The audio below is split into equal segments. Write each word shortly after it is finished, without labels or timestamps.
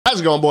How's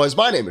it going, boys?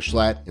 My name is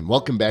Schlatt, and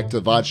welcome back to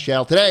the VODS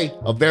channel. Today,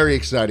 a very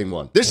exciting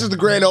one. This is the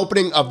grand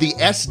opening of the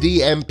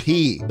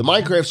SDMP, the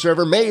Minecraft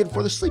server made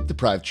for the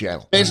sleep-deprived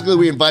channel. Basically,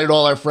 we invited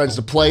all our friends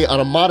to play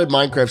on a modded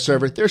Minecraft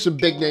server. There's some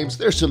big names,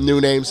 there's some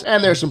new names,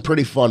 and there's some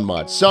pretty fun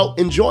mods. So,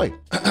 enjoy.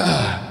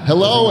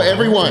 Hello,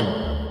 everyone,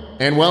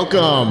 and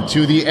welcome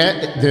to the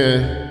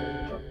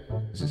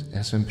is this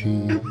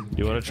SMP?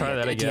 You want to try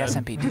that again?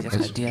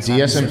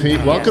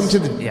 DSMP. Welcome to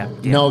the.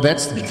 No,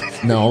 that's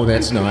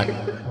not.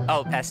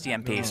 Oh,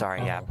 SDMP.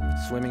 Sorry, yeah.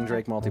 Swimming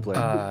Drake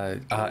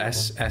multiplayer.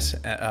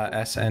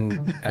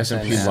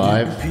 SMP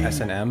Live.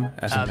 SNM.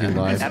 SMP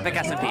Live. Epic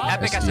SMP.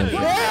 Epic SMP.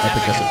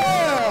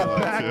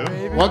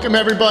 Welcome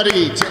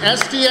everybody to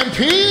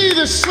SDMP,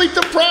 the sleep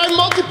deprived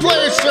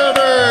multiplayer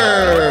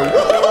server.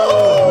 Woo!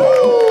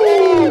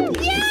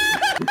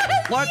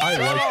 I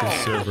like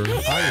this server.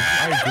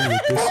 I agree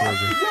with this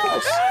server.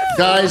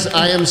 Guys,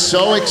 I am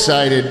so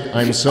excited.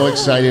 I'm so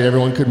excited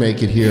everyone could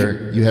make it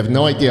here. You have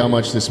no idea how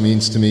much this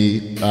means to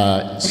me.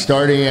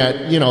 Starting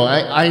at, you know,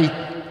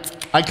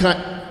 I can't.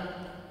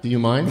 Do you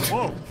mind?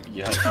 Whoa.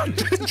 Yeah.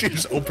 Did you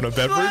just open a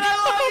beverage? I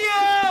love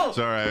you! It's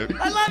alright.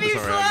 I love you,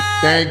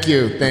 Schlatt! Thank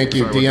you. Thank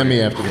you. DM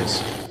me after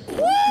this.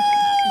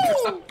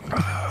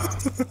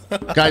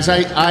 Guys,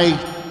 I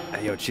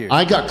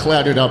got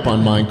clattered up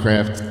on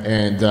Minecraft,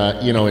 and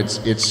you know,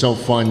 it's so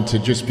fun to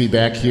just be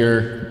back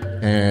here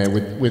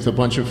with a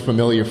bunch of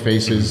familiar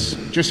faces,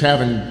 just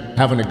having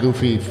a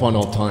goofy, fun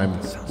old time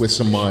with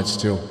some mods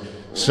too.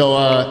 So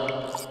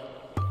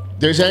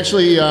there's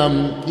actually, you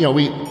know,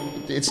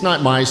 it's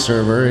not my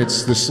server,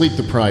 it's the sleep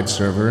deprived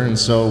server, and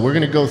so we're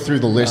gonna go through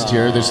the list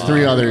here. There's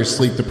 3 other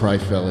sleep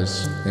deprived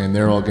fellas, and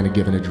they're all gonna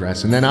give an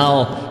address, and then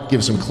I'll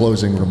give some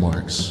closing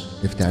remarks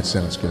if that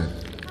sounds good.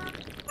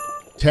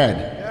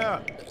 Ted.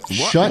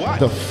 Shut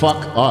the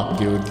fuck up,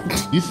 dude.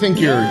 You think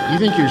you're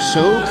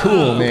so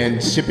cool, man,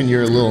 sipping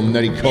your little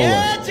nutty cola.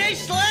 Yeah,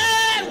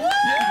 jschlatt!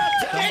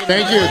 Yeah.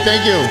 Thank you.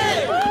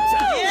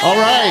 Yeah. All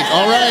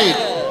right.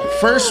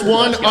 First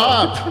one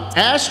up,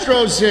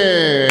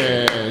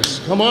 Astrozis.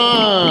 Come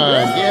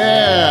on,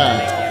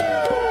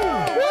 yeah.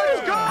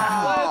 Let's go!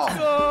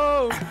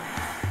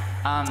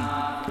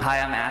 Hi,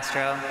 I'm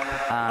Astro.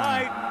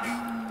 Hi.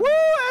 Woo,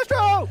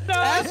 Astro!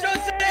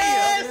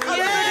 Astrozis!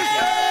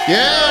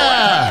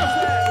 Yeah!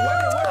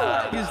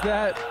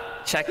 That?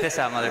 Check this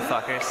out,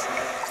 motherfuckers.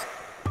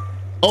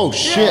 Oh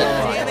shit!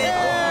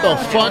 The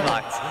fuck?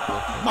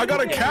 I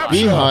got a capture.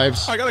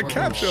 Beehives. I got a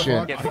capture. Oh,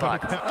 shit. Get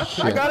fucked.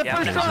 Shit. I got it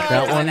first time.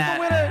 That one?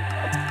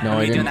 No,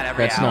 I doing didn't. that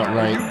every That's hour. not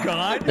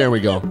right. There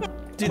we go.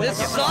 Dude, this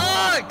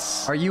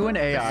sucks! Are you an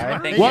AI?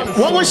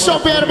 What was so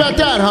bad about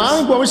that,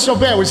 huh? What was so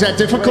bad? Was that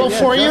difficult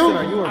for you?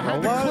 Are you a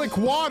robot? Click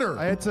water.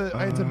 I had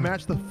to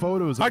match the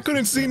photos. I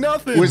couldn't see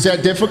nothing. Was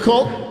that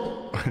difficult?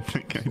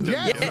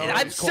 Yeah,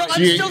 I'm still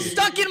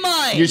stuck in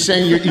mine! You're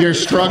saying you're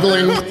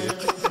struggling?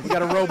 You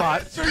got a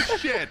robot.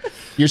 Shit.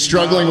 You're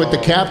struggling with the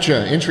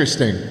captcha.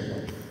 Interesting.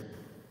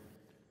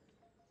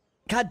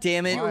 God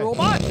damn it.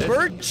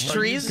 Birch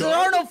trees? There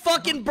are no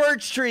fucking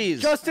birch trees!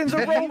 Justin's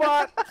a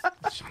robot.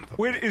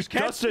 Wait, is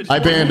Justin? I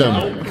banned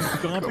him.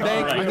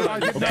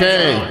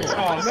 Okay.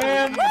 Oh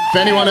man. If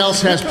anyone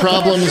else has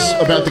problems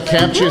about the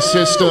captcha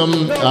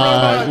system,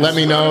 let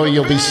me know.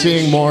 You'll be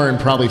seeing more in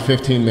probably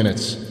 15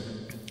 minutes.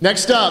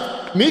 Next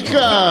up,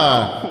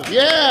 Mika!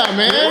 Yeah,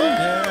 man!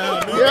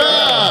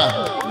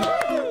 Yeah!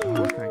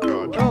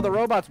 Oh, the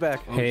robot's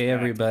back. Hey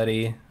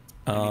everybody.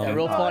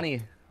 Real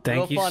funny.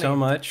 Thank you so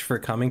much for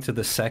coming to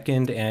the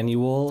 2nd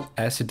annual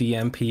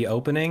SDMP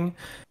opening.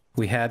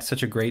 We had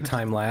such a great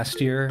time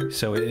last year,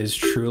 so it is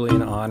truly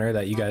an honor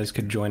that you guys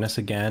could join us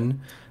again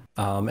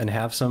and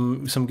have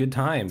some good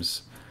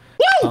times.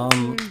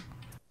 Woo!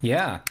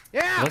 Yeah.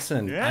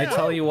 Listen, I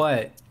tell you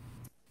what.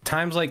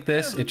 Times like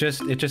this, it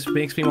just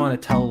makes me want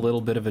to tell a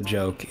little bit of a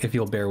joke, if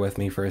you'll bear with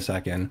me for a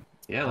second.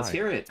 Yeah, let's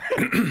hear it.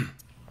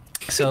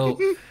 So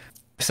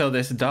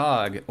this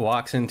dog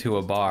walks into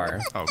a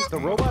bar. The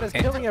robot is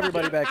killing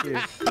everybody back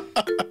here.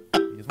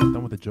 He's not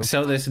done with the joke.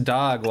 So this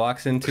dog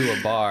walks into a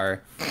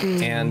bar,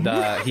 and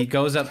he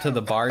goes up to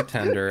the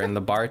bartender, and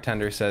the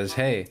bartender says,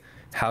 "Hey,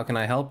 how can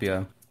I help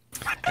you?"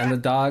 And the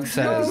dog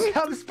says,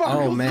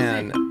 "Oh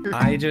man,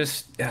 I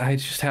just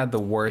had the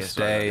worst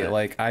day.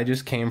 Like I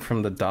just came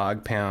from the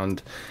dog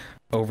pound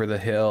over the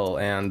hill,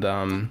 and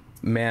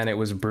man, it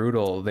was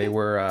brutal. They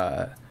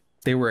were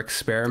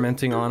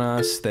experimenting on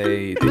us.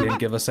 They didn't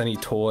give us any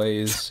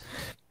toys.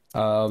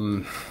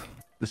 You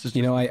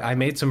know, I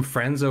made some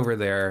friends over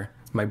there,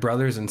 my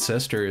brothers and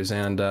sisters,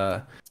 and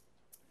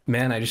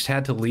man, I just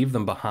had to leave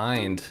them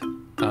behind.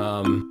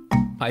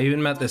 I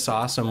even met this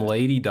awesome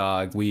lady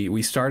dog.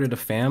 We started a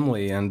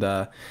family, and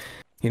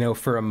you know,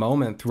 for a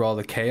moment through all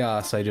the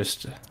chaos, I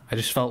just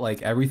felt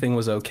like everything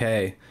was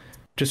okay,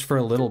 just for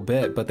a little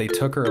bit. But they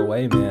took her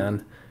away,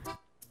 man,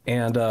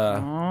 and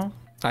I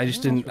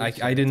just didn't.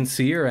 I didn't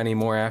see her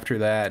anymore after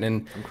that,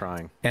 and I'm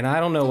crying. And I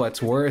don't know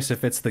what's worse,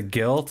 if it's the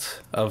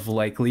guilt of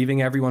like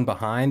leaving everyone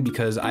behind,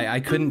 because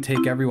I couldn't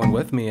take everyone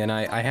with me, and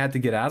I had to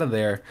get out of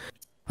there.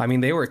 I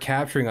mean, they were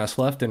capturing us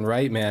left and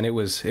right, man. It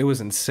was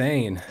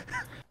insane.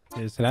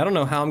 And I don't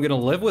know how I'm gonna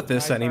live with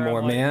this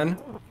anymore, man.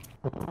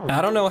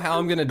 I don't know how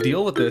I'm gonna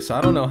deal with this.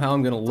 I don't know how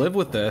I'm gonna live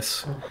with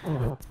this.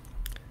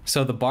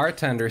 So the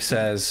bartender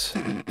says,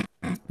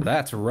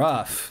 "That's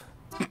rough."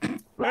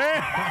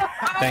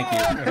 Thank you.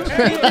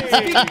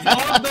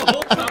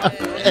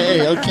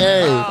 Hey,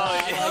 okay.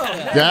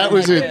 That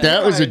was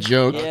a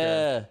joke.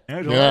 Yeah.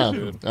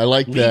 Yeah, I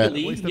like that.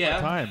 Waste of my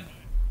time.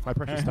 My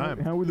precious time.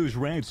 How were those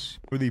rants?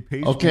 Were they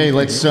paid? Okay,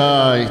 let's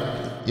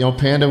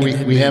Panda,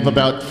 we have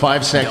about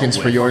 5 seconds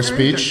for your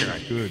speech.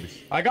 Good.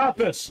 I got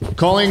this.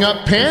 Calling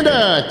up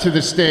Panda to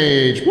the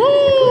stage. Woo!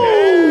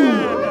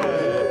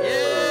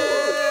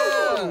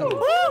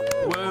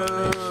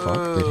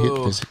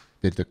 Fuck,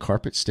 did the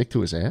carpet stick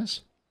to his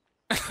ass?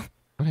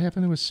 What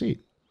happened to his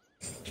seat?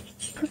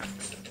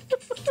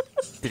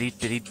 Did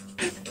he?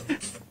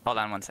 Hold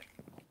on 1 second.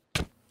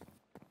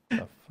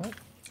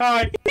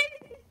 Hi.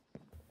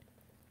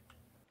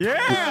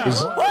 Yeah.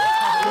 Was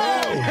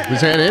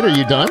that it? Are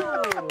you done?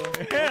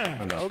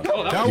 Yeah.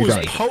 That was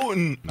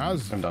potent. I'm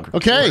done.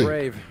 Okay.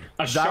 Brave.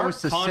 That was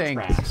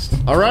succinct.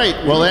 All right.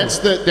 Well, that's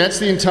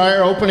the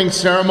entire opening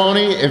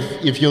ceremony.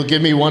 If you'll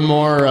give me one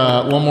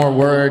more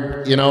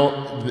word,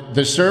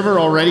 the server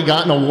already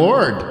got an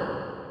award.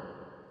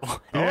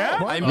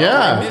 Yeah.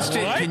 Yeah. I missed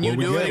it. Can you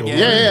do it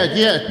again?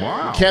 Yeah.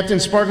 Wow. Captain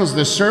Sparkles,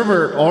 the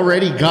server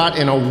already got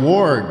an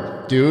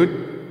award,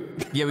 dude.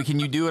 Yeah, but can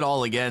you do it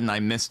all again?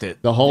 I missed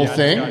it. The whole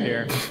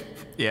thing?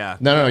 Yeah.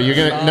 No, you're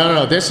gonna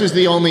no. This is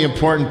the only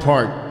important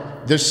part.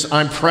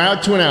 I'm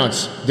proud to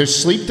announce the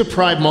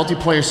sleep-deprived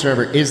multiplayer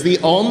server is the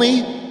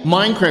only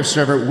Minecraft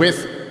server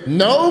with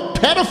no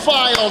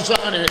pedophiles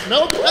on it.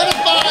 No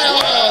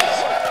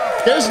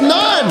pedophiles. There's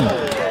none.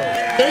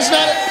 There's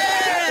not.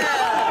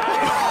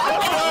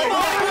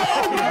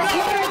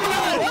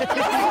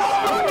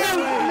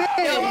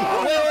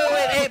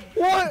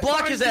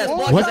 Block his ass.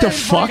 What the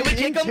fuck? Can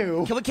we kick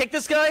him? Can we kick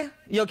this guy?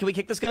 Yo, can we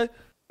kick this guy?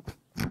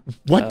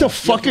 What the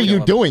fuck are you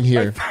doing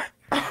here?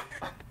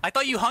 I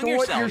thought you hung So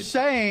yourself. what you're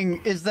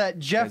saying is that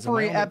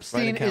Jeffrey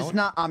Epstein is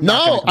not. I'm No,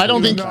 not gonna I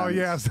don't think. No,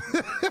 yes.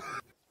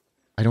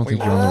 I don't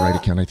think you're on the right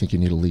account. I think you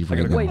need to leave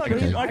right now.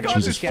 Okay? I got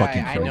Jesus this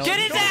fucking guy. Christ. Get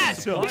his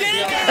ass! Get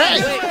his ass! Hey!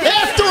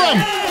 After him!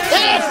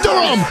 After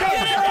him!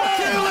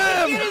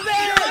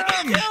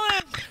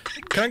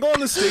 Can I go on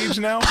the stage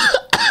now?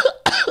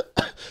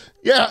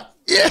 Yeah.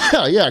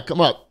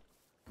 Come up.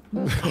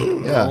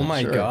 Yeah, Oh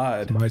my sure.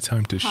 god. My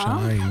time to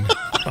shine.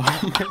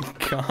 Oh my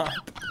god.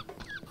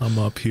 I'm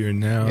up here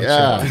now.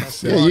 Yeah,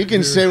 you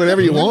can say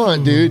whatever you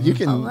want, dude. You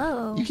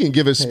can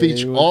give a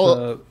speech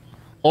all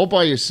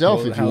by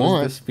yourself if you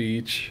want. The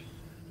speech.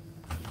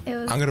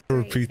 I'm gonna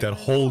repeat that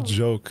whole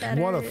joke.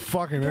 What a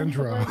fucking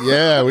intro.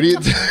 Yeah, what do you?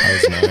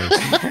 That was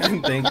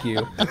nice. Thank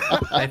you.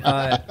 I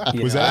thought.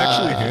 Was that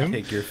actually him?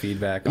 Take your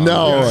feedback. On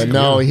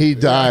No, he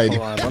died.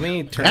 Hold on. Let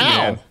me turn.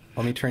 Ow!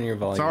 Let me turn your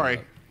volume. Sorry.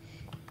 up.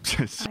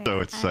 Just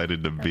so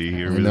excited to be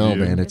here I with know,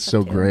 you. man. It's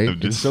so great. I'm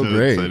just It's so so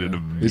great. excited to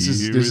be This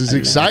is here with you.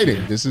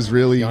 exciting. This is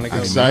really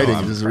exciting.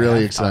 This is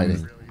really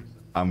exciting.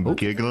 I'm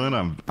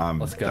giggling.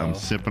 Let's go. I'm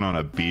sipping on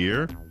a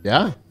beer.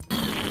 Yeah.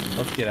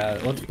 Let's get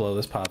out. Let's blow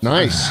this pop.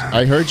 Nice.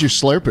 I heard you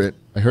slurp it.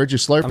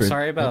 I'm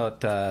sorry about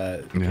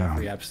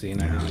Jeffrey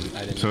Epstein. I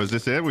didn't. So is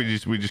this it? We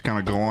just kind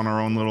of go on our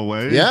own little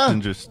ways. Yeah.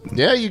 And just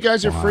Yeah, you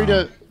guys are free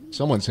to.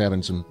 Someone's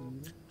having some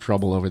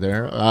trouble over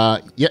there.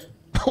 Yeah.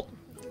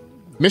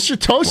 Mr.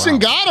 Toastin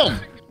got him.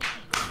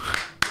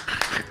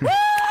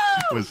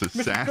 was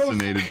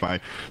assassinated by.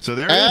 So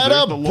there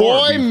Atta is the Lord.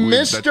 boy,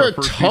 Mr.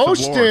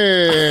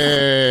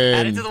 Toastin.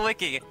 Add it to the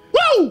wiki.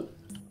 Woo!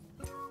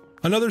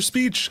 Another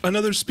speech.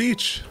 Another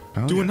speech.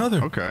 Do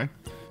another. Okay.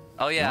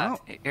 Oh yeah.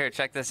 Well. Here,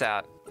 check this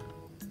out.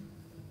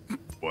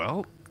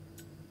 Well.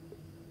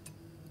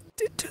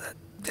 Do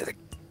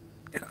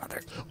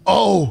another.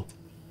 Oh.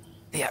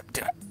 Yeah,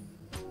 do it.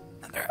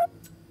 Another.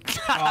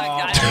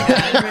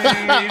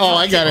 Oh,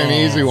 I got an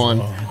easy one.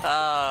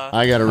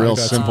 I got a real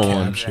simple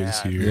one. Here.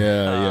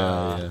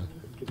 Yeah.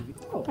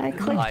 I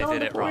clicked all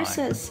did the it wrong.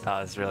 horses.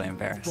 Oh, it's really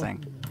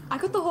embarrassing. I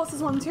got the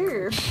horses one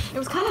too. It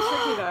was kind of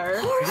tricky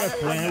though.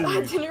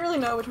 I didn't really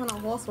know which one a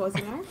horse was,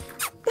 you know?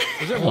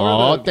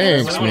 Oh,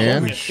 thanks,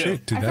 man. Holy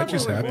shit! Did that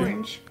just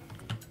happen?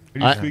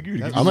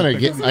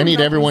 I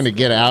need everyone to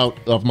get out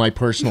of my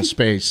personal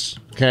space.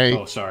 Okay.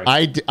 Oh, sorry.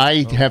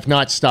 I have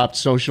not stopped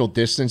social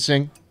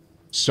distancing,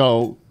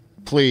 so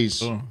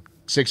please,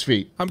 6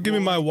 feet. I'm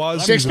giving my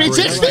Waz. 6 feet.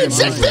 6 feet.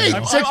 6 feet.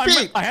 6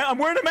 feet. I'm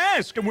wearing a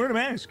mask. I'm wearing a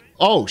mask.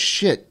 Oh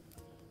shit!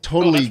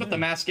 Totally. That's what the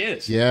mask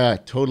is. Yeah,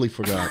 totally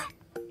forgot.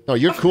 No,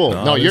 you're cool.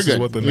 No, you're this good. Is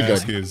what the you're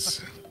mask good.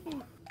 is.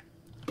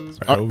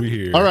 Right over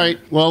here. All right.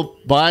 Well,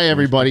 bye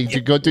everybody.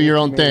 You go do your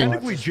own thing.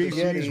 Technically,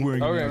 JC is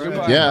wearing. Okay,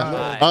 goodbye.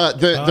 Yeah.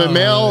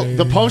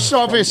 The post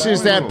office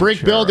is that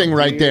brick building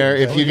right there.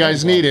 If you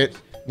guys need it,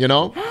 you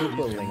know.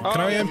 Can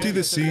I empty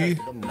the sea?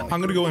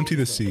 I'm gonna go empty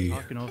the sea.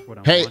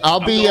 Hey, I'll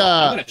be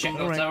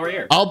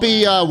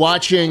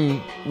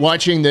watching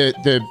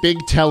the big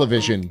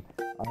television.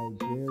 Oh,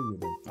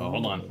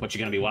 hold on. What you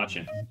gonna be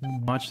watching?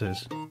 Watch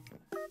this.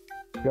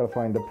 Gotta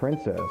find the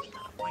princess.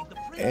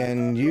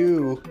 And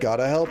you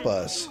gotta help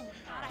us.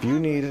 If you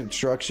need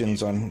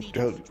instructions on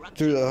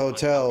through the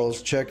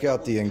hotels, check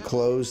out the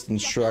enclosed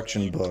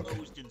instruction book.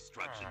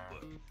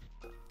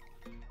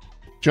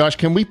 Josh,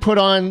 can we put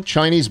on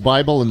Chinese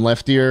Bible in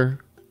left ear,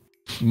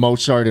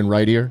 Mozart in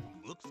right ear?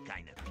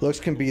 Looks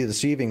can be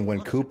deceiving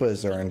when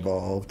Koopas are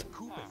involved.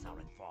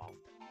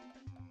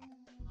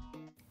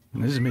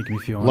 This is making me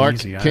feel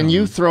Lark, uneasy. can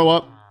you throw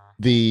up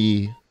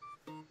the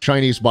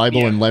Chinese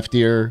Bible in left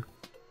ear,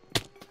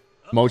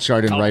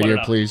 Mozart in right ear,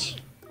 please?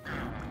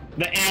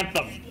 The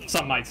anthem,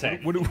 some might say.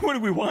 What are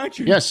we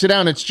watching? Yeah, sit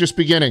down. It's just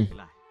beginning.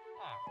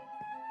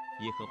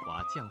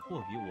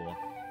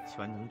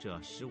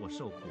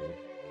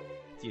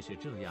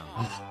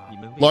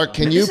 Lark,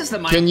 can you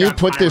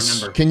put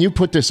this? Can you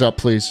put this up,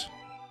 please?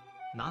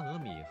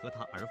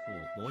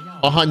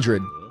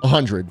 100.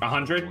 100.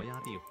 100.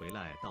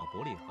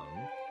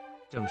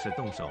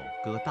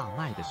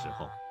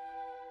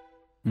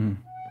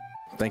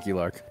 Thank you,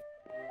 Lark.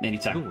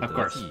 Anytime, of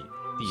course.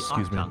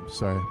 Excuse me.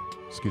 Sorry.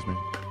 Excuse me.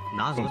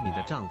 I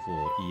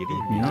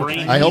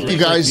hope you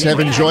guys have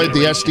enjoyed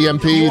the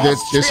SDMP.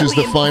 This is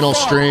the final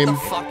stream.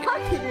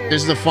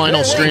 This is the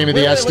final stream of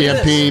the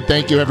SDMP.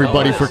 Thank you,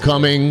 everybody, for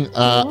coming.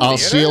 I'll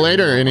see you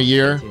later in a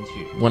year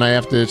when I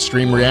have to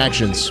stream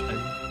reactions.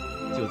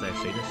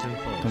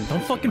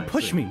 Don't fucking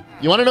push me.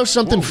 You want to know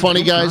something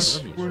funny,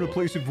 guys? We're in a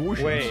place of voice.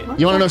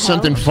 You want to know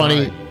something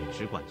funny?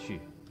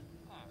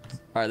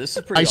 All right, this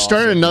is pretty I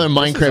started another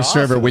Minecraft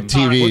server with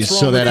TVs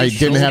so that I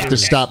didn't have to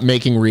stop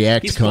making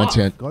React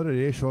content.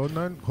 It's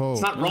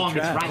not wrong,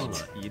 it's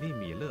right.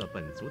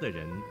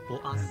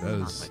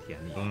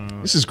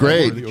 This is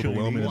great.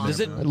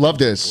 Does I love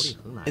this.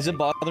 Is it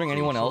bothering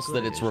anyone else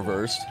that it's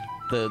reversed?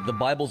 The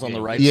Bible's on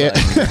the right Yeah.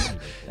 side.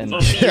 And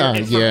Yeah,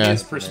 It's yeah. from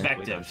his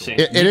perspective. See?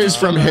 It is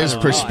from his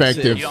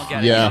perspective. You don't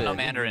get it. Yeah. You don't know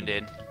Mandarin,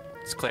 dude.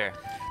 It's clear.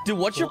 Dude,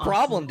 what's your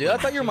problem, dude? I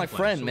thought you were my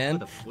friend, man.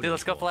 Dude,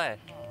 let's go play.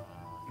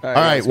 All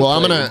right. Well,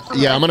 I'm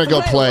gonna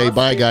go play.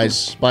 Bye,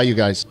 guys. Bye, you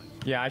guys.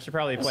 Yeah, I should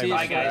probably play.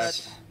 Bye,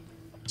 guys.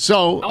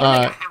 So,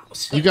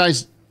 you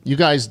guys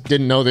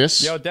didn't know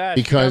this Yo, Dad,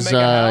 because you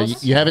wanna make a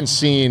house? you haven't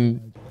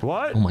seen.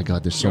 What? Oh my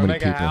God, there's so You wanna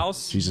many make a people.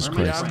 house? Jesus I'm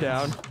Christ.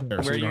 down.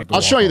 Where you? I'll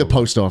show you the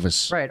post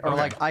office. Right, or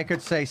like I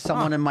could say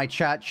someone in my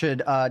chat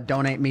should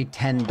donate me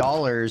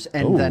 $10,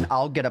 and then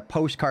I'll get a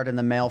postcard in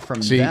the mail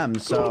from them.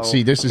 So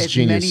this is as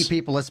genius. many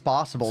people as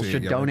possible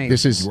should donate.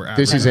 This is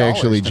 $10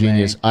 actually to me.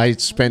 genius. I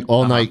spent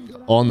all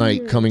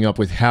night coming up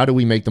with how do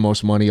we make the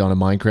most money on a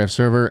Minecraft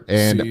server,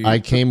 and I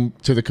came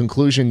to the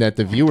conclusion that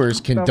the viewers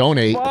can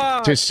donate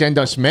to send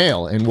us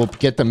mail, and we'll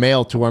get the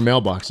mail to our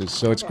mailboxes.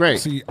 So it's great.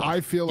 See,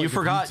 I feel like you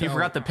forgot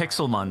the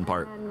Pixelmon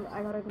part.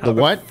 The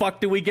what?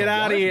 Fuck, do we get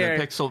out of here?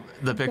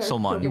 The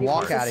Pixelmon. You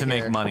walk out to of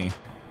make here. money.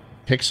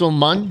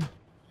 Pixelmon?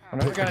 I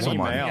never got an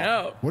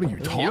email. What are you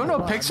talking You don't know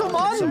about?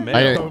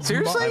 Pixelmon?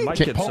 Seriously? I might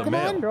get some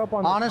mail.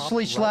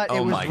 Honestly, Schlatt, it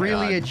was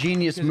really a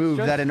genius move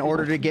that in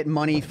order to get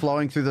money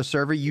flowing through the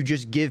server, you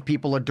just give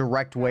people a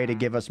direct way to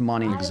give us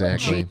money.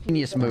 Exactly.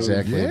 Genius move.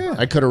 Exactly. Yeah.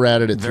 I could have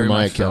routed it through Very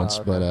my much so. accounts,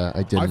 but I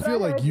I didn't. feel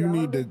like you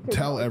need to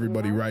tell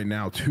everybody right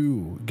now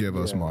to give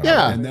us money.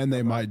 Yeah. And then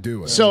they might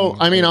do it. So,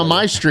 I mean, on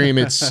my stream,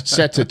 it's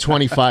set to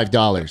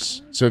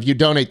 $25. So if you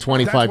donate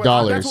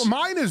 $25, That's what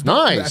mine is doing.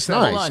 nice,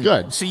 nice,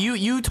 good. So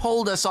you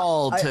told us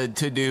all to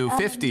do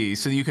 50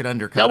 so you could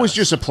undercut That was us.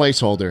 just a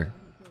placeholder.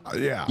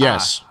 Yeah.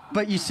 Yes.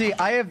 But you see,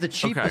 I have the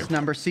cheapest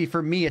number. See,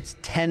 for me, it's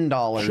 $10.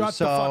 Shut the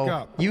so fuck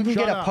up. you can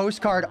Shut get a up.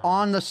 postcard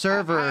on the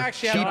server.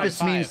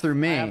 Cheapest means through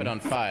me. I have it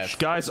on 5.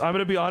 Guys, I'm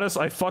gonna be honest.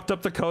 I fucked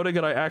up the coding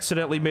and I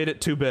accidentally made it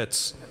 2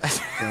 bits.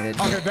 Okay,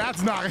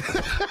 that's not.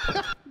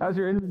 How's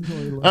your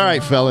inventory? All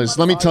right, fellas,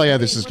 let me tell you how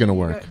this is going to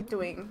work.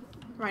 Doing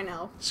right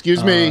now.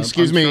 Excuse me,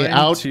 excuse I'm me. trying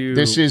Out. to-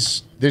 This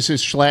is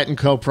Schlatt &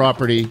 Co.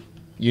 property.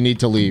 You need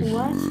to leave.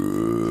 What?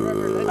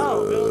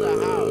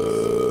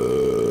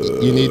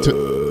 You need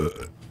to.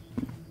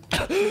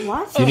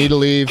 What? You need to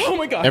leave. Oh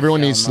my God.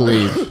 Everyone needs to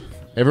leave.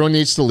 Everyone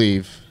needs to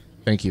leave.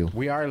 Thank you.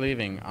 We are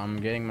leaving. I'm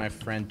getting my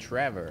friend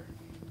Trevor.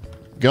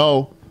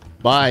 Go.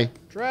 Bye.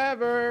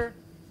 Trevor.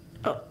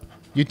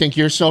 You think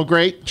you're so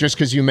great just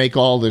because you make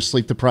all the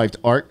sleep-deprived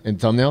art and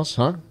thumbnails,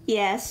 huh?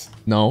 Yes.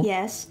 No.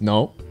 Yes.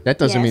 No. That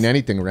doesn't Yes. mean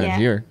anything around Yeah.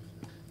 here.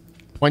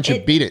 Why don't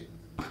you beat it?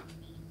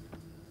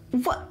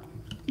 What?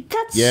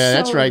 That's Yeah,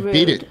 that's so right. rude.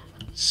 Beat it.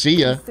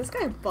 See ya. Is this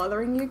guy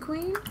bothering you,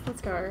 Queen?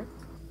 Let's go.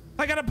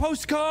 I got a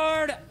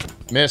postcard.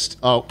 Missed.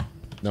 Oh.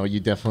 No, you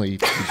definitely...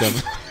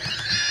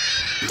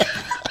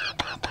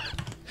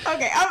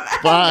 Okay,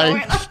 I'm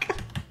Bye.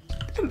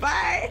 going.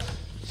 Bye.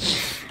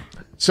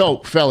 So,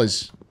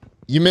 fellas,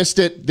 you missed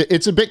it.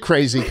 It's a bit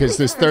crazy because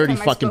there's 30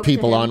 fucking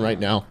people on right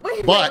now.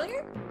 Wait, But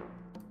really?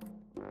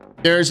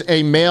 there's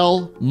a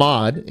mail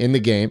mod in the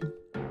game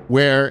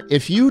where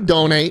if you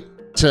donate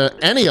to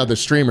any other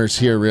streamers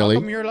here, How really...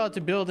 come you're allowed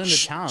to build in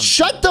the town?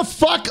 Shut the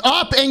fuck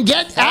up and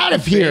get out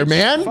of here, Bitch.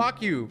 man!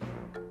 Fuck you.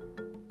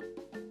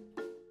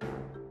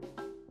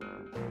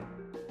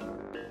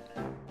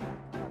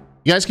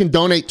 You guys can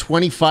donate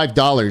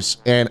 $25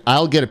 and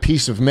I'll get a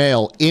piece of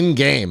mail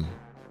in-game.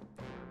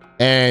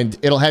 And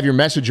it'll have your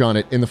message on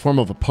it in the form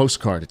of a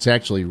postcard. It's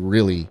actually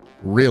really,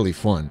 really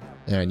fun,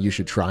 and you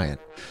should try it.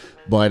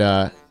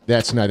 But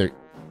that's neither...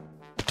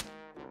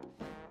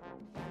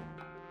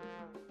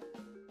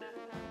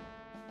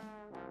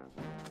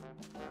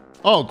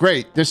 Oh,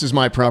 great. This is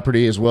my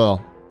property as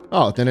well.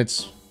 Oh, then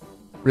it's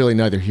really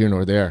neither here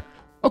nor there.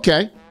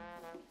 Okay.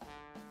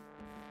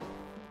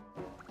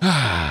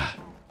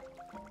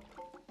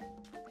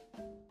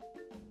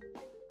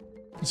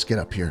 Let's get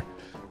up here.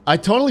 I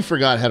totally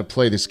forgot how to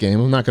play this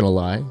game. I'm not going to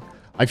lie.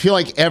 I feel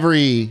like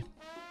every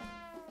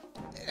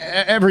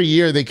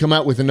year they come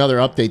out with another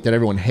update that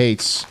everyone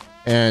hates.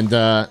 And,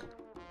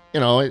 you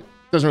know, it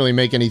doesn't really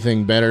make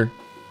anything better.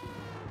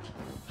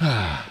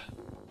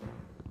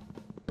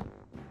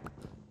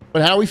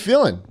 But how are we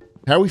feeling?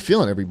 How are we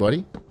feeling,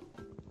 everybody?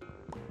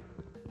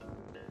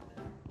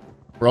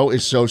 Bro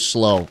is so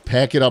slow.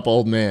 Pack it up,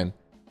 old man.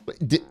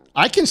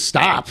 I can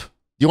stop.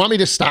 You want me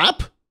to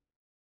stop?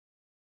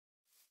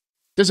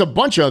 There's a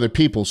bunch of other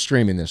people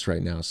streaming this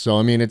right now. So,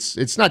 I mean,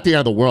 it's not the end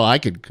of the world. I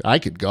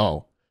could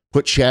go.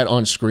 Put chat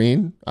on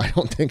screen. I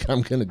don't think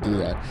I'm going to do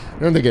that. I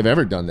don't think I've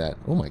ever done that.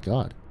 Oh, my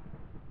God.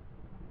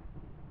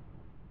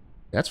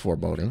 That's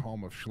foreboding.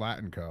 Home of Schlatt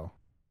and Co.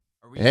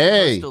 Are we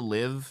supposed to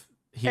live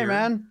here? Hey,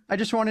 man. I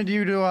just wanted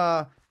you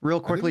to real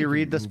quickly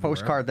read this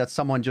postcard that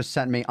someone just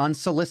sent me.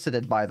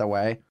 Unsolicited, by the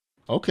way.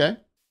 Okay.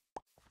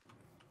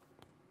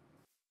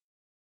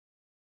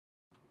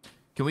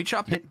 Can we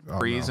chop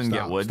trees and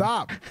get wood?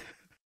 Stop.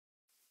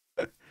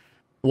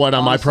 What,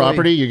 on my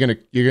property?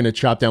 You're gonna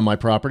chop down my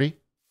property?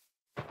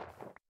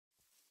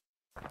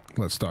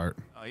 Let's start.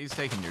 Oh, he's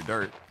taking your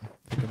dirt.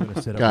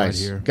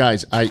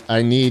 Guys,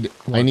 I need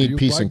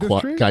peace and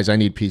quiet. Guys, I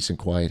need peace and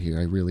quiet here.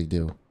 I really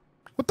do.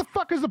 What the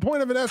fuck is the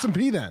point of an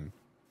SMP then?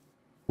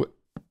 What?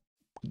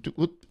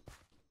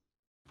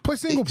 Play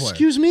single player.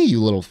 Excuse me,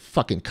 you little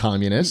fucking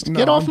communist.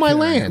 Get off my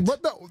land.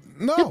 What the?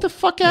 No. Get the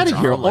fuck out of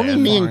here.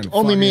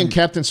 Only me and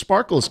Captain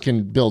Sparkles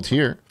can build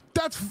here.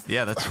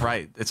 Yeah, that's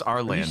right. It's our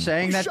Are land. you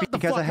saying that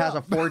because it has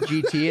a Ford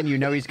GT and you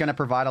know he's going to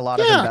provide a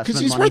lot of investment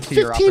because he's money worth to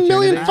your $15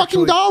 million opportunity?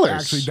 fucking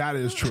dollars. Actually, that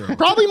is true.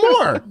 Probably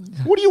more.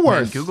 What are you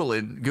worth?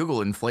 Man,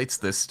 Google inflates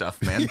this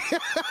stuff, man.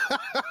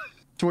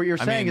 So what you're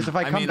saying is if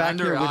I come back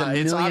here with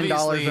 $1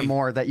 million or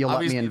more that you'll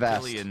let me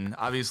invest.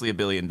 Obviously $1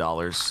 billion,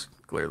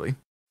 clearly.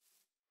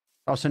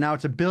 Oh, so now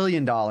it's $1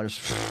 billion.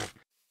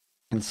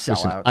 And sell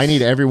Listen, out. I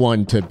need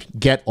everyone to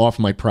get off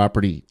my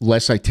property,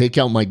 lest I take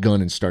out my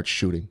gun and start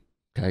shooting.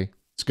 Okay?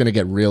 It's going to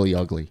get really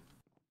ugly.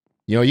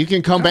 You know, you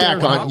can come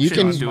back on... You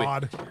can.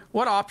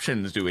 What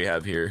options do we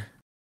have here?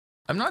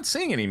 I'm not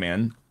seeing any,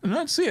 man. I'm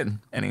not seeing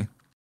any.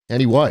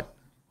 Any what?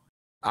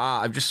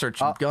 I've just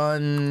searched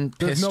gun,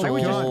 pistol, I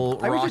was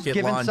just rocket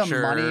giving launcher.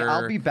 some money.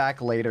 I'll be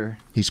back later.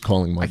 He's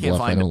calling my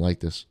bluff. I don't like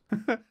this.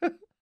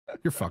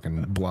 You're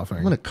fucking bluffing.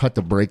 I'm going to cut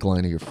the brake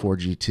line of your Ford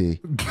GT.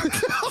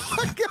 Oh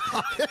my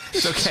God.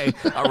 It's okay.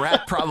 A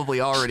rat probably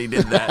already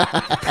did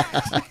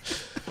that.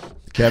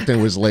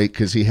 Captain was late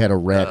because he had a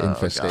rat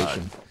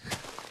infestation.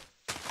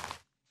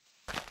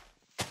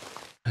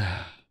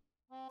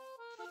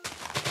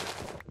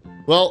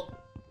 Well,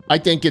 I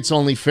think it's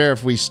only fair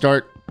if we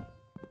start,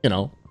 you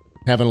know,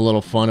 having a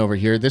little fun over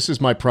here. This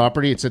is my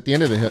property. It's at the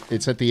end of the.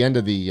 It's at the end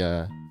of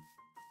the.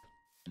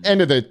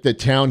 End of the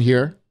town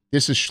here.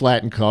 This is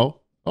Schlatt and Co.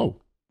 Oh,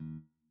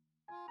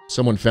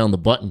 someone found the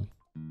button.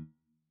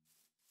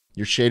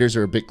 Your shaders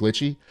are a bit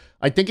glitchy.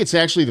 I think it's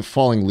actually the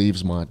falling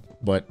leaves mod,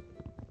 but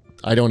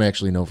I don't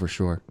actually know for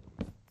sure.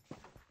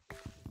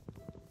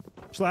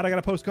 Schlatt, I got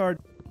a postcard.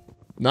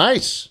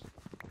 Nice.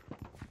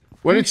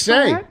 What did it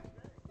say?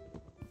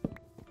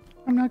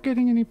 I'm not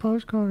getting any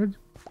postcards.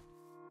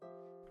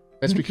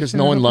 That's because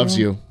no one loves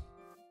you.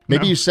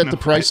 Maybe you set the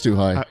price too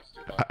high.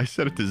 I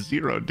set it to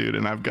 0, dude,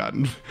 and I've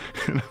gotten.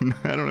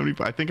 I don't know.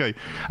 I think I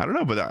don't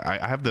know, but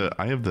I have the.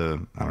 I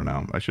don't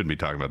know. I shouldn't be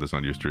talking about this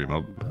on your stream.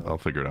 I'll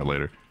figure it out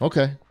later.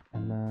 Okay.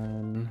 And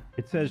then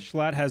it says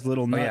Schlatt has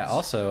little nuts. Oh yeah.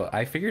 Also,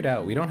 I figured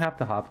out we don't have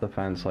to hop the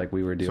fence like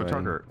we were doing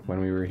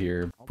when we were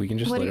here. We can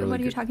just literally. What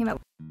are you talking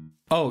about?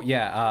 Oh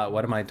yeah.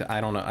 What am I?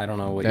 I don't know. I don't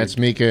know what. That's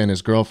Mika and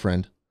his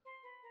girlfriend.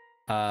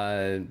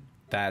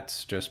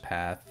 That's just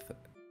Path.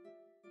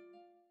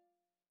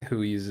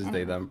 Who uses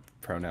they them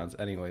pronouns,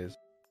 anyways.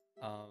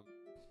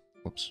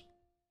 Whoops.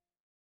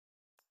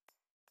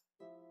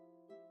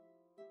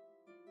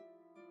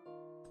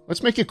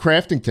 Let's make a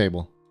crafting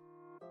table.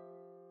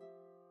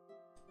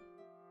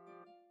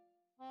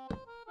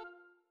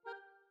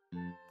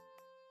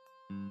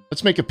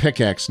 Let's make a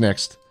pickaxe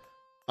next.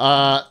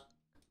 I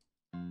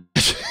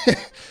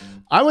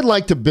would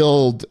like to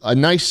build a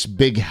nice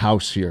big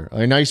house here.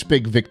 A nice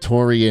big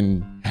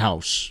Victorian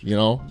house, you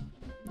know?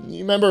 You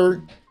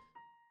remember,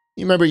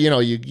 you know,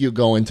 you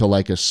go into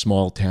like a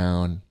small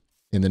town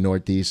in the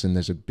Northeast and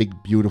there's a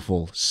big,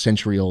 beautiful,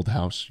 century-old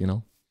house, you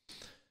know?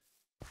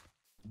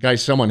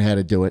 Guys, someone had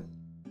to do it.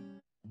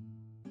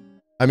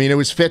 I mean, it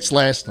was Fitz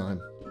last time.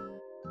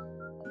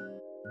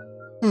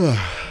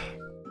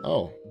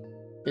 Oh.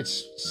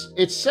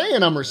 It's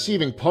saying I'm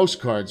receiving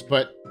postcards,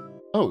 but...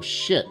 Oh,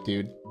 shit,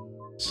 dude.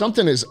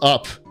 Something is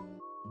up.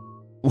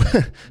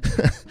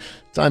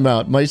 Time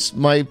out. My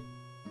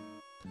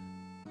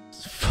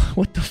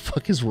What the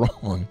fuck is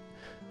wrong?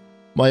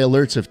 My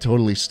alerts have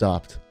totally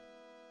stopped.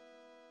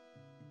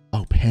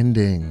 Oh,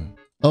 pending.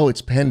 Oh,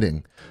 it's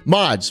pending.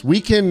 Mods, we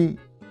can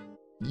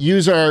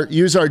use our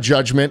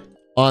judgment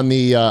on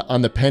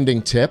the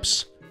pending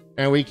tips,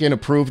 and we can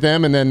approve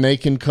them, and then they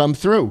can come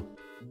through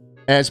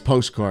as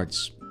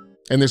postcards.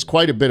 And there's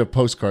quite a bit of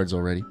postcards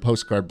already.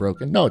 Postcard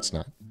broken. No, it's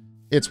not.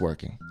 It's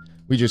working.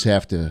 We just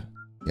have to,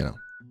 you know,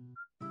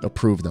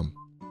 approve them.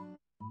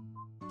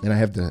 And I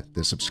have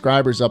the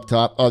subscribers up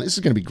top. Oh, this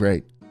is going to be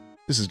great.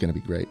 This is going to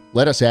be great.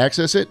 Let us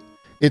access it.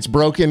 It's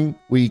broken.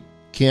 We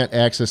can't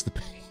access the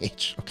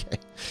page. Okay.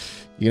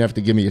 You're going to have to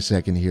give me a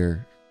second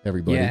here,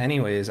 everybody. Yeah,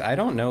 anyways, I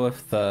don't know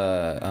if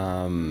the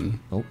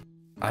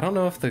I don't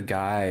know if the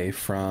guy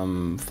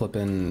from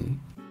flipping.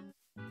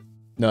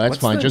 No, that's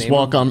fine. Just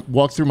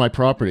walk through my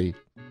property.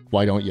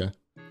 Why don't you?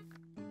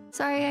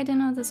 Sorry, I didn't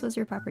know this was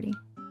your property.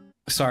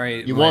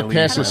 Sorry, you walked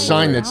past a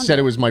sign that said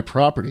it was my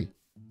property.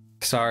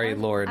 Sorry,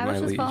 Lord, my liege.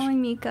 I was just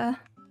following Mika.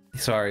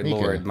 Sorry, Mika.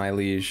 Lord, my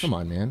liege. Come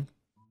on, man.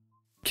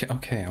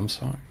 Okay, I'm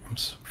sorry. I'm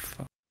so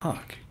fuck.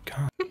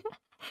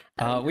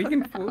 God. we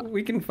can.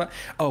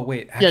 Oh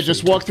wait. Actually, yeah,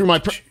 just walk through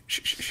my.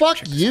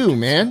 Fuck you,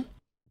 man.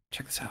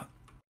 Check this out.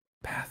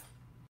 Path.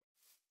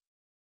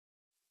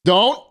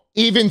 Don't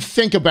even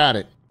think about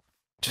it.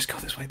 Just go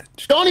this way.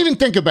 Don't even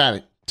think about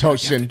it,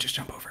 Tosin. Just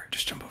jump over.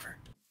 Just jump over.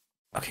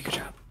 Okay, good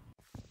job.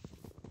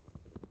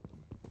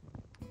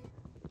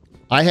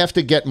 I have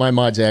to get my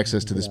mods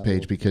access to this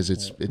page because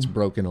it's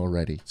broken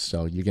already.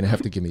 So you're gonna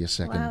have to give me a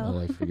second while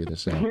I figure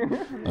this out.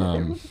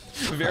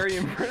 Very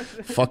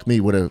impressive. Fuck me,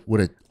 what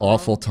a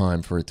awful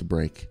time for it to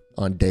break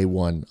on day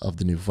one of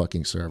the new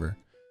fucking server.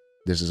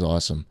 This is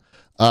awesome.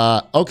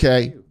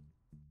 Okay,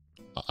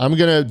 I'm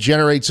gonna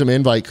generate some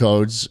invite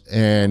codes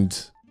and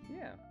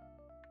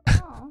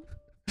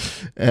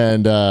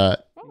and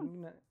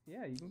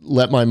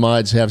let my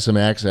mods have some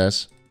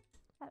access.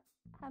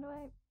 How do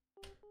I?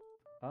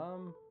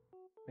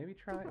 Maybe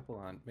try. Hold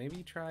on.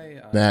 Maybe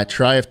try. Nah,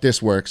 try if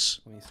this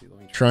works. Let me see.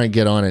 Try and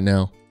get on it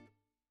now.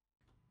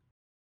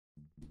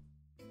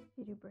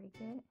 Did you break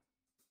it?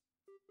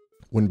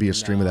 Wouldn't be a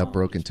stream without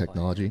broken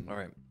technology. All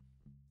right.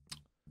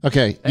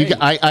 Okay, Hey.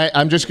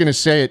 I'm just gonna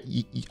say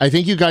it. I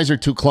think you guys are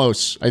too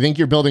close. I think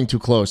you're building too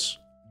close.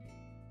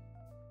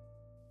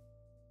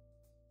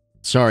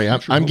 Sorry,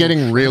 I'm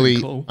getting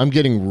really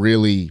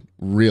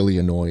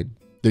annoyed.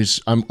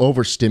 I'm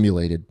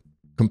overstimulated.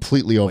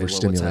 Completely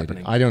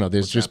overstimulated. I don't know.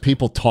 There's just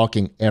people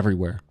talking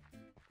everywhere.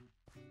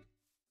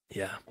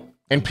 Yeah.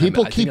 And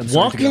people keep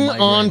walking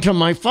onto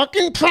my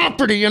fucking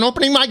property and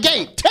opening my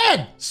gate.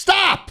 Ted,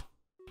 stop!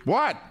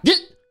 What?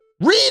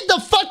 Read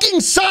the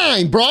fucking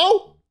sign,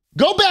 bro!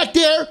 Go back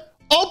there,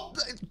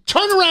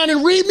 turn around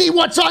and read me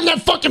what's on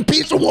that fucking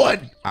piece of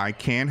wood! I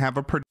can't have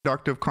a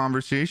productive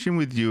conversation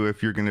with you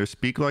if you're going to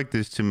speak like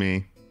this to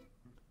me.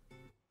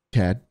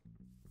 Ted,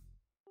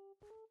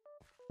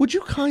 would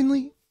you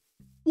kindly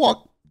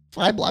walk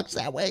 5 blocks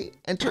that way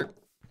and turn...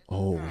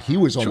 Oh, he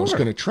was almost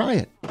going to try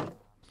it.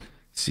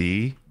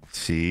 See?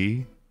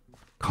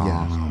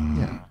 Calm.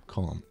 Yeah,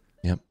 calm.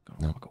 Yep.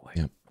 No,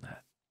 yep.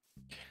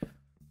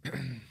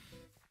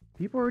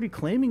 People already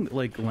claiming,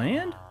 like,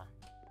 land?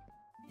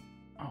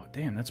 Oh,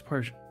 damn, that's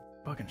part of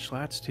fucking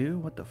Schlatt's too?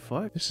 What the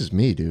fuck? This is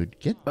me, dude.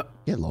 Get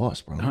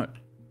lost, bro.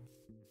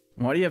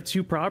 Why do you have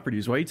 2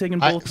 properties? Why are you taking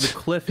both the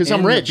cliff and Because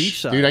I'm the rich,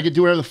 beach side? dude. I can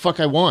do whatever the fuck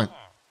I want.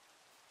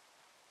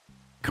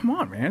 Come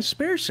on, man.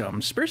 Spare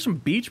some. Spare some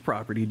beach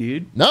property,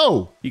 dude.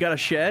 No! You got a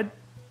shed?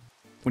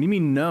 What do you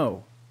mean,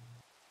 no?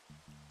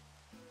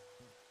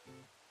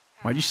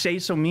 Why'd you say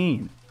it so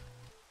mean?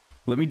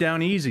 Let me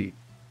down easy.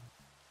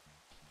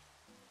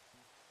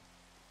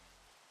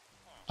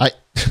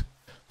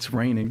 It's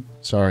raining.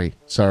 Sorry.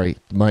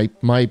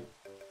 My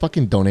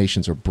fucking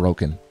donations are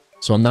broken.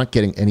 So I'm not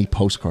getting any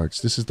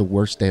postcards. This is the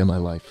worst day of my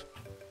life.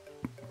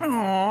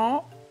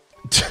 Aww.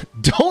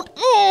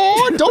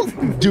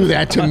 Don't do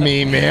that to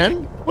me,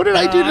 man. What did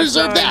I do to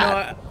deserve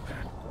that?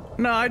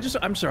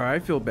 I'm sorry. I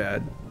feel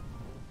bad.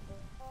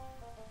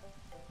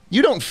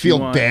 You don't feel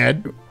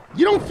bad.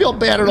 You don't feel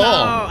bad at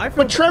all.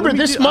 But Trevor,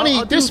 this money,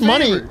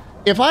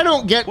 if I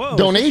don't get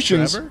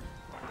donations.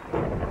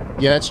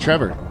 Yeah, that's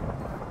Trevor.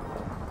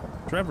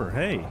 Trevor,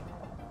 hey.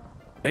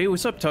 Hey,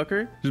 what's up,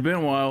 Tucker? It's been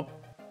a while.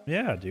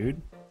 Yeah,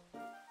 dude.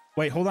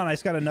 Wait, hold on. I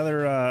just got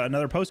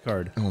another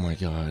postcard. Oh my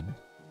god.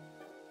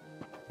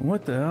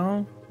 What the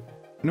hell?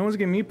 No one's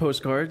giving me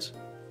postcards.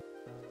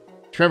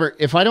 Trevor,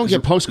 if I don't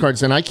get postcards,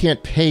 then I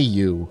can't pay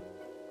you.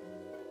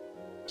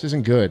 This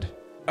isn't good.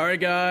 All right,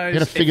 guys. I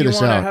gotta figure this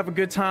If you want out. to have a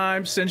good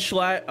time, send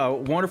Schlatt a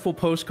wonderful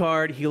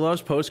postcard. He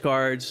loves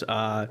postcards.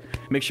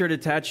 Make sure to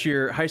attach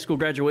your high school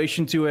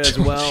graduation to it as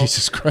well.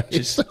 Jesus Christ.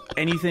 Just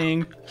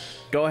anything.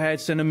 Go ahead,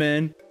 send them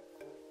in.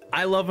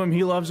 I love him.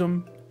 He loves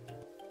them.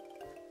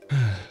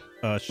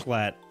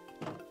 Schlatt,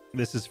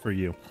 this is for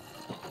you.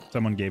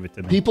 Someone gave it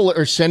to me. People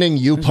are sending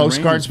you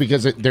postcards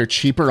because they're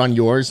cheaper on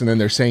yours, and then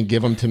they're saying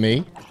give them to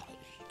me.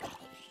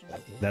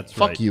 That's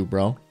Fuck right. you,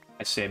 bro.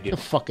 I saved you. Get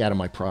the fuck out of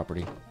my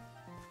property.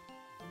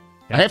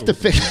 I have to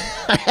fix.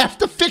 I have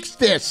to fix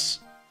this.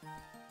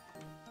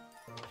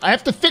 I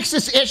have to fix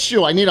this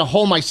issue. I need to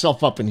hold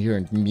myself up in here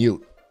and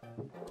mute.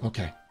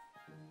 Okay.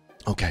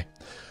 Okay.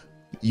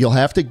 You'll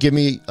have to give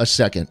me a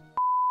second.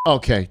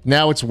 Okay,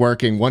 now it's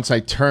working. Once I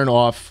turn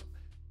off...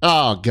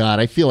 Oh, God,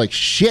 I feel like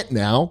shit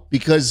now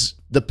because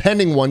the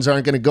pending ones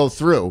aren't going to go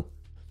through.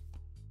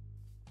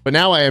 But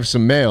now I have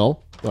some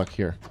mail. Look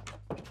here.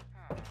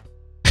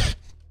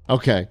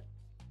 Okay.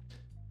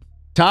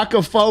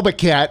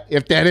 Tacophobicat,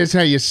 if that is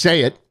how you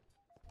say it.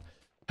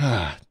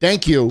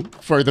 Thank you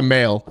for the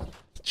mail.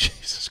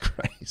 Jesus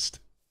Christ.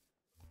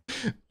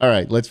 All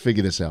right, let's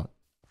figure this out.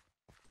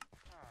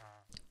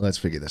 Let's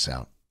figure this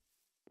out.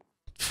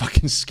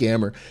 Fucking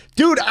scammer.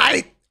 Dude,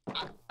 I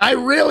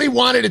really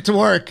wanted it to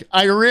work.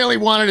 I really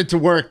wanted it to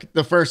work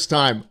the first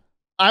time.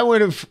 I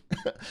would have...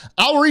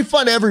 I'll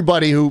refund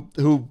everybody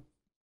who's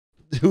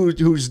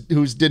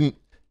didn't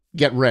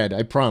get read.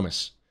 I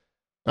promise.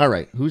 All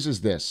right, whose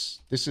is this?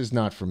 This is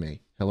not for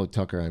me. Hello,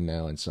 Tucker. I'm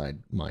now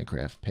inside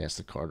Minecraft. Pass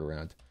the card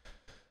around.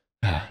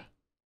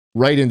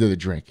 Right into the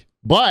drink.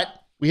 But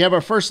we have our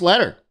first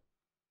letter.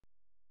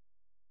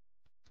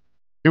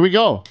 Here we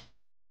go.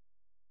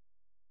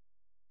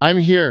 I'm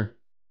here.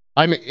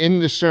 I'm in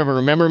the server.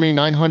 Remember me,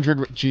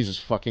 900... Jesus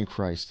fucking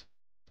Christ.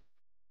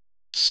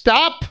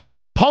 Stop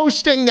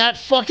posting that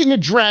fucking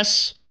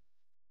address.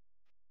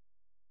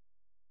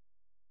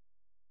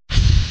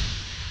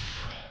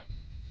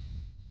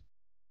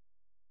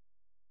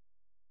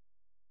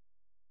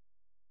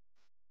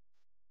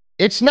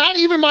 It's not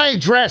even my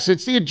address.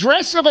 It's the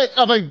address of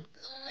a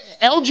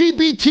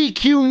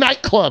LGBTQ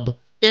nightclub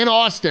in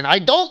Austin. I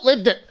don't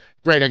live there.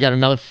 Great, I got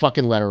another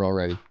fucking letter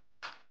already.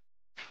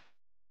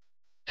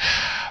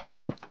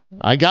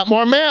 I got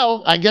more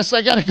mail. I guess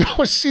I gotta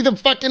go see the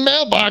fucking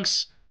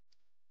mailbox.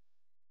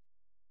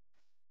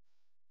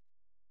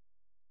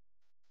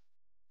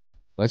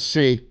 Let's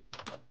see.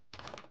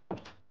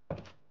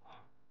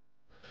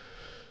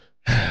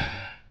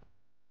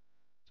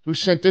 Who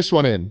sent this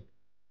one in?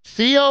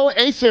 Theo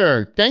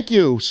Aether, thank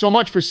you so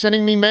much for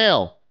sending me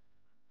mail.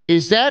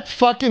 Is that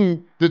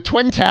fucking the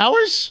Twin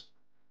Towers?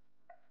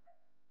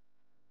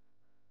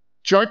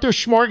 Jarto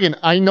Schmorgan,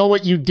 I know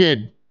what you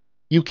did.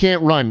 You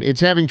can't run.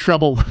 It's having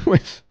trouble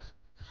with...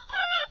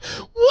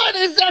 What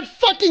is that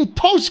fucking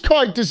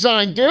postcard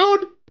design,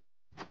 dude?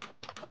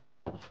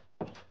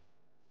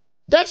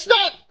 That's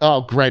not...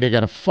 Oh, great. I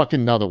got a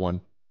fucking another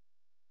one.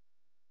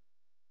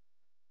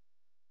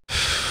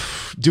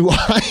 Do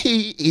I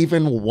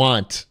even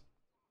want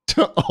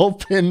to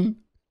open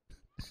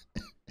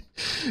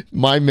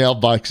my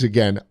mailbox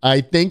again? I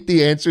think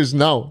the answer is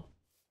no.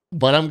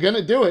 But I'm going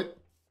to do it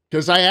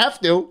because I have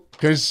to,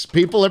 because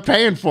people are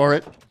paying for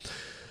it.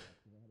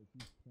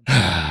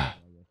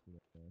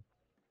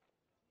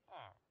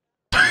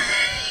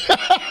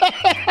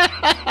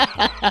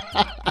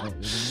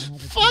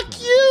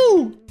 Fuck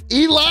you,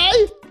 Eli.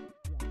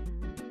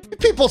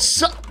 People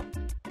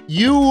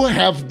You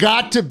have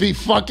got to be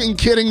fucking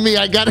kidding me.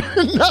 I got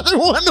another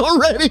one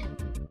already.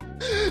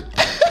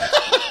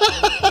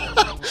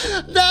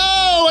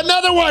 No,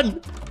 another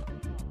one.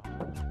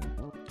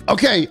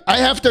 Okay, I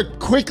have to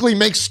quickly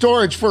make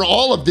storage for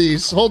all of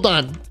these. Hold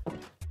on.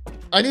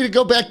 I need to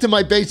go back to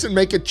my base and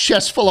make a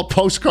chest full of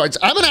postcards.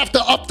 I'm gonna have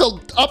to up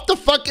the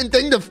fucking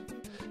thing to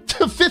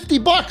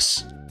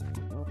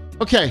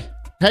 $50. Okay,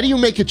 how do you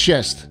make a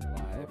chest?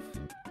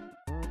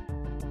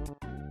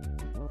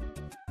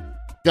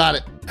 Got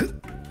it.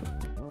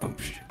 Oh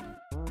shit.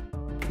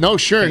 No,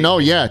 sure, no,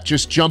 yeah.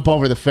 Just jump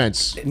over the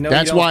fence. No,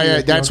 that's why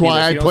I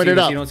put it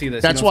up.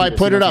 That's why I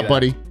put it up,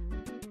 buddy.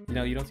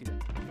 No, you don't see that.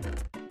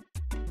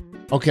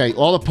 Okay,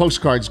 all the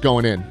postcards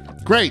going in.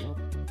 Great.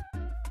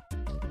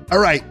 All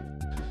right.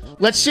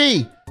 Let's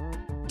see.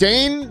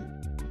 Dane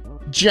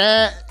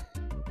Jazen.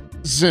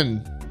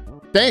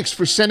 Thanks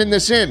for sending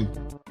this in.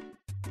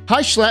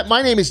 Hi, Schlatt.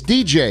 My name is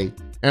DJ,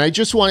 and I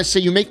just want to say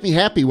you make me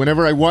happy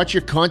whenever I watch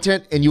your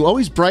content, and you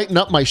always brighten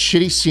up my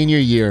shitty senior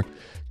year.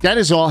 That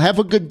is all. Have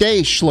a good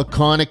day,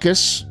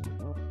 Schlaconicus.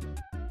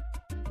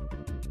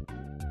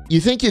 You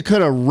think you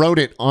could have wrote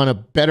it on a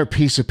better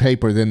piece of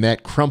paper than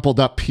that crumpled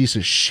up piece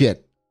of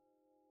shit?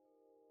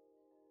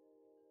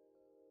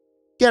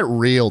 Get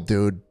real,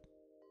 dude.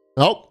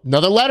 Oh,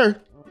 another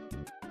letter.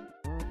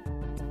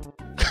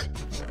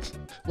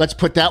 Let's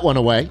put that one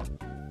away.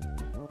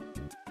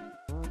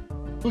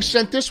 Who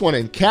sent this one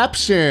in?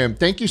 Capsim.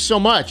 Thank you so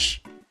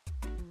much.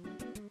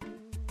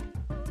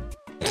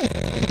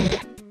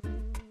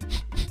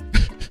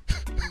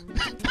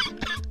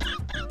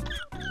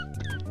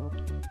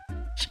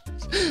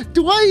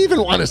 Do I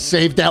even want to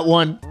save that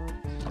one?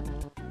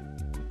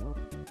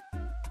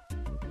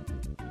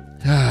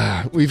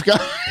 We've got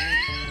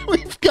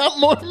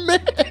more mail.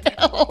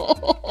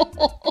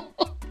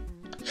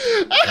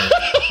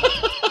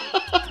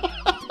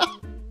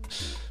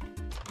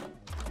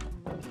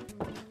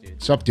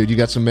 What's up, dude? You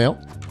got some mail?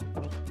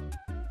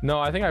 No,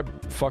 I think I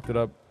fucked it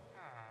up.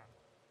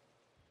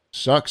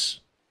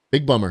 Sucks.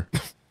 Big bummer.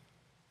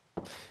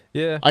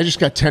 Yeah. I just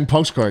got 10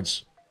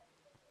 postcards.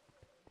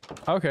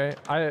 Okay,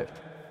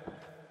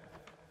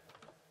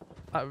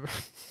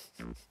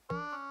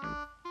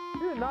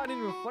 better not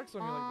even flex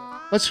on me like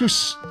that. Let's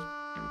who's.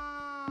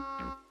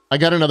 I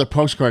got another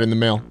postcard in the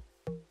mail.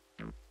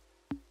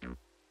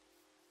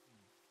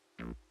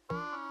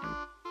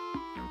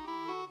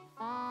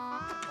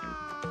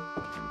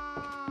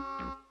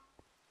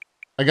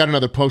 I got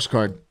another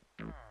postcard.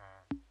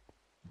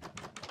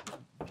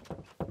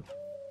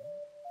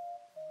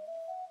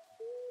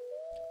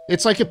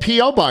 It's like a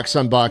P.O. box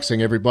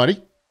unboxing,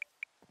 everybody.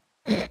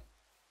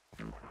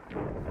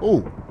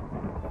 Ooh.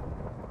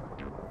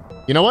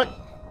 You know what?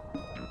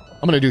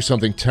 I'm gonna do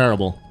something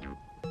terrible.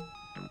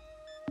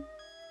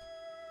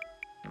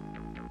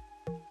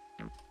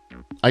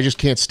 I just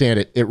can't stand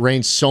it. It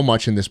rains so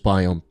much in this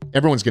biome.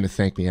 Everyone's gonna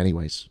thank me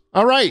anyways.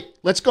 Alright,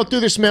 let's go through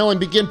this mail and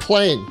begin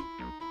playing.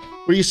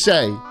 What do you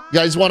say? You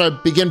guys want to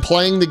begin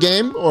playing the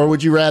game? Or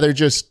would you rather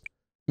just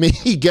me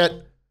get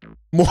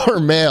more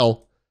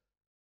mail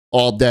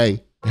all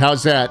day?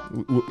 How's that?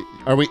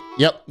 Are we?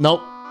 Yep,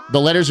 nope. The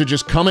letters are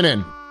just coming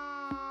in.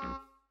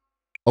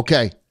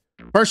 Okay.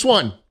 First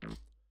one.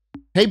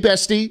 Hey,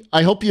 bestie.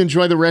 I hope you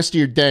enjoy the rest of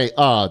your day.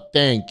 Oh,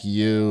 thank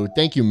you.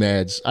 Thank you,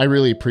 Mads. I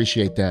really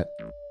appreciate that.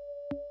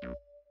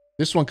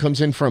 This one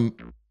comes in from...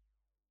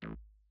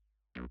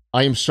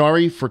 I am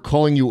sorry for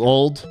calling you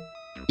old,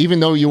 even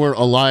though you were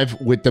alive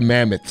with the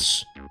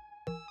mammoths.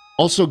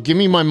 Also, give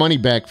me my money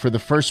back for the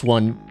first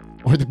one,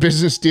 or the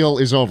business deal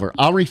is over.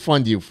 I'll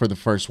refund you for the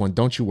first one.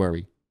 Don't you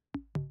worry.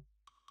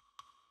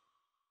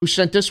 Who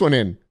sent this one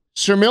in?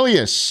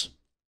 Sirmilius.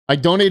 I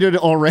donated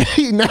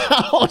already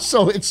now,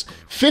 so it's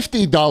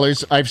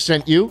 $50 I've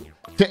sent you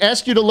to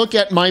ask you to look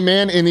at My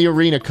Man in the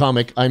Arena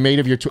comic I made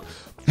of your...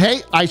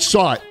 Hey, I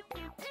saw it.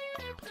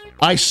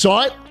 I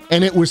saw it,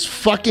 and it was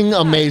fucking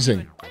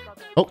amazing.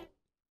 Oh.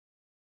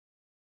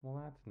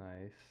 Well, that's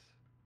nice.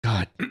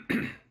 God.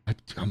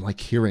 I'm like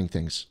hearing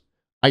things.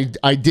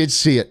 I did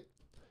see it.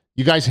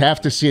 You guys have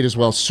to see it as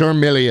well.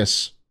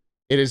 Sirmilius.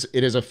 It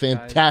is a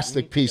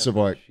fantastic piece of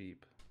art.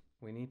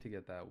 We need to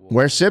get that wool.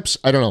 Where Sips?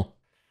 I don't know.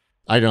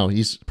 I don't know.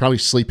 He's probably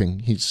sleeping.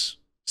 He's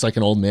like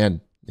an old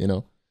man, you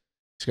know?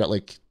 He's got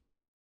like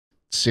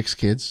 6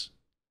 kids,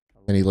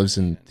 and he lives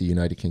in the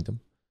United Kingdom.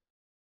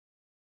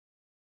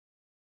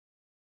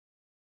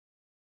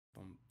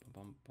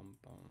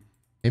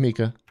 Hey,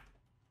 Mika.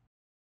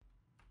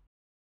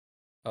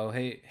 Oh,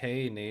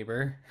 hey,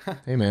 neighbor.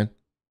 Hey, man.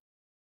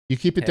 You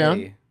keep it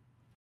down?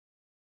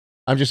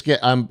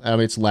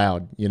 It's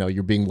loud. You know,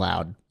 you're being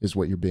loud is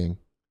what you're being.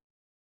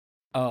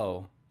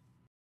 Oh.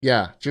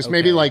 Yeah, just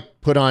maybe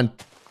like put on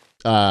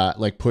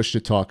like push to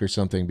talk or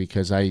something,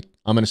 because I'm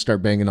gonna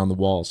start banging on the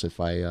walls if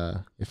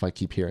I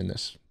keep hearing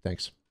this.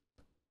 Thanks.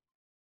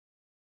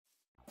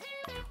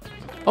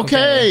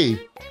 Okay.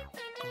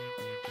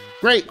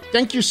 Great.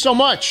 Thank you so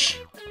much.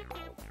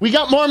 We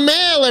got more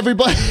mail,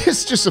 everybody.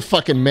 It's just a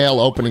fucking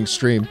mail opening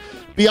stream.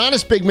 Be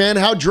honest, big man,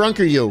 how drunk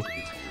are you?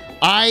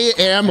 I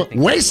am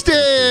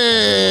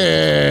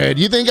wasted.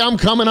 You think I'm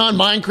coming on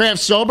Minecraft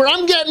sober?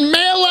 I'm getting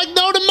mail like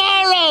no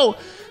tomorrow.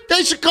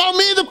 They should call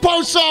me the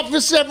post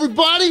office,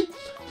 everybody.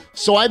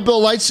 So I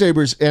build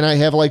lightsabers, and I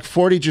have like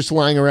 40 just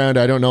lying around.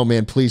 I don't know,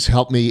 man. Please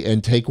help me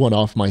and take one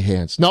off my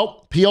hands.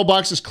 Nope. P.O.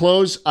 box is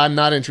closed. I'm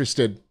not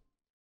interested.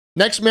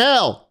 Next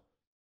mail.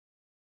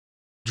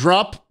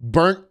 Drop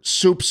burnt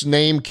soup's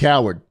name,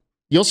 coward.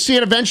 You'll see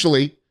it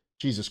eventually.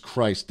 Jesus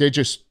Christ.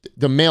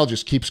 The mail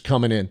just keeps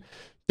coming in.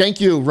 Thank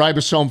you,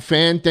 Ribosome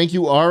fan. Thank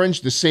you,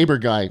 Orange, the saber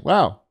guy.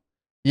 Wow.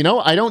 You know,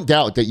 I don't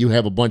doubt that you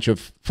have a bunch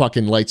of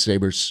fucking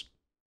lightsabers.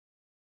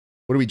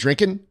 What are we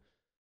drinking?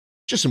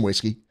 Just some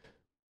whiskey.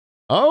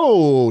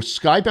 Oh,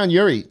 Skybound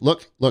Yuri.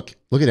 Look at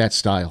that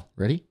style.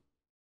 Ready?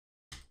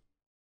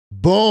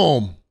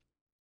 Boom.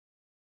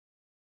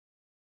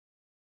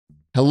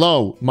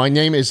 Hello, my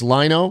name is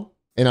Lino,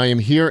 and I am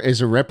here as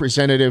a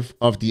representative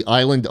of the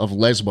island of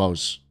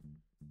Lesbos.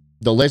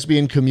 The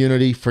lesbian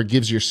community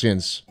forgives your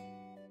sins.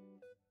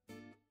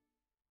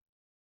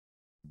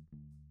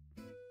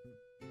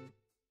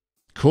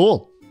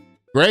 Cool.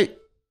 Great.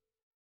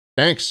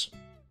 Thanks.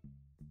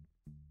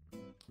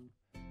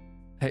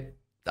 Hey,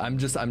 I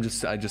just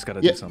gotta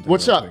do something.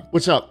 What's up?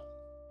 What's up?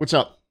 What's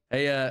up?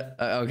 Hey,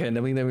 okay,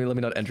 let me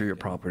not enter your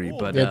property,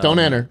 but yeah, don't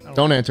enter.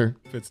 Don't enter.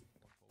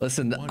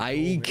 Listen,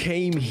 I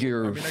came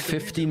here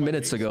 15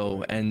 minutes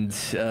ago, and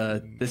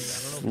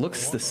this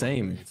looks the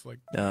same.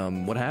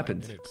 What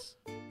happened?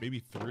 Maybe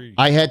 3.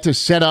 I had to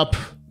set up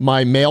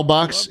my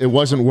mailbox. It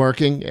wasn't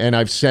working, and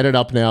I've set it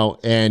up now,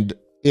 and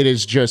it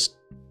is just...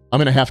 I'm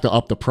gonna have to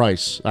up the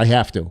price. I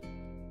have to.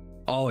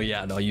 Oh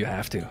yeah, no, you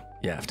have to.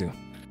 You have to.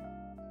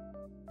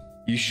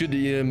 You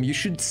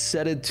should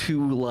set it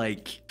to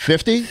like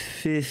 50?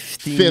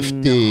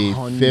 50.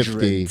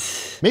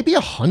 Maybe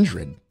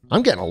 100.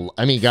 I'm getting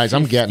I mean, guys,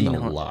 I'm getting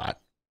a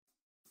lot.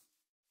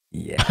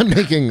 Yeah. I'm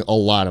making a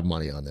lot of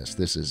money on this.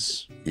 This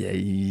is...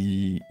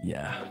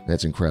 Yeah.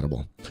 That's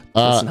incredible.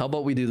 Listen, how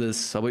about we do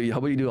this? How about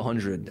you do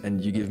 100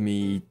 and you give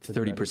me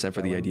 30%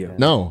 for the idea?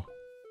 No.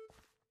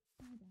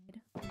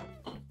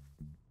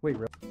 Wait,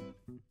 really?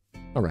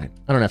 All right.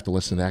 I don't have to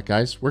listen to that,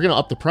 guys. We're going to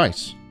up the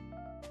price.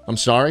 I'm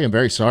sorry. I'm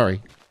very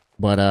sorry.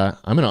 But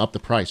I'm going to up the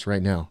price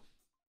right now.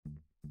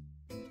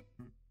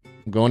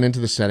 I'm going into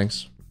the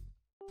settings.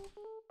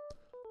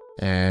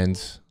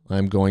 And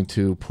I'm going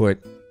to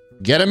put...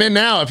 Get them in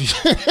now! If you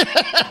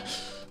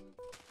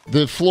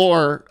the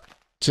floor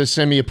to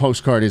send me a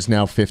postcard is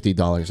now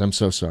 $50. I'm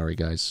so sorry,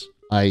 guys.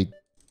 It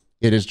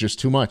is just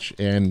too much,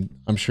 and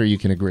I'm sure you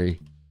can agree.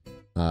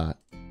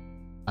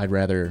 I'd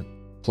rather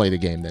play the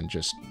game than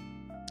just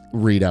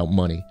read out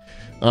money.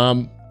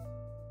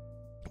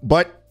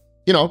 But,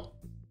 you know,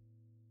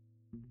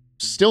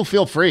 still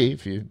feel free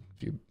if you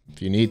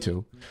need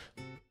to.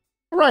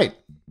 All right.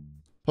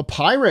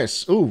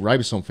 Papyrus. Ooh,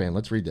 Ribosome fan.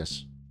 Let's read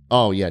this.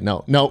 Oh, yeah.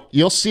 No.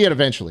 You'll see it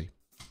eventually.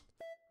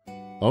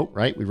 Oh,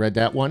 right. We read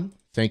that one.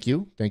 Thank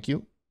you. Thank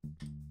you.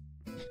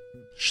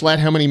 Schlatt,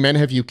 how many men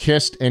have you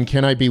kissed? And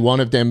can I be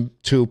one of them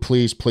too?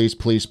 Please, please,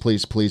 please,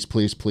 please, please,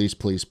 please, please,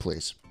 please,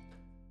 please.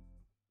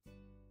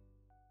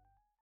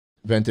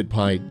 Vented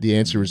Pie. The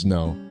answer is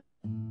no.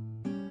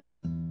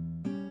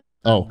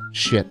 Oh,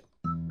 shit.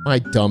 My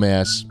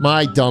dumbass.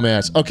 My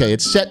dumbass. Okay,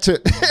 it's set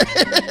to...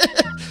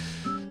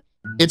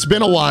 It's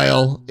been a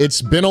while.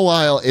 It's been a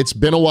while. It's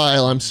been a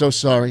while. I'm so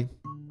sorry.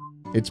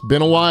 It's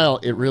been a while.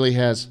 It really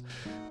has.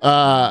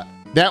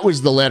 That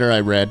was the letter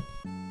I read.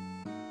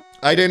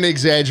 I didn't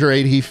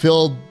exaggerate. He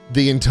filled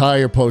the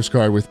entire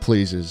postcard with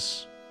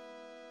pleases.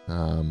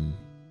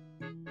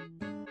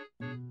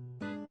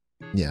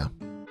 Yeah.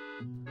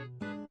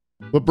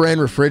 What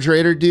brand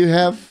refrigerator do you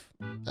have?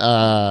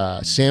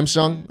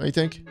 Samsung, I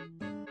think.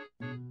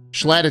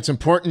 Schlatt, it's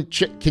important.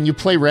 Can you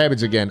play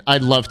Rabbids again?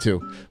 I'd love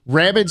to.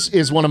 Rabbids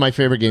is one of my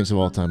favorite games of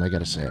all time. I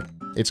gotta say it.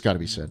 It's gotta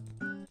be said.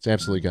 It's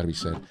absolutely gotta be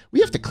said.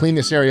 We have to clean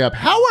this area up.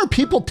 How are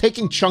people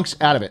taking chunks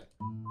out of it?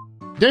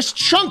 There's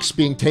chunks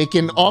being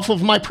taken off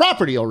of my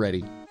property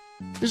already.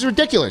 This is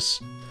ridiculous.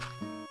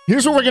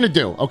 Here's what we're gonna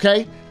do,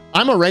 okay?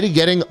 I'm already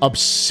getting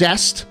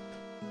obsessed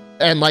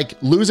and,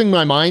 like, losing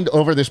my mind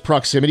over this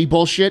proximity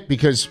bullshit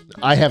because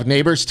I have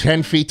neighbors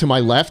 10 feet to my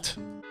left.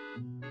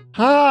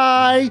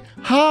 Hi!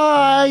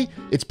 Hi!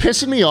 It's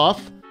pissing me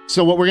off.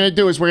 So what we're gonna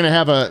do is we're gonna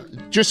have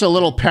just a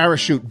little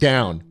parachute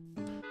down.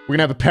 We're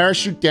gonna have a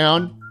parachute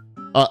down,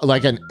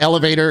 like an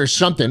elevator or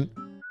something,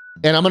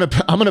 and I'm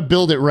gonna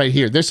build it right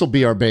here. This will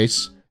be our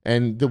base,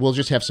 and we'll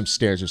just have some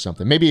stairs or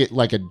something. Maybe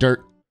like a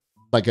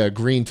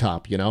green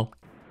top, you know,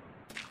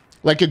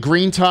 like a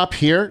green top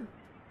here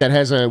that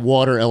has a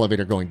water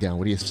elevator going down.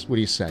 What do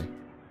you say?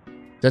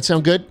 That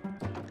sound good,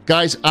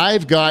 guys?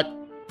 I've got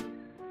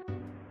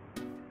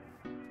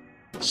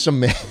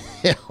some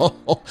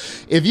mail.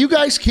 If you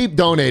guys keep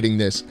donating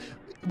this,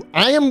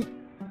 I'm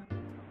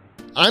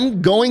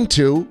going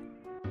to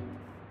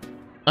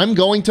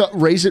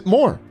raise it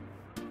more.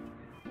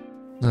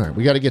 All right,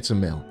 we got to get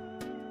some mail.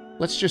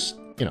 Let's just,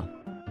 you know,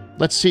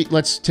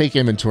 let's take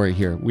inventory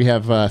here. We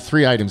have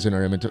 3 items in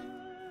our inventory.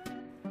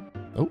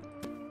 Oh,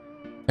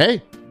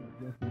 hey.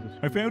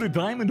 I found a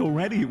diamond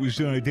already. It was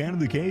down in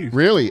the cave.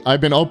 Really?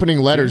 I've been opening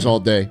letters all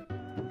day.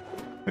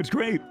 That's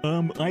great.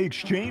 I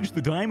exchanged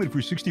the diamond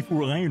for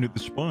 64 iron at the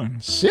spawn.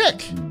 Sick.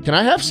 Can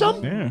I have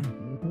some? Yeah.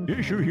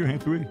 Yeah, sure. Here,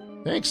 have 3.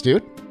 Thanks,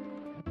 dude.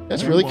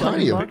 That's really kind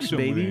of you. Thanks,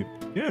 baby.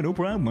 Yeah, no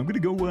problem. I'm gonna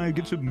go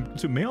get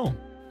some mail.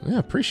 Yeah,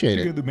 appreciate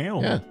it. Get the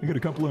mail. Yeah. I got a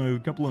couple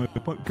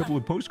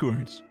of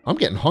postcards. I'm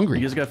getting hungry.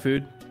 You guys got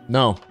food?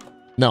 No,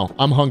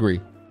 I'm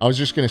hungry. I was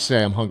just gonna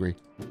say I'm hungry.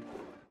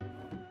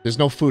 There's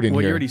no food in here.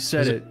 Well, you already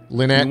said it.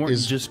 Lynette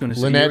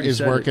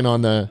is working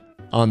on the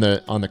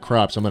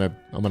crops. I'm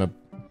gonna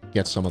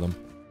get some of them.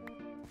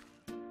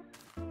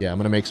 Yeah, I'm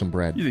gonna make some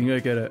bread. You think I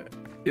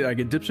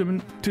could dip some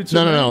into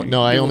some?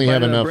 No. I only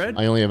have enough.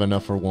 I only have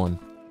enough for one.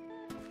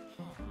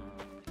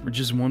 Or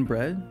just one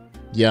bread?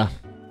 Yeah.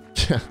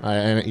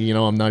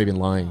 I'm not even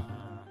lying.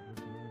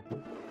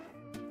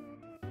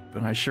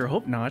 But I sure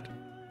hope not.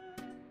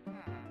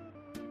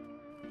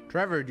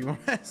 Trevor, do you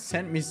want to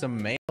send me some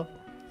mail?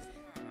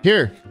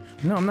 Here.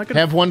 No, I'm not gonna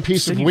have one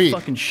piece of wheat.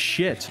 Fucking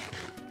shit.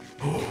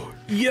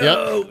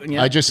 Yo!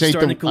 Yep. I just ate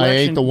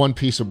the one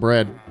piece of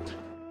bread.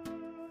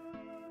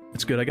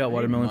 It's good. I got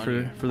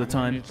watermelon for the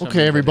time.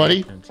 Okay,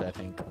 everybody.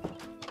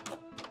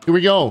 Here we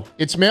go.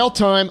 It's mail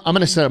time. I'm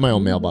gonna set up my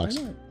own mailbox.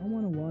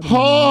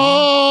 Holy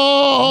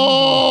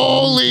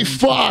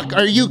fuck!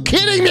 Are you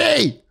kidding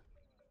me?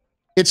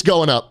 It's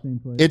going up.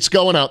 It's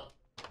going up.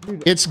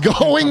 It's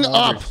going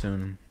up.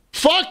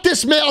 Fuck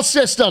this mail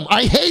system.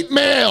 I hate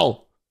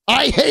mail.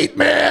 I hate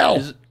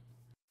mail.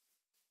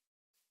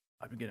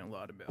 I've been getting a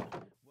lot of mail.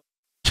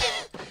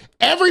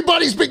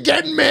 Everybody's been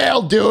getting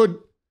mail, dude.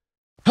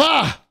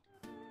 Ha!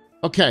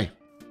 Okay.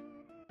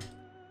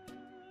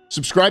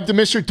 Subscribe to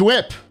Mr.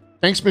 Dwip.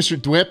 Thanks, Mr.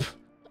 Dwip.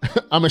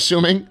 I'm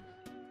assuming.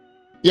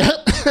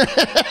 Yep.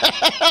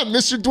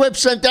 Mr. Dwip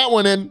sent that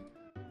one in.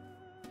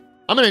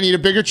 I'm gonna need a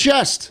bigger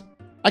chest.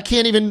 I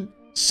can't even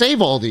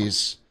save all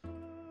these.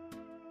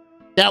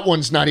 That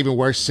one's not even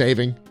worth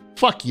saving.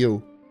 Fuck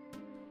you.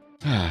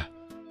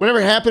 Whatever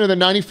happened to the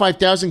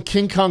 95,000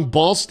 King Kong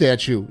ball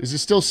statue? Is it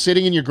still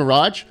sitting in your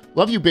garage?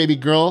 Love you, baby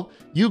girl.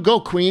 You go,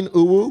 queen.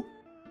 Uwu.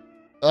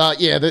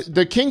 Yeah,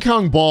 the King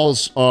Kong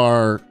balls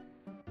are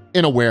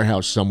in a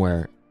warehouse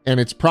somewhere. And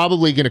it's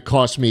probably going to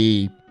cost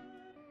me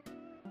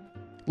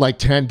like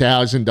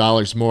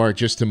 $10,000 more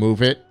just to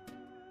move it.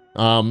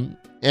 And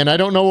I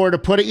don't know where to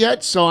put it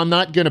yet, so I'm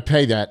not going to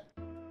pay that.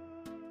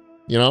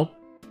 You know?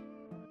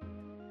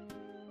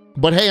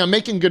 But hey, I'm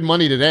making good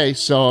money today,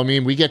 so I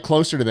mean, we get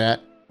closer to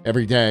that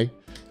every day.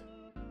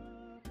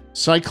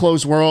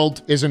 Cyclo's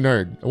World is a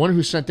nerd. I wonder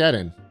who sent that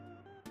in.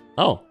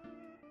 Oh.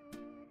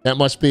 That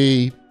must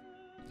be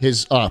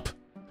his up.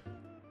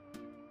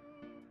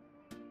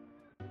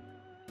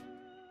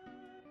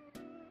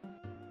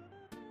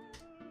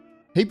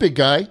 Hey, big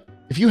guy.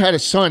 If you had a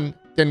son,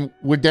 then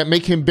would that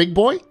make him big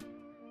boy?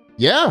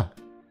 Yeah.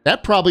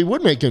 That probably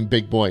would make him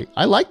big boy.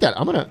 I like that.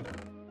 I'm gonna...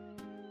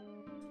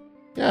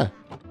 Yeah.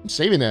 I'm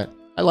saving that.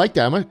 I like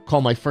that. I'm gonna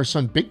call my first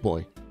son Big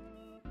Boy.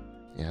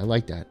 Yeah, I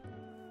like that.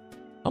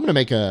 I'm gonna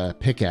make a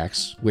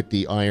pickaxe with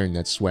the iron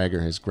that Swagger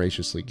has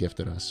graciously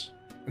gifted us.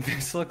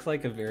 This looks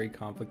like a very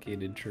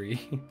complicated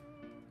tree.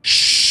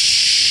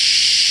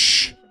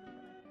 Shh.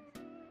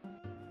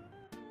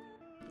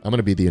 I'm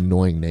gonna be the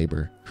annoying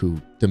neighbor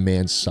who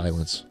demands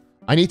silence.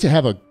 I need to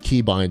have a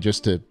keybind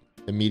just to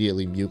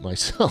immediately mute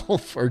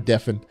myself or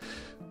deafen.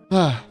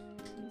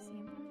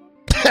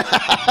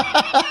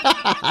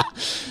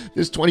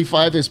 This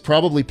 25 is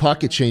probably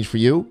pocket change for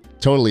you.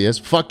 Totally is.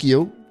 Fuck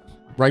you.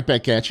 Right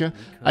back at you.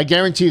 I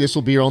guarantee this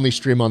will be your only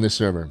stream on this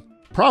server.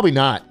 Probably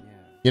not.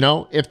 You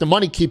know, if the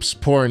money keeps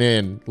pouring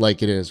in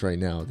like it is right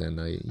now, then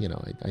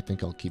I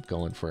think I'll keep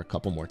going for a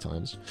couple more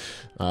times.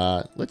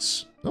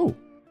 Let's... Oh.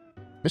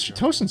 Mr.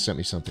 Toastin sent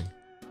me something.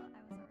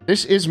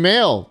 This is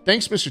mail.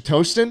 Thanks, Mr.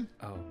 Toastin.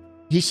 Oh.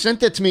 He sent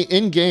that to me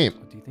in-game.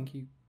 Do you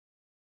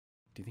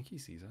think he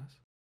sees us?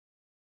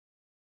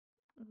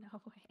 No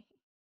way.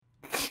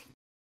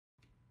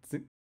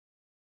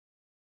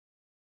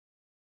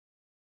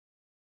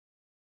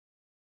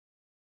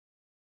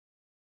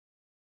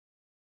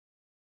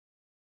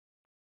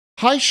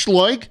 Hi,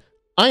 Schleug.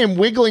 I am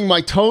wiggling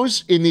my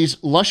toes in these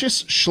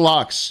luscious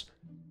schlocks.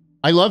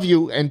 I love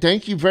you, and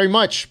thank you very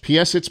much.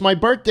 P.S. It's my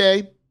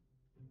birthday.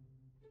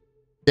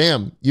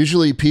 Damn,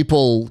 usually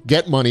people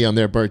get money on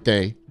their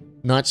birthday,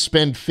 not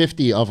spend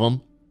 50 of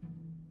them.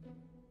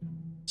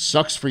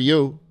 Sucks for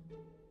you.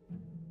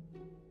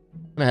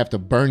 I'm gonna have to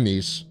burn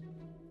these.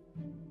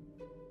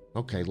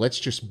 Okay, let's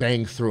just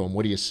bang through them.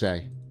 What do you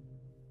say?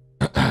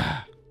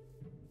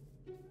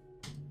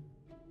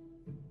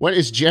 What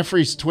is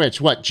Jeffrey's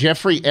Twitch? What,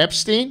 Jeffrey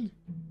Epstein?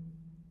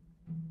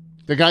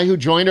 The guy who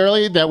joined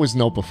earlier? That was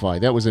Nopify.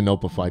 That was a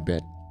Nopify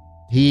bit.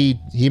 He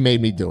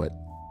made me do it.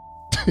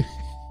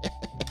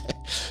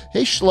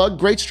 Hey, Schlug.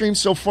 Great stream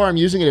so far. I'm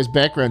using it as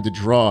background to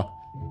draw.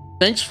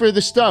 Thanks for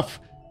the stuff.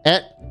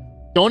 At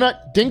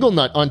Donut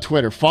Dinglenut on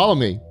Twitter. Follow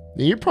me.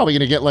 You're probably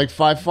going to get like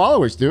 5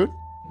 followers, dude.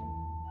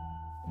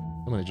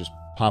 I'm going to just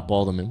pop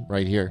all of them in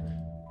right here.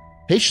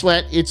 Hey,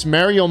 Schlatt. It's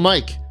Mario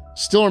Mike.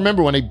 Still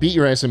remember when I beat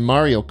your ass in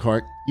Mario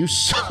Kart. You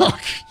suck.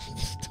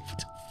 What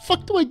the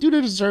fuck do I do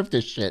to deserve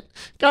this shit?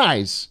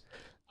 Guys,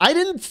 I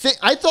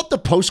thought the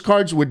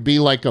postcards would be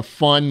like a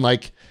fun,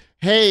 like,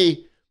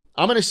 hey,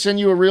 I'm going to send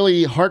you a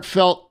really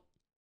heartfelt...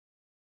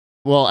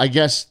 Well, I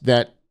guess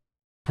that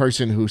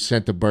person who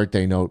sent the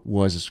birthday note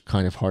was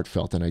kind of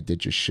heartfelt and I did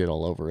just shit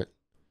all over it.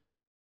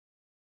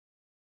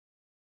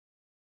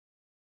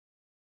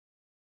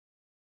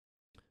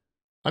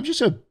 I'm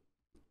just a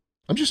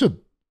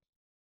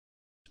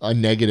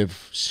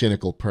negative,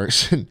 cynical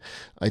person,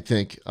 I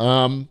think.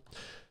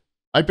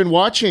 I've been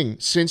watching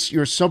since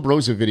your Sub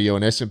Rosa video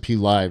on SDMP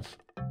Live.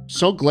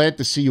 So glad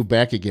to see you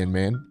back again,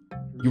 man.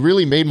 You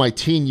really made my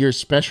teen years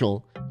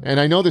special, and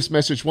I know this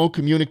message won't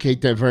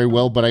communicate that very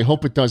well, but I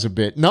hope it does a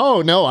bit.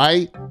 No,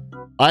 I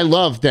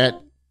love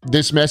that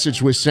this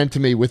message was sent to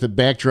me with a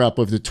backdrop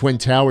of the Twin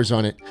Towers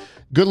on it.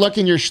 Good luck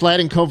in your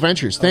Schlatt & Co.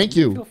 ventures. Thank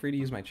you. Feel free to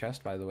use my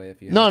chest, by the way, if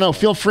you... No,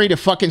 feel free to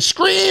fucking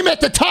scream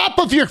at the top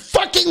of your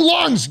fucking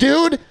lungs,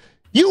 dude!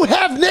 You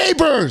have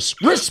neighbors!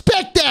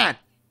 Respect that!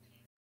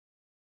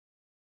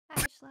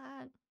 Hi,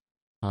 Schlatt.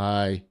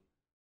 Hi.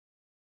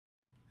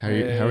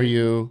 How are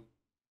you?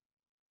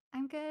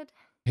 I'm good.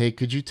 Hey,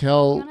 could you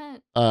tell...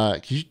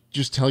 could you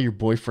just tell your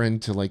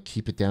boyfriend to, like,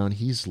 keep it down?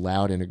 He's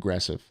loud and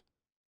aggressive.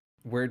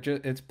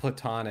 It's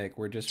platonic.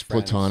 We're just It's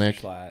friends, platonic?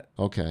 Schlatt.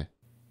 Okay.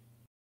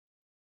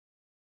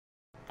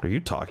 Are you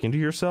talking to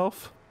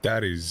yourself?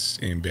 That is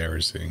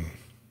embarrassing.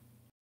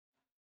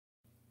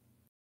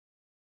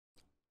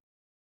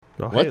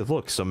 Oh, What? hey,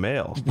 look, some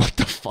mail. What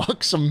the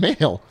fuck? Some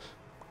mail?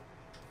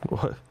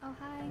 What? Oh,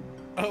 hi.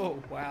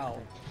 Oh, wow.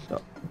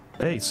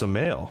 Hey, some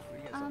mail.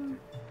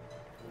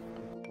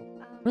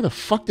 Where the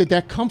fuck did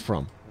that come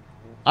from?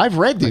 I've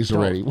read these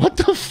already. What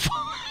the fuck?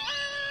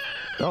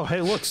 Oh,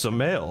 hey, look, some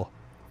mail.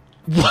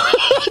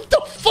 What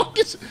the fuck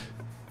is...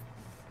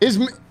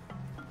 You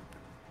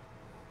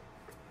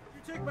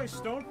take my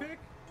stone pick?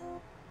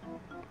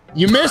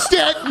 You missed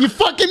it! You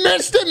fucking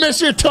missed it,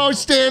 Mr.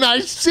 Toastin! I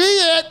see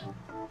it!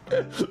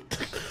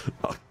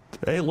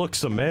 Hey, look,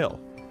 some mail.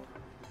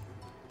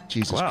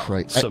 Jesus Wow,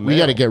 Christ. some We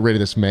mail. gotta get rid of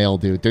this mail,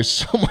 dude. There's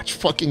so much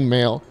fucking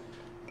mail.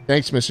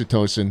 Thanks, Mr.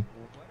 Toastin.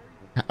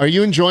 Are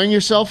you enjoying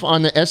yourself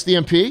on the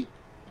SDMP?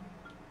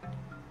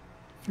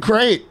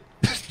 Great.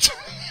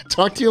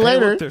 Talk to you Hey,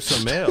 later. look, there's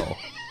some mail.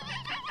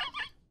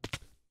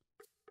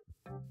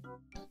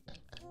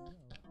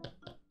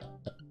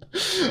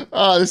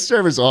 Oh, this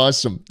server's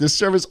awesome. This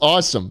server's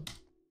awesome.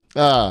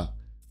 Yeah,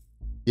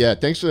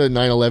 thanks for the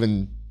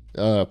 9/11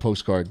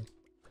 postcard.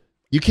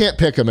 You can't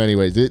pick them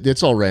anyways.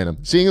 It's all random.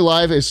 Seeing you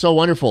live is so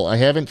wonderful. I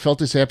haven't felt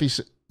this happy.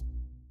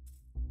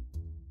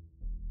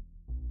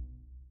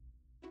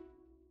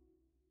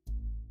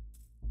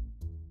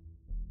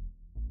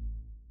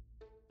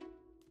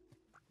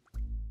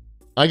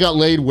 I got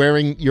laid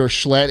wearing your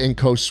Schlatt &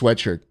 Co.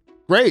 sweatshirt.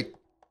 Great.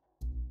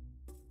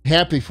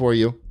 Happy for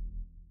you.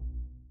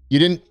 You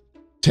didn't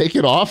take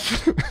it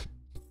off?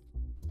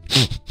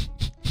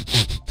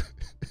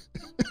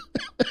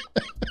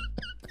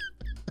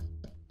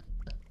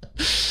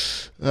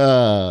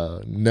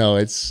 No,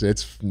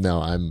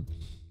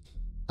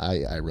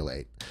 I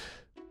relate.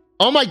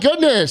 Oh my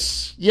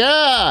goodness.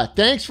 Yeah,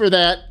 thanks for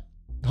that.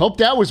 Hope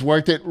that was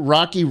worth it.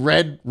 Rocky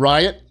Red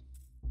Riot.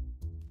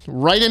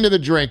 Right into the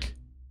drink.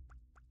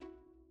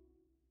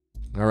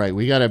 All right,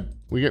 we're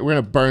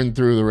gonna burn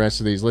through the rest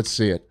of these. Let's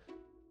see it.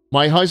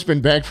 My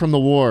husband back from the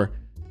war.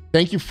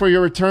 Thank you for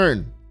your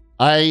return.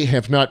 I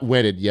have not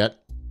wedded yet.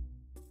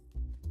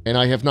 And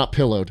I have not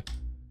pillowed.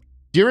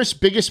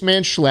 Dearest biggest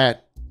man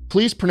Schlatt,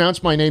 please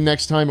pronounce my name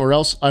next time or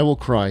else I will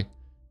cry.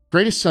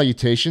 Greatest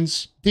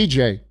salutations,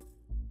 DJ.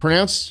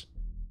 Pronounce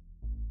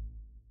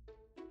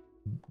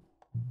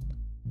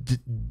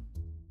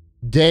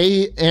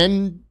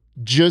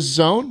Danger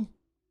Zone?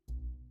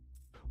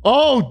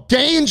 Oh,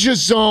 Danger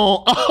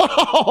Zone.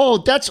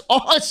 Oh, that's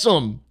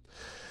awesome.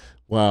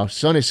 Wow,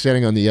 sun is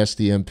setting on the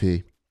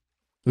SDMP.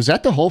 Was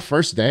that the whole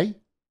first day?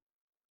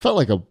 Felt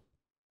like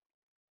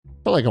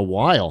a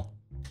while.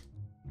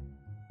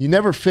 You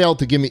never failed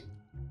to give me...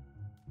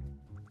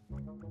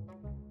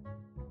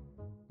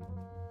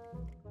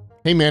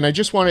 Hey man, I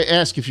just want to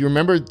ask if you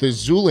remember the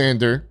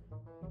Zoolander,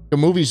 the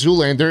movie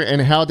Zoolander,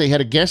 and how they had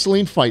a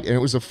gasoline fight, and it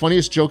was the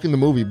funniest joke in the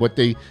movie, but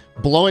they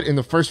blow it in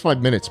the first 5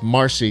 minutes.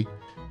 Marcy.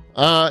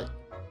 No,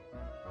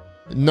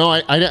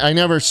 I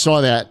never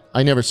saw that.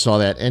 I never saw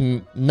that.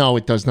 And no,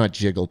 it does not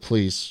jiggle.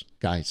 Please,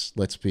 guys,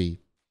 let's be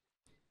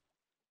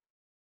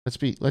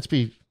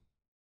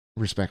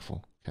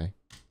respectful, okay?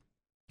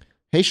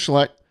 Hey,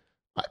 Schlatt.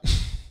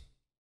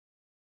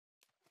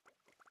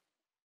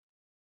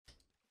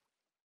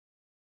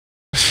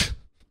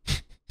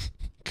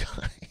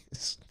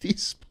 Guys,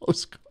 these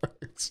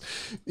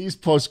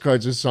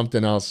postcards are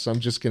something else. I'm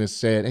just going to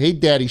say it. Hey,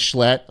 Daddy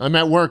Schlatt, I'm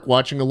at work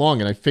watching along,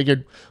 and I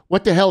figured,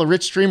 what the hell, a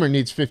rich streamer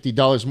needs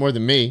 $50 more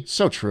than me.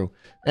 So true.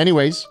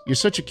 Anyways, you're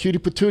such a cutie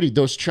patootie.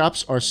 Those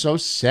chops are so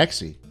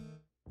sexy.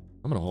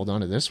 I'm going to hold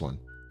on to this one.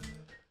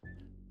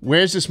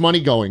 Where's this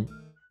money going?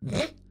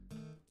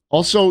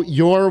 Also,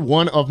 you're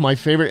one of my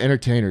favorite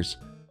entertainers.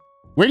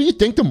 Where do you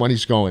think the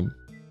money's going?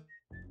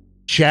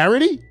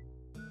 Charity?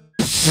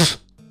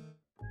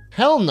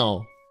 Hell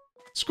no.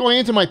 It's going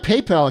into my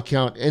PayPal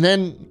account, and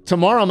then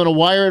tomorrow I'm going to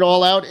wire it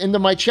all out into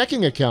my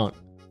checking account.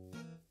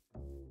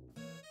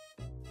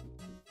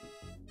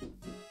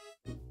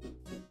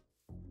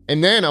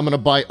 And then I'm going to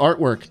buy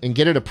artwork and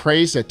get it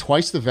appraised at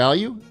twice the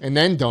value, and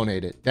then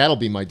donate it. That'll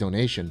be my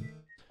donation.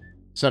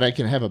 So that I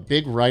can have a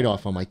big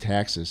write-off on my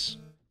taxes.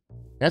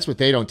 That's what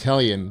they don't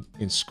tell you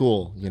in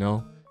school, you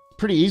know?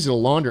 Pretty easy to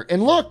launder.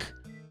 And look!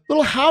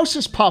 Little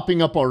houses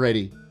popping up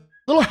already.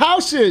 Little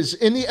houses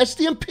in the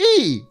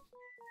SDMP!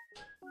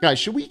 Guys,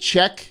 should we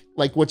check,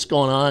 like, what's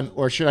going on?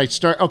 Or should I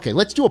start? Okay,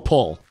 let's do a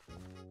poll.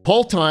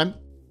 Poll time.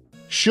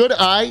 Should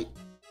I...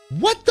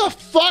 What the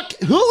fuck?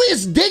 Who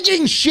is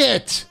digging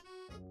shit?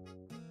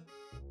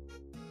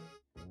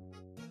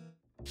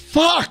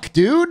 Fuck,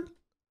 dude.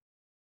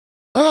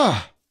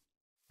 Ugh.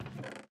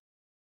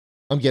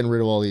 I'm getting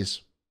rid of all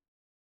these.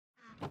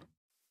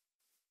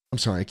 I'm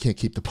sorry, I can't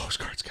keep the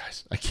postcards,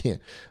 guys. I can't.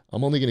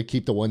 I'm only going to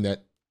keep the one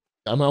that...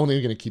 I'm only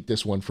going to keep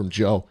this one from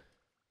Joe.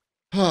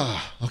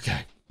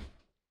 Okay.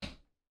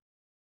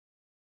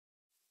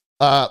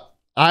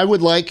 I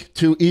would like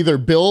to either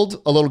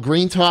build a little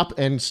green top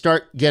and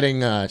start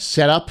getting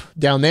set up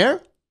down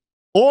there,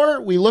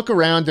 or we look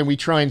around and we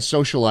try and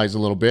socialize a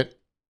little bit.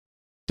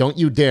 Don't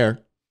you dare.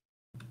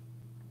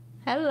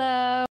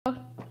 Hello.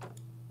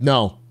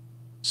 No.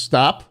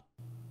 Stop.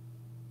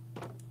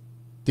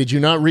 Did you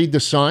not read the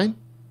sign?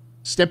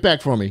 Step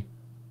back for me.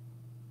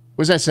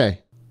 What does that say?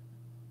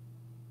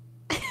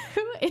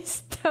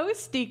 It's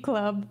Toasty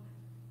Club.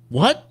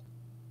 What?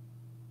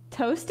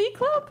 Toasty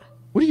Club?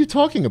 What are you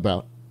talking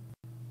about?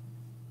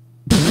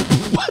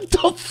 What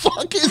the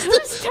fuck is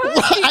this?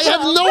 I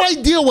have no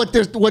idea what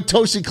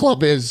Toasty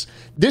Club is.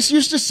 This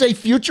used to say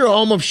future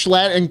home of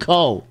Schlatt and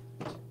Co.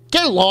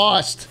 Get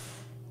lost.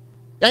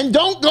 And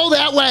don't go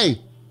that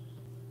way.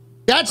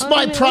 That's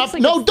my prop.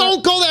 Like no,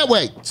 don't go that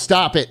way.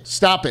 Stop it.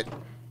 Stop it.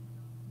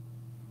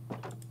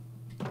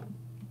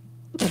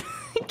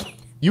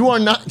 You are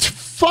not...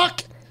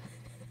 Fuck.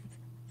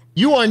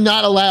 You are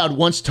not allowed.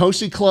 Once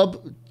Toasty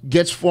Club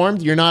gets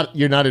formed, you're not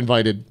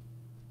invited.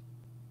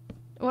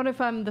 What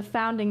if I'm the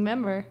founding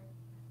member?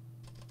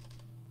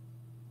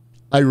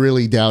 I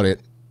really doubt it.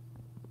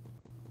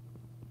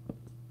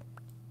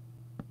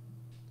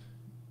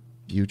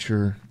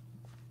 Future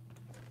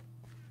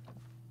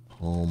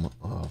home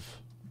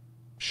of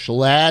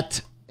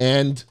Schlatt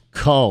and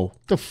Co.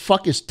 The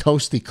fuck is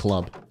Toasty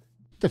Club?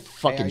 The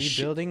fucking Hey, are you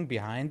shit. building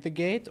behind the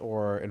gate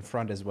or in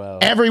front as well?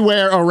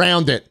 Everywhere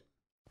around it.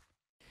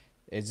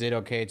 Is it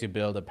okay to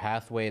build a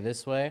pathway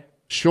this way?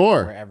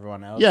 Sure. Where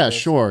everyone else Yeah, is?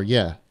 sure.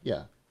 Yeah,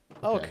 yeah.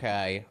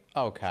 Okay.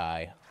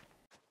 Okay.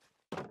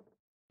 I'm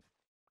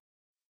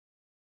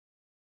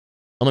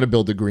gonna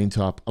build the green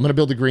top. I'm gonna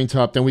build the green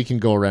top, then we can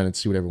go around and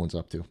see what everyone's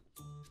up to.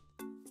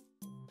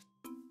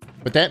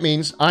 But that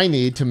means I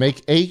need to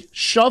make a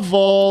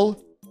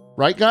shovel.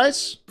 Right,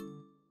 guys?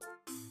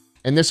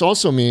 And this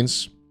also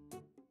means...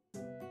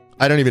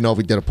 I don't even know if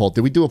we did a poll.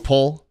 Did we do a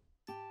poll?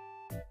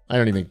 I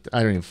don't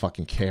even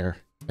fucking care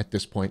at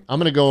this point. I'm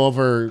gonna go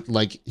over,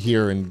 like,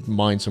 here and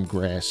mine some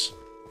grass.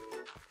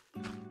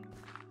 I'm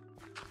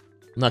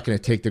not gonna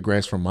take the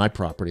grass from my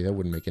property. That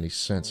wouldn't make any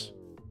sense.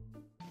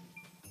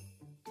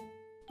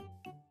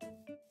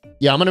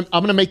 Yeah, I'm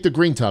gonna make the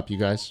green top, you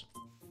guys.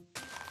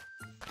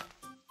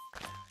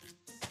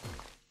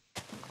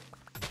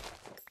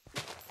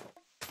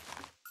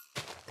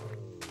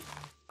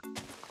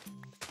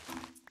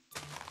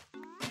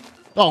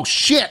 Oh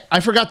shit! I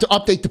forgot to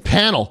update the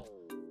panel.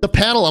 The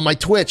panel on my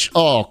Twitch.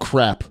 Oh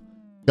crap.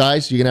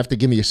 Guys, you're gonna have to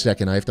give me a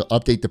second. I have to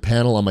update the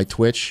panel on my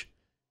Twitch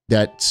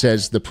that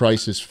says the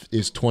price is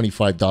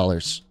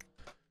 $25.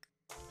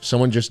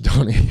 Someone just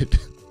donated.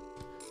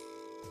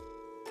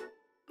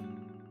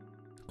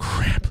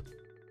 Crap.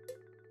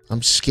 I'm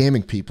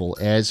scamming people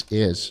as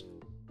is.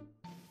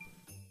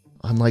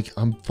 I'm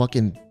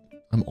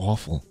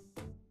awful.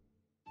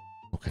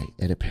 Okay,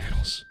 edit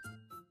panels.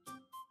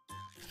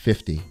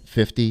 50,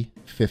 50,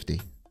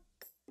 50.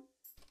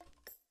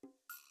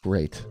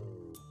 Great.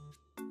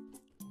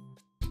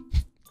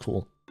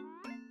 Cool.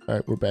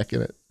 Alright, we're back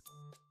in it.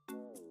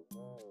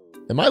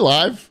 Am I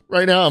live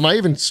right now? Am I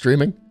even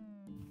streaming?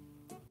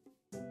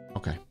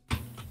 Okay.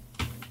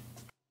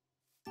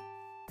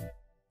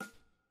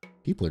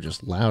 People are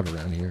just loud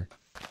around here.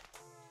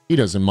 He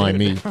doesn't mind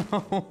me.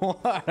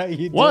 What are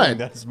you What? doing?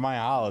 That's my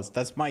house.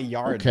 That's my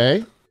yard.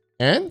 Okay.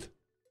 And?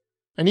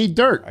 I need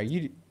dirt. Are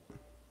you...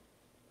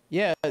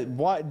 Yeah,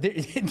 what? Look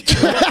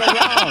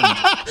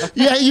around.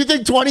 Yeah, you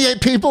think 28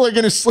 people are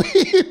gonna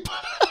sleep?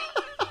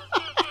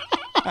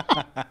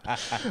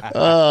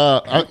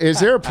 Is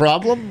there a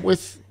problem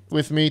with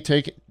me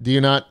taking... Do you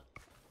not...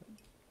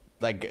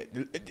 Like,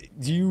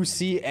 do you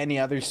see any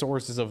other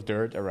sources of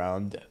dirt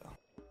around?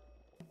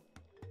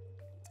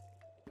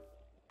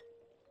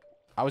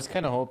 I was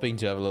kind of hoping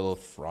to have a little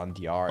front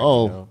yard.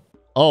 Oh. You know?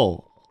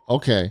 Oh.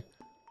 Okay.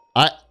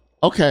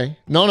 Okay.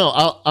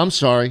 No. I'm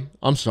sorry.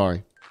 I'm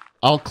sorry.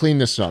 I'll clean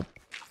this up.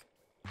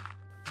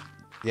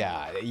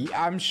 Yeah,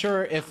 I'm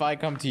sure if I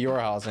come to your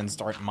house and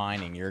start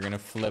mining, you're gonna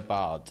flip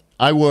out.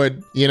 I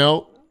would. You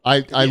know,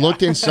 I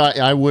looked inside.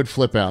 I would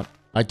flip out.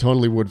 I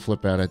totally would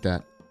flip out at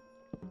that.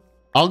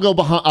 I'll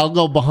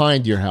go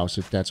behind your house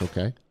if that's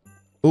okay.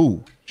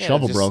 Ooh, Yeah,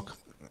 shovel broke.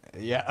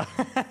 Yeah.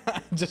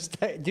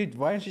 Dude,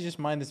 why don't you just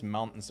mine this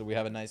mountain so we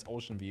have a nice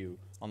ocean view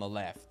on the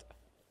left?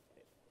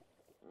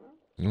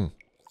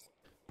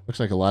 Looks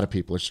like a lot of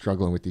people are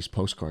struggling with these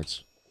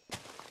postcards.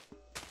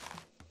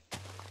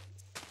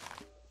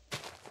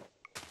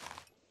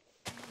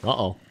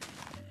 Uh-oh.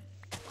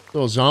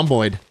 Little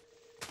zomboid.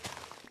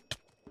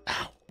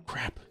 Ow,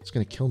 crap. It's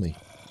gonna kill me.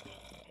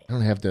 I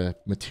don't have the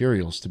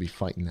materials to be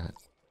fighting that.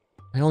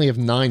 I only have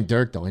 9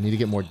 dirt, though. I need to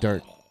get more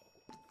dirt.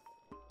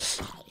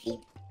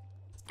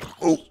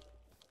 Oh.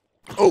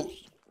 Oh.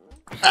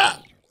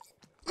 Ah.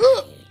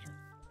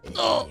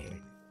 Oh.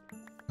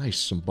 Nice,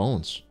 some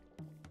bones.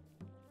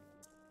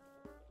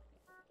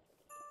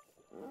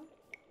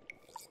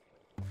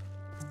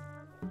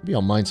 Maybe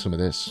I'll mine some of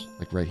this,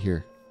 like right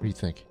here. What do you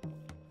think?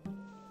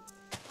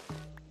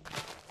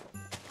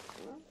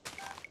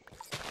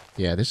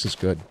 Yeah, this is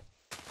good.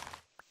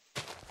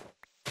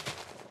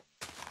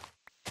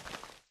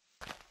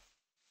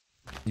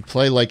 You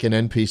play like an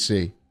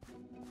NPC.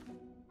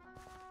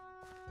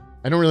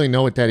 I don't really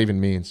know what that even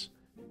means.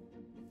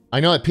 I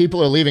know that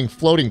people are leaving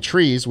floating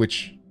trees,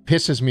 which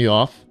pisses me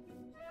off.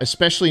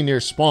 Especially near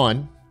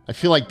spawn. I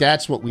feel like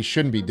that's what we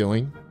shouldn't be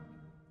doing.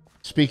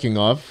 Speaking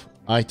of,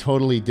 I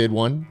totally did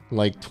one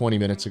like 20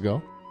 minutes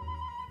ago.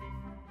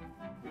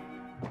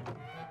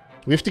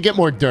 We have to get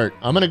more dirt.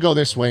 I'm gonna go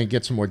this way and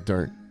get some more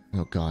dirt.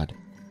 Oh god.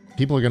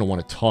 People are gonna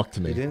want to talk to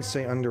me. They didn't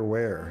say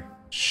underwear.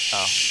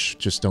 Shh.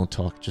 Just don't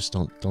talk. Just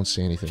don't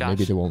say anything. Josh,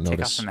 Maybe they won't take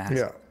notice. off the mask.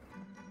 Yeah.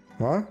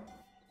 What?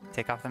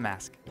 Take off the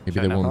mask. Maybe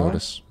they won't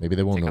notice. Maybe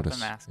they won't Take off the notice.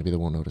 mask. Maybe they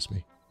won't notice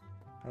me.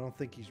 I don't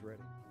think he's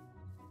ready.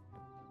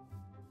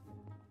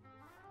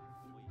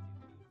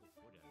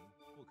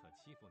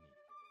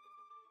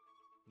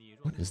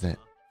 What is that?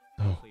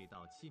 Oh.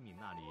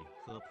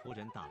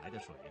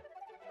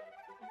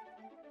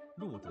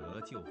 路德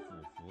就俯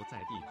伏在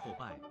地叩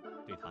拜，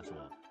对他说：“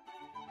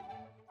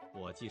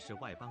我既是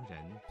外邦人，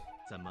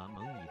怎么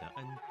蒙你的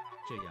恩，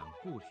这样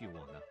顾恤我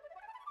呢？”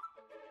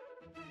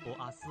 波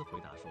阿斯回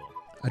答说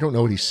I don't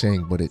know what he's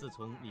saying, but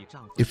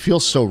it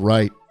feels so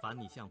right.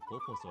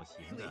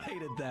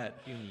 hated that.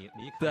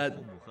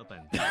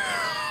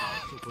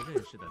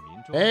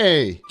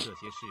 Hey.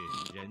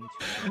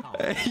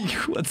 Hey,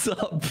 what's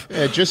up?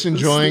 Yeah, just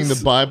enjoying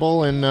the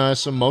Bible and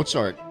some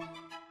Mozart.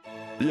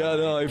 Yeah,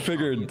 no, I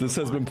figured this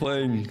has been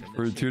playing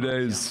for 2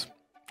 days.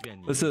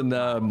 Listen,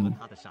 I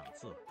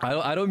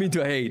don't mean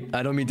to hate.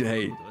 I don't mean to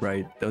hate,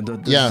 right?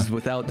 This is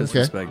without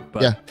disrespect,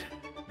 but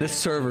this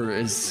server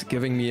is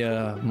giving me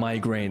a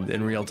migraine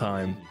in real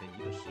time.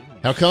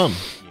 How come?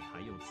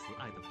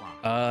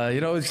 You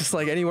know, it's just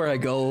like anywhere I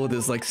go,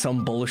 there's like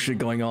some bullshit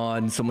going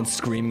on, someone's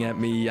screaming at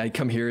me. I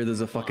come here,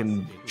 there's a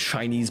fucking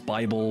Chinese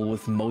Bible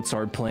with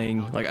Mozart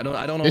playing. Like I don't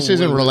know. This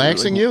isn't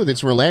relaxing you?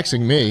 That's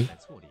relaxing me.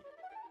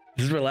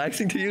 This is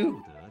relaxing to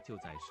you?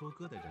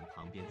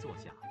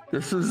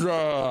 This is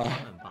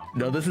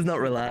no, this is not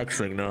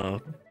relaxing, no.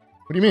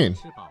 What do you mean?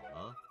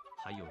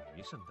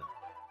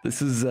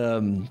 This is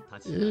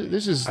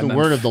the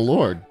word of the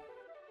Lord.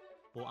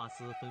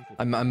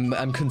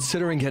 I'm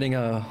considering getting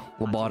a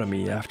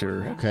lobotomy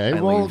after. Okay,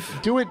 I well,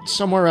 leave. do it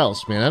somewhere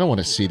else, man. I don't want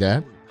to see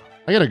that.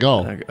 I gotta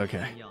go.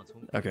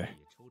 Okay.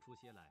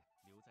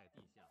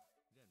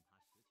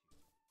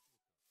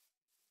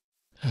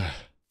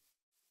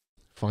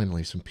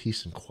 Finally, some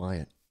peace and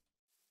quiet.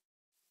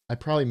 I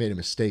probably made a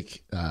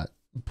mistake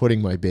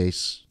putting my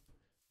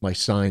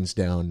signs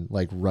down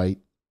like right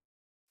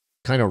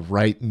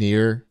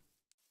near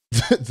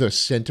the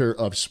center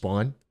of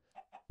spawn.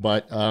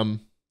 But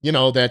you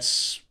know,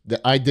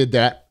 I did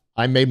that.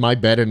 I made my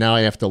bed and now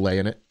I have to lay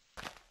in it.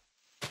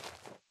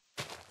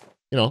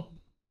 You know,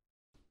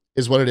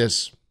 is what it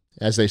is,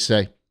 as they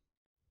say.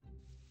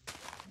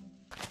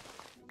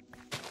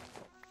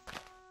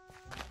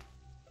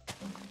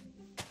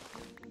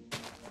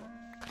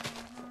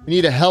 We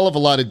need a hell of a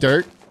lot of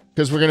dirt,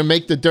 because we're going to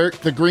make the dirt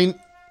the green...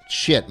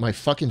 Shit, my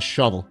fucking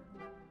shovel.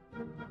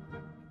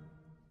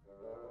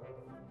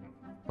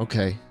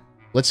 Okay,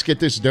 let's get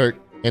this dirt,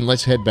 and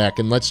let's head back,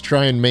 and let's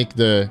try and make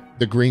the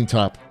green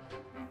top.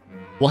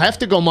 We'll have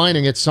to go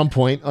mining at some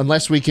point,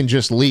 unless we can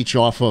just leech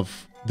off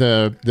of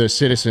the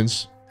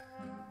citizens.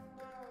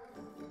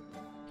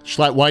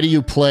 Schlatt, why do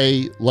you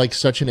play like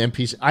such an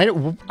NPC?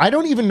 I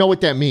don't even know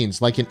what that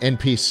means, like an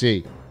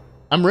NPC.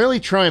 I'm really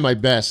trying my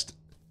best.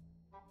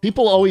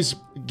 People always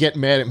get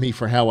mad at me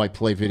for how I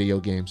play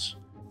video games.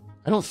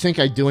 I don't think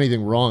I do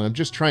anything wrong. I'm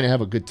just trying to have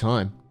a good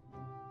time.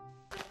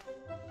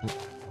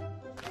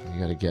 You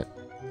gotta get...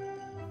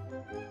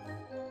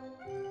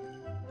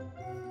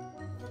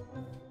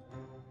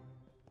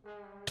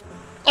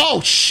 Oh,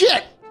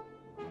 shit!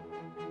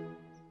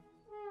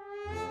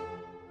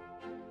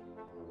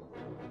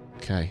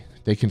 Okay,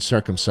 they can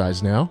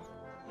circumcise now.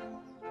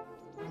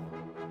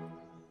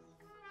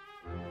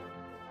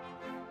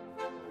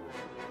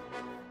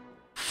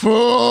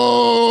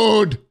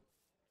 Food!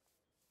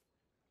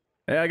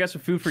 Hey, I got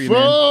some food for you,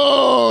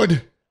 man.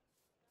 Food!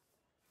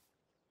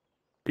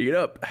 Eat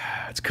up.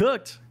 It's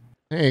cooked.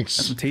 Thanks.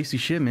 That's some tasty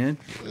shit, man.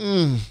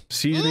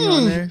 Seasoning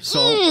on there,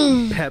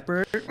 salt,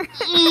 pepper.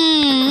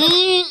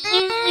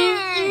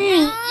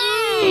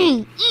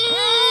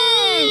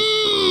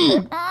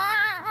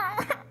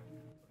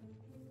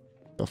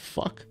 The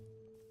fuck?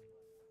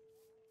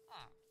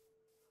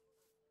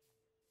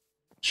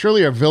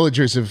 Surely our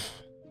villagers have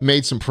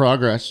made some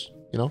progress,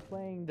 you know?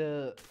 Playing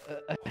the...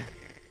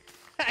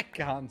 I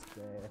can't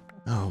say.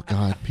 Oh,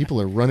 God.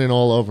 People are running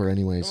all over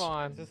anyways. Come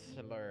on, just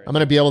alert. I'm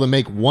going to be able to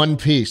make one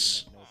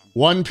piece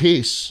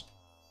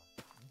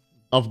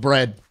of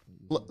bread.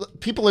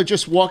 People are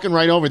just walking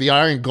right over. The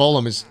iron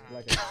golem is...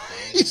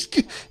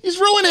 he's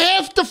ruined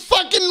half the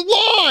fucking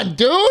lawn,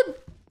 dude!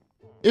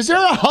 Is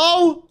there a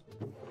hoe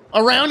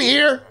around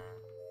here?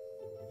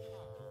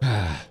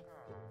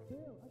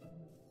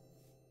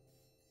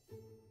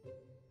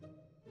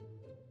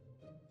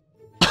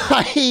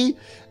 I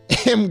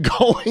am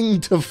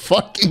going to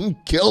fucking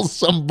kill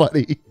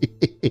somebody.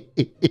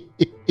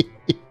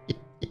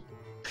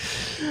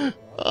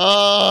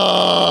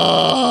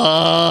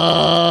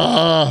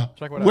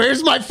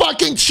 Where's my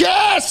fucking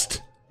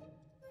chest?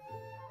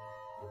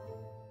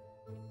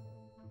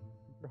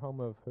 Home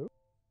of who?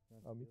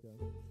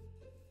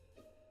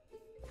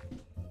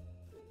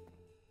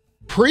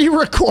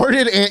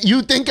 Pre-recorded, and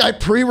you think I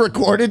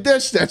pre-recorded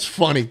this? That's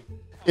funny.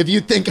 If you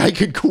think I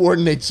could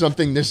coordinate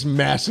something this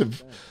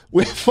massive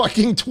with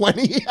fucking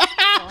 20,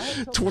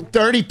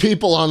 30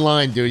 people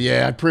online, dude.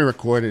 Yeah, I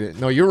pre-recorded it.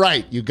 No, you're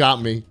right. You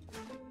got me.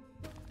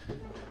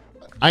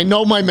 I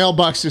know my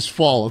mailbox is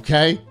full,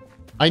 okay?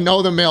 I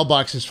know the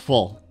mailbox is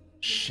full.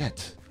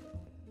 Shit.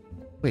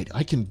 Wait,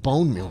 I can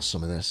bone meal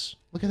some of this.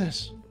 Look at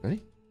this.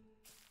 Ready?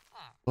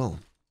 Boom.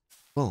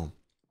 Boom.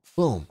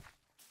 Boom.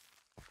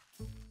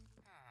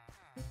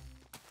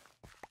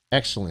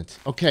 Excellent.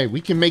 Okay,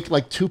 we can make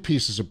like 2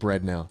 pieces of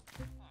bread now.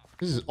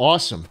 This is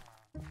awesome.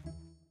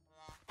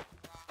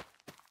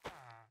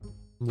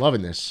 I'm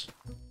loving this.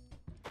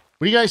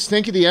 What do you guys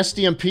think of the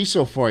SDMP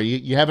so far?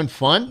 You having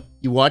fun?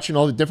 You watching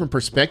all the different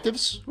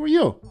perspectives? Who are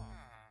you?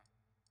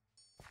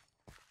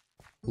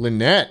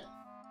 Lynette.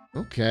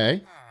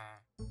 Okay.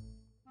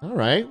 All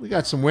right, we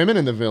got some women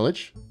in the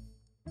village.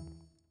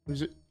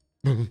 Who's it?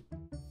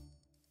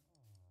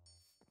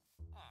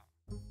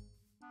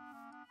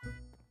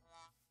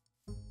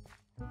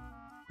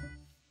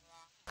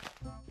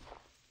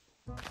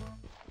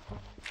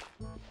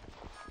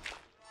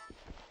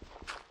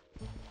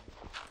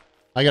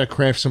 I gotta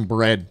craft some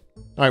bread.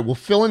 All right, we'll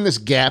fill in this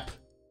gap.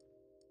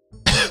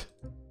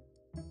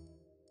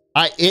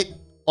 It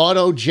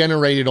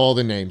auto-generated all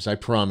the names, I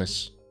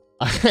promise.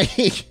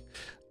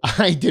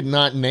 I did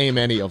not name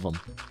any of them.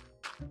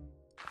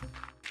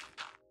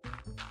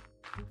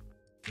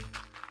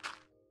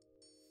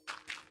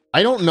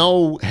 I don't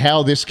know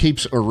how this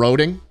keeps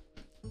eroding,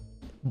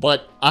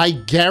 but I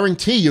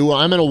guarantee you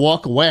I'm gonna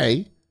walk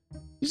away.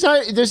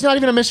 There's not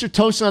even a Mr.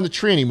 Toast on the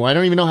tree anymore. I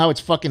don't even know how it's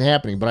fucking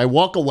happening, but I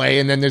walk away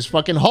and then there's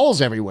fucking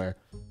holes everywhere.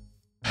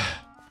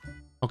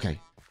 Okay.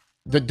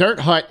 The dirt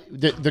hut,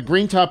 the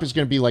green top is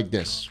gonna be like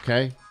this,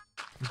 okay?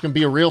 It's gonna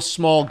be a real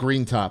small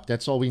green top.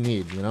 That's all we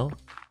need, you know?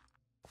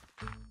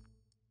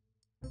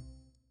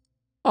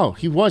 Oh,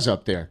 he was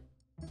up there.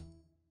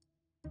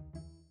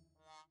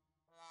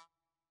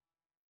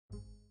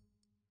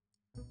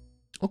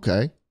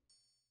 Okay.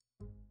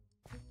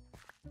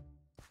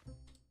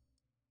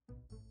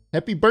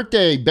 Happy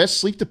birthday, best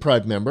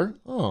sleep-deprived member.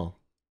 Oh,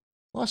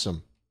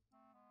 awesome.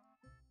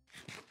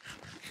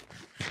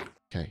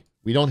 Okay,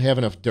 we don't have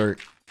enough dirt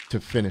to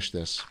finish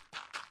this.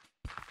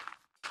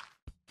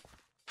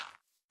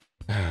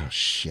 Oh,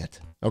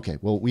 shit. Okay,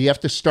 well, we have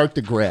to start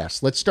the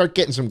grass. Let's start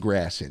getting some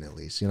grass in at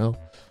least, you know?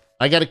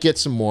 I gotta get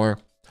some more.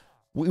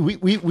 We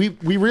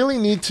really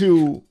need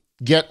to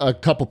get a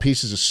couple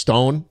pieces of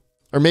stone.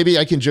 Or maybe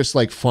I can just,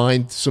 like,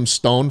 find some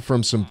stone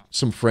from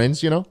some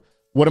friends, you know?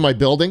 What am I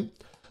building?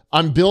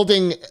 I'm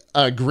building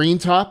a green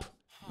top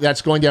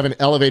that's going to have an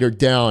elevator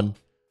down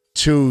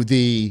to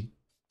the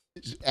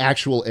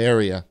actual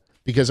area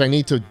because I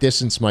need to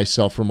distance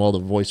myself from all the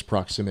voice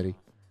proximity.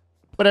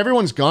 But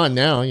everyone's gone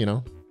now, you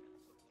know.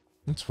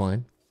 That's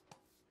fine.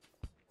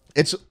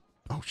 It's...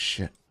 Oh,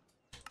 shit.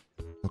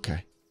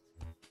 Okay.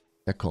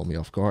 That caught me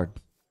off guard.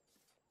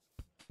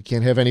 You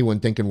can't have anyone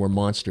thinking we're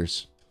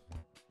monsters.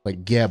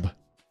 Like Geb.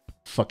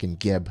 Fucking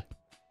Geb.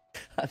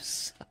 I'm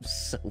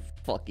so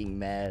fucking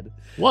mad.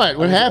 What?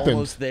 What happened?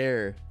 Almost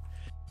there,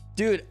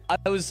 dude. I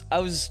was.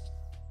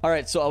 All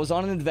right, so I was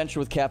on an adventure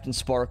with Captain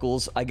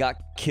Sparkles. I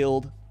got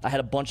killed. I had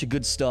a bunch of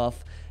good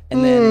stuff,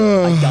 and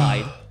then I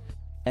died.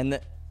 And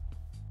then.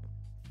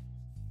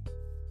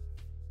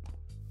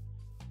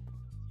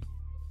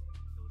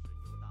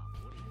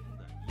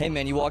 Hey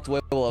man, you walked away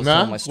while I was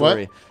telling my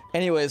story. What?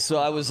 Anyways, so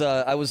I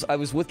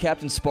was with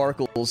Captain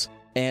Sparkles,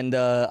 and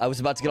I was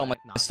about to get all my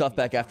stuff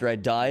back after I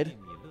died.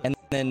 And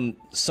then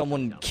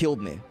someone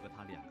killed me.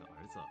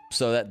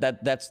 So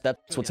that's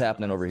what's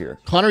happening over here.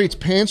 Connor eats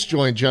pants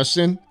joint,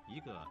 Justin.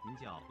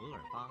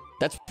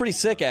 That's pretty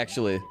sick,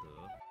 actually.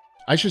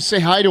 I should say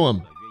hi to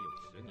him.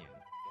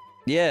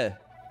 Yeah.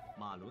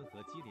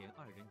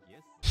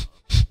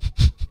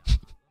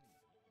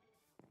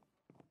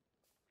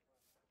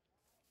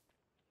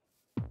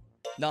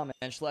 Nah,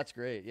 man, Schlatt's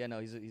great. Yeah, no,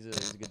 he's a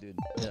good dude.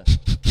 Yeah.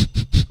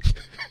 He's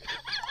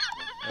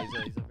a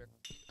very...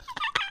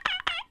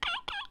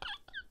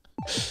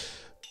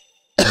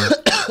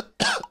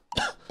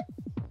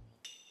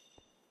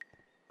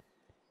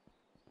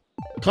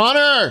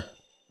 Connor!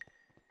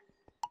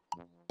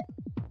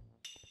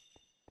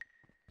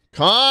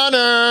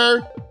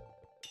 Connor!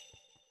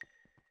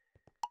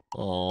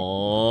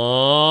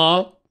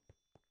 Aww.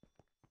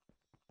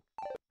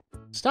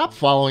 Stop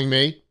following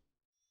me.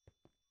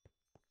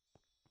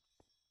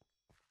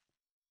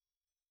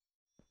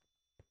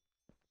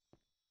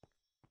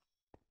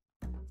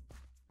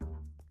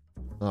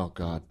 Oh,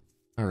 God.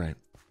 All right.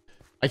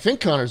 I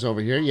think Connor's over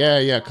here.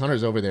 Yeah,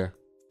 Connor's over there.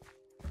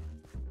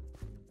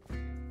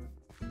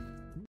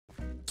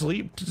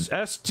 Sleep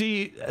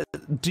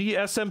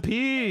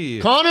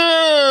DSMP.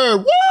 Connor!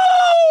 Woo!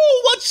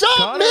 What's up,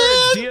 Connor,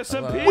 man?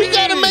 DSMP. We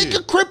gotta make a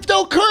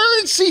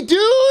cryptocurrency,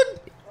 dude!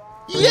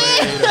 Yeah!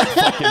 Wait a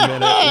fucking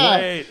minute.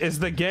 Wait, is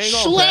the gang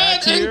all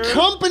back Schlatt here? and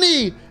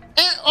Company!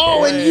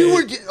 And you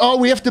were... Oh,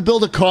 we have to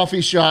build a coffee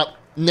shop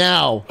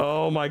now.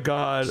 Oh my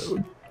God.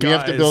 We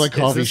have to build a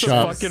coffee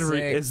shop.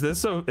 Is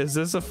this a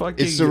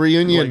fucking... It's a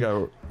reunion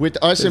like with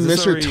us and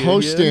Mr.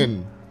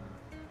 Toastin.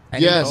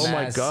 Yes. Oh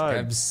my God.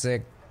 I'm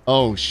sick.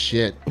 Oh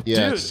shit.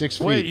 Yeah, Dude, 6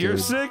 feet. Wait, you're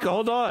dude. sick?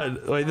 Hold on.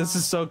 Wait, this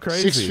is so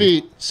crazy. 6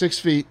 feet. 6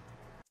 feet.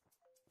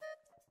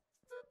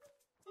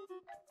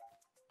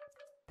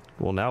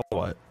 Well, now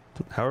what?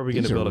 How are we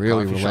going to These are build a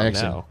really coffee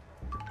relaxing. shop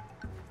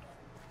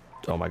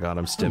now? Oh my God,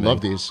 I'm I stimming.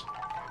 love these.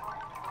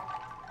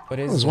 What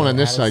is There's one on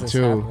this side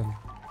too.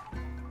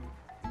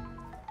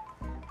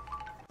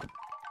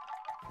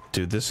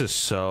 Dude, this is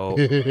so...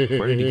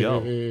 Where did he go?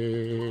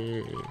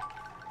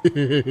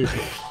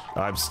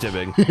 I'm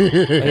stimming.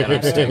 Man,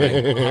 I'm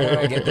stimming. How do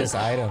I get this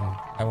item?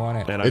 I want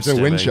it. And It's a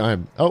wind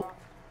chime. Oh.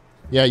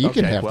 Yeah, you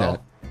can have well.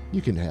 that.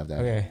 You can have that.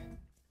 Okay.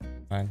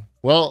 Fine.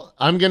 Well,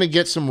 I'm going to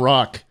get some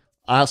rock.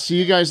 I'll see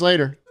you guys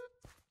later.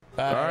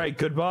 Bye. All right,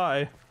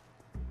 goodbye.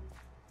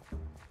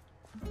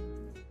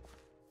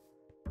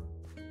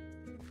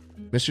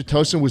 Mr.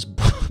 Tosin was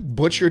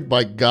butchered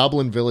by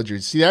goblin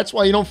villagers. See, that's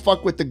why you don't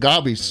fuck with the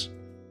gobbies.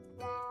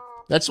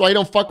 That's why you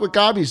don't fuck with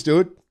gobbies,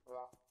 dude.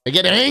 They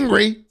get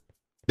angry.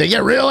 They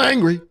get real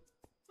angry.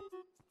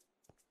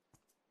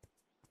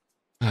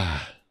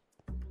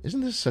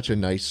 Isn't this such a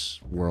nice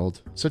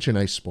world? Such a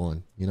nice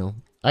spawn, you know?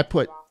 I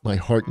put my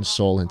heart and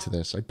soul into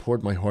this. I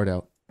poured my heart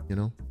out, you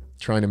know?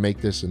 Trying to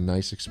make this a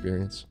nice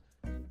experience.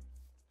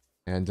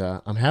 And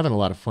I'm having a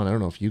lot of fun. I don't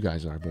know if you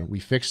guys are, but we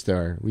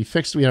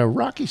had a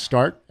rocky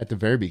start at the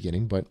very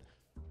beginning, but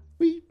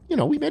we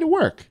made it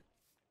work.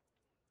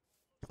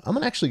 I'm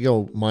gonna actually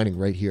go mining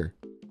right here.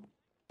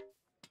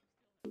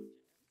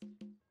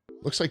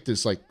 Looks like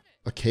there's like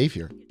a cave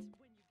here.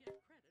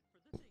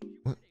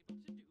 What?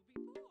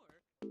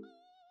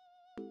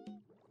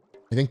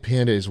 I think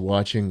Panda is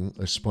watching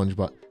a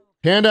SpongeBob.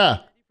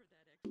 Panda!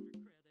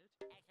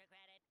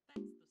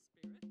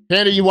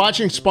 Panda, you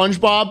watching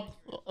SpongeBob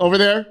over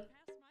there?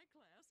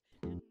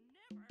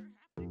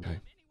 Okay.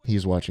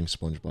 He's watching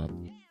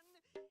SpongeBob.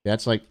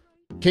 That's like,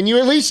 can you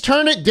at least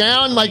turn it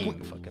down? Like,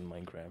 fucking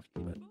Minecraft,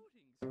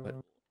 but...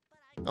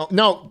 Oh,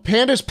 no,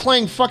 Panda's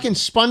playing fucking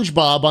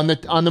SpongeBob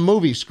on the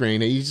movie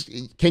screen.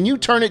 Can you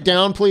turn it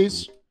down,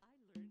 please?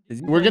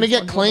 We're gonna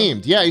get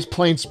claimed. Yeah, he's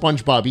playing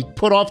SpongeBob. He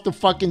put off the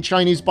fucking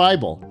Chinese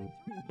Bible.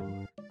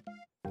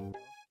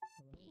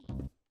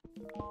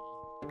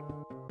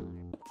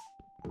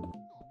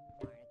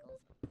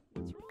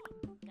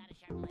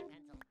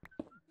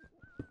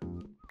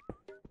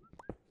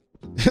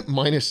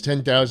 Minus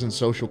 10,000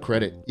 social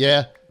credit.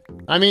 Yeah.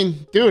 I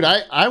mean, dude,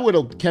 I would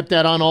have kept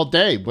that on all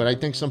day, but I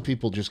think some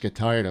people just get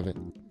tired of it.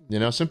 You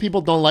know, some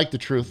people don't like the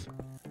truth.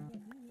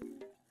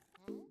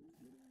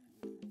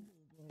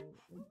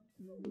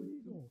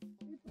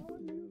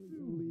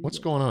 What's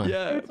going on?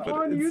 Yeah, it's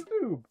on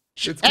YouTube.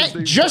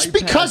 Hey, just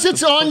because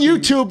it's on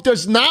YouTube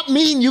does not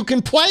mean you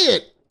can play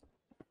it.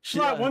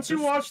 Schlatt, once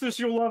you watch this,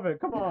 you'll love it.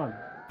 Come on.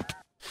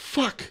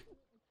 Fuck.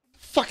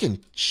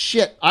 Fucking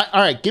shit. All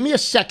right, give me a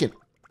second.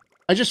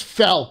 I just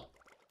fell.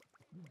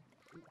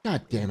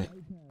 God damn it.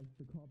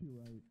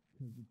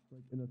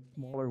 In a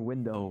smaller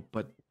window,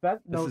 but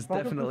this is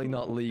definitely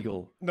not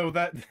legal. No,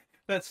 that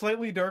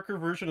slightly darker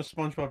version of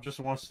SpongeBob just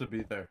wants to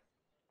be there.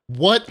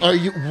 What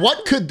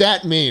could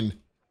that mean?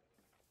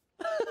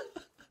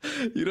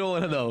 You don't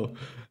want to know.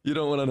 You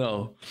don't want to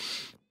know.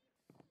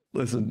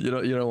 Listen, you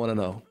don't want to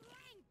know.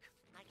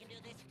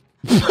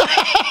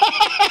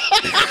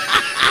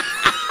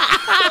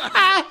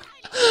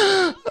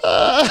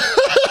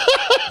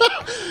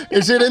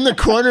 Is it in the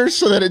corner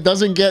so that it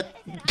doesn't get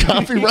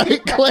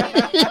copyright claim?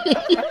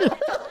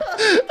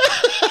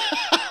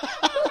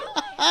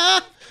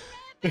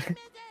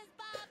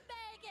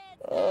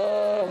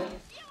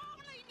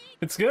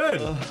 It's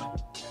good.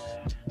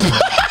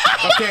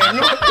 Okay,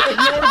 ignore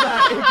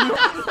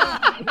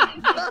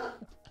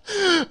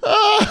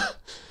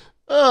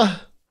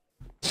that.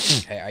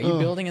 Hey, are you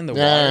building in the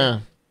yeah.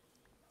 water?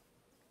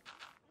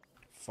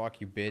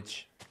 Fuck you,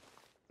 bitch.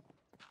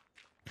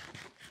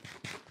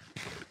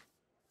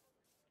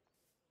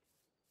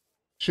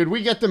 Should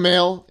we get the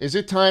mail? Is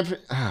it time for...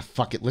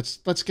 fuck it.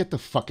 Let's get the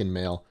fucking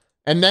mail.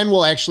 And then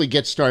we'll actually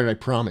get started, I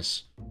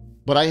promise.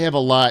 But I have a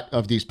lot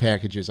of these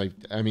packages. I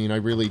mean, I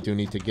really do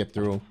need to get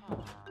through.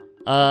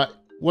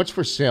 What's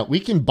for sale? We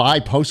can buy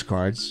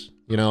postcards.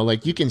 You know,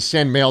 like, you can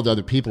send mail to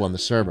other people on the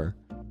server.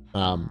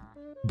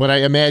 But I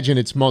imagine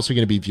it's mostly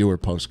going to be viewer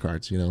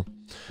postcards, you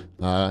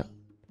know?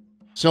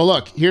 So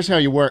look, here's how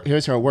it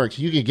works.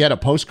 You can get a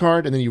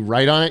postcard, and then you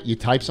write on it, you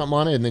type something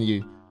on it, and then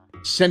you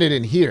send it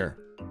in here.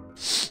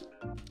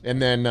 And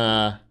then,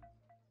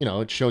 you know,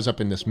 it shows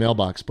up in this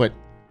mailbox. But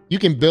you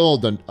can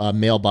build a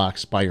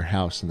mailbox by your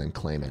house and then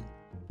claim it,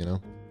 you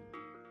know?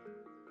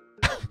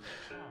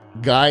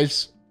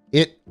 Guys,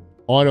 it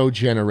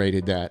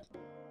auto-generated that.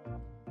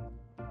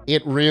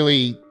 It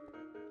really...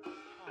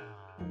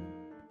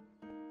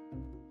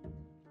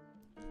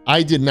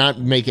 I did not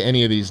make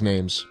any of these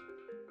names.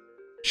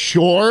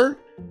 Sure?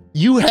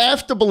 You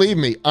have to believe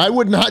me. I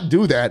would not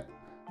do that.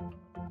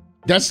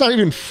 That's not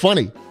even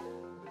funny.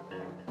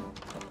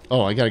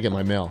 Oh, I gotta get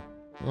my mail.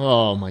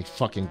 Oh my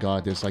fucking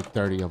god, there's like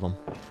 30 of them.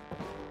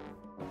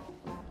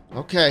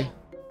 Okay.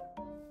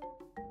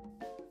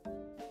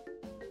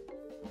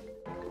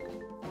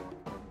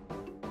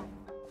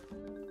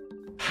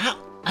 How?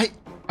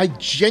 I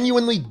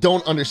genuinely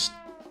don't understand.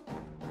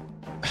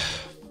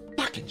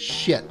 Fucking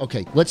shit.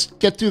 Okay, let's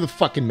get through the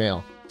fucking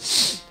mail.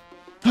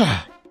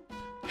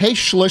 Hey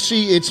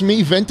Schlussy, it's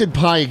me, Vented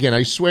Pie again.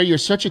 I swear you're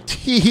such a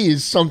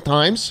tease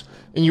sometimes.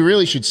 And you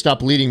really should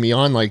stop leading me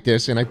on like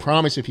this, and I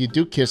promise if you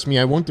do kiss me,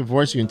 I won't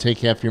divorce you and take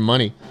half your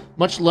money.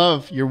 Much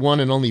love, your one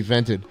and only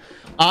Vented.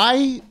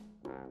 I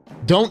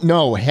don't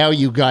know how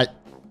you got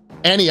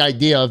any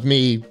idea of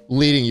me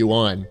leading you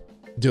on.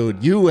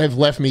 Dude, you have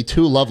left me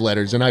 2 love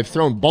letters, and I've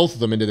thrown both of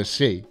them into the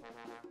sea.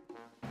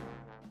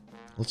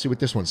 Let's see what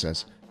this one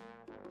says.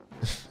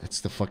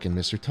 It's the fucking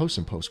Mr.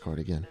 Tosin postcard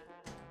again.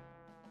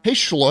 Hey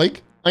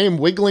Schloik, I am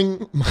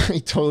wiggling my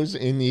toes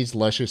in these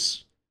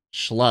luscious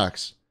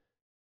schlocks.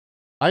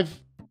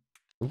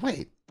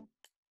 Wait.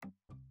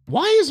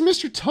 Why is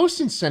Mr.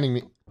 Tosin sending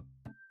me?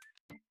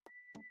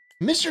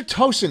 Mr.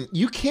 Tosin,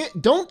 you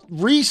can't. Don't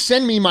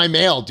resend me my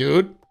mail,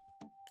 dude.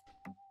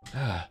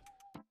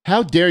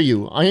 How dare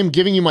you? I am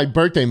giving you my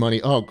birthday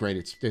money. Oh,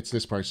 great. It's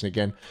this person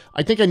again.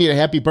 I think I need a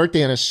happy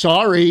birthday and a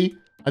sorry.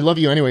 I love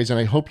you anyways, and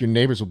I hope your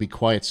neighbors will be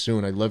quiet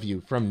soon. I love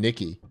you. From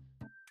Nikki.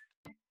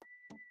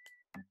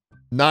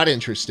 Not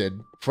interested,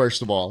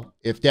 first of all,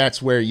 if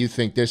that's where you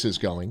think this is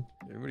going.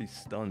 Everybody's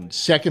stunned.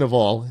 Second of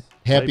all,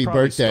 happy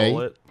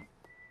birthday.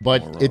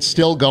 But it's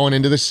still going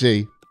into the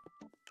sea.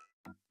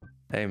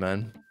 Hey,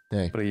 man.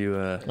 Hey. What are you,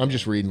 I'm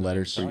just reading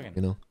letters,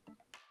 you know.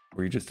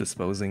 Were you just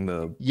disposing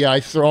the... Yeah,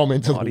 I throw them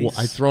into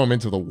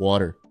the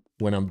water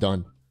when I'm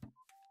done.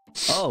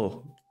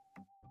 Oh.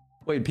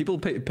 Wait, people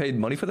paid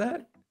money for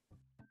that?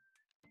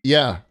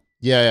 Yeah,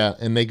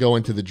 and they go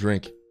into the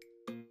drink.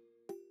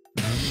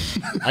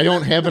 I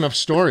don't have enough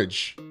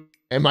storage,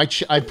 and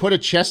I put a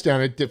chest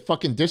down. It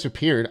fucking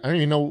disappeared. I don't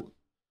even know.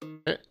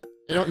 I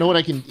don't know what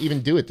I can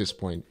even do at this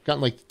point.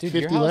 Gotten like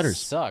 50 letters.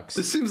 Sucks.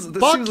 This seems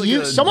Fuck like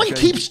you! Someone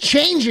keeps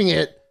changing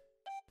it.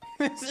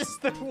 This is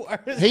the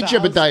worst. Hey,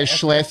 Jebediah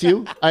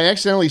Schlatt, I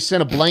accidentally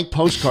sent a blank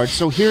postcard,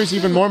 so here's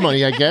even more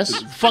money, I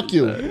guess. Fuck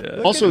you.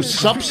 Also,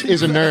 Sups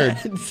is a nerd.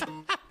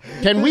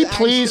 Can we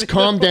please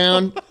calm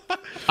down?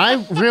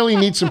 I really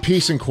need some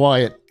peace and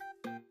quiet.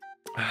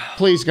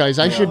 Please, guys,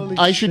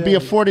 I should be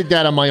afforded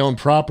that on my own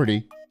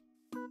property.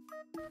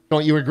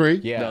 Don't you agree?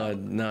 Yeah.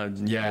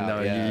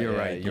 You're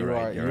right. You're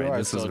right.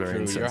 This is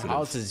very insensitive. Your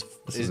house is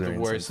the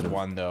worst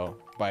one, though,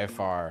 by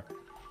far.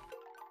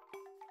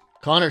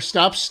 Connor,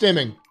 stop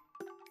stimming.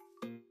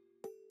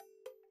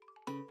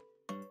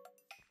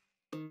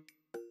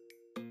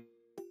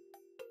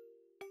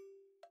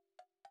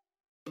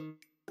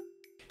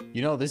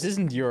 You know, this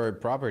isn't your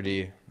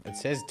property. It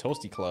says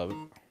Toasty Club.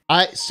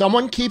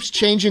 Someone keeps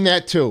changing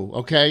that too,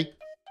 okay?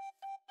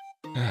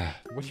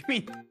 What do you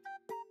mean?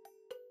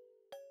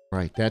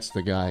 Right, that's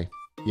the guy.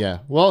 Yeah.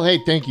 Well, hey,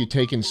 thank you,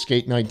 taking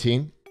Skate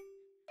 19.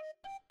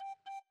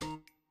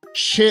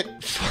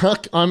 Shit,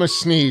 fuck, I'm a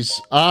sneeze.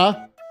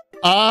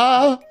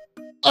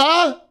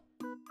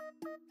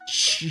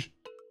 Shh.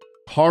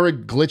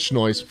 Horrid glitch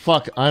noise.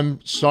 Fuck,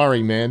 I'm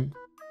sorry, man.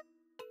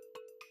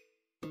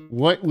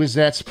 What was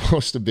that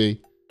supposed to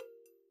be?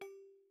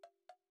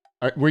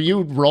 Were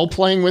you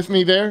role-playing with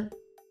me there?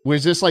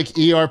 Was this like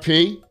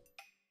ERP?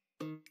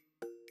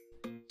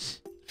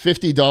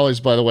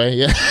 $50, by the way,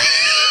 yeah.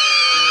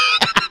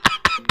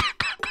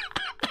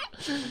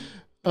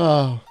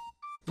 Oh,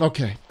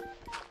 okay.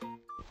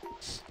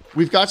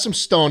 We've got some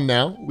stone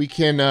now. We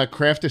can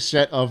craft a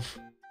set of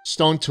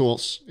stone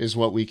tools is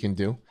what we can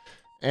do.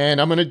 And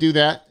I'm going to do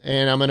that,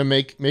 and I'm going to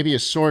make maybe a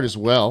sword as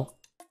well.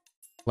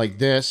 Like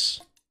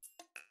this.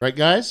 Right,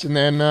 guys? And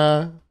then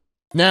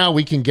now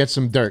we can get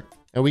some dirt.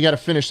 And we got to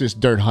finish this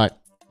dirt hut,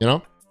 you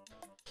know?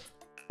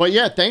 But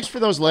yeah, thanks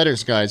for those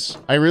letters, guys.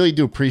 I really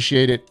do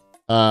appreciate it.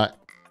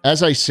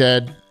 As I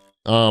said,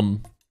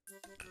 you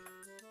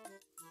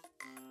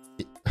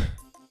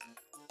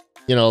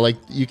know, like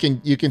you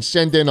can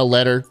send in a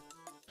letter,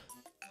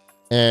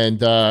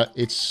 and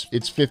it's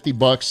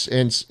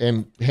 $50,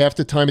 and half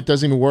the time it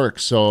doesn't even work.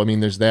 So I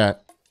mean, there's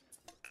that.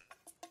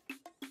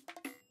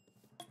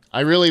 I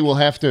really will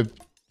have to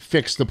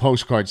fix the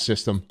postcard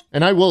system,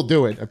 and I will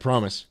do it. I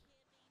promise.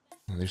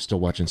 They're still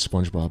watching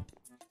SpongeBob.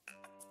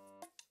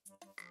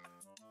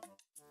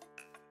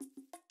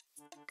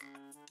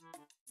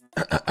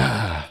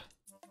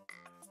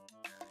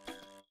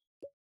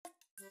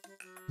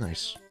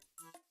 Nice.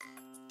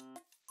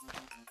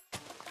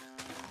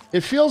 It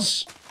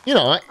feels, you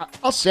know,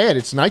 I'll say it.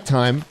 It's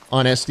nighttime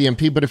on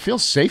SDMP, but it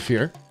feels safe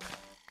here.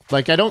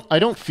 Like I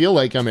don't feel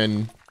like I'm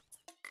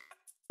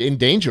in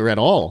danger at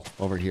all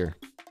over here,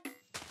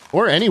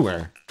 or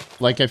anywhere.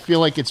 Like I feel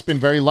like it's been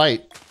very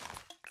light.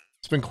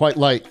 It's been quite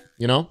light,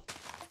 you know?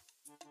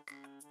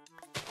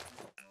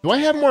 Do I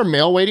have more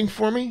mail waiting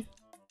for me?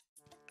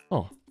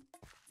 Oh.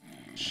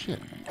 Shit.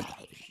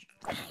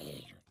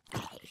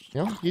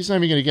 You know, he's not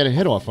even going to get a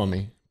hit off on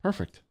me.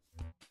 Perfect.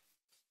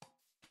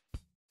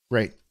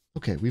 Great.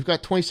 Okay, we've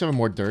got 27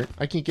 more dirt.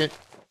 I'll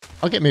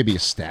get maybe a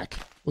stack.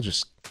 We'll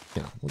just,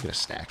 you know, we'll get a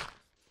stack.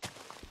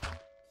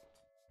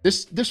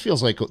 This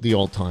feels like the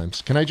old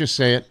times. Can I just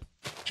say it?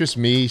 Just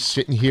me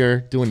sitting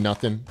here doing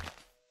nothing.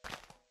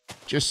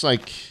 Just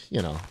like,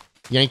 you know,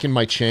 yanking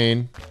my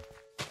chain,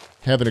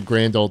 having a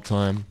grand old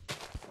time.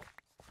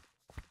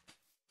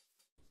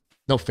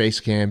 No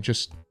face cam,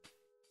 just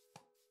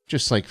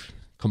like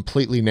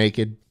completely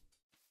naked.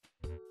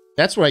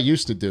 That's what I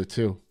used to do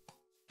too.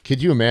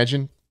 Could you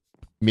imagine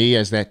me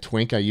as that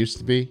twink I used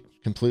to be,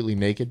 completely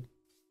naked?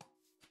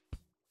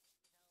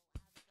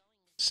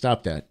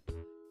 Stop that.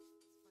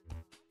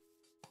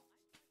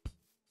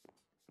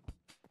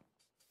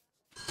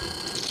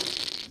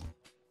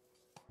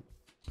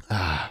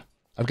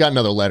 I've got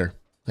another letter,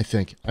 I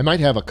think. I might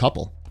have a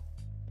couple.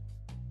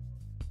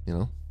 You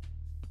know?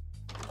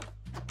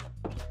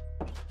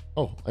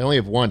 Oh, I only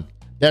have one.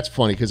 That's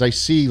funny, because I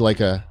see like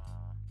a...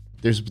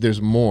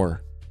 There's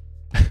more.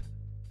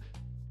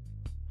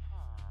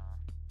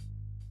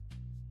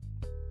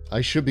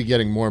 I should be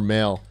getting more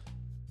mail.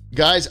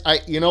 Guys,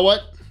 you know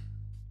what?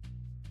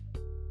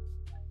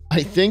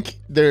 I think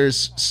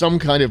there's some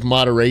kind of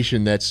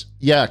moderation that's,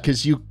 yeah,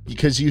 because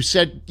you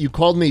said, you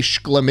called me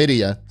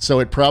Schlamidia, so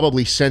it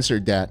probably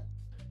censored that,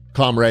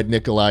 Comrade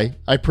Nikolai.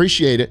 I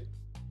appreciate it.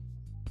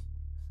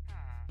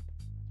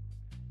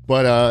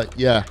 But,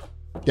 yeah,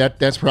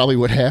 that's probably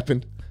what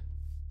happened.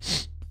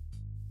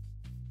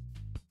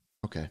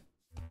 Okay.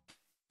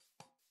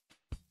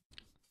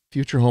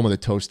 Future home of the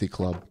Toasty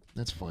Club.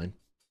 That's fine.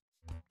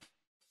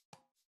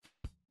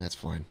 That's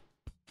fine.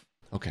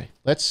 Okay,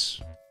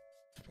 let's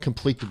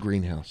complete the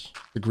greenhouse.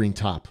 The green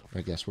top,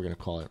 I guess we're going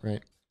to call it,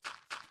 right?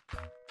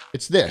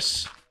 It's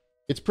this.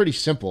 It's pretty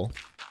simple.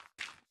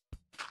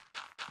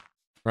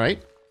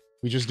 Right?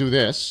 We just do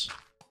this.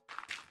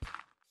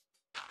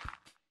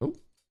 Oh.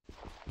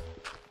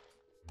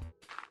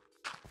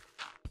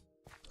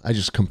 I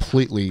just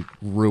completely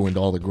ruined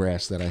all the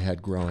grass that I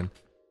had growing.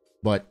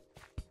 But,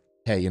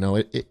 hey, you know,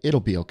 it'll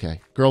be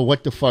okay. Girl,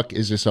 what the fuck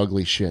is this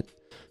ugly shit?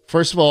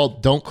 First of all,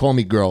 don't call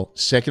me girl.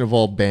 Second of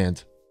all,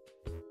 banned.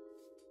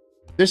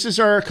 This is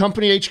our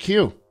company HQ.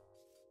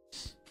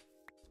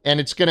 And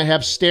it's going to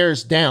have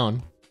stairs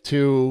down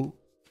to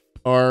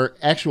our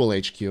actual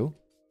HQ.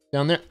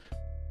 Down there.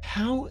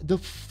 How the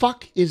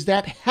fuck is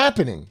that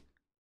happening?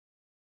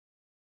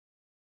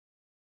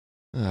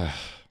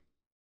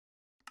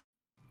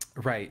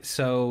 Right,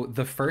 so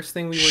the first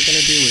thing we were going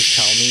to do was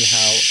tell me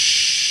how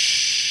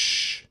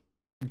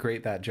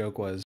great that joke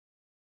was.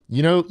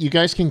 You know, you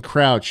guys can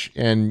crouch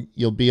and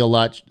you'll be a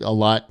lot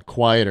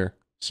quieter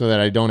so that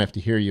I don't have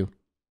to hear you.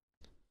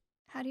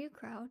 How do you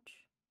crouch?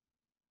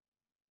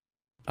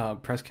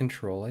 Press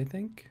control, I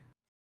think.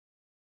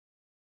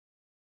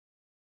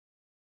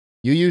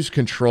 You use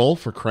control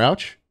for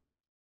crouch?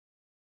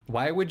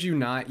 Why would you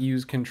not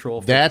use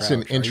control for That's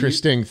crouch? an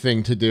interesting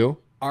thing to do.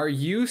 Are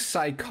you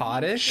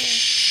psychotic?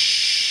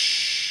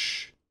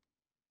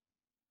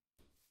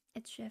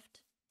 It's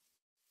shift.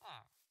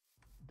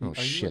 Oh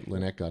shit,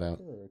 Lynette got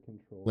out.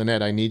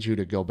 Lynette, I need you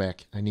to go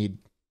back. You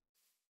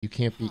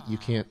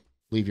can't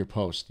leave your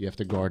post. You have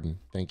to garden.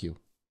 Thank you.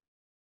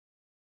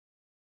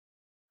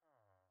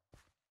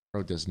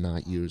 Bro does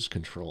not use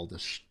control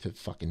to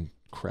fucking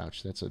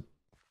crouch. That's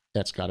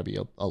got to be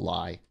a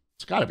lie.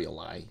 It's got to be a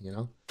lie, you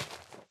know?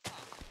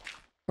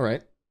 All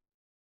right.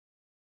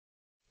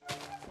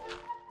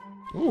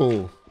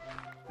 Ooh.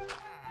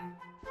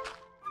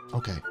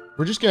 Okay.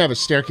 We're just going to have a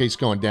staircase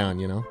going down,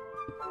 you know?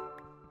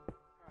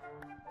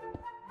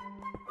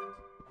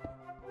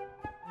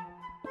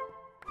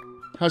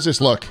 How's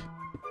this look?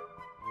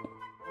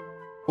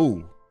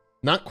 Ooh.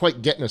 Not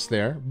quite getting us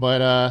there,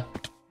 but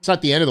it's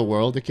not the end of the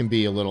world. It can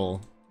be a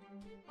little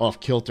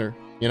off kilter.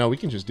 You know, we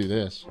can just do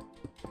this.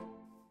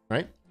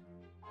 Right?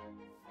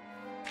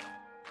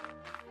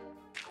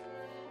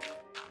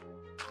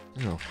 I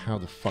don't know how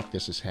the fuck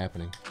this is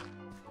happening.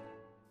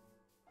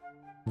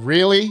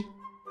 Really?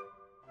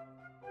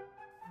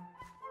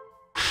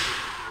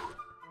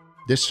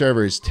 This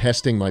server is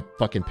testing my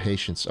fucking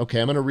patience. Okay,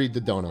 I'm gonna read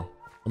the dono.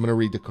 I'm gonna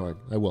read the card.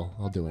 I will.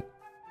 I'll do it.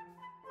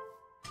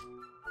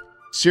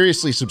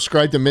 Seriously,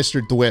 subscribe to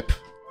Mr. Dwip.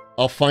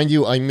 I'll find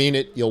you. I mean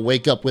it. You'll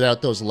wake up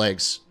without those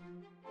legs.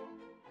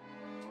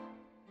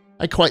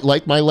 I quite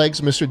like my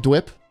legs, Mr.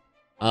 Dwip.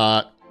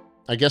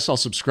 I guess I'll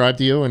subscribe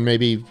to you, and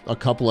maybe a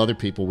couple other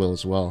people will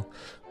as well.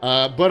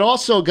 But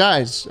also,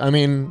 guys, I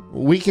mean,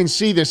 we can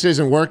see this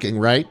isn't working,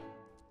 right?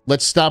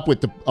 Let's stop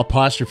with the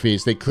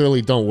apostrophes. They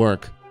clearly don't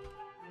work.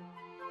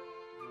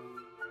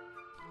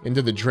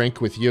 Into the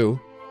drink with you.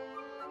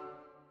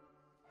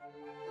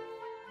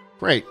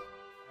 Great.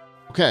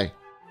 Okay.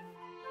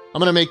 I'm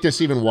going to make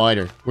this even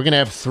wider. We're going to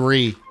have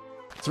three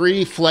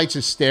flights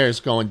of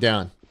stairs going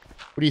down.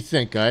 What do you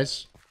think,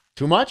 guys?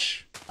 Too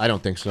much? I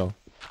don't think so.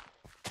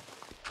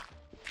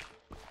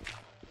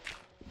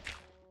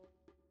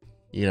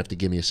 You're going to have to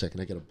give me a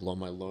second. I got to blow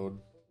my load.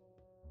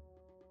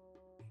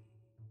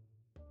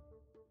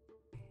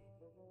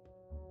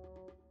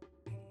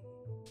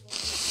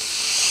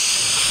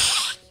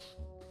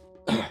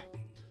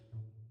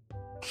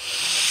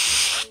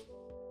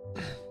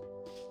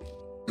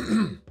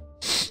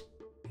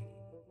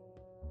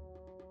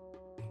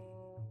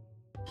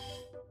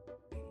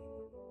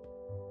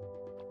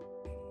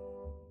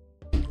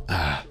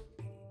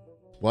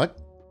 What?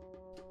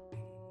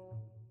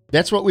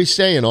 That's what we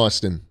say in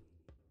Austin.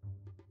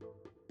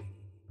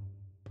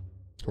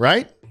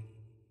 Right?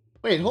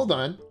 Wait, hold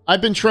on.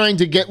 I've been trying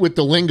to get with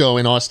the lingo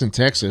in Austin,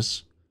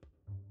 Texas.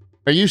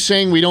 Are you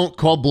saying we don't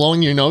call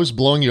blowing your nose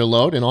blowing your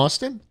load in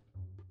Austin?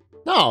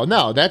 No,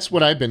 no, that's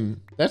what I've been...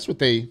 That's what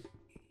they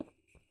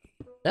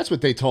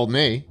told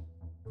me.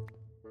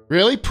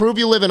 Really? Prove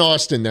you live in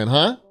Austin then,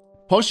 huh?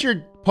 Post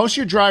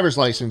your driver's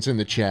license in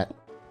the chat.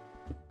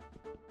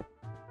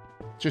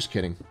 Just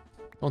kidding.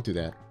 Don't do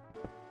that.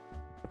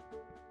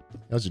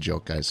 That was a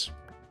joke, guys.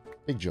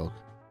 Big joke.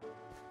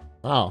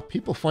 Wow,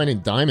 people finding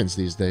diamonds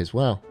these days.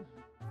 Wow.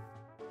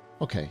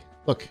 Okay,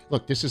 look,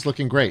 this is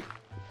looking great.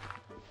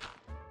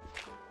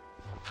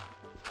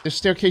 This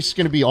staircase is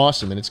going to be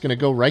awesome, and it's going to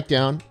go right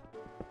down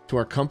To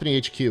our company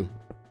HQ.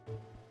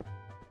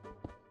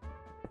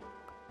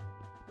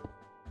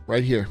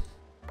 Right here.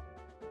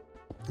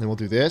 And we'll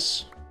do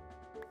this.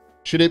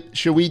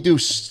 Should we do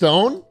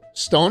stone?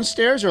 Stone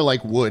stairs or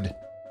like wood?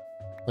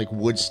 Like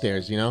wood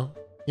stairs, you know?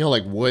 You know,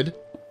 like wood?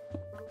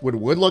 Would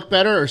wood look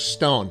better or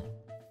stone?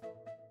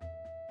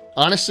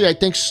 Honestly, I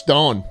think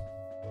stone.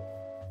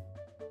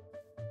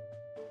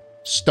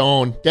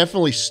 Stone.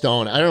 Definitely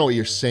stone. I don't know what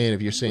you're saying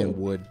if you're saying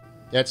wood.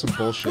 That's some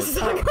bullshit.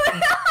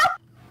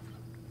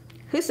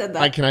 Who said that?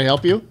 Hi, can I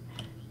help you?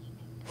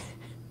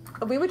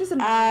 We were just in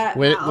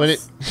When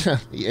it,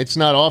 it's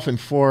not often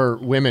 4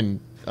 women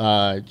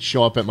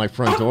show up at my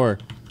front door.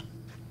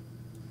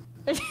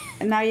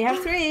 And now you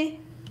have 3.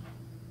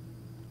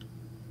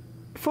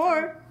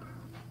 4.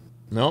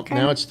 Nope, Okay.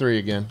 now it's 3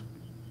 again.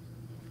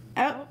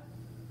 Oh.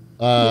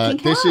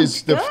 This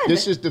is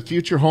the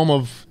future home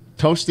of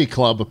Toasty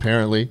Club,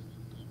 apparently.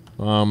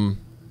 What?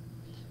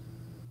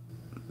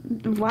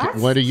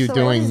 What are you So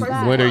doing? what is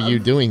that? What are you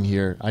doing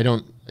here?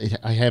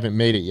 I haven't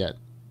made it yet.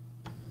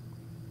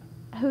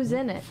 Who's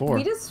in it? 4.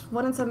 We just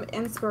wanted some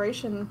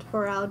inspiration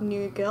for our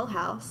new girl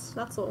house.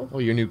 That's all. Oh,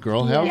 your new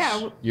girl house?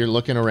 Yeah. You're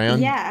looking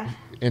around? Yeah.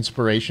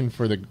 Inspiration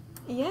for the...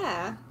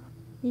 Yeah.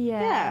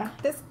 Yeah.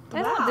 This.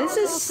 I Wow. don't This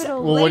know is. if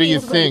it'll Well, what do you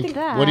look think? like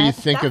that. What do you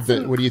think of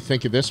That's the? What do you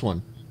think of this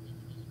one?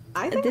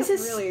 I think This this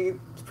is- is really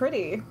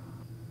pretty.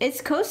 It's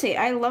cozy.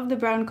 I love the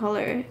brown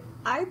color.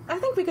 I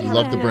think we could You have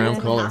love the a brown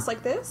nice color. house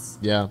like this.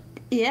 Yeah.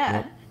 Yeah.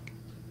 Yep.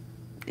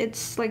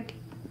 It's like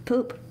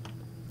poop.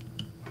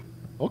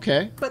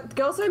 Okay. But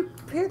girls don't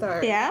poo though.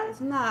 Yeah.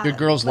 Isn't that Do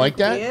girls like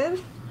that? weird?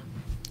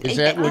 Is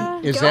that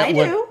what? Is I that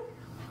what? do.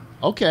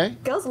 Okay.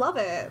 Girls love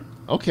it.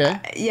 Okay.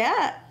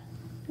 Yeah.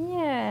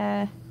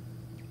 Yeah.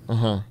 Uh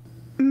huh.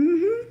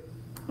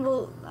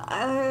 Well,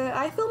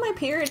 I feel my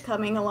period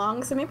coming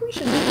along, so maybe we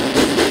should.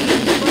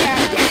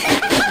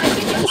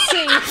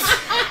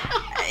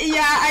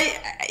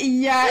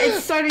 Yeah,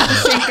 it's starting to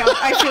sync up.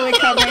 I feel it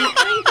coming.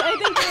 I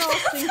think we're all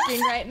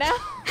syncing right now.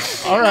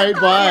 All right.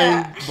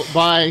 Bye.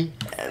 Bye.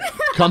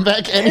 Come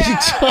back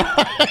anytime.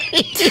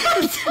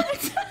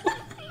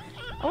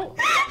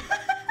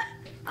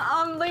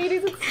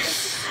 Ladies,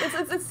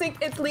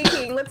 it's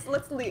leaking.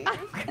 Let's leave.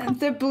 And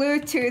the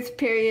Bluetooth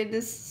period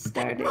is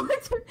starting.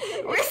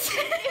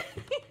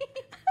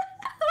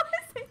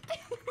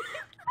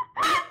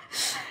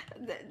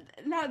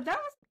 No, that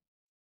was.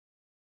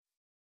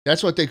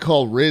 That's what they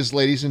call Riz,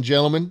 ladies and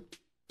gentlemen.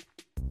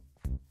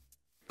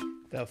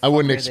 I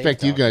wouldn't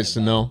expect you guys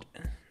to know.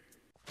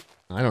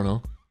 I don't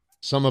know.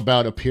 Some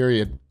about a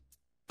period.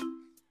 I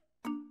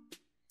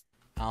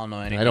don't know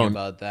anything I don't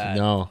about that.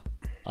 No,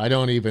 I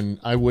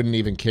wouldn't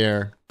even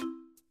care.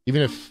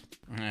 Even if,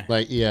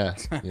 like, yeah.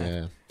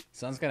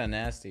 Sounds kind of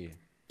nasty.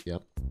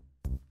 Yep.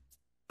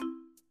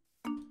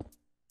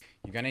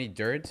 You got any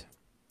dirt?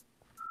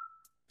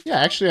 Yeah,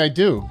 actually, I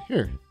do.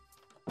 Here.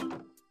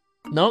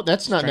 No,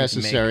 that's not Trying to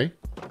make- necessary.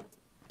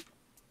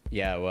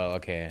 Yeah, well,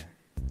 okay.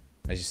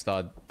 I just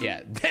thought,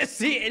 yeah.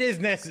 See, it is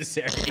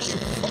necessary. You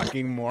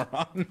fucking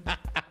moron.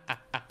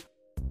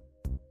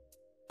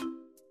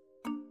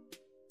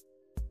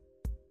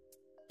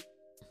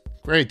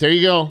 Great, there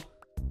you go.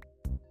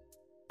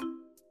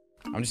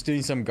 I'm just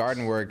doing some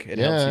garden work. It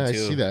Yeah, helps I you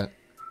too. see that.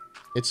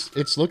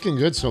 It's looking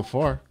good so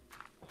far.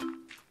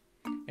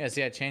 Yeah,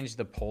 see, I changed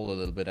the pole a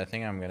little bit. I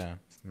think I'm gonna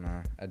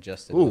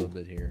adjust it a Ooh. little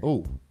bit here.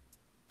 Ooh.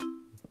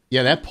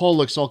 Yeah, that pole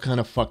looks all kind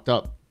of fucked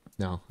up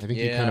now. I think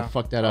you kind Yeah, of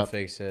fucked that I'll up.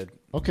 fix it.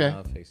 Okay.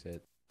 I'll fix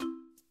it.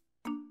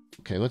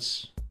 Okay,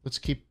 let's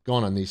keep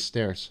going on these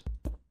stairs.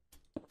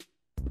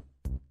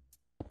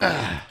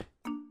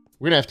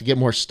 We're gonna have to get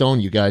more stone,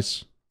 you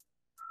guys.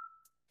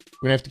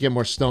 We're gonna have to get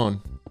more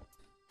stone.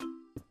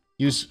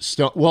 Use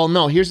stone. Well,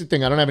 no, here's the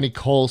thing. I don't have any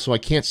coal, so I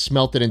can't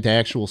smelt it into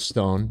actual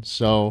stone.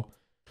 So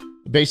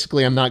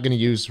basically, I'm not gonna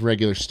use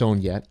regular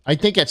stone yet. I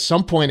think at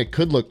some point it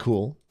could look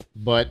cool,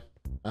 but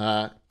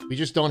we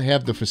just don't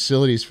have the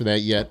facilities for that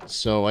yet.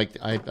 So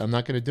I'm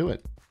not gonna do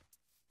it.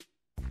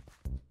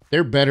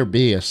 There better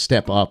be a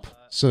step up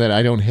so that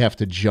I don't have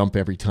to jump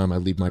every time I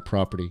leave my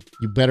property.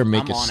 You better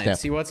make I'm a on step. it.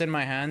 See what's in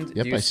my hand?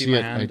 Yep, Do you I see see my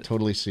it. I hand?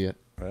 totally see it.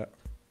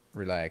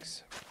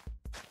 Relax.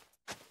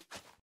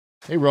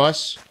 Hey,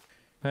 Ross.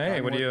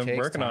 Hey, what are you Garden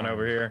work working takes on time.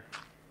 over here?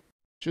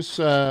 Just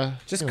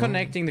Just you know,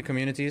 connecting the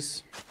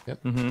communities.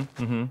 Yep.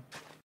 Mm-hmm.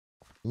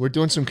 We're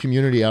doing some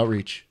community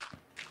outreach.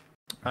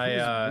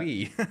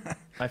 I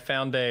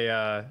found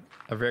a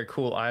very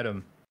cool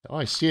item. Oh,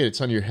 I see it.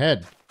 It's on your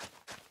head.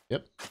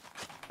 Yep.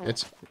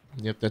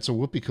 That's a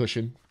whoopee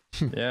cushion.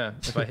 Yeah,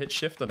 if I hit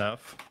shift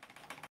enough.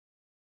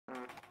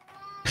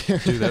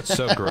 Dude, that's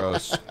so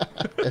gross.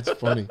 That's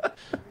funny.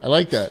 I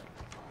like that.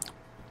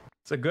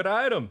 It's a good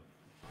item.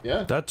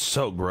 Yeah. That's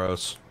so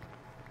gross.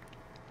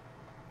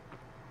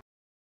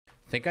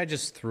 I think I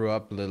just threw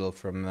up a little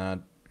from that.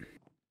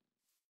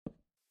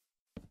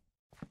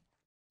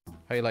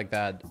 How you like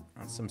that?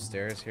 On some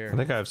stairs here. I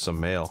think I have some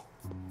mail.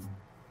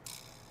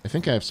 I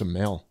think I have some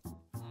mail.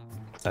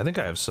 I think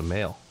I have some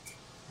mail.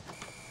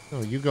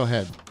 Oh, you go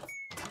ahead.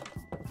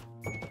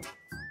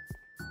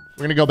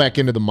 We're gonna go back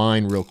into the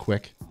mine real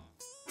quick.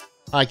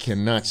 I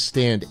cannot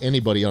stand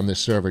anybody on this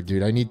server,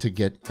 dude. I need to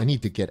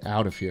get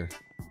out of here.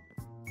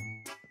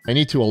 I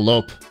need to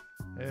elope.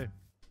 Hey.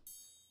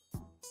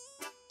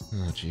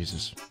 Oh,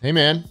 Jesus. Hey,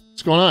 man.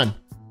 What's going on?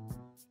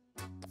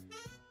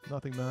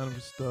 Nothing, man. I'm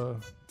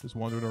just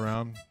wandering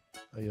around.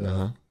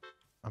 I'm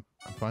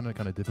finding it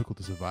kind of difficult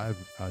to survive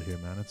out here,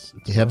 man. It's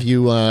Have rough.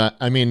 you,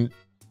 I mean,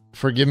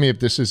 forgive me if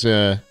this is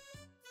a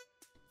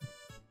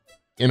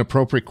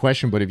inappropriate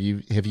question, but have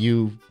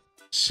you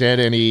said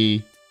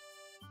any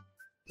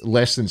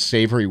less than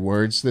savory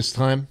words this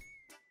time?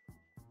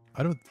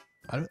 I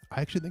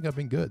actually think I've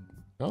been good.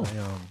 Oh,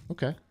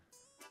 okay.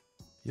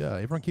 Yeah,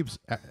 everyone keeps,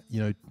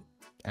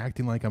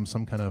 acting like I'm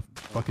some kind of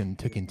fucking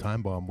ticking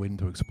time bomb waiting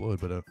to explode,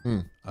 but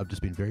I've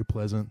just been very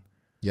pleasant.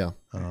 Yeah.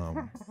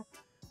 I've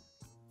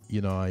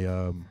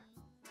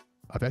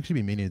actually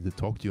been meaning to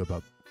talk to you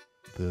about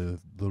the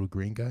little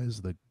green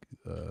guys. The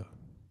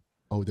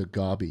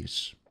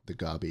gobbies. The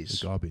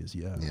gobbies,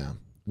 yeah. Yeah.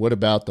 What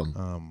about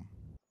them?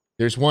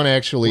 There's one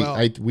actually.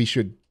 Well, we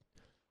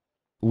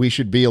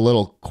should be a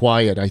little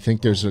quiet. I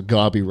think there's a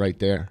gobby right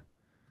there.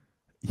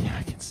 Yeah,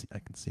 I can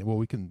see. Well,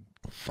 we can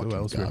Fucking go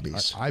elsewhere.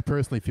 gobbies. I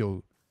personally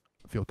feel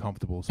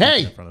comfortable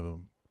standing in front of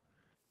them.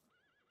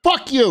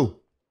 Fuck you!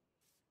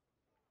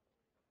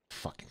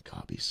 Fucking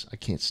gobbies. I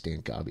can't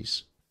stand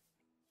gobbies.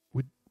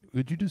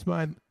 Would you just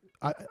mind?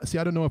 I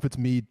don't know if it's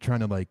me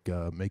trying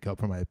to make up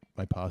for my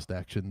past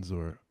actions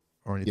or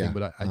anything, Yeah.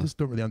 but I just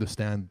don't really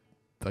understand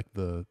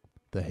the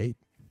hate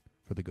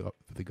for the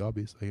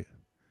gobbies. For the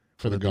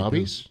that they do.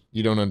 gobbies?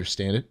 You don't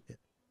understand it?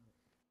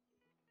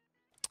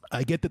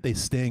 I get that they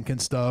stink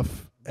and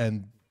stuff,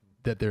 and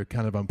that they're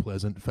kind of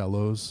unpleasant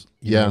fellows.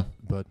 you Yeah. know,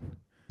 but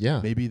Yeah.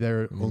 maybe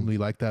they're only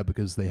like that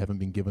because they haven't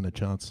been given a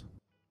chance.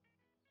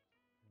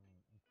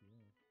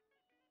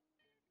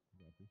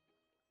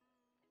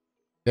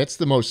 That's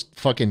the most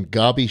fucking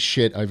gobby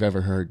shit I've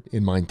ever heard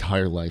in my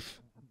entire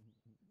life.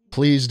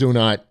 Please do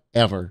not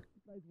ever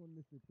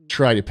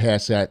try to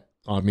pass that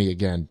on me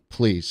again.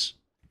 Please.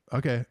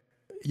 Okay,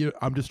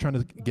 I'm just trying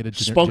to get a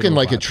Spoken general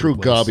like a vibe for the true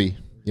place. gobby,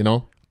 you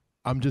know?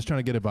 I'm just trying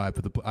to get a vibe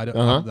for the.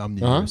 I'm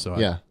new, here, so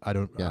yeah. I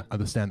don't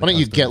understand. Why the don't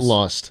you get customs.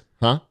 lost,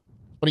 huh?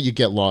 Why don't you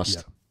get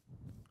lost?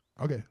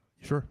 Yeah. Okay,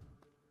 sure.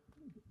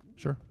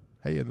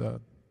 Hey,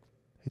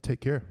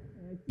 take care.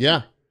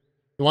 Yeah.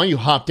 Why don't you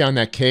hop down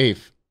that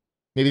cave?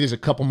 Maybe there's a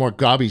couple more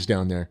gobbies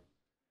down there.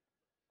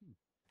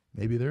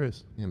 Maybe there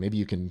is. Yeah, maybe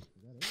you can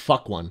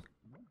fuck one.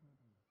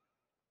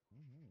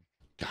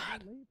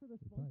 God.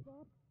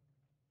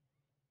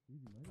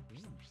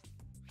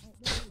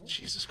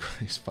 Jesus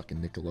Christ, fucking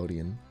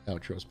Nickelodeon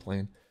outro's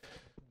playing.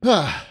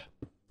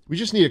 We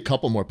just need a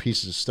couple more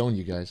pieces of stone,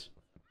 you guys.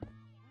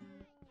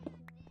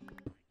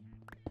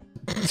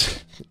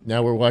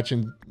 Now we're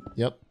watching.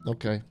 Yep,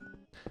 okay.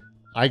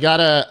 I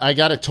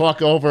gotta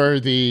talk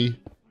over the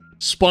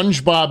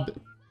SpongeBob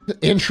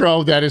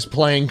intro that is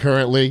playing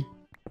currently.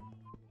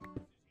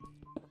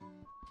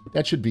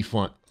 That should be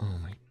fun. Oh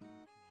my.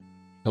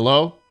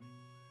 Hello?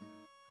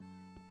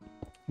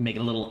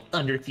 Making a little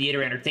under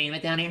theater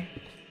entertainment down here.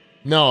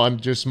 No, I'm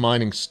just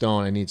mining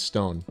stone. I need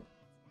stone.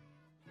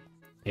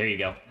 Here you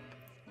go.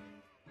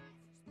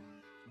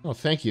 Oh,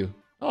 thank you.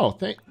 Oh,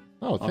 thank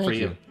All thank for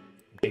you.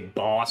 Big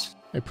boss.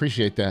 I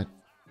appreciate that.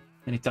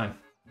 Anytime.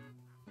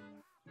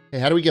 Hey,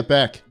 how do we get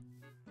back?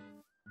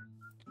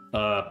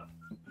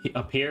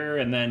 Up here,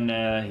 and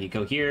then you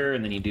go here,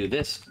 and then you do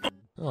this.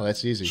 Oh,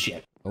 that's easy.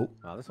 Shit. Oh.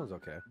 Oh, this one's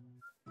okay.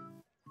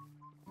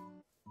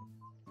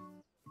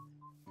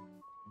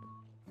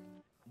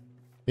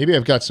 Maybe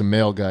I've got some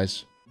mail,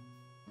 guys.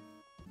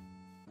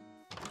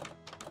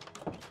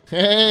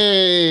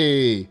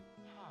 Hey!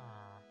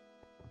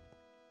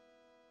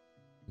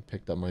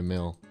 Picked up my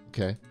mail.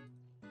 Okay.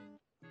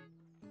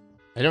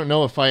 I don't know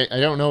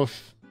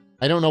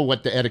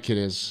what the etiquette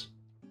is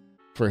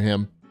for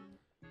him.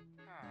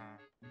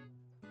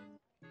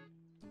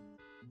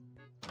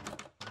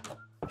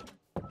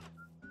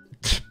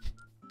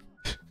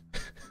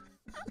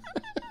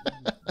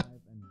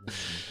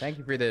 Thank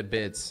you for the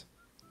bits.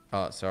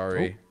 Oh,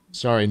 sorry. Oh,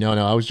 sorry, no,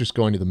 I was just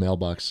going to the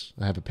mailbox.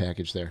 I have a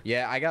package there.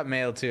 Yeah, I got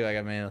mail too. I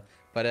got mail.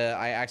 But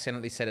I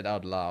accidentally said it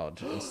out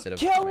loud instead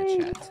of my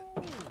chat.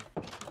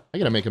 I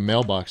gotta make a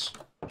mailbox.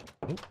 Oh.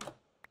 I'm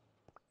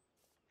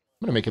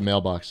gonna make a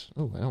mailbox.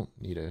 Oh, I don't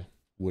need a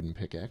wooden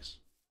pickaxe.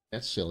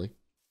 That's silly.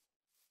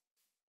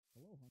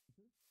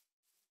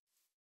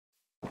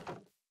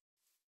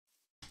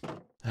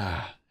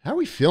 How are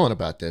we feeling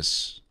about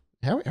this?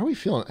 How are we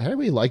feeling? How do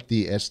we like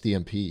the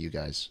SDMP, you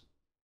guys?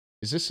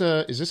 Is this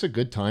a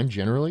good time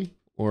generally,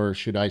 or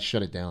should I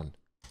shut it down?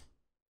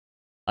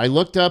 I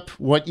looked up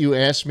what you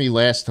asked me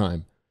last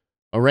time.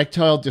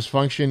 Erectile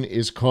dysfunction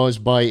is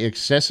caused by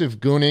excessive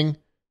gooning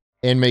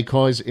and may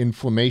cause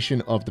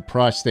inflammation of the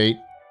prostate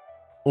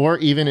or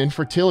even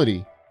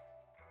infertility.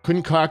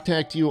 Couldn't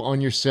contact you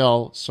on your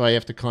cell, so I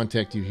have to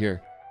contact you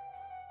here.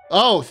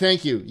 Oh,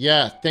 thank you.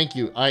 Yeah, thank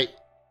you.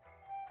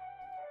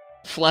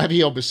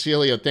 Flavio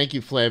Basilio. Thank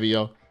you,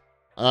 Flavio.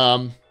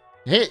 Hey,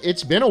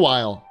 it's been a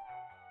while.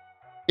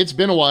 It's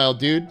been a while,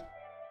 dude.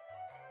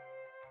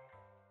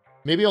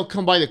 Maybe I'll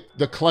come by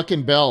the Cluck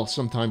and Bell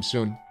sometime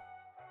soon.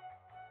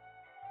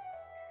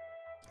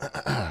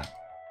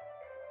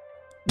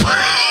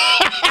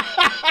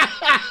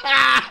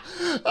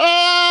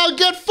 Oh,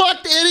 get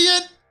fucked,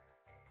 idiot!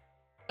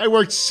 I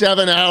worked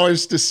 7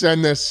 hours to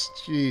send this.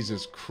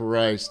 Jesus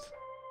Christ.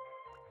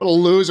 What a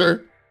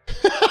loser.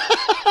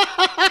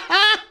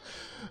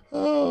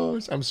 Oh,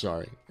 I'm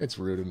sorry. It's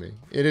rude of me.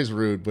 It is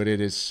rude, but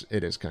it is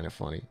kind of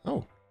funny.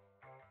 Oh.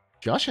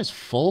 Josh has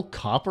full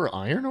copper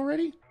iron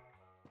already?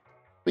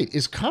 Wait,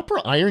 is copper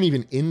iron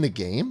even in the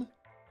game?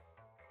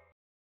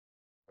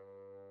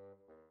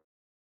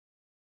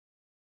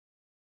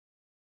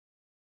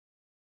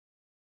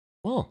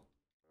 Oh.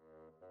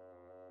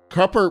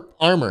 Copper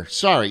armor.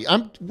 Sorry,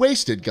 I'm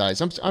wasted, guys.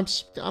 I'm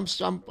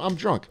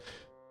drunk.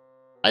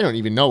 I don't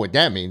even know what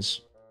that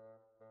means.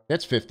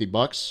 That's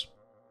 $50.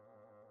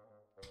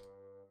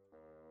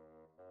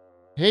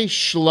 Hey,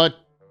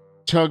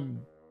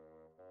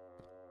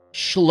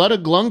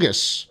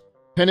 Schluttaglungus.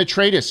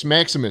 Penetratus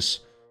Maximus.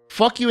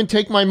 Fuck you and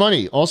take my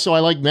money. Also, I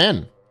like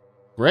men.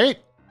 Great.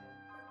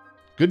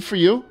 Good for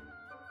you.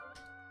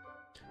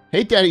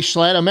 Hey, Daddy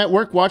Schlatt. I'm at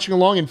work watching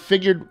along and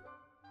figured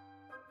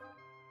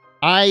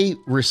I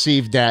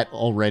received that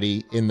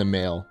already in the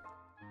mail.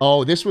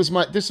 Oh, this was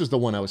the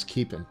one I was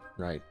keeping.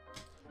 Right.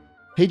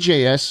 Hey,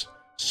 JS.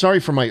 Sorry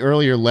for my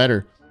earlier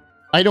letter.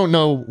 I don't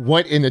know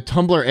what in the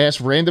Tumblr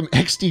ass random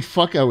XD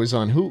fuck I was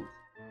on. Who?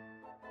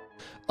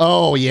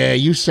 Oh, yeah,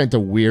 you sent a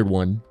weird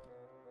one.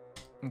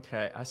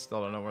 Okay, I still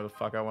don't know where the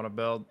fuck I want to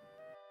build.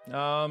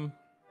 I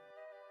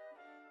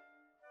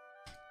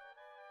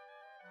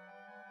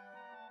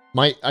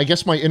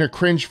guess my inner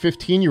cringe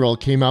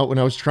 15-year-old came out when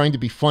I was trying to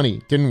be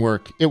funny. Didn't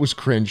work. It was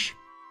cringe.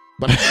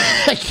 But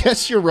I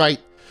guess you're right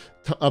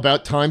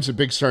about times a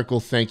big circle.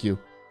 Thank you.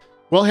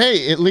 Well,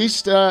 hey, at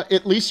least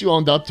you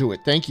owned up to it.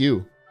 Thank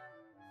you.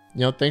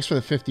 You know, thanks for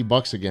the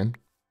 $50 again.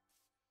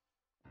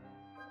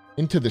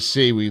 Into the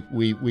sea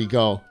we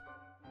go.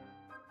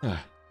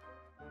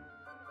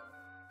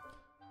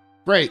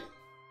 Great.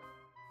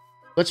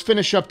 Let's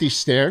finish up these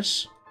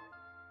stairs.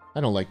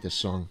 I don't like this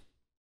song.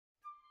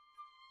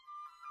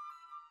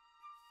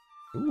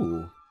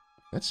 Ooh,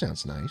 that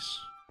sounds nice.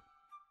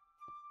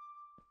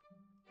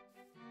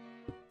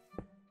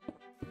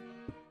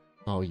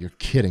 Oh, you're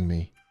kidding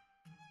me.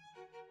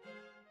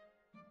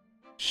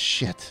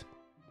 Shit.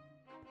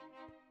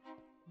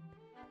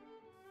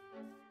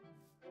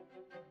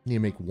 Need to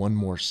make one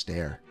more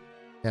stair.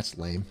 That's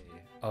lame.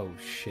 Oh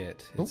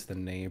shit, it's the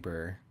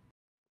neighbor.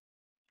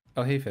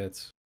 Oh, hey,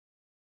 Fitz.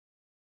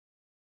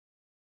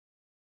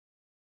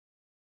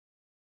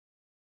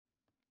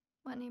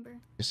 What neighbor?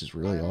 This is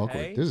really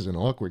awkward. This is an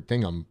awkward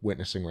thing I'm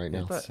witnessing right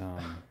now.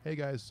 Hey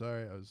guys,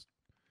 sorry,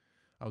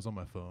 I was on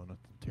my phone.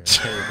 Hey,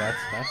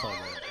 that's all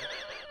right.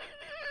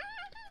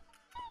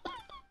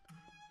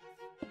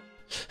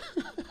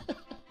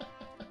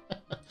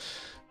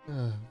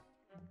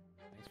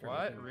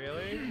 What?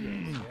 Really?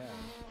 Yeah.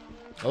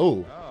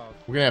 Oh,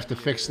 we're gonna have to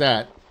fix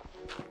that.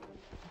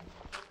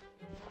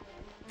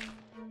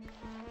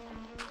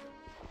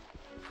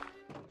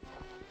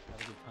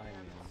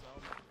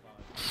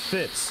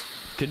 Fitz,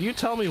 can you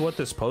tell me what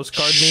this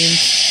postcard means?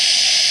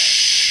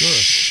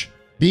 Sure.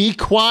 Be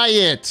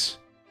quiet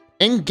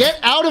and get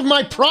out of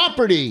my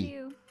property.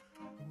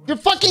 The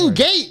fucking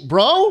gate,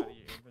 bro.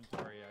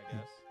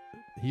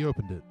 He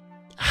opened it.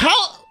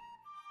 How?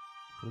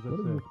 What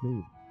does that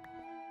say?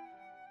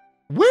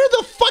 Where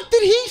the fuck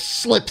did he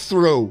slip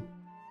through?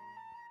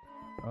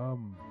 Well,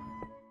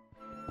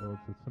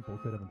 it's a simple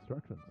set of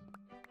instructions.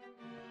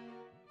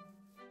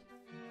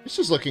 This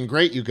is looking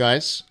great, you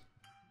guys.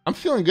 I'm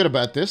feeling good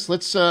about this.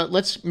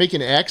 Let's make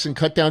an axe and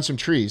cut down some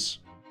trees.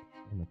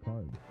 On the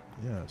card.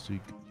 Yeah, so you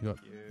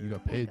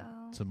got paid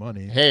some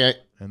money. Hey,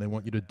 and they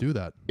want you to do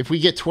that. If we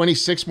get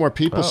 26 more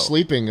people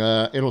sleeping,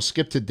 it'll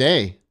skip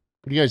today.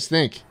 What do you guys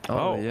think?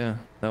 Oh yeah.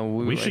 No,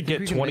 we should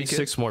get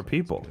 26 more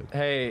people.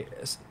 Hey,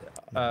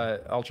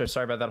 Ultra,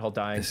 sorry about that whole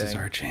dying thing. This is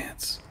our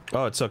chance.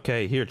 Oh, it's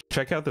okay. Here,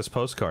 check out this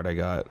postcard I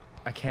got.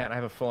 I can't. I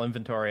have a full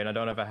inventory and I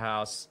don't have a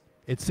house.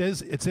 It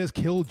says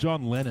kill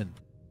John Lennon.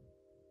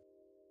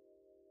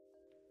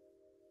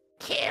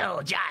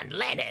 Kill John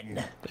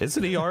Lennon.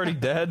 Isn't he already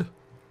dead?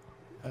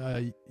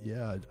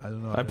 Yeah, I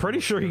don't know. I'm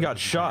pretty sure he got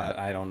shot.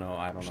 I don't know.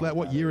 Schlatt,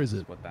 what year is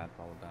it? What that's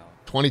all about.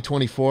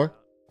 2024.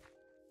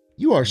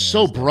 You are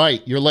so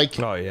bright. You're like.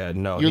 Oh yeah,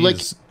 no. You're like.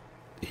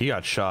 He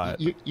got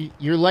shot.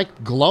 You're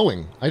like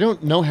glowing. I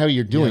don't know how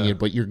you're doing it,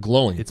 but you're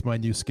glowing. It's my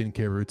new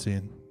skincare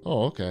routine.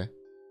 Oh, okay.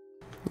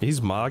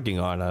 He's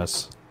mogging on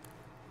us.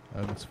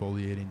 I'm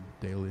exfoliating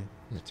daily.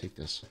 I'm gonna take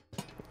this.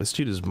 This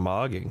dude is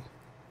mogging.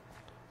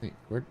 Wait,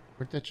 where'd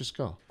that just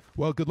go?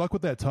 Well, good luck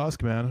with that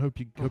task, man. I hope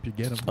you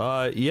get him.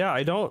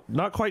 Yeah,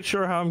 not quite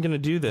sure how I'm gonna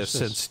do this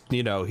since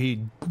he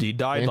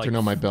died Lantern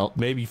on my belt.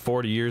 Maybe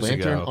 40 years ago.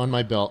 Lantern on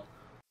my belt.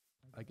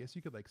 I guess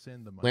you could like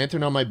send the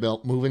lantern on my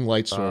belt, moving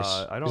light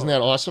source. Isn't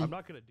that awesome? I'm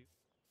not gonna do.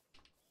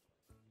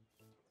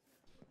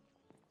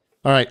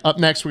 All right, up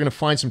next we're gonna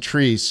find some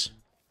trees.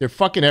 They're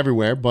fucking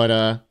everywhere,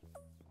 but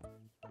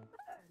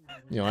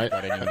You know,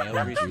 Got any mail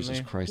oh, Jesus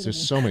recently? Christ,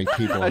 there's so many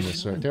people on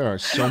this server. There are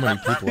so many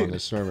people on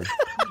this server.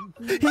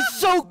 He's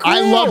so cool.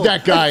 I love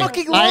that guy.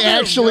 fucking love him.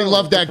 actually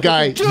love that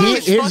guy.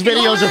 Dude, His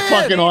videos are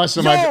fucking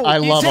awesome. I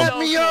love Dap him.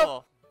 me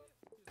up.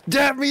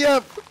 Dap me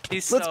up.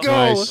 He's Let's so go.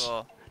 Nice.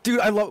 cool. Dude,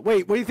 I love.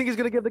 Wait, what do you think he's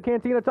gonna give the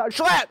Cantina top?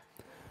 Schlatt.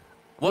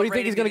 What do you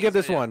think he's gonna give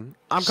this one?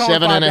 I'm calling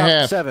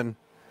 7.5. 7.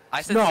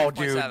 I said No,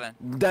 6.7.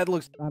 dude. That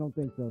looks. I don't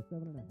think so.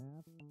 7.5.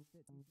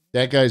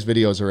 That guy's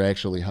videos are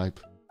actually hype.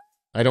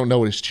 I don't know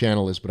what his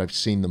channel is, but I've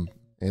seen them,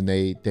 and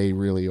they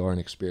really are an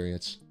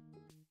experience.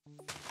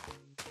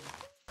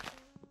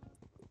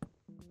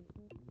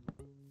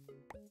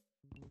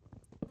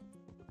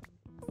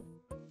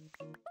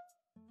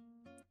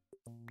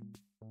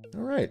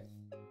 All right.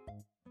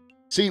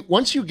 See,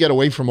 once you get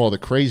away from all the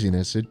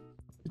craziness,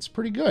 it's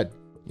pretty good,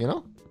 you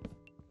know?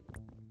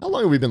 How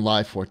long have we been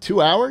live for?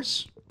 2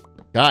 hours?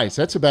 Guys,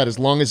 that's about as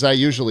long as I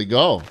usually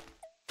go.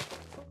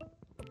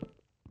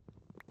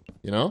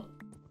 You know?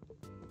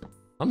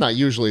 I'm not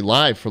usually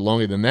live for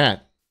longer than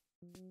that.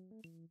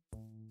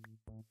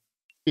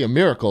 It'd be a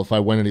miracle if I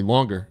went any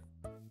longer.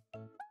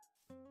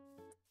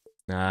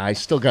 Nah, I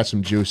still got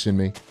some juice in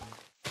me.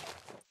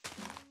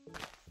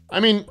 I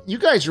mean, you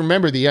guys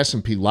remember the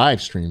S&P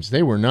live streams.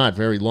 They were not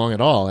very long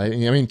at all. I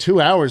mean, 2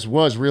 hours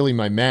was really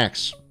my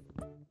max.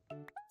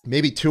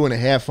 Maybe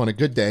 2.5 on a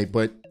good day,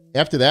 but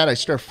after that, I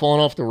start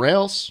falling off the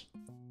rails.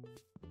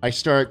 I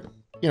start,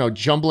 you know,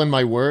 jumbling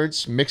my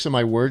words, mixing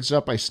my words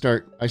up. I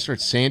start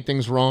saying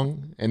things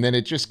wrong, and then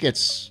it just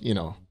gets, you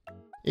know,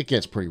 it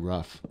gets pretty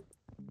rough.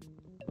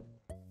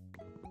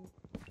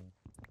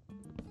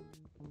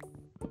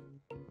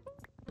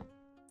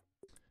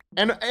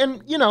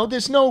 And you know,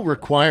 there's no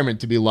requirement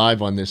to be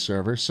live on this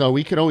server, so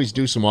we could always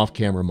do some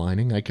off-camera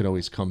mining. I could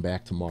always come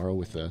back tomorrow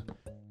with a,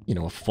 you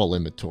know, a full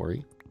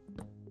inventory.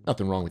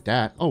 Nothing wrong with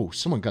that. Oh,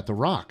 someone got the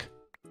rock.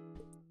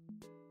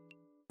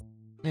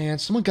 Man,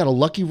 someone got a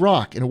lucky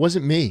rock, and it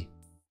wasn't me.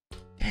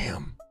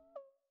 Damn.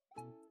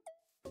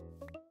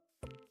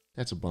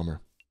 That's a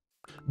bummer.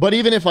 But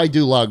even if I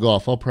do log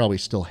off, I'll probably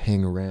still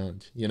hang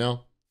around, you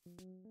know?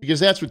 Because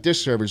that's what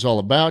this server's all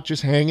about,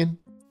 just hanging,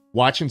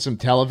 watching some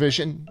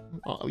television,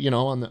 you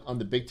know, on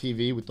the big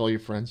TV with all your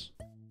friends.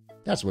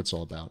 That's what it's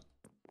all about.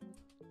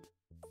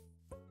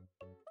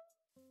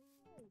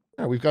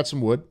 All right, we've got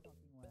some wood.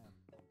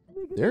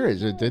 There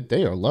is a,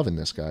 they are loving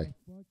this guy.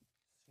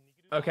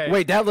 Okay.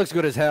 Wait, that looks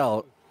good as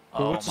hell.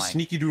 Oh what's my- a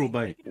sneaky doodle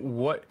bite?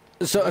 What?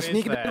 So what a is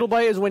sneaky that? doodle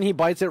bite is when he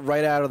bites it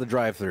right out of the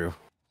drive-through.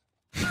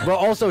 But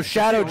also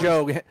Shadow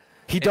Joe,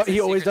 he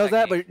always does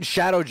that, but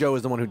Shadow Joe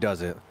is the one who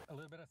does it.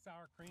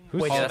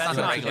 Wait, that's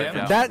not regular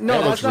Joe. That no,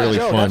 That that's looks not really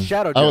Joe. fun. That's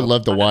Shadow Joe. I would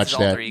love to watch his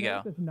that. alter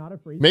ego.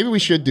 Maybe we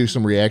should do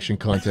some reaction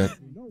content.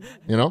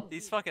 You know?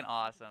 He's fucking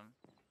awesome.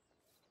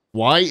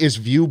 Why is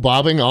view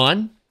bobbing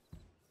on?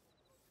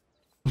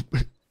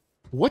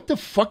 What the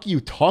fuck are you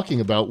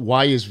talking about?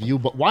 Why is view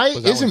why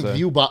What's that isn't one say?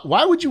 view bob?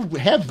 Why would you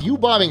have view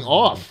bobbing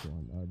off?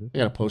 I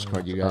got a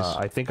postcard, you guys.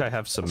 I think I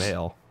have some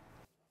mail.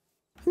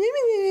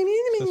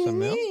 Is this some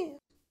mail?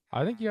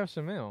 I think you have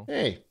some mail.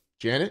 Hey,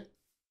 Janet.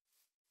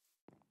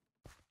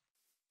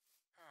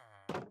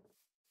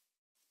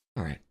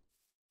 All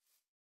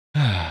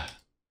right.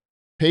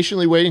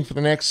 Patiently waiting for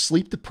the next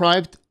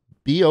sleep-deprived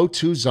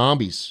BO2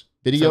 zombies.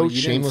 Video, So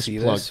you shameless didn't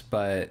see plug. this,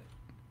 but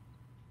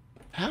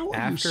How are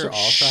after you so... all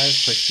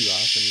size pushed you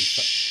off and you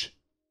Shh.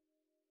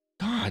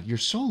 God, you're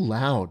so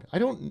loud. I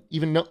don't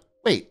even know...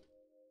 Wait.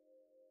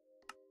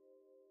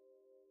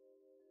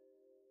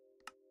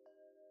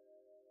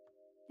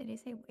 Did he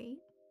say wait?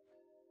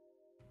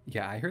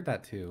 Yeah, I heard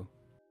that too.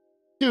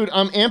 Dude,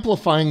 I'm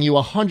amplifying you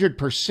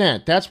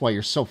 100%. That's why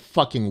you're so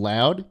fucking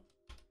loud.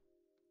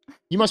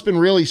 You must have been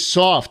really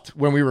soft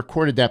when we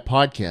recorded that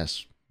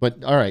podcast.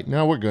 But, all right,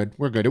 no, we're good.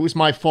 We're good. It was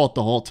my fault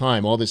the whole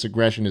time. All this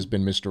aggression has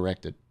been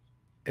misdirected.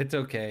 It's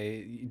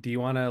okay. Do you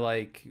want to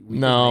like we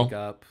No. can make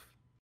up?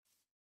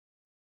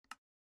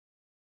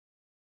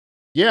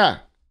 Yeah.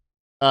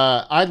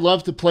 I'd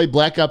love to play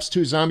Black Ops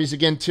 2 Zombies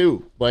again,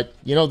 too. But,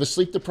 you know, the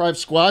sleep-deprived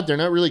squad, they're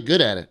not really good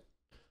at it.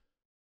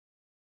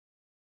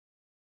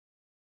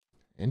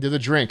 Into the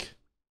drink.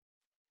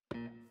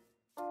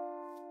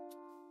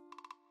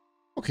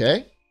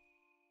 Okay.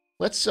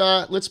 Let's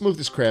move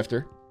this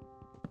crafter.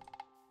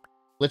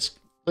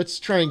 Let's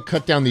try and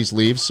cut down these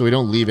leaves so we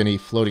don't leave any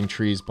floating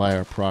trees by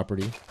our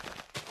property.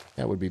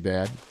 That would be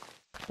bad.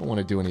 Don't want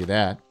to do any of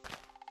that.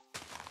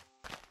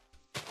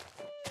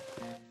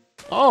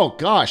 Oh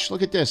gosh,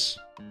 look at this.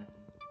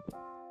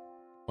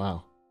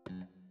 Wow.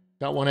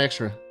 Got one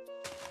extra.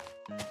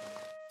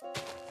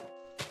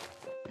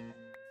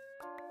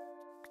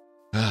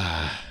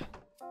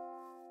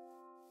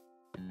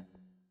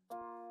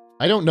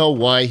 I don't know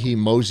why he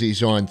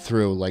moseys on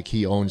through like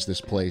he owns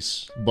this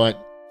place,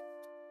 but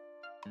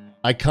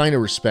I kind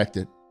of respect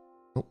it.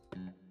 Oh.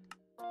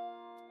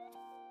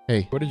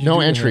 Hey, What did you no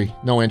do to entry, him?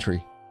 no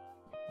entry.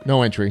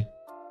 No entry.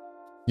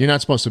 You're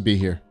not supposed to be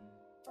here.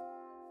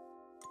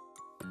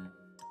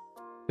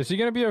 Is he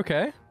gonna be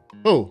okay?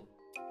 Who?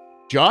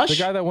 Josh? The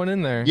guy that went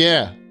in there.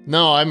 Yeah.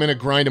 No, I'm gonna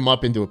grind him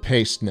up into a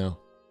paste now.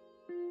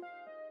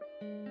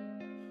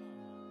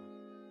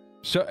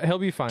 So he'll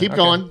be fine. Keep Okay.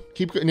 going.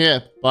 Keep going. Yeah.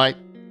 Bye.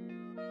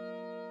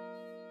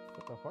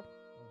 What the fuck?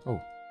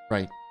 Oh,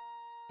 right.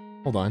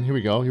 Hold on. Here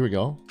we go. Here we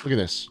go. Look at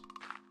this.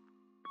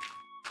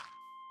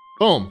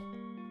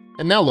 Boom.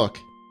 And now look.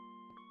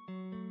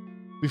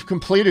 We've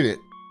completed it.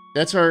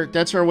 That's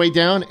our way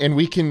down, and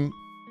we can...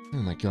 Oh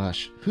my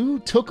gosh. Who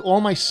took all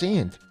my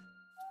sand?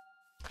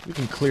 We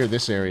can clear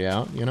this area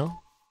out, you know?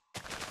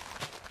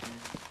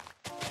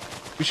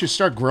 We should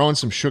start growing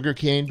some sugar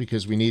cane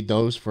because we need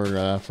those for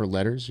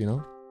letters, you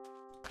know?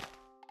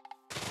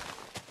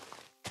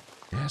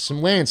 Yeah,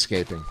 some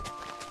landscaping.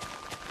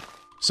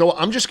 So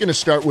I'm just going to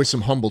start with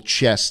some humble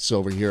chests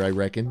over here, I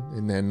reckon.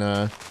 And then,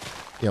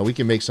 yeah, we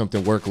can make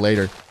something work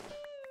later.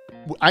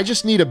 I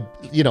just need a,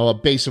 you know, a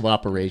base of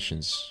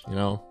operations, you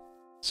know?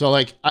 So,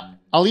 like,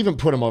 I'll even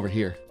put them over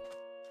here.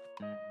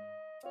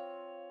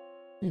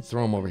 You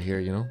throw them over here,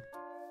 you know?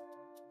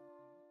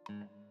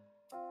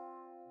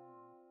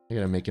 I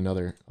gotta make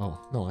another... Oh,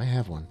 no, I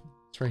have one.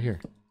 It's right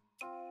here.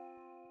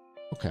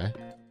 Okay.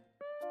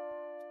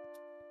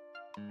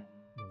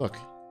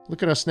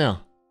 Look at us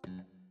now.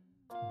 1,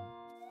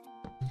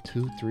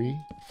 2, 3,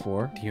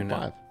 4, 5. Do you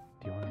want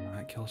to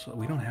not kill Schlatt?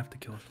 We don't have to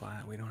kill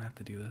Schlatt. We don't have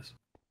to do this.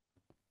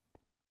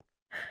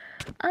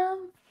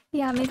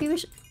 Yeah, maybe we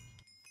should.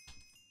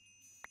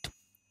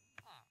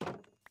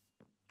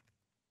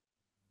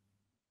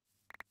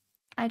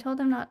 I told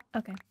him not.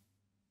 Okay.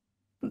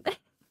 That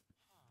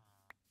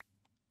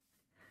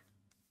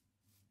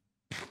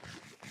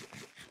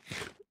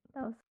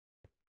was...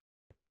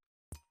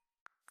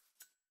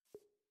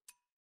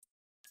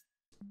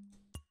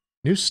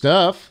 New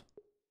stuff.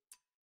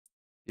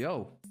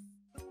 Yo.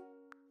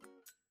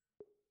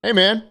 Hey,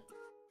 man.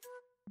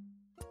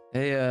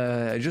 Hey,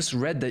 I just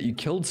read that you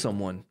killed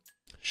someone.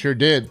 Sure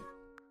did.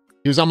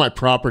 He was on my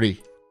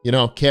property. You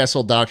know,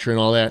 castle doctrine,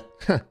 all that.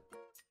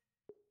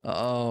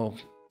 Oh.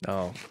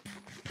 Oh.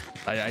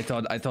 I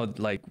thought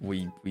like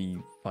we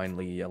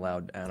finally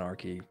allowed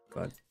anarchy,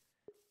 but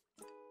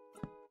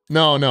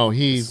No,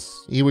 he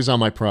was on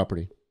my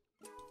property.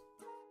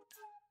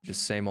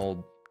 just same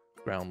old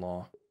ground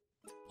law.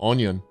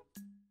 Onion.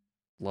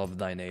 Love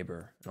thy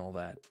neighbor and all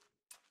that.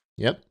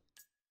 Yep.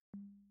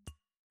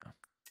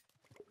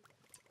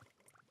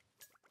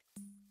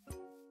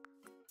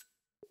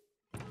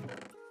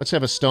 Let's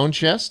have a stone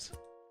chest.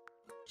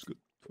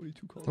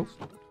 22 colors.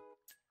 Oh.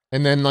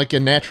 And then like a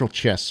natural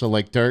chest, so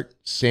like dirt,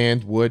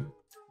 sand, wood.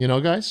 You know,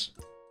 guys?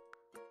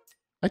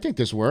 I think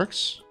this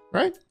works,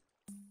 right?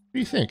 What do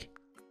you think?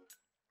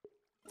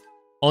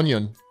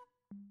 Onion.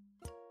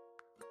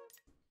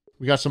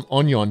 We got some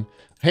onion.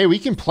 Hey, we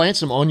can plant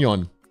some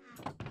onion.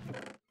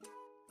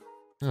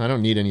 I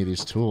don't need any of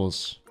these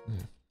tools.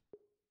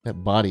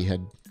 That body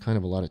had kind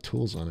of a lot of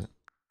tools on it.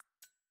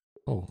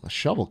 Oh, a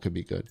shovel could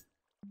be good.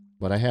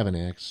 But I have an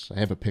axe. I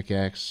have a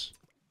pickaxe.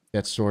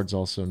 That sword's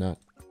also not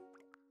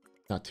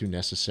too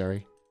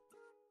necessary.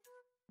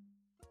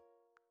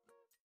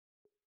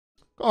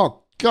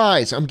 Oh,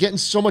 guys, I'm getting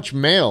so much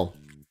mail.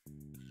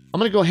 I'm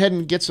going to go ahead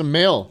and get some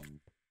mail.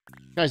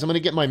 Guys, I'm going to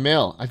get my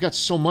mail. I've got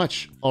so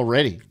much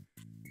already.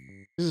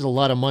 This is a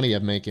lot of money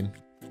I'm making.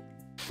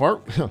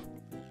 Fart?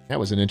 That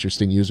was an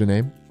interesting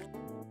username.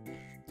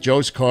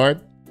 Joe's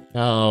card.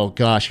 Oh,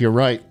 gosh, you're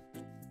right.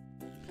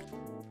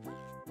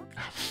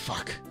 Oh,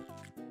 fuck.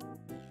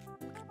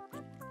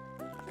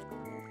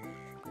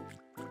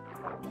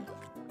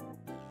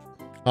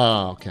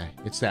 Oh, okay.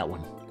 It's that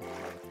one.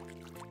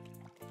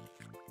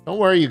 Don't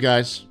worry, you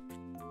guys.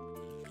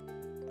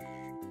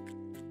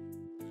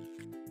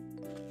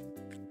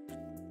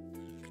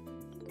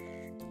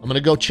 I'm gonna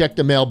go check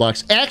the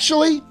mailbox.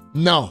 Actually,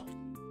 no.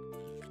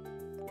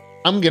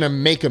 I'm gonna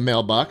make a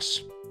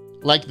mailbox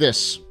like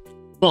this.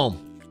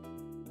 Boom.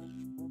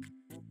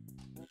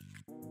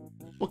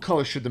 What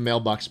color should the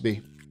mailbox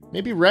be?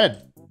 Maybe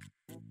red.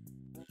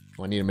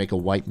 Oh, I need to make a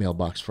white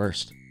mailbox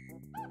first.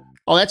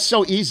 Oh, that's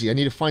so easy. I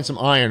need to find some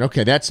iron.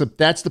 Okay, that's the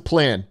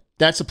plan.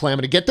 That's the plan. I'm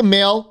gonna get the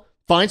mail,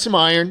 find some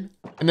iron,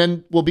 and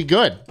then we'll be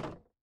good.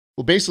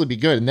 We'll basically be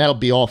good, and that'll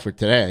be all for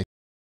today.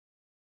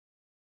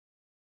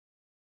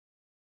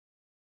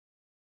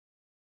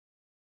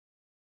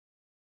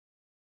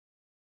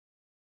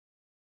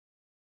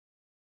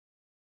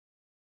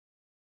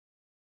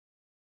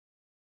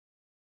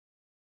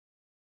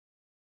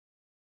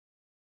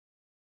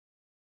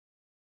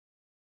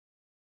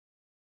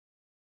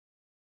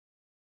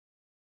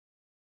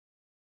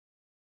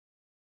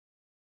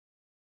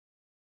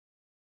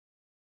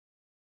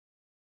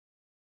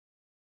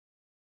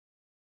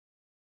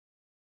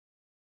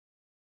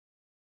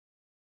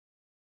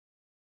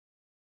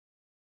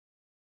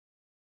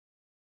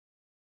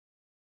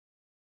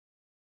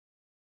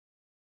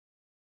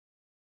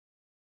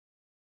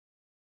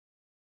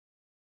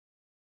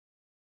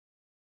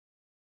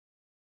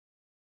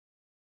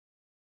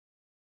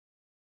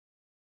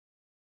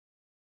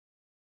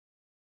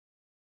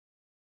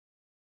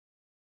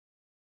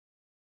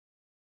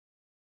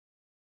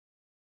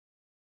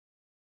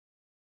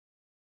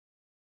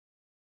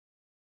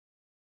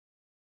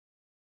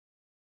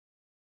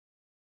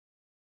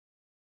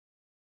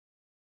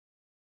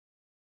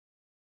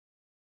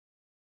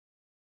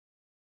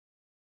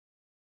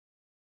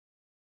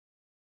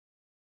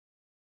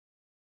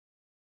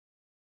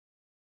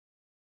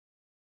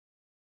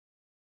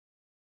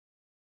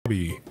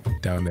 Gobby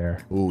down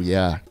there. Oh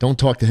yeah, don't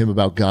talk to him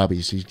about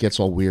gobbies. He gets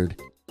all weird.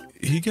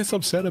 He gets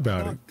upset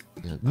about it.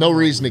 Yeah, no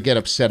reason to get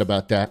upset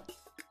about that.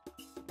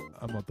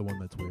 I'm not the one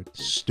that's weird.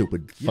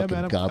 Stupid Yeah, fucking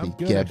man, I'm gobby.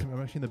 good, Geb. actually.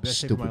 I'm actually in the best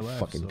shape of Stupid my life,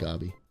 fucking so.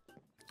 gobby.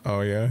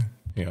 Oh yeah,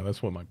 yeah.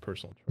 That's what my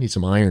personal. Need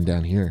some iron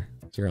down here.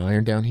 Is there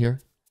iron down here?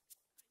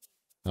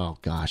 Oh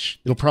gosh,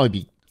 it'll probably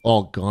be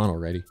all gone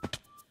already.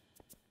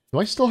 Do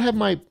I still have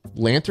my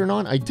lantern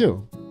on? I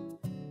do.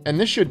 And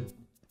this should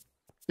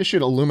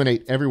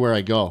illuminate everywhere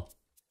I go.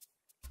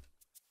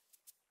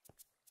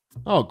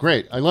 Oh,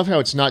 great. I love how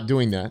it's not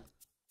doing that.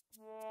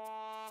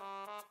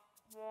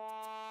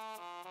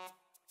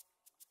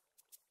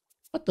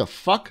 What the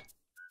fuck?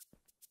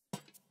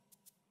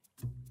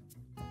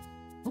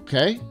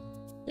 Okay.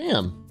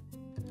 Damn.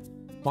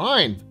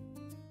 Fine.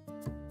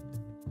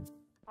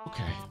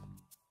 Okay.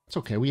 It's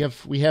okay. We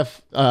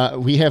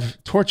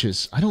have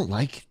torches. I don't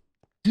like...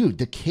 Dude,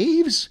 the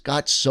caves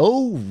got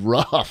so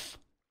rough.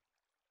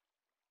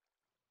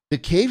 The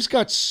caves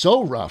got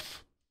so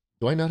rough.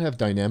 Do I not have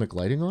dynamic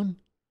lighting on?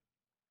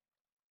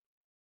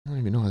 I don't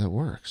even know how that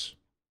works.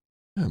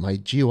 Yeah, my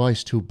GUI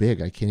is too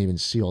big. I can't even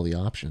see all the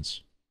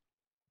options.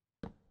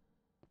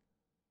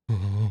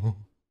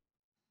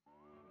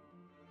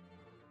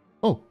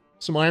 Oh,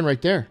 some iron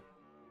right there.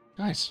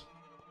 Guys.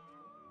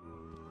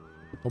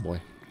 Oh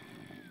boy.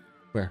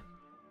 Where?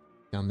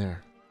 Down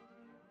there.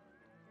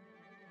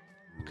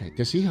 Okay,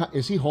 is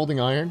he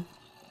holding iron?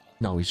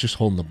 No, he's just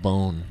holding the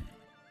bone.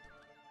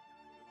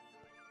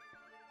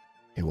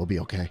 Okay, we'll be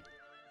okay.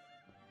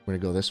 We're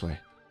gonna go this way.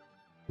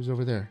 Who's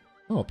over there?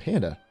 Oh, a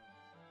panda.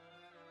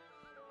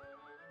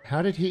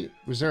 How did he...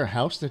 Was there a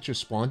house that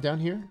just spawned down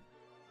here?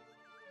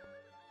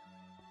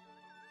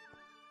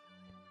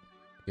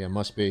 Yeah,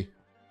 must be.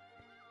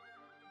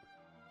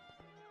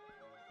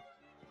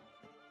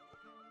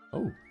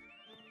 Oh.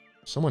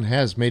 Someone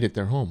has made it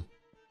their home.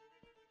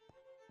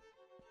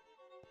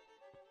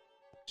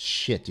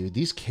 Shit, dude.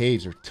 These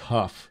caves are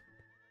tough.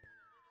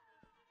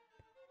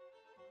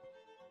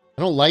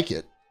 I don't like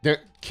it.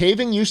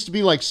 Caving used to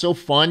be like so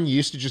fun. You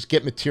used to just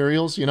get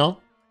materials, you know?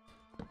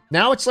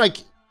 Now it's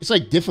like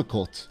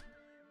difficult.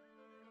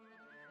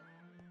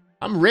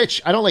 I'm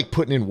rich. I don't like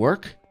putting in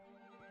work.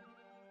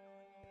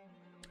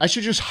 I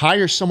should just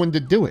hire someone to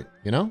do it,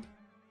 you know?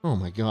 Oh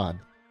my god.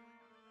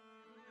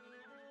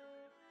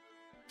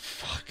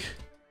 Fuck.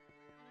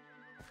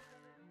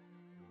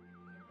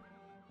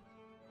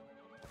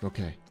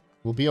 Okay.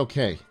 We'll be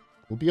okay.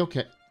 We'll be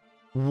okay.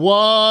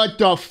 What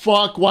the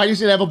fuck? Why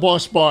does it have a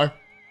boss bar?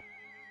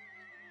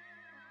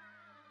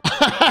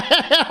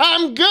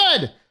 I'm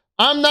good.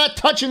 I'm not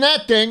touching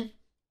that thing.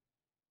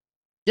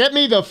 Get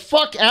me the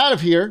fuck out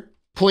of here,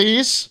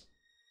 please.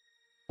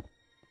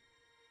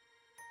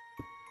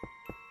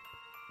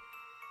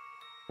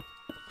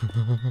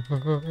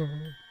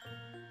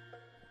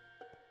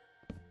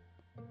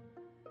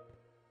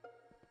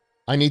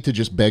 I need to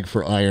just beg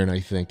for iron, I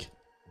think.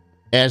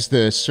 As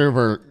the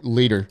server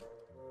leader,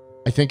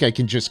 I think I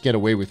can just get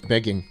away with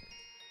begging.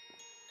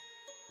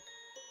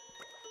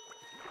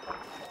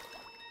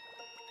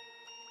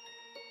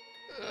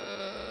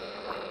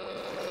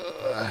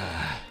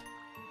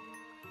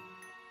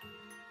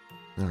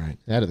 Alright,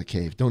 out of the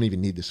cave. Don't even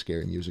need the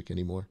scary music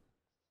anymore.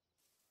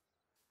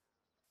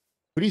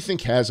 Who do you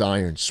think has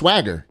iron?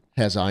 Swagger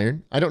has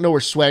iron. I don't know where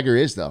Swagger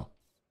is, though.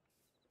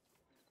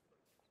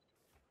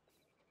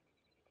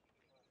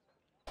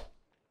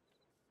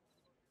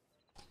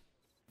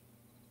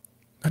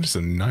 That is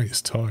a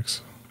nice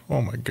tux.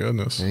 Oh my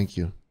goodness. Thank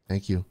you.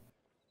 Thank you.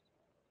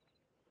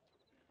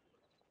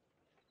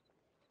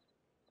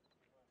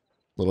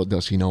 Little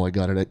does he know I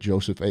got it at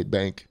Joseph A.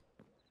 Bank.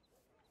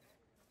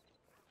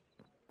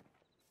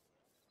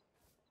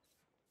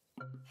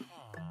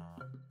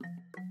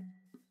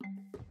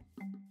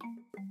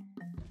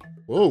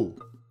 Whoa.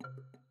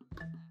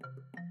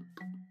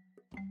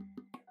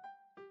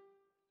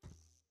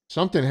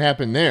 Something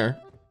happened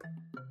there.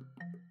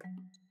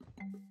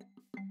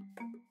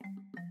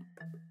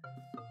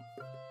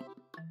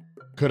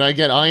 Could I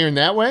get iron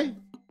that way?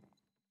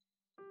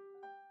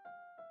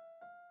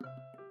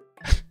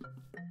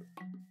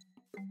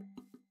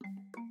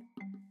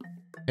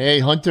 Hey,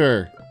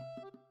 Hunter.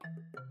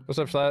 What's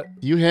up, Schlatt?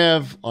 Do you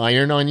have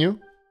iron on you,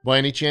 by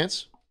any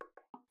chance?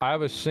 I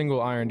have a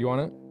single iron. Do you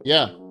want it?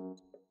 Yeah.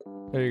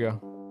 There you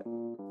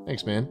go.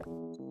 Thanks, man.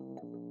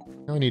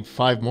 Now I need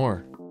 5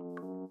 more.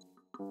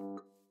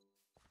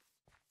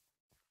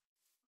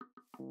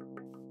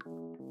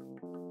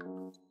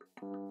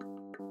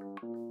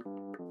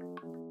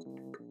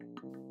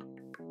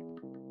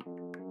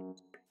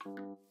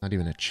 Not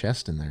even a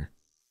chest in there.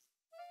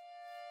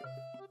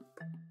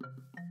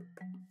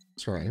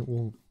 It's alright,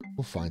 we'll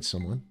find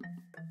someone.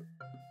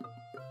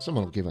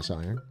 Someone will give us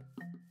iron.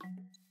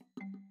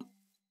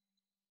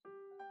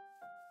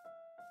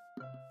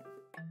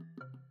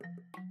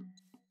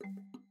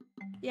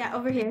 Yeah,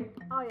 over here.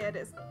 Oh yeah, it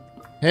is.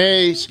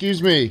 Hey,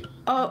 excuse me.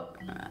 Oh,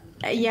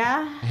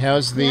 yeah.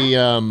 How's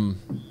the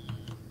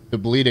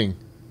bleeding?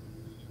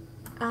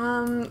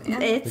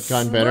 It's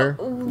gotten better?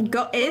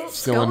 It's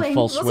Still going. in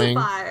full We'll swing?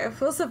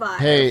 survive. We'll survive.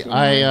 Hey,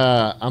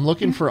 I'm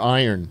looking for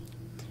iron.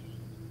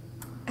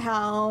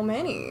 How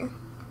many?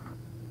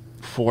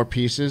 4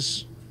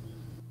 pieces.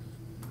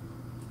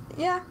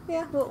 Yeah.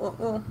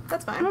 Well,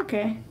 that's fine.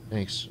 Okay.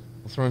 Thanks.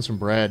 I'll throw in some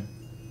bread.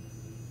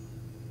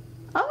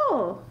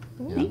 Oh,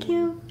 thank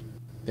you.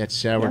 That's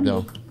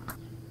sourdough.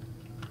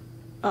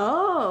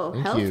 Oh,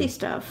 Thank healthy you.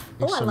 stuff.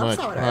 Thanks I so love much.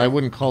 sourdough. I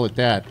wouldn't call it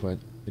that, but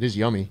it is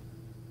yummy.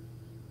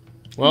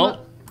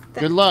 Well,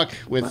 good luck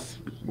with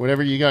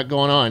whatever you got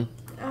going on.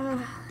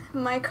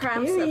 My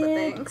cramp said the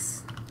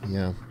things.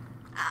 Yeah.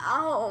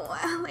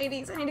 Ow,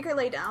 ladies, I need to go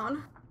lay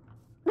down.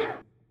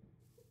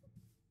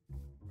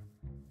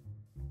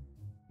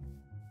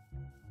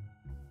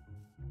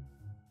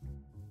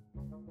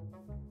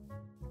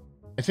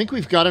 I think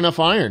we've got enough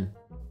iron.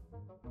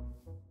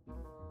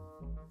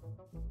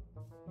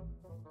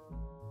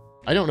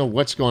 I don't know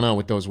what's going on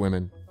with those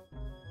women.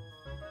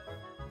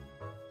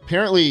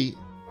 Apparently,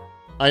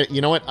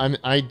 you know what?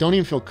 I don't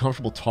even feel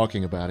comfortable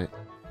talking about it.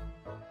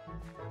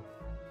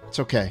 It's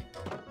okay.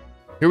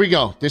 Here we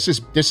go. This is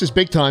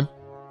big time.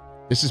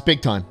 This is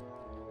big time.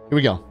 Here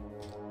we go.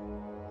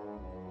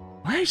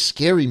 Why is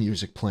scary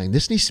music playing?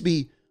 This needs to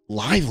be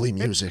lively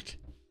music.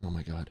 Oh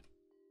my god.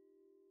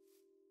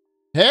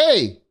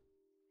 Hey!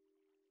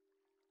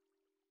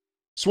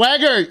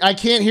 Swagger, I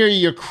can't hear you.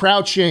 You're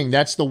crouching.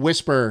 That's the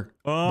whisper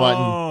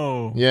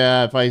button.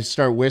 Yeah, if I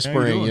start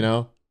whispering, you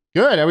know.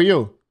 Good, how are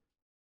you?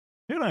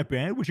 Hey, not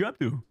bad. What you up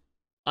to?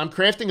 I'm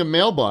crafting a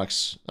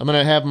mailbox. I'm going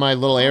to have my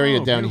little area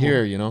down beautiful.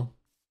 here, you know.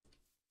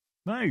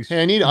 Nice.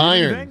 Hey, I need You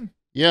iron. anything?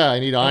 Yeah, I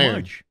need How iron.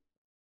 much?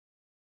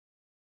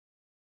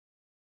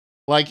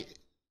 Like,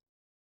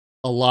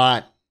 a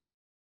lot.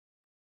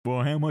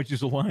 Well, how much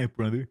is a lot,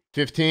 brother?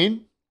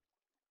 15?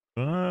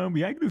 Yeah, I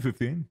can do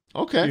 15.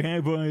 Okay. You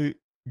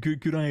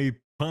have, could I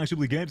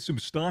possibly get some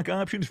stock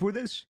options for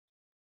this?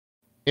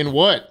 In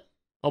what?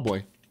 Oh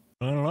boy.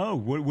 I don't know.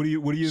 What do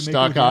you make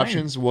Stock with iron?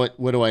 options? What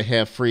do I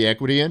have free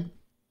equity in?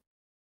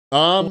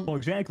 Well,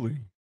 exactly.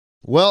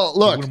 Well,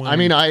 look, what am I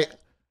mean,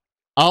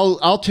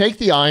 I'll take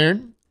the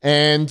iron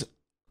and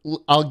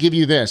I'll give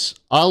you this.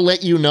 I'll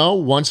let you know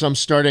once I'm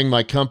starting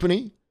my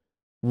company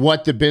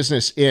what the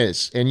business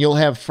is, and you'll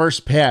have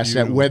first pass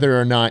at whether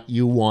or not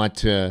you want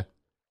to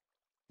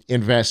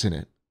invest in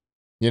it.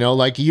 You know,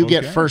 like you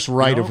get first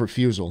right of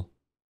refusal.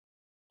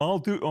 I'll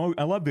do. Oh,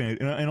 I love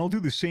that, and I'll do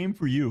the same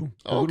for you.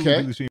 I'll Okay.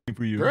 literally do the same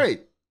for you.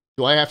 Great.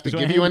 Do I have to 'Cause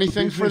I give you have a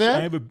anything for business, that?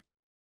 I have a,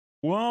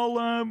 well,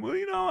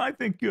 you know, I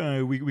think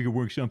we could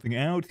work something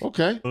out.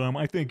 Okay.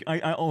 I think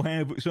I'll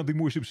have something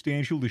more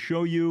substantial to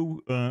show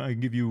you. I can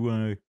give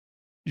you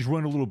just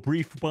run a little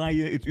brief by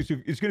you. It's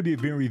going to be a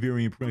very,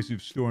 very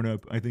impressive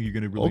startup. I think you're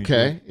going to really enjoy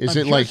Okay. Is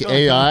I'm it like just on top of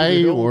the AI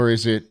hill. or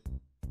is it?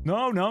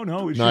 No. It's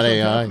Not just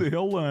AI. on top of the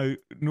hill,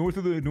 north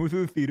of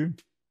the theater.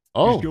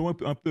 Oh. Just go up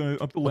the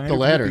ladder. the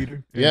ladder. To the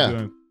theater, Yeah.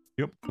 And,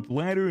 yep. Up the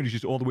ladder, and it's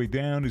just all the way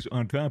down. Is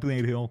on top of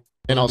that hill.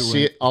 And I'll Under,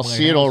 see it. I'll my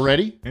see it house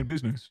already. And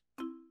business.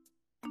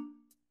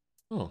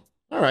 Oh,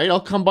 all right.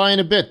 I'll come by in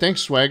a bit. Thanks,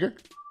 Swagger.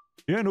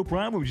 Yeah, no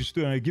problem. Just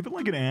give it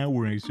like an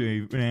hour. I say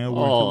an hour.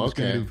 Oh, until it's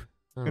okay.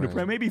 Kind of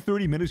right. maybe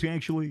 30 minutes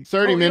actually.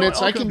 30 you know,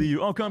 minutes, I'll I come can- to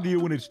you. I'll come to you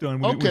when it's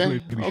done. When Okay. it's ready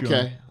to be shown.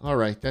 Okay. All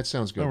right. That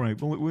sounds good. All right.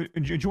 Well,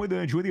 enjoy the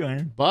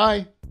iron.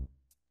 Bye.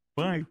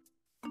 Bye.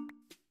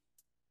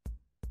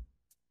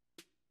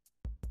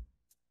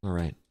 All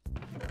right.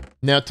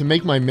 Now, to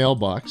make my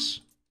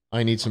mailbox,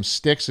 I need some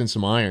sticks and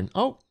some iron.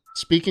 Oh,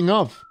 speaking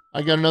of,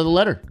 I got another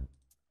letter.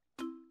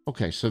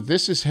 Okay, so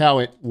this is how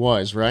it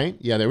was, right?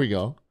 Yeah, there we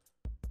go.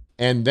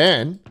 And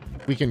then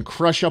we can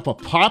crush up a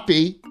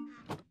poppy.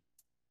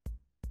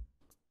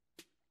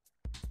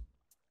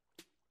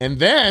 And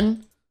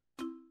then,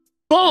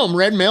 boom,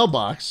 red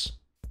mailbox.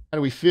 How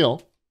do we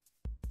feel?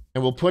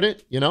 And we'll put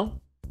it, you know?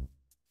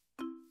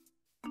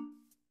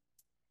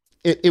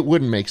 It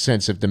wouldn't make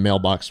sense if the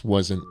mailbox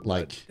wasn't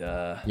like,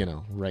 you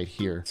know, right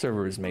here.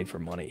 Server is made for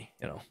money,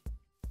 you know.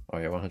 Oh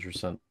yeah,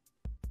 100%.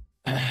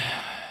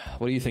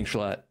 What do you think,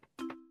 Schlatt?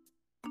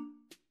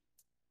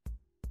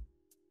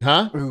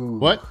 Huh?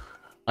 What?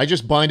 I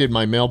just binded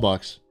my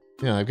mailbox.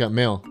 Yeah, I've got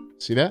mail.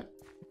 See that?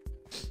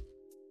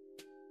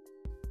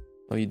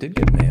 Oh, you did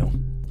get mail.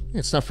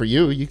 It's not for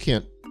you. You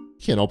can't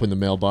open the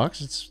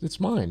mailbox. It's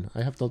mine.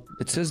 I have to.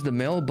 It says the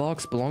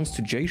mailbox belongs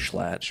to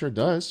jschlatt. Sure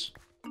does.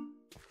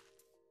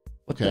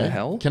 What the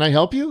hell? Can I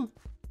help you?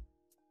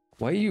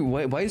 Why is You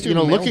your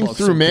know, looking mailbox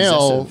through so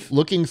mail, possessive?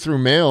 looking through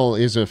mail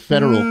is a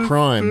federal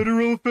crime.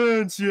 Federal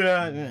offense,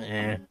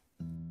 yeah.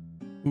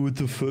 With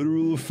the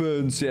federal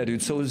offense, yeah,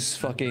 dude. So is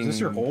fucking this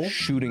your hole?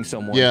 shooting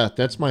someone. Yeah,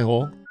 that's my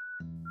hole.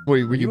 Were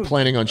you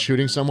planning on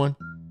shooting someone?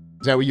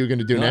 Is that what you were going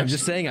to do No, next? I'm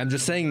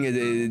just saying.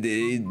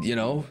 You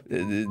know,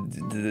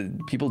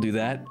 people do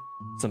that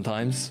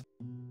sometimes.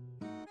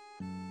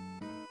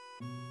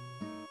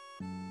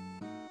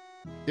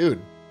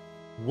 Dude,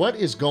 what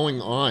is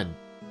going on?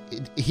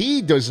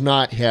 He does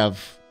not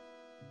have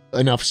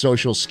enough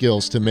social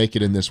skills to make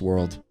it in this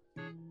world.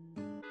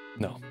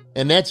 No.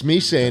 And that's me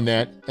saying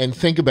that. And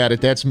think about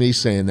it, that's me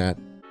saying that.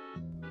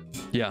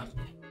 Yeah.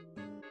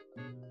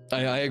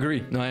 I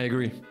agree. No, I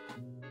agree.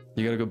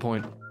 You got a good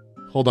point.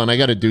 Hold on, I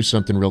gotta do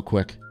something real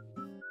quick.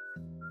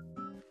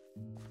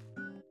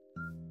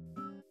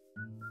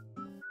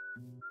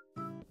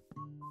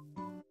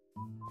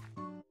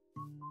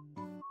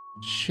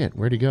 Shit,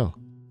 where'd he go?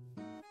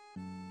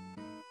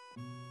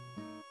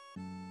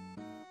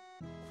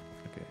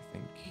 Okay, I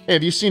think. Hey,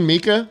 have you seen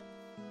Mika?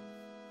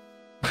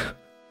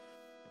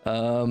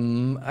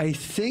 I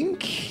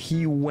think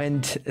he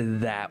went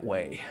that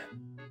way.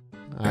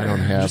 I don't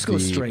have Just go the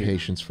straight.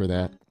 patience for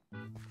that.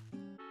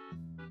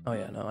 Oh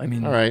yeah, no, I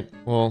mean. All right,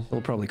 well.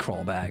 We'll probably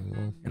crawl back,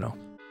 you know.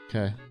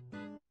 Okay.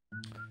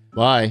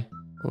 Bye.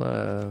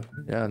 Well,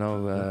 yeah,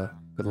 no,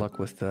 good luck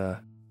with, you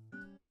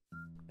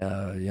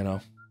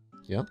know.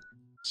 Yep.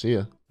 See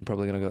ya. I'm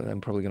probably gonna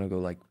go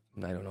like,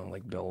 I don't know,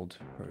 like build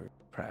or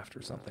craft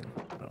or something.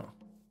 I don't know.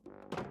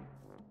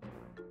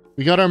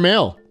 We got our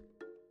mail.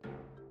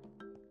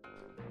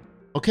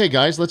 Okay,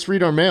 guys, let's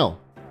read our mail.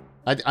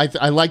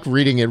 I like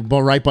reading it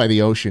right by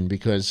the ocean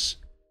because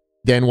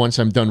then once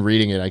I'm done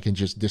reading it, I can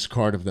just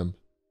discard of them.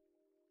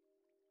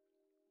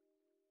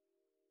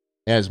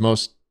 As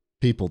most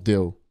people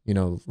do, you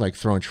know, like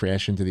throwing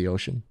trash into the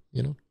ocean,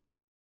 you know.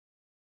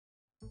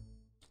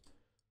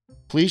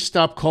 Please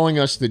stop calling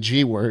us the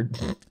G word.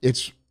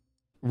 It's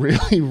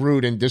really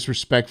rude and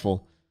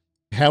disrespectful.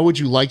 How would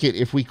you like it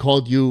if we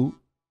called you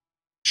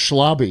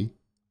Schlobby?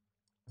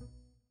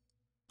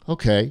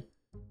 Okay.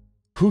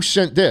 Who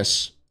sent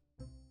this?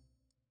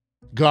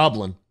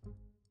 Goblin.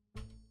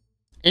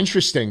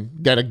 Interesting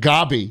that a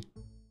gobby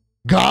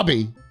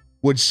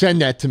would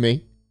send that to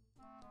me.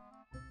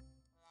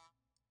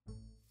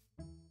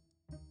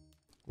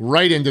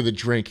 Right into the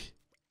drink.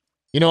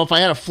 You know, if I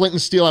had a flint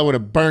and steel, I would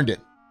have burned it.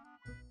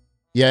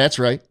 Yeah, that's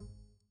right.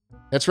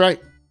 That's right.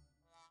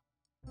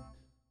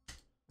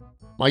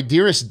 My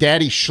dearest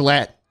Daddy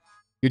Schlatt,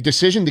 your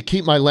decision to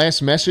keep my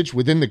last message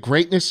within the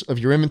greatness of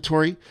your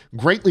inventory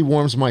greatly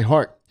warms my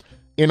heart.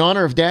 In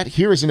honor of that,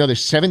 here is another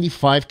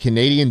 75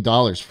 Canadian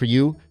dollars for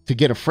you to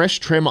get a fresh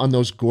trim on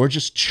those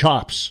gorgeous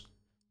chops.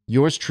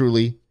 Yours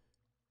truly,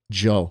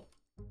 Joe.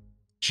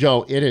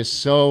 Joe, it is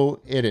so,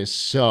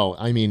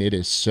 I mean, it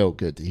is so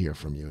good to hear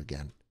from you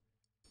again.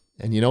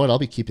 And you know what? I'll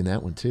be keeping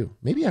that one too.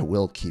 Maybe I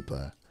will keep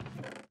a,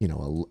 you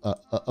know,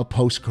 a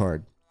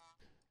postcard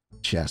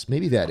chest.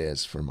 Maybe that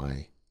is for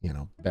my, you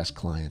know, best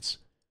clients.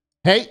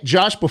 Hey,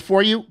 Josh,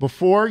 before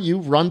you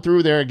run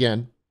through there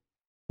again,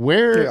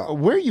 where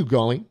are you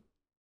going?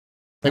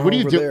 Like, what do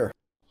you do? There.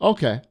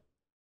 Okay.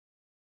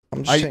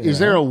 I'm just Is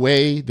there a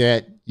way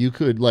that you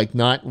could, like,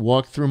 not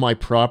walk through my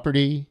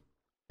property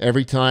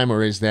every time,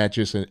 or is that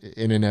just an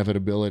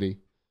inevitability?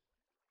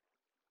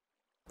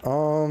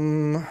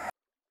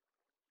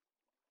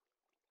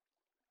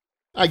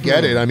 I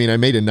get it. I mean, I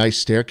made a nice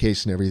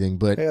staircase and everything,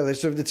 but Yeah,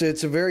 it's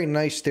a very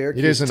nice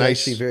staircase. it is a It's nice,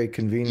 actually very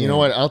convenient. You know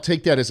what? I'll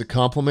take that as a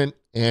compliment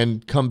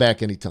and come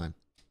back anytime.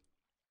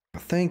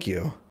 Thank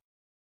you.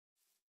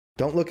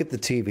 Don't look at the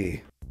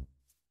TV.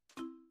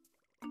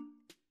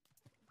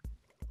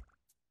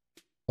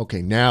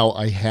 Okay, now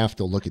I have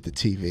to look at the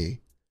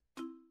TV.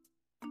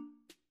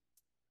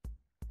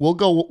 We'll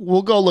go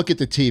look at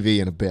the TV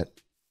in a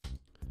bit.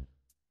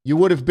 You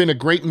would have been a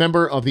great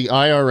member of the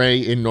IRA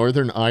in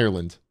Northern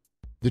Ireland.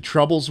 The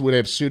Troubles would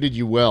have suited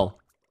you well.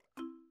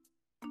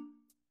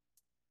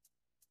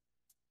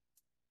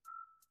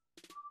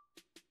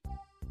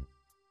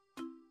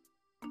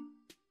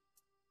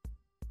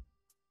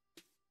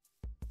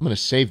 I'm going to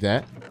save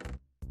that.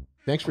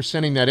 Thanks for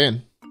sending that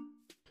in.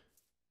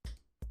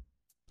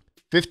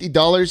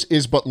 $50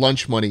 is but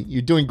lunch money.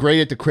 You're doing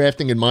great at the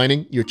crafting and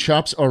mining. Your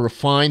chops are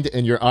refined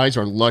and your eyes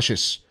are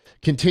luscious.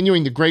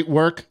 Continue the great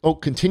work,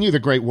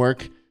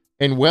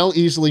 and we'll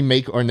easily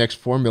make our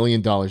next $4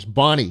 million.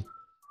 Bonnie,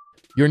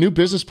 your new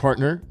business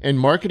partner and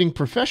marketing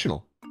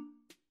professional.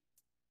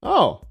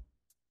 Oh,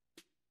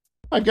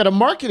 I've got a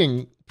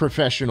marketing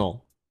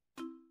professional.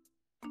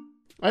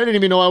 I didn't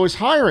even know I was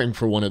hiring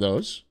for one of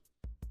those.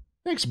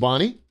 Thanks,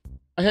 Bonnie.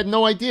 I had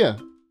no idea.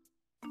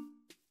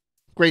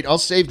 Great, I'll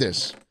save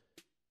this.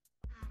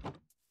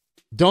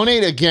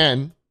 Donate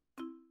again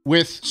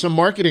with some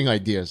marketing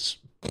ideas.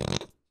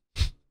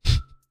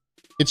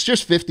 It's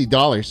just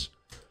 $50.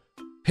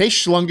 Hey,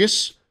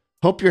 Schlungus.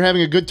 Hope you're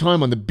having a good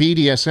time on the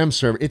BDSM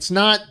server. It's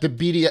not the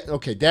BDSM.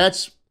 Okay,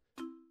 that's...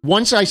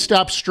 Once I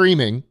stop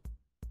streaming,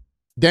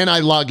 then I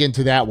log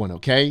into that one,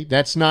 okay?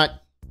 That's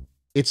not...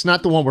 It's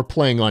not the one we're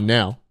playing on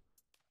now.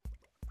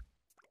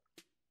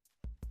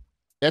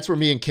 That's where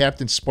me and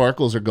Captain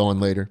Sparkles are going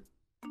later.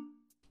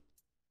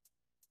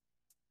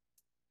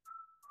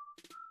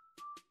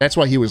 That's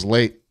why he was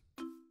late.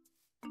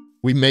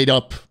 We made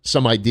up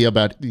some idea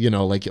about, you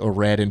know, like a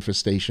rat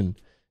infestation.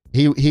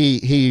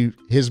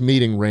 His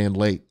meeting ran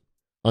late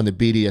on the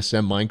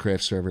BDSM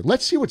Minecraft server.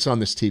 Let's see what's on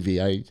this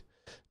TV.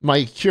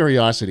 My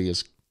curiosity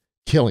is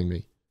killing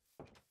me.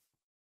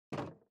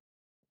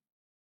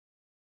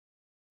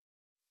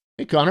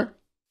 Hey, Connor.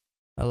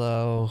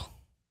 Hello.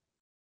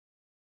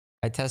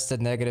 I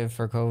tested negative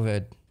for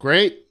COVID.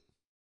 Great.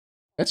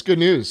 That's good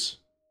news.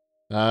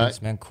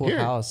 Thanks, man. Cool here.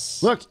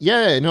 house. Look,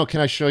 yeah, no,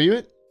 can I show you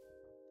it?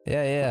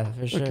 Yeah,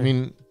 for sure. Look, I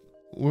mean,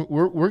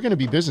 we're gonna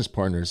be business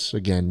partners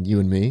again, you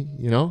and me.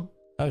 You know?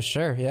 Oh,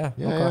 sure. Yeah.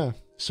 Yeah. Okay. Yeah.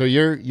 So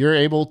you're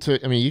able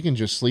to. I mean, you can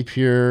just sleep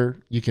here.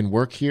 You can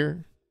work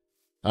here.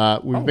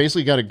 We've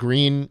basically got a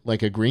green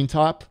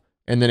top,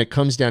 and then it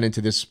comes down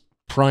into this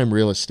prime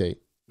real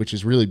estate, which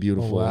is really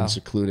beautiful wow. and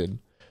secluded.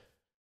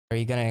 Are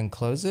you gonna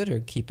enclose it or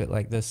keep it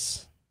like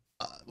this?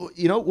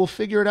 You know, we'll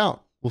figure it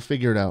out. We'll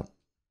figure it out.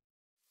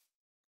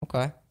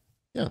 Okay.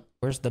 Yeah.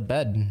 Where's the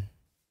bed?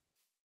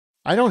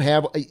 I don't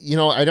have. You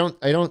know, I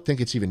don't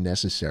think it's even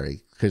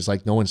necessary because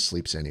like no one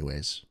sleeps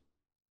anyways.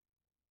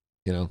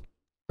 You know.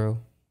 True.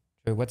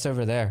 What's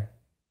over there?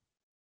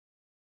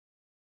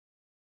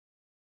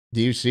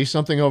 Do you see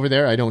something over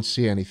there? I don't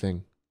see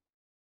anything.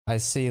 I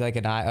see like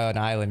an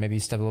island. Maybe you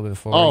step a little bit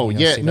forward. Oh you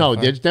don't yeah, see no, that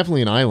far. there's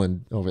definitely an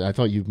island over there. I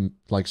thought you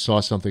like saw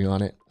something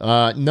on it.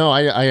 No,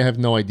 I have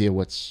no idea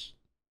what's.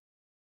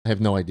 I have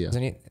no idea.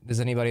 Does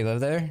anybody live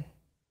there?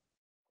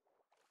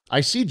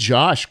 I see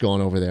Josh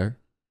going over there.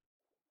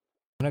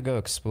 I'm gonna go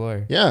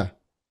explore. Yeah.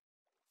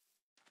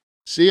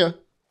 See ya.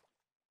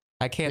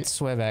 I can't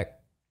swim back.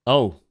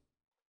 Oh.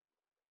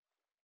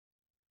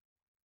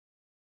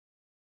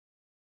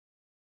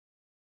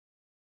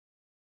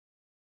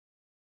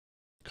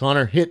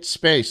 Connor, hit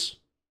space.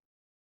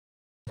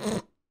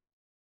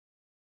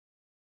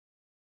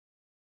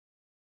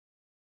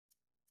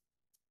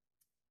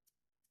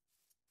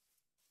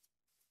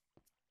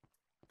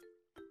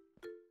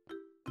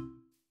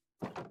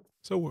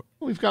 So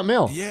we've got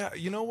mail. Yeah,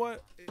 you know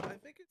what? I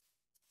think it.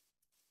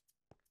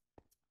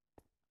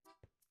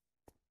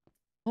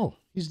 Oh,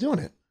 he's doing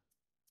it.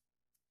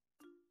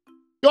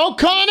 Go,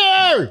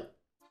 Connor!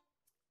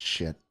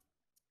 Shit.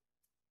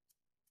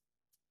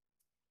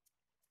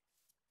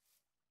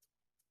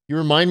 You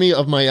remind me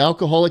of my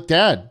alcoholic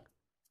dad.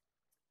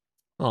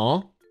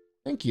 Aw,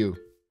 thank you.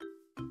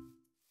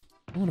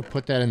 I want to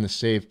put that in the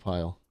save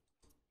pile.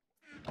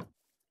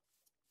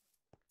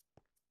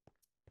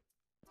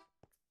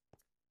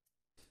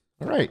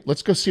 All right,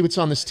 let's go see what's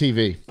on this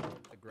TV.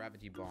 The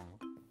gravity bong.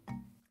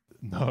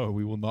 No,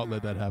 we will not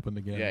let that happen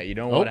again. Yeah, you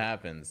know what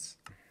happens.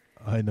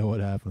 I know what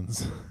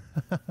happens.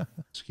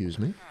 Excuse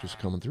me, just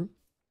coming through.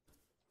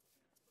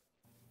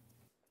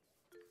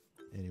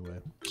 Anyway.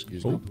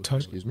 Excuse me.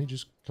 Excuse me,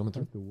 just coming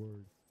through.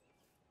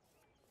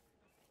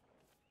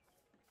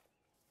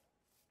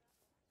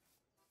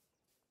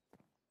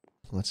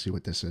 Let's see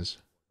what this is.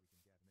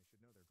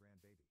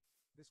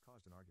 This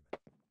caused an argument.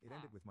 It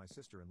ended with my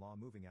sister-in-law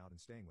moving out and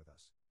staying with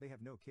us. They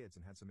have no kids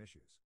and had some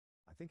issues.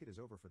 I think it is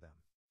over for them.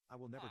 I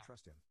will never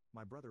trust him.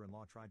 My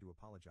brother-in-law tried to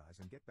apologize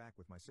and get back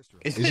with my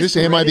sister-in-law. Is this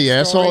Am I the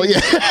Asshole?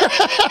 Yeah.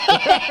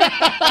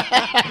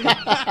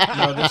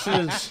 No,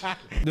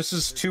 this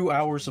is 2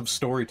 hours of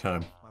story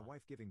time.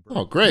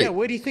 Oh, great. Yeah,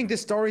 where do you think the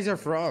stories are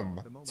from?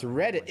 It's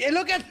Reddit. Hey,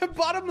 look at the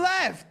bottom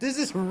left. This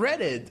is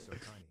Reddit.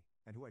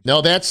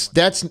 No, that's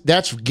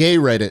gay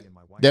Reddit.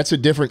 That's a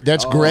different.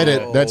 That's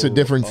Reddit. That's a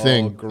different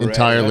thing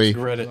entirely.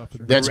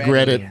 That's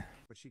Reddit.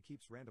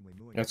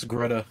 That's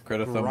Greta.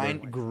 Greta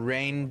Thunberg.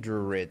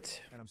 Granderit.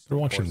 We're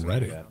watching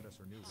Reddit.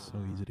 So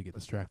easy to get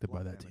distracted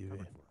by that TV.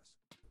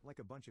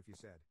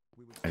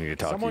 I need to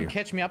talk Someone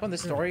catch me up on the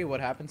story. What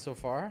happened so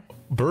far?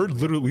 Bird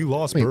literally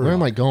lost Wait, Bird. where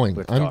am I going?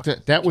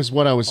 That was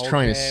what I was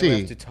trying to see. we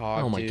have to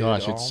talk, oh my dude.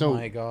 gosh, it's so. Oh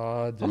my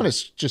god. I'm gonna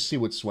just see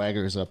what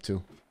Swagger is up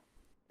to.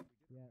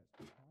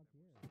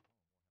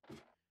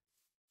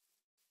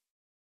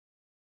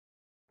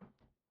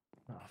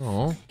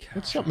 Oh,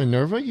 what's up,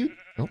 Minerva? You?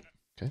 Oh,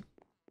 okay.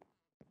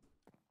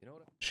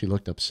 She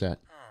looked upset.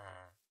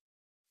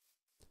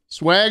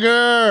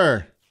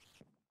 Swagger!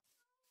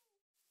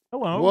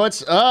 Hello.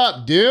 What's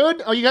up,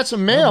 dude? Oh, you got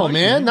some mail,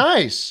 man.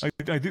 Nice.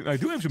 I do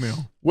have some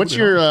mail. What's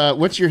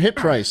your hit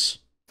price?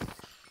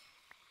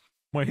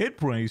 My hit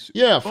price?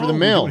 Yeah, for the we're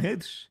mail. doing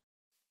hits.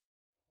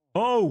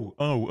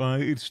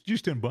 It's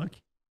just $10.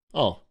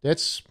 Oh,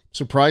 that's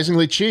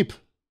surprisingly cheap.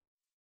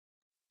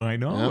 I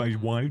know. Yep. I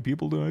wanted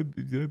people to,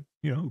 be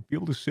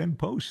able to send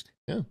post.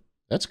 Yeah,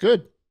 that's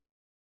good.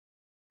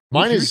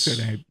 What's Mine yours is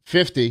set at?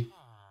 50.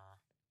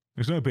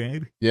 It's not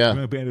bad. Yeah. It's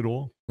not bad at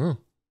all.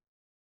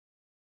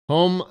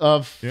 Home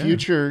of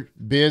future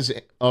biz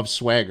of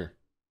Swagger.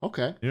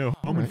 Okay. Yeah,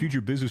 home and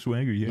future business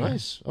swagger. Yeah.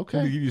 Nice. Okay.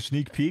 Can I give you a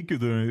sneak peek of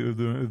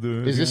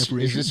the Is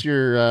this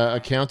your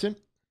accountant?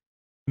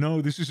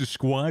 No, this is a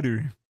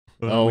squatter.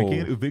 We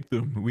can't evict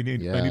them. I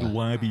need to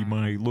lobby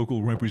my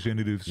local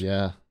representatives.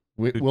 Yeah.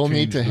 We'll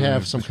need to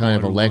have some kind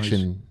of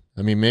election.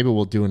 I mean, maybe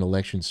we'll do an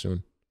election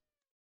soon.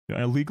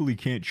 I legally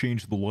can't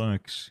change the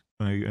locks.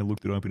 I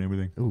looked it up and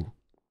everything. Ooh,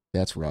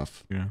 that's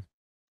rough. Yeah.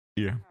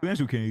 Yeah. But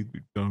that's okay.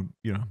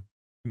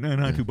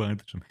 Not too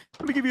bothersome.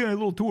 Let me give you a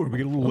little tour. We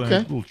get a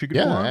little chicken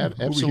farm. Yeah, over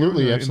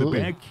absolutely, here absolutely.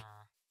 In the back.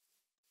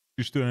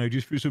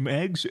 Just for some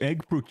egg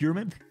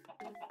procurement.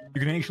 You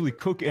can actually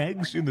cook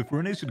eggs in the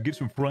furnace and get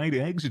some fried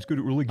eggs. It's good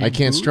at really good I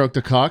can't food. stroke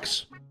the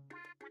cocks.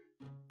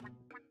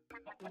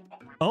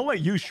 I'll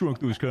let you stroke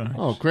those cocks.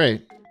 Oh,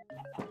 great.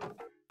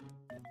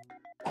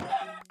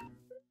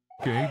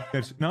 Okay,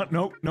 that's not.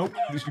 Nope.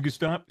 This you can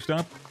stop.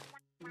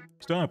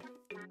 Stop.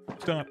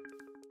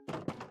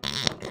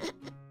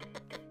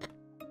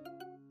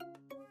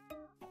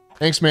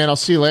 Thanks, man. I'll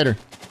see you later.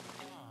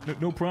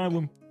 No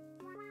problem.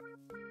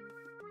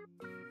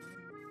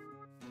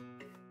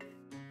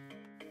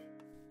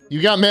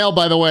 You got mail,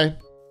 by the way.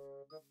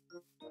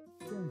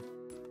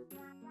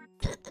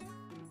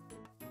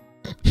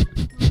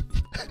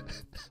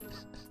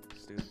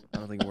 I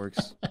don't think it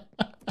works.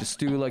 Just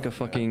do like a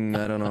fucking,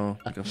 I don't know,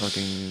 like a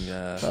fucking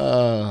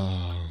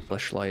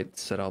flashlight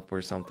setup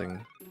or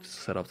something.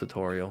 Setup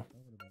tutorial.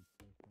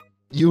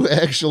 You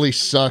actually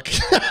suck.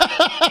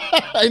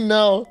 I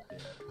know.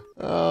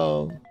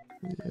 Oh,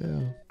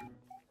 yeah.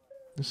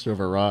 This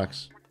server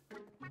rocks.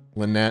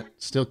 Lynette,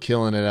 still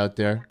killing it out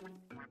there.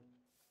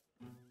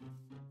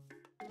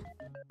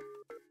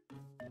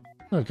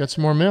 Oh, I've got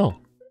some more mail.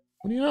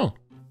 What do you know?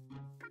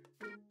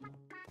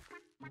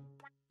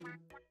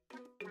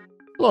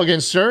 Hello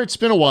again, sir. It's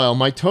been a while.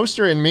 My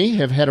toaster and me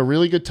have had a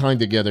really good time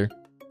together.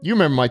 You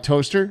remember my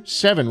toaster?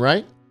 7,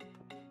 right?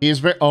 He is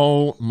very...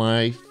 Oh,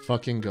 my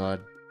fucking God.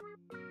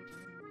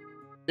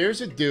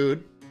 There's a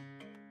dude.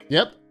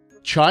 Yep.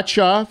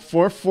 Cha-Cha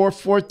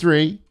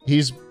 4443.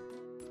 He's...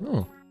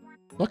 Oh.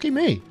 Lucky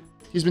me.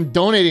 He's been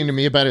donating to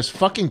me about his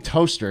fucking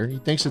toaster. He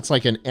thinks it's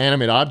like an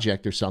animate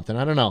object or something.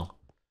 I don't know.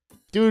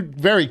 Dude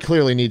very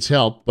clearly needs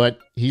help, but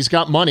he's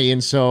got money,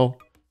 and so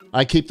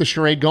I keep the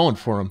charade going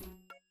for him.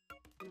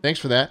 Thanks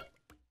for that.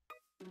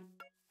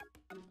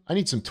 I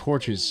need some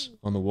torches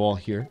on the wall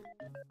here.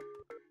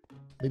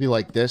 Maybe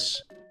like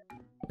this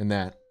and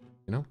that,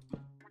 you know?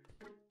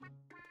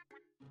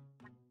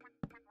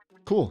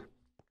 Cool.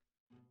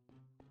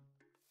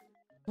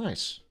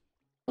 Nice.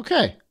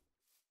 Okay.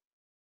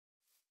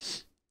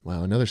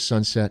 Wow, another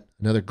sunset,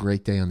 another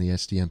great day on the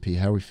SDMP.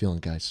 How are we feeling,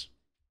 guys?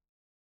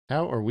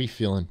 How are we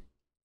feeling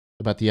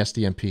about the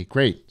SDMP?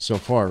 Great so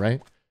far,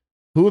 right?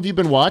 Who have you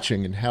been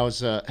watching, and how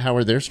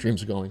are their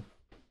streams going?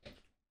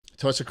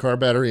 Toss a car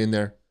battery in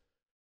there.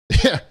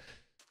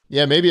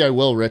 Yeah, maybe I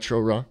will, Retro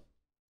Raw.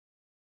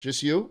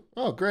 Just you?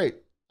 Oh, great.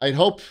 I'd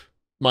hope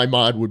my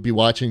mod would be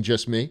watching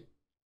just me.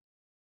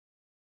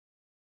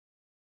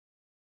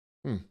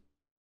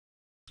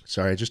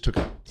 Sorry, I just took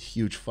a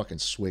huge fucking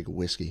swig of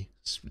whiskey.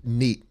 It's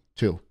neat,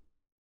 too.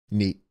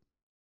 Neat.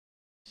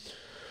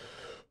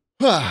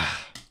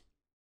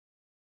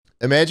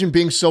 Imagine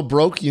being so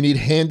broke you need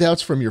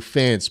handouts from your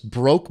fans.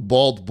 Broke,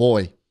 bald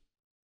boy.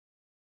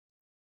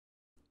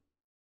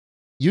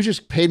 You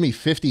just paid me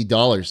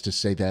 $50 to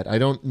say that. I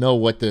don't know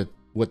what the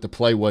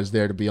play was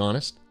there, to be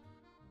honest.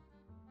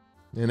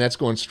 And that's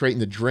going straight in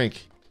the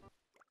drink.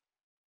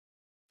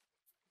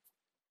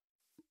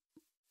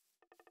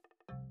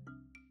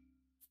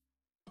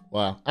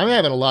 Wow. I'm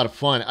having a lot of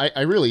fun.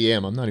 I really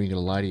am. I'm not even going to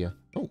lie to you.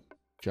 Oh,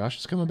 Josh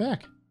is coming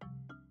back.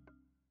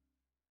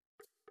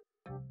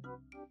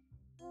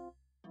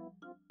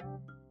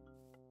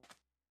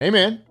 Hey,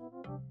 man.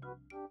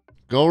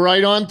 Go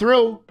right on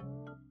through.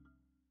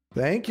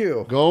 Thank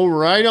you. Go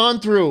right on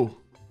through.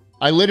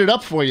 I lit it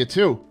up for you,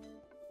 too.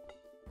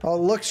 Oh, it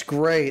looks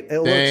great.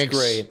 It Thanks.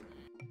 looks great.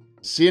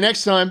 See you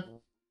next time.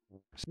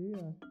 See ya.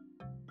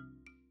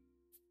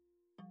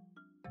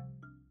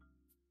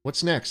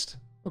 What's next?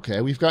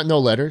 Okay, we've got no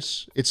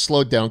letters. It's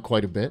slowed down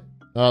quite a bit.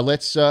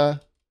 Let's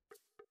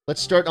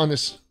start on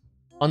this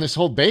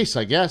whole base,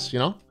 I guess, you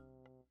know?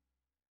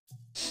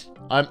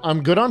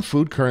 I'm good on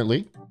food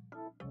currently.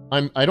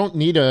 I don't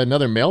need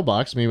another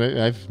mailbox. I mean,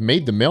 I've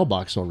made the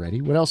mailbox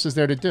already. What else is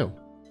there to do?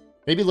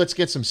 Maybe let's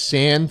get some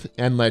sand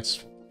and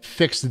let's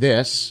fix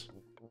this,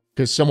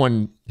 because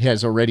someone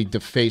has already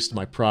defaced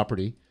my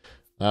property.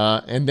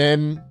 And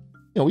then,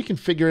 you know, we can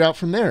figure it out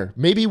from there.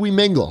 Maybe we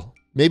mingle.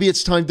 Maybe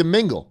it's time to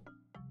mingle.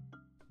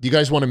 Do you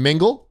guys want to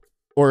mingle?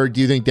 Or do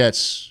you think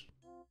that's,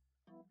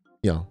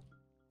 you know,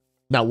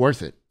 not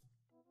worth it?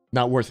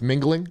 Not worth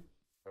mingling?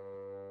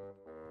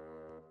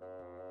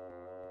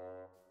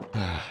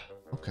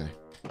 Okay.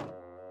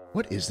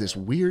 What is this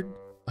weird?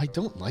 I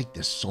don't like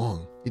this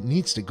song. It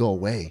needs to go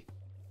away.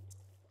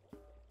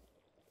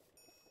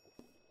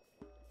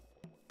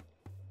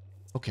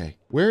 Okay.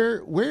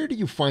 Where do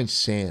you find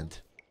sand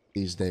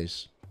these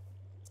days?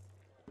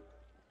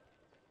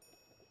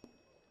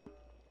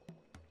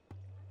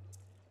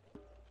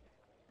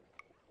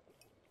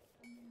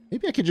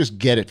 Maybe I could just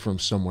get it from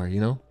somewhere,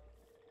 you know?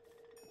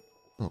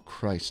 Oh,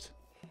 Christ.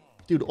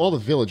 Dude, all the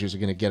villagers are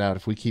going to get out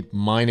if we keep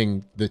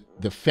mining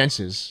the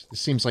fences.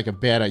 This seems like a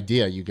bad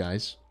idea, you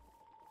guys.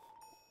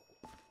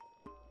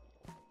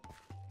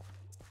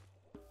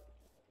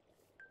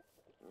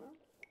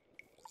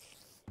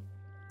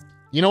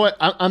 You know what?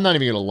 I'm not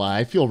even going to lie.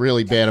 I feel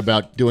really bad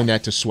about doing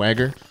that to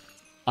Swagger.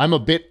 I'm a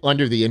bit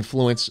under the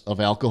influence of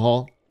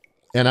alcohol,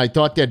 and I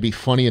thought that'd be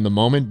funny in the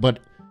moment, but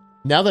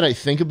now that I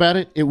think about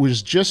it, it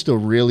was just a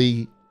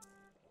really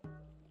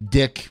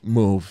dick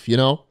move, you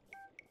know?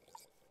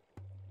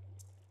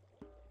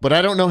 But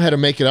I don't know how to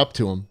make it up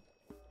to him.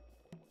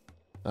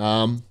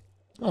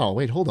 Oh,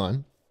 wait, hold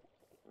on.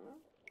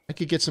 I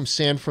could get some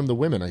sand from the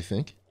women, I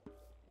think.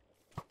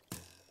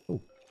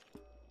 Oh.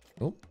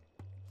 Oh.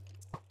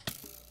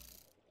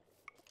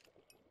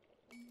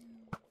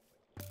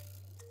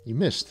 You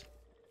missed.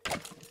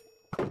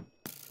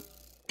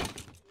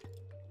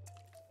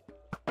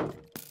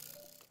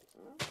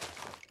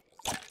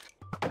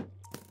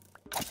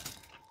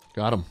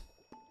 Got him.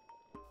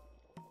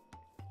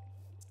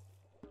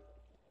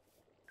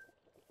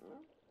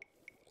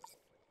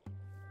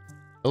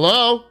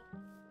 Hello?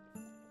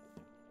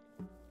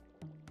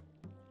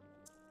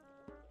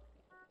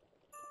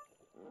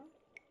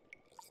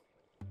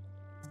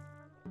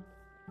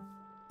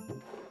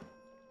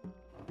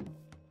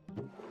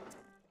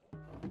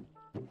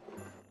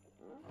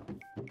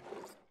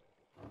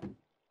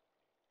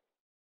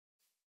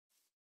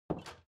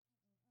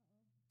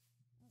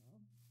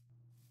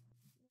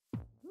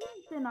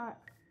 They're not.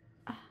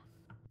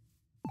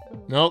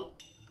 Nope.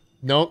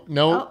 Nope.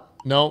 No.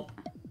 No.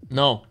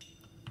 No.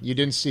 You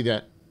didn't see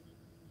that.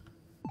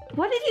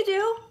 What did you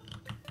do?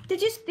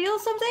 Did you steal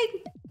something?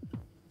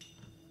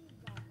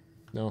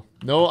 No.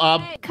 No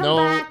come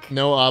back.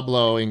 no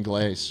hablo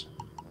inglés.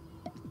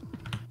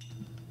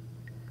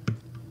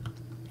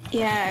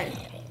 Yeah.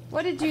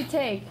 What did you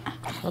take?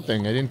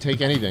 Nothing. I didn't take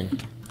anything.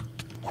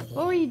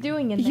 What were you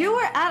doing in there? You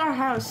were at our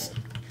house.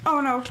 Oh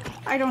no,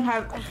 I don't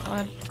have. Oh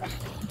god.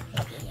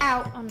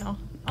 Ow. Oh no.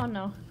 Oh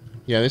no.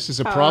 Yeah, this is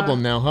a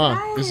problem now,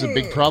 huh? This is a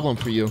big problem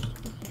for you.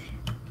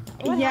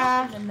 What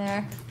happened in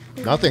there?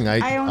 Nothing.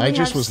 I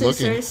just was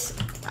looking.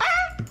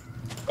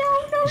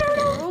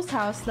 No. Rule's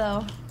house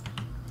though.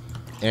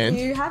 And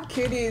You have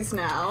kitties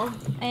now.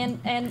 And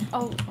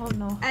oh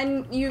no.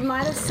 And you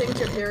might have synced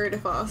your period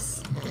with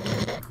us.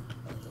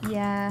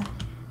 Yeah.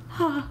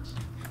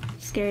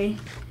 Scary.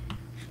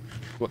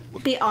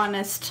 What? Be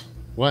honest.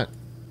 What?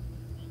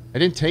 I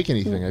didn't take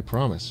anything. I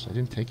promise. I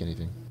didn't take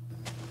anything.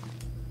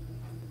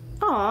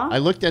 Aw. I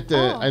looked at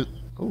the.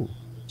 Oh,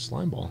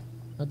 slime ball.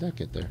 How'd that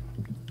get there?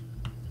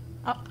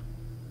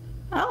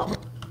 Oh.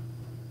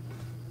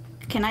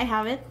 Can I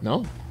have it?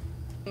 No.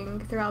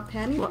 Throughout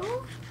panty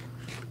ball?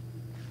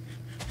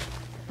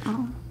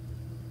 Oh.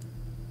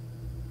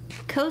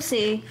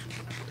 Cozy.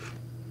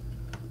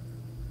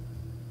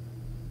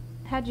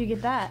 How'd you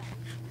get that?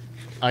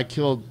 I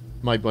killed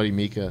my buddy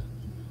Mika,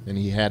 and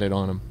he had it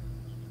on him.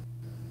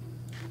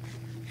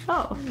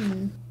 Oh.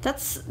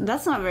 That's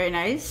not very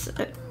nice.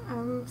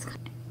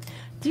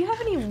 Do you have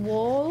any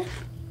wool?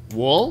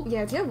 Wool?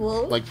 Yeah, do you have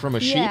wool? Like from a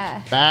sheep?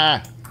 Yeah.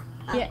 Bah.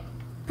 Yeah.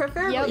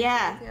 Preferably.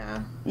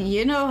 Yeah.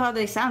 You know how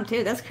they sound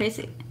too. That's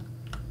crazy.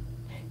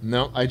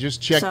 No, I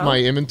just checked So? my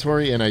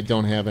inventory, and I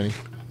don't have any.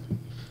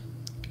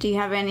 Do you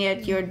have any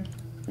at your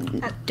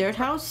dirt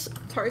house?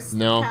 Toast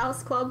No.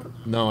 House Club?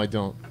 No, I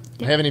don't.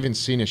 I haven't even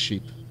seen a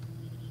sheep.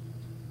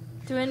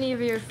 Do any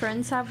of your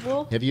friends have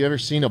wool? Have you ever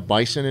seen a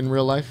bison in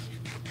real life?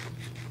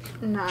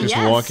 No.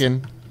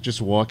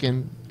 Just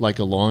walking like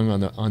along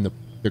on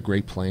the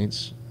Great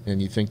Plains,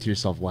 and you think to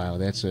yourself, "Wow,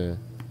 that's a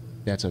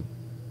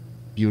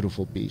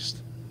beautiful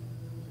beast."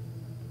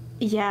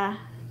 Yeah.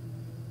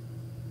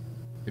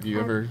 Have you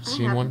ever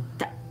seen one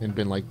and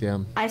been like,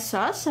 "Damn"? I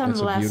saw some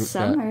that's a last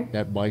summer.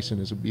 That bison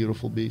is a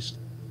beautiful beast.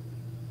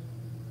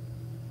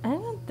 I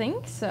don't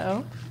think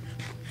so.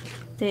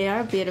 They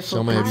are beautiful.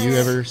 Selma, have you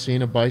ever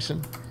seen a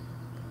bison?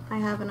 I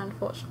haven't,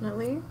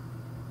 unfortunately.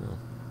 No.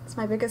 It's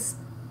my biggest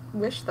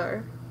wish,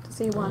 though, to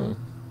see one.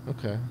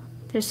 Okay.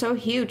 They're so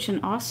huge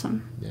and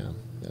awesome. Yeah,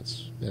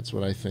 that's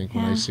what I think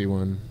when I Yeah. see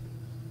one.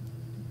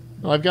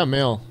 Oh, I've got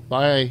mail.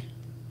 Bye.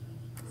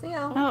 See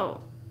ya.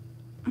 Oh.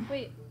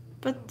 Wait.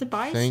 But the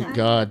bison. Thank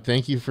God.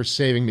 Thank you for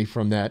saving me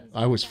from that.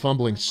 I was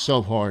fumbling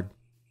so hard.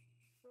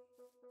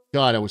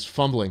 God, I was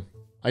fumbling.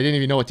 I didn't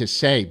even know what to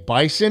say.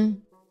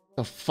 Bison?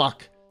 The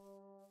fuck?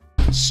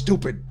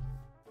 Stupid.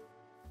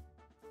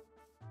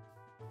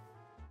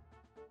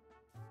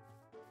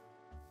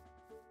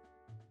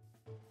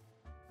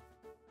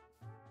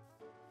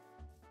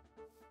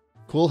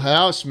 Cool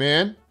house,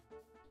 man.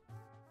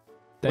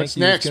 What's you. It's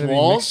next, gonna be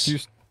walls? mixed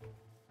use-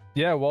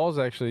 Yeah, walls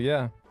actually,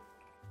 yeah.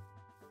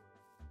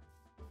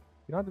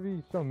 You don't have to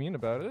be so mean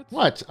about it.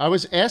 What? I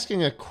was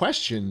asking a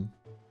question.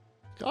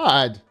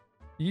 God.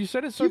 You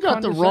said it so You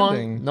got the wrong.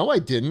 condescending. No, I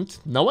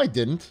didn't. No, I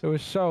didn't. It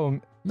was so.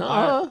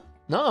 Nuh-uh.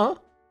 Nuh-uh.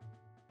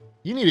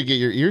 You need to get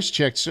your ears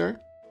checked, sir.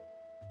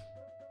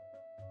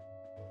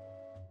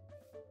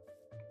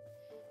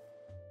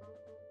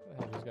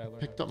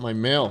 Picked up my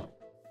mail.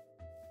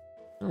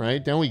 All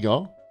right, down we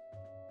go.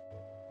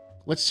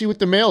 Let's see what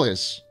the mail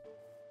is.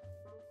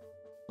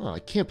 Oh, I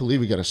can't believe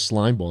we got a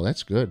slime ball.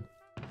 That's good.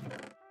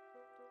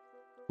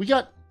 We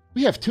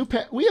have two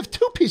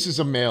pieces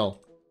of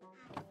mail.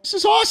 This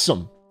is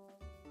awesome.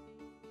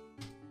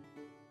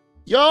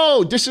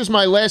 Yo, this is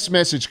my last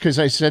message because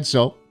I said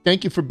so.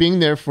 Thank you for being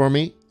there for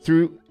me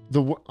through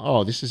the...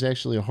 Oh, this is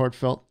actually a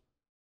heartfelt.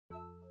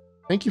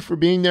 Thank you for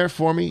being there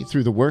for me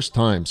through the worst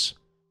times.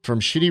 From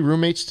shitty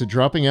roommates to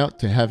dropping out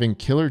to having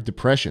killer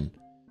depression.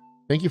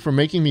 Thank you for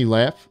making me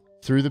laugh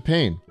through the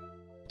pain.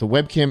 The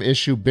webcam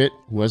issue bit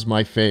was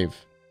my fave.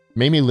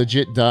 Made me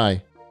legit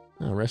die.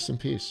 Oh, rest in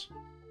peace.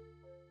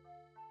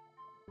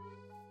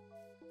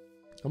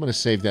 I'm going to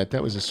save that.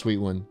 That was a sweet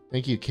one.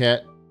 Thank you,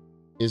 Cat.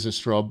 Is a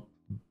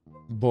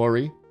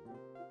strawberry.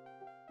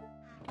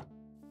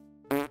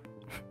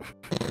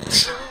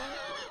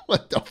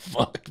 What the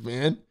fuck,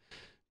 man?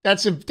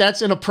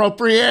 That's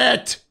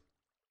inappropriate.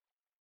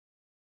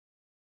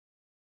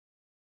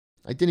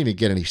 I didn't even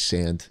get any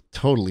sand.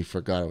 Totally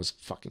forgot I was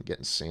fucking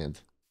getting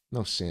sand.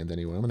 No sand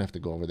anyway. I'm gonna have to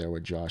go over there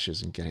where Josh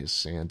is and get his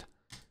sand.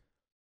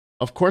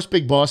 Of course,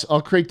 Big Boss.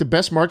 I'll create the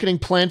best marketing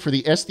plan for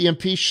the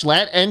SDMP,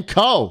 Schlatt &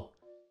 Co.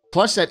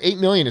 Plus, that 8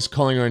 million is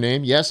calling our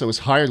name. Yes, I was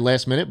hired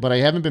last minute, but I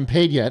haven't been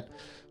paid yet.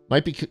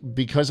 Might be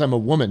because I'm a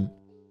woman.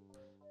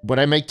 But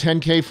I make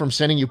 10K from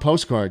sending you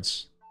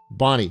postcards.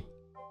 Bonnie.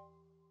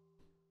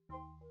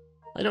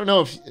 I don't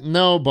know if...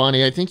 No,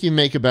 Bonnie, I think you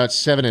make about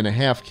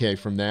 7.5K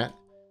from that.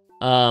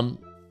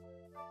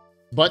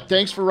 But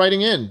thanks for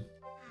writing in.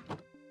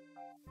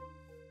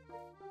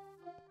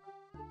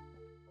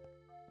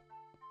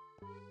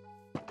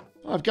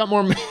 Oh, I've got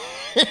more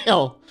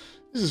mail.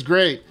 This is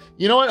great.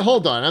 You know what?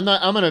 Hold on.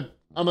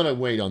 I'm gonna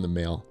wait on the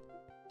mail.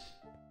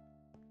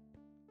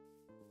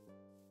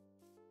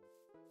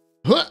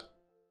 Huh.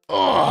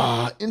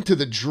 Oh, into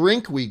the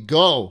drink we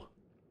go.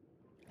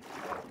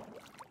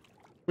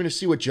 We're gonna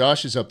see what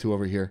Josh is up to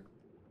over here.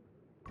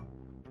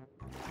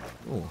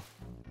 Oh,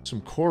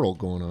 some coral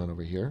going on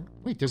over here.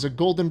 Wait, there's a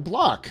golden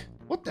block.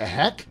 What the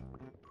heck?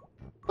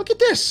 Look at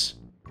this.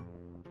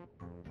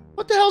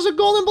 What the hell's a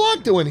golden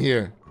block doing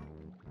here?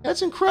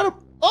 That's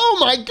incredible. Oh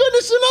my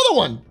goodness, another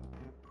one.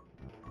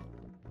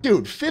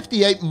 Dude,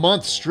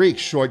 58-month streak,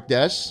 Short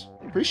Des.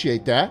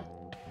 Appreciate that.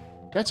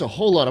 That's a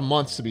whole lot of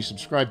months to be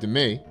subscribed to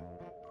me.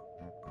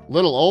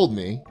 Little old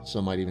me,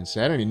 some might even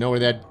say. I don't even know where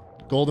that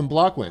golden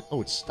block went.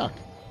 Oh, it's stuck.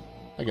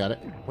 I got it.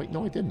 Wait,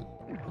 no, I didn't.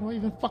 How do I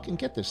even fucking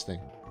get this thing?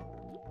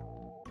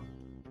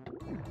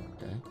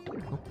 Okay.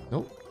 Oh,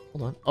 nope.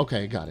 Hold on.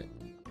 Okay, I got it.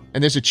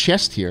 And there's a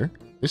chest here.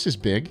 This is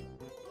big.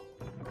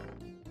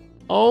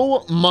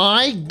 Oh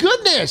my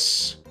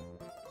goodness!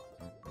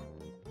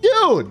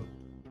 Dude!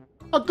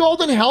 A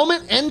golden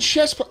helmet and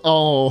chest...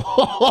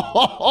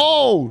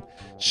 Oh,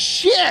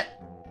 shit!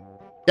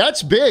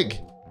 That's big.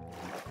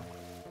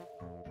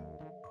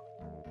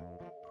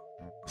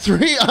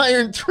 3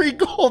 iron, 3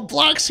 gold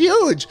blocks,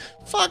 huge.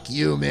 Fuck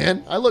you,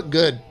 man. I look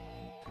good.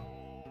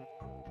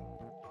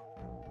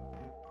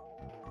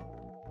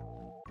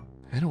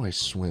 How do I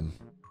swim?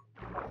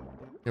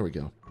 There we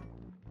go.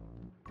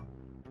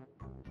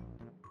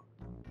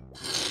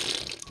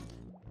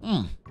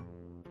 Hmm.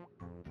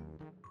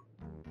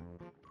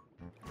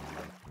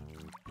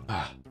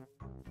 Ah.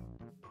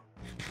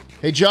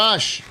 Hey,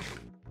 Josh.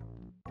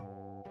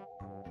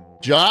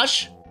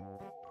 Josh?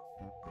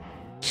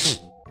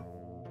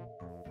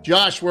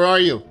 Josh, where are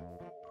you?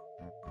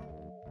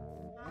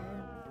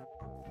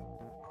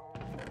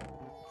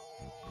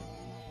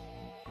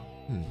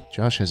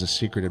 Josh has a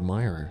secret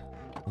admirer.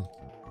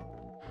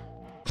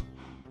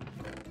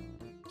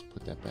 Let's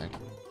put that back.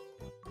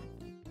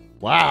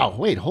 Wow,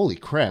 wait, holy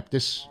crap.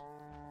 This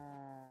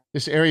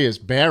area is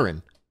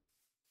barren.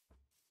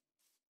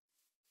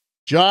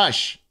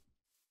 Josh.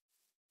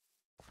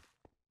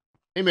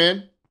 Hey,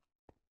 man.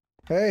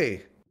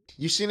 Hey.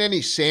 You seen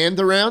any sand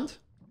around?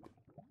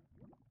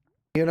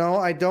 You know,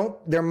 I don't...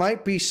 There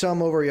might be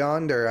some over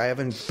yonder. I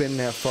haven't been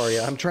that far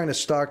yet. I'm trying to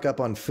stock up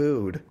on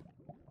food.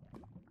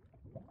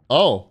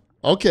 Oh,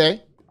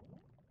 okay.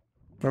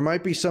 There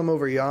might be some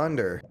over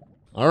yonder.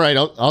 All right,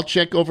 I'll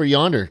check over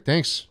yonder.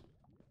 Thanks.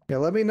 Yeah,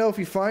 let me know if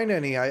you find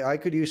any. I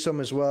could use some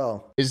as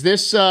well. Is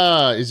this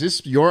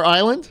your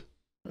island?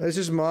 This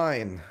is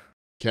mine.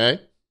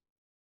 Okay.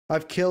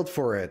 I've killed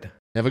for it.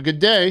 Have a good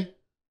day.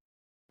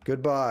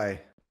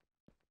 Goodbye.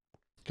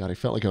 God, I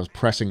felt like I was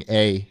pressing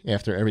A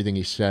after everything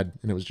he said,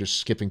 and it was just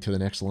skipping to the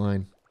next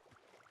line.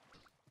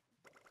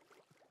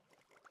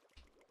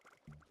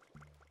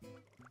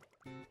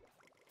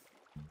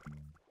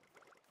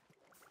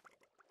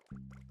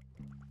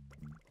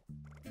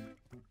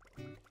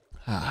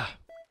 Ah.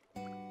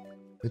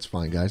 It's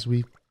fine, guys.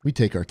 We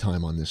take our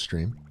time on this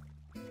stream.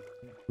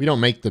 We don't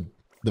make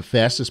the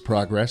fastest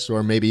progress,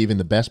 or maybe even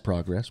the best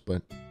progress,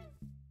 but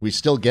we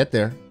still get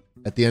there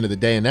at the end of the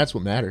day, and that's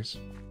what matters,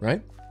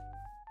 right?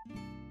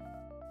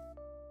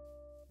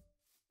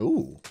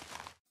 Ooh,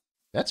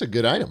 that's a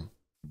good item.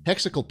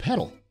 Hexical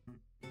Petal.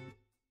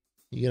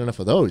 You get enough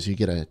of those, you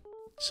get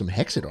some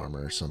Hexit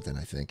armor or something,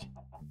 I think.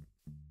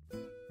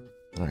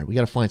 Alright, we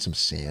gotta find some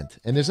sand.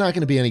 And there's not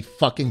gonna be any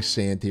fucking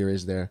sand here,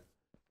 is there?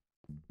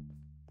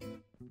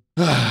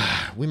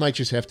 We might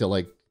just have to,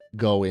 like,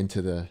 go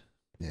into the...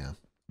 Yeah.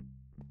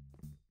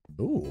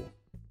 Ooh.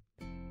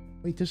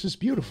 Wait, this is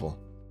beautiful.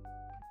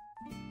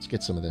 Let's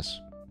get some of this.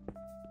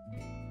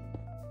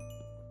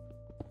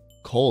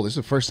 Coal. This is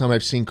the first time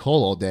I've seen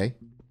coal all day.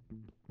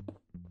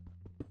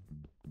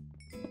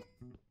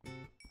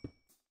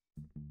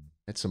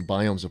 That's some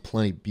biomes of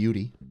plenty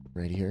beauty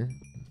right here.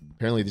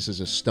 Apparently this is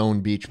a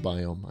stone beach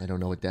biome. I don't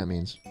know what that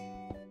means.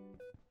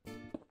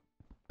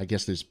 I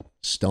guess there's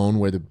stone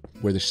where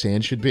the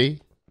sand should be.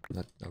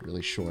 Not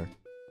really sure.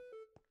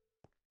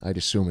 I'd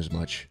assume as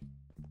much.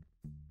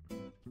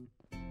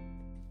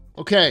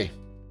 Okay.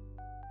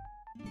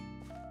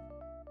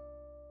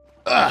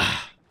 I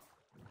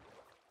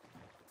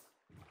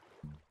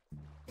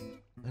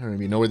I don't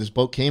even know where this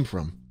boat came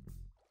from.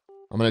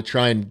 I'm gonna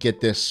try and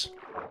get this.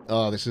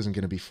 Oh, this isn't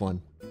gonna be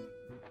fun.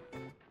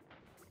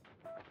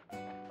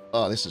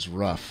 Oh, this is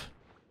rough.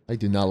 I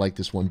do not like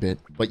this one bit.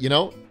 But you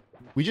know,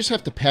 we just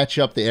have to patch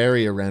up the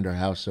area around our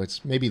house, so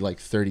it's maybe like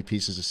 30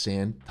 pieces of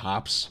sand,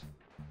 tops.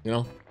 You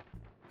know?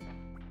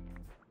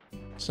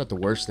 It's not the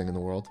worst thing in the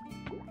world.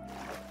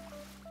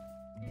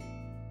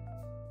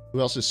 Who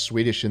else is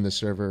Swedish in the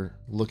server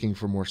looking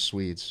for more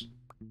Swedes?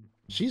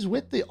 She's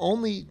with the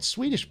only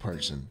Swedish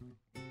person.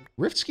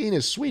 Riftskeen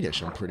is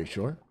Swedish, I'm pretty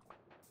sure.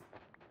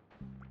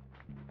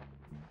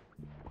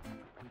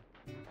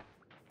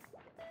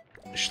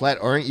 Schlatt,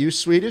 aren't you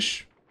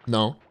Swedish?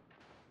 No.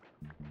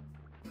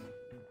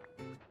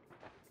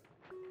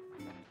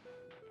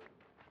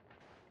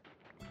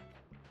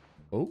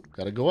 Oh,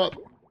 gotta go up.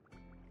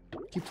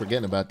 Keep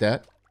forgetting about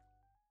that.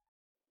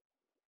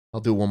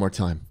 I'll do it one more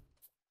time.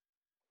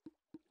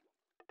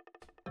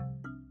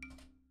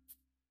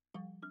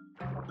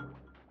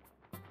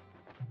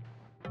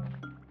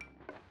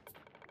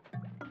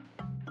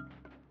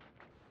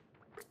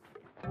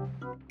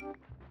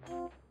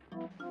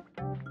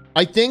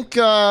 I think,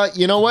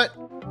 you know what?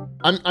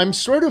 I'm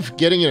sort of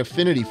getting an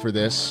affinity for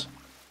this.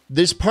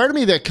 There's part of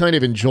me that kind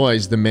of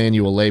enjoys the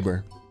manual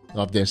labor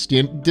of this.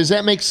 Does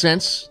that make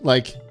sense?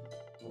 Like,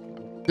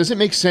 does it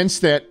make sense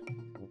that...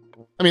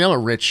 I mean, I'm a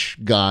rich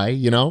guy,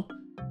 you know?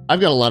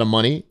 I've got a lot of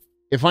money.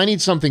 If I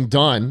need something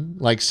done,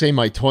 like say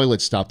my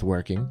toilet stopped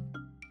working,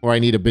 or I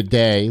need a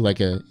bidet,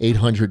 like a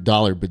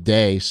 $800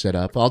 bidet set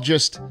up, I'll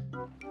just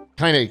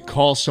kind of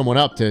call someone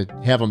up to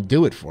have them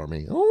do it for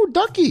me. Oh,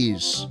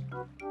 duckies!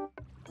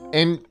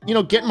 And, you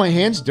know, getting my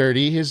hands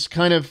dirty has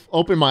kind of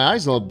opened my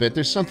eyes a little bit.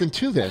 There's something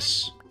to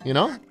this, you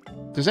know?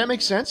 Does that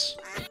make sense?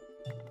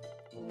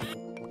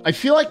 I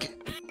feel like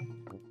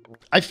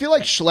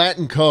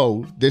Schlatt &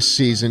 Co. this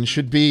season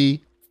should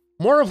be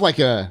more of like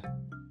a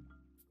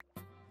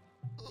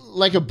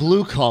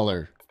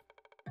blue-collar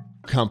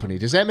company.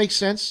 Does that make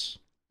sense?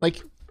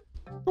 Like,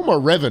 no more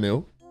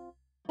revenue.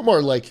 No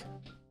more, like,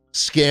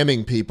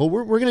 scamming people.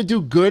 We're going to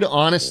do good,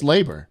 honest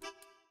labor.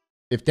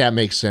 If that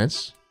makes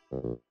sense.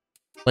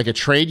 Like a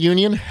trade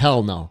union?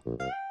 Hell no.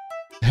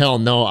 Hell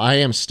no. I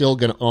am still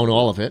going to own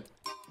all of it.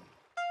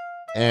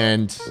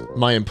 And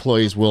my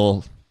employees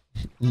will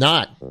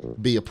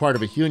not be a part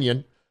of a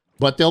union,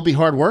 but they'll be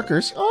hard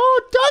workers.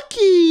 Oh,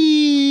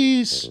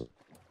 duckies!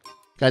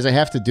 Guys, I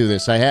have to do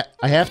this. I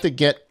have to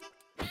get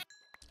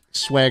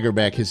Swagger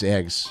back his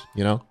eggs,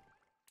 you know?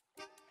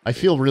 I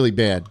feel really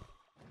bad,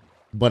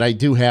 but I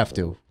do have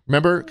to.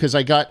 Remember? Because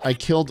I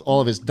killed all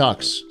of his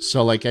ducks,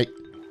 so like I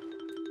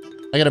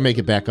gotta make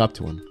it back up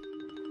to him.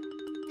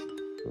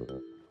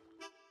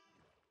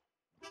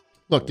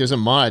 Look, there's a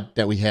mod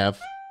that we have.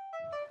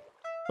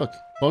 Look,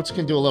 boats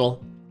can do a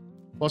little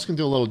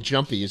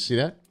jumpy, you see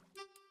that?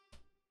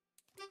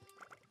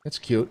 That's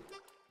cute.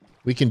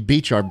 We can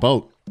beach our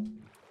boat.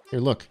 Here,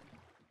 look.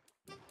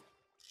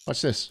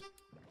 Watch this.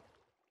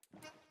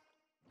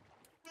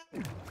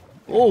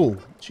 Oh,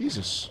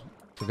 Jesus.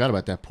 Forgot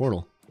about that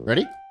portal.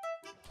 Ready?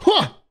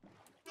 Huh!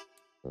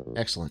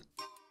 Excellent.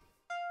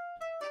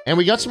 And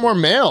we got some more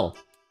mail.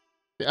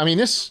 I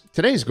mean,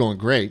 today's going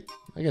great.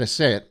 I gotta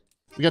say it.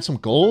 We got some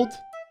gold.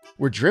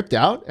 We're dripped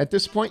out at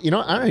this point. You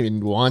know, I don't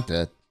even want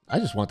that. I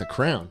just want the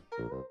crown.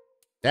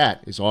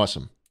 That is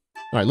awesome.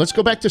 All right, let's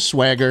go back to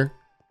Swagger.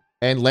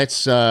 And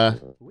let's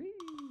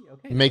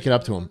make it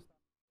up to him.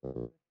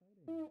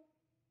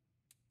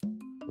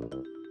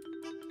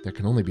 There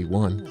can only be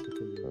one.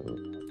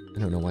 I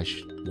don't know why.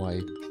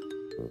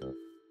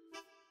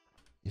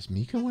 Is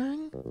Mika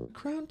wearing a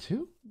crown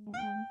too?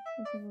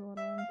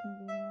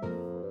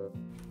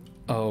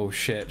 Oh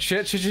shit.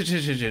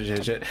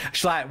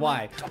 Schlatt,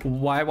 why?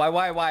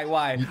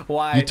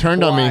 Why? You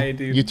turned on me.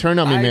 Dude? You turned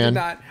on me,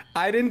 man.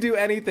 I didn't do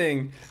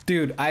anything.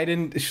 Dude,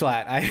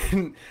 Schlatt, I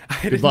didn't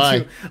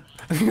Goodbye.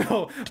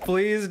 No,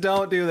 please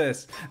don't do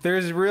this.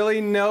 There's really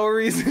no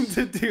reason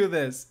to do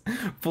this.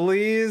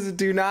 Please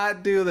do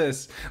not do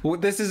this.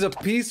 This is a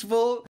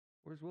peaceful...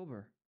 Where's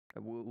Wilbur?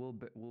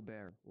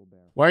 Wilbur.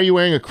 Why are you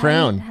wearing a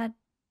crown?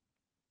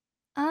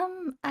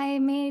 I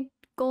made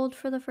gold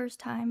for the first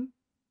time.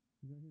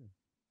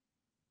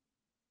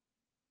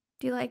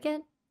 Do you like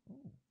it? I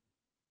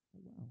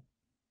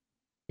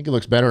think it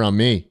looks better on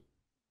me.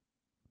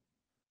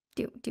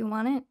 Do you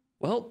want it?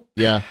 Well,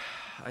 yeah.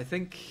 I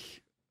think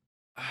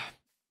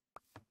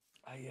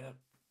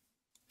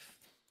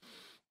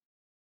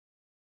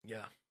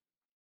yeah.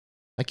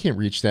 I can't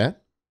reach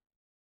that.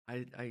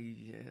 I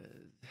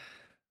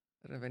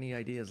don't have any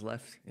ideas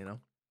left, you know.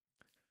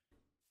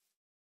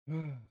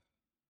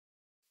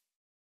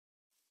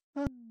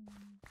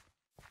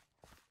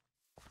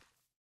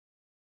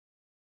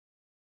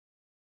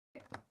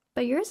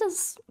 But yours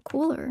is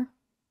cooler.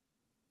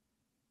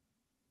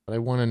 But I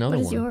want another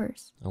one. What is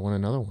yours? I want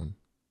another one.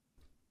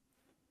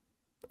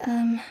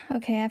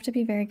 Okay, I have to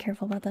be very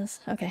careful about this.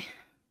 Okay.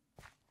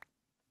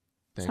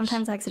 Thanks.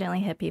 Sometimes I accidentally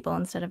hit people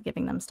instead of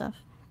giving them stuff.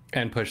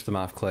 and push them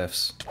off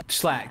cliffs.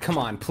 Schlatt, come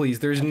on, please.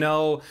 There's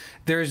nothing.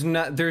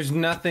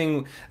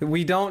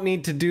 We don't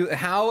need to do.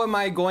 How am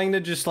I going to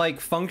just like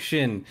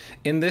function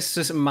in this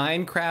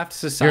Minecraft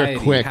society?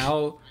 You're quick.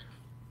 How?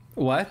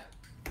 What?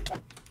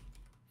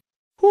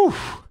 Whew.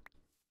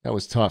 That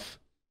was tough.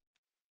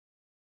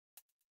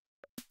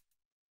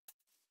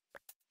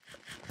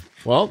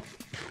 Well,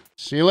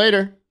 see you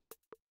later.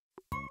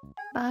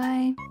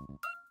 Bye.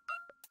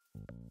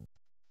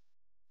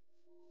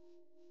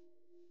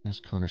 There's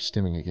Connor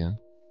stimming again.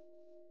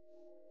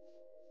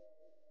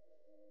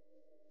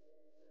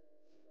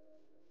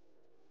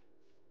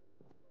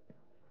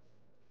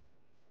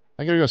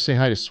 I gotta go say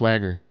hi to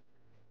Swagger.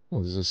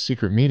 Oh, there's a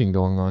secret meeting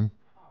going on.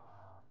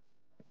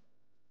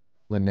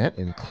 Lynette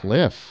and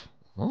Cliff.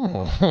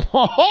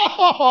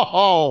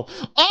 Oh,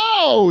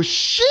 oh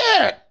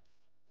shit!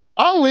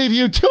 I'll leave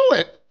you to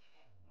it.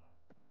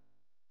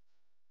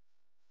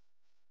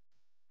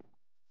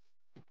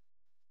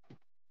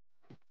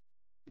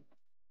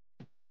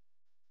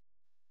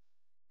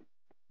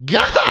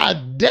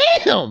 God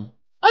damn!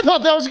 I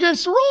thought that was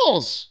against the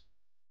rules.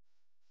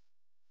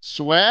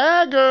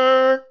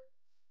 Swagger.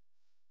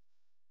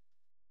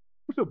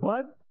 What's up,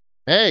 bud?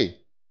 Hey,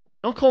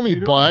 don't call me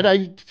bud.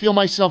 I feel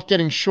myself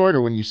getting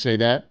shorter when you say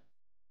that.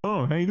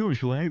 Oh, how you doing,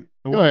 Schlatt?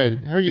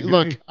 Good. How are you?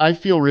 Look, I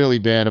feel really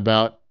bad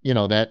about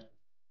that.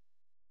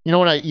 You know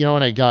what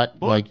I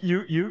got? Look, like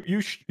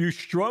you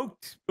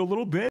stroked a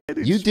little bit.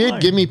 You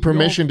did give me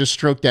permission to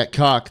stroke that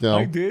cock, though.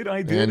 I did,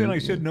 and I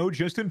said no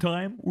just in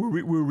time.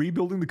 We're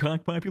rebuilding the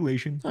cock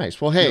population.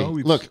 Nice. Well, hey,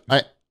 look,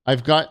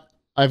 I've got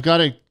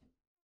a.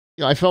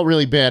 I felt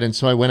really bad, and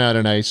so I went out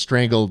and I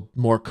strangled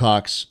more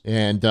cocks,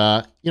 and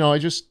I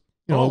just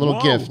a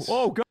little gift.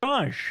 Oh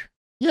gosh.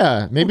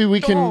 Yeah, maybe we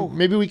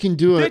can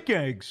do dick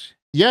eggs.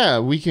 Yeah,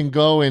 we can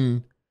go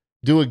and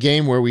do a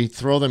game where we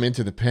throw them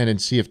into the pen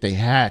and see if they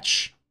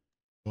hatch.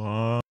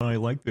 Oh, I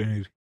like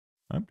that.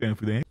 I'm down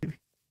for that.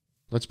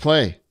 Let's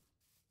play.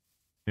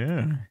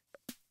 Yeah.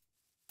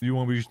 Do you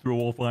want me to just throw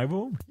all 5 of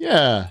them?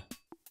 Yeah.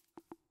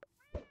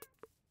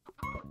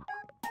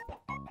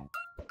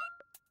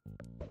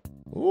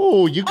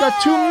 Oh, you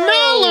got 2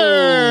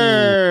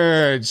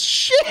 Millards!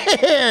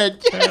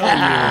 Shit!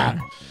 Yeah!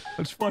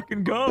 Let's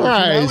fucking go.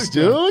 Nice,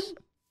 dude.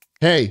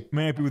 Hey. I'm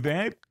happy with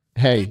that.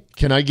 Hey,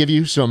 can I give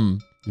you some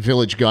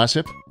village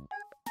gossip?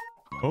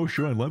 Oh,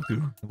 sure, I'd love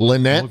to.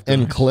 Lynette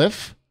and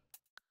Cliff?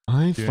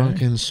 I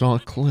fucking saw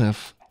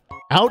Cliff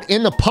out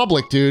in the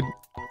public, dude.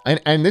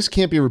 And this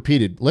can't be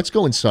repeated. Let's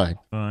go inside.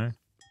 All right.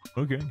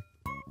 Okay.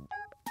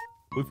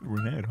 Cliff and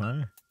Lynette,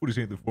 huh? What is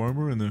that, the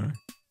farmer and the...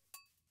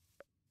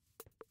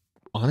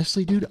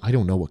 Honestly, dude, I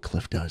don't know what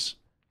Cliff does.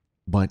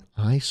 But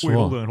I saw... Wait,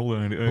 hold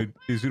on.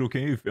 Is it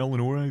okay if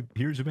Eleanor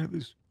hears about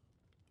this?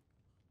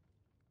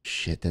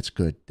 Shit, that's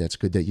good. That's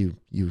good that you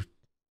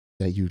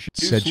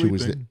said she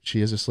was...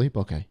 She is asleep?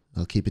 Okay,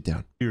 I'll keep it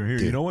down. Here,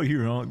 Dude. you know what?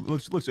 Here,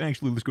 let's go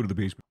to the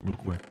basement real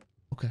quick.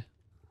 Okay.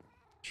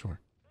 Sure.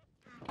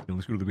 Yeah,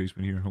 let's go to the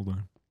basement here. Hold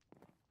on.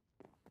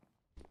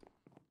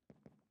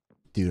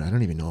 Dude, I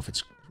don't even know if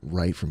it's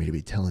right for me to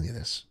be telling you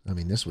this. I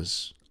mean, this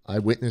was... I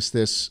witnessed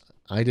this.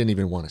 I didn't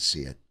even want to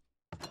see it.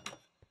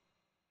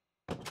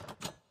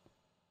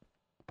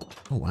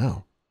 Oh,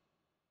 wow.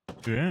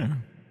 Yeah.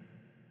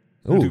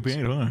 Oh, Not too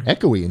bad, huh?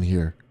 Echoey in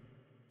here.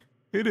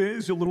 It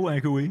is a little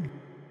echoey.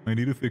 I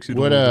need to fix it.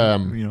 What a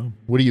little bit, you know.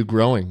 What are you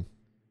growing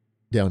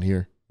down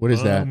here? What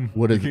is that?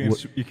 What is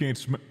you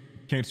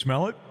can't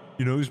smell it?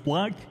 Your nose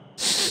blocked?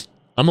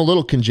 I'm a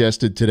little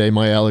congested today.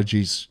 My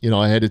allergies.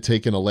 I had to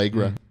take an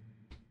Allegra.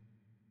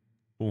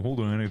 Well, hold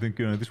on. I think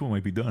this one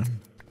might be done.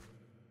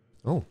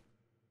 Oh.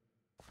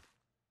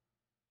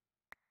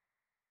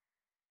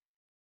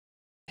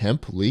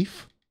 Hemp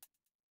leaf?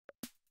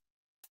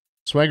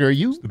 Swagger, are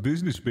you? It's the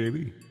business,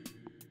 baby.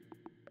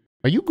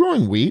 Are you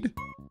growing weed?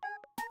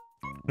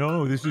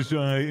 No, this is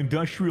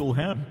industrial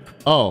hemp.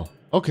 Oh,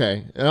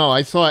 okay. No,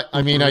 I thought.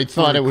 I mean, I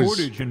thought it was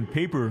cordage and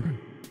paper.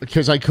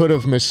 Because I could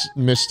have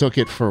mistook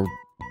it for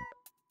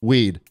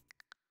weed.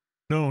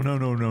 No.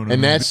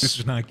 And this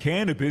is not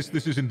cannabis.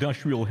 This is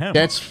industrial hemp.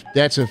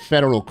 That's a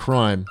federal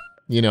crime.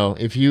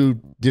 If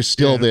you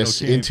distill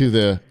this into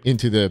the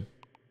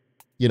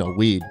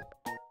weed,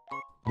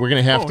 we're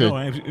gonna have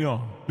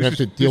to. We have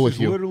to deal with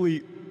you.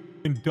 Literally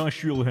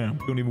industrial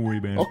hemp. Don't even worry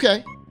about Okay.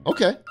 it.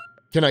 Okay.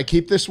 Can I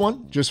keep this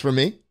one just for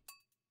me?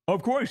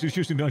 Of course, it's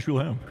just industrial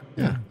hemp.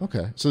 Yeah.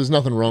 Okay. So there's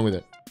nothing wrong with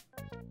it.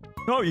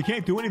 No, you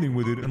can't do anything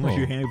with it unless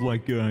you have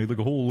like a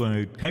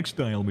whole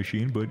textile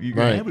machine. But you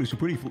can have it. It's a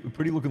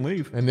pretty looking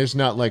leaf. And there's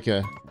not like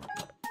a.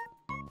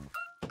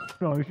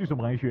 No, it's just a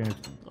mine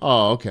shaft.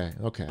 Oh, okay.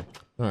 Okay.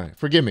 All right.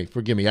 Forgive me.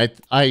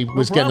 I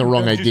was getting the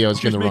wrong idea. I was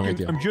getting the wrong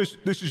idea.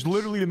 This is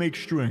literally to make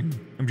string.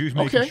 I'm just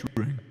making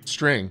string.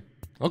 String.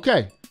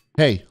 Okay.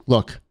 Hey,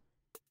 look.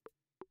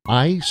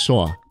 I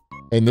saw,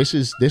 and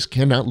this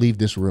cannot leave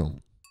this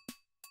room.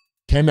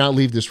 Cannot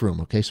leave this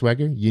room. Okay,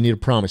 Swagger? You need to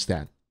promise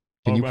that.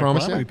 Can you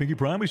promise that? Pinky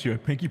promise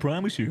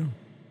you.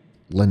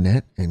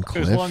 Lynette and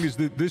Cliff. As long as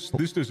this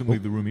doesn't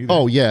leave the room either.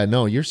 Oh, yeah.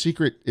 No, your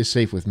secret is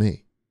safe with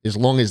me. As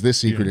long as this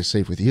secret is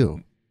safe with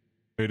you.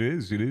 It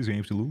is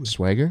absolutely.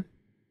 Swagger,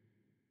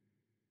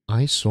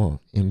 I saw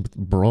in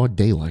broad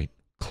daylight,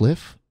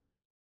 Cliff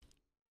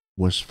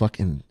was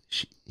fucking,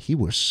 he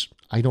was,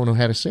 I don't know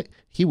how to say it,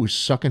 he was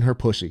sucking her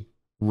pussy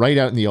right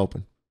out in the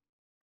open.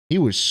 He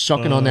was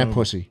sucking on that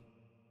pussy.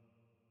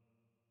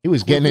 He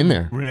was getting in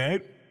there.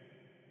 Lynette?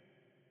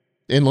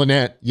 In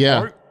Lynette,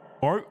 yeah.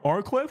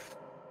 Our Cliff?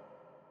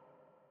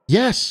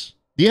 Yes.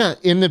 Yeah,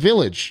 in the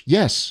village.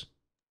 Yes.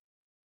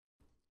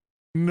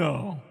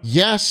 No.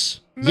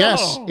 Yes. No.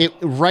 Yes.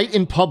 Right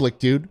in public,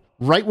 dude.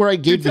 Right where I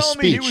gave the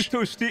speech. He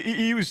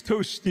was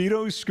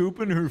Tostito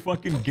scooping her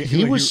fucking.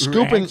 He was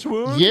scooping.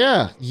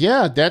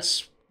 Yeah.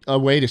 That's a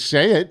way to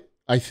say it,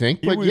 I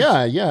think. But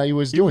yeah, he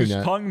was doing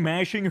that. Tongue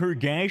mashing her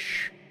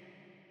gash.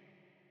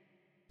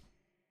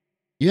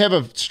 You have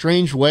a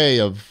strange way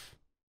of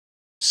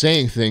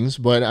saying things,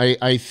 but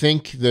I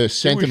think the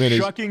sentiment he was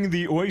is shucking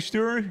the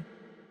oyster,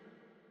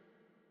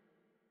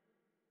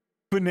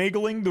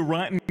 finagling the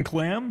rotten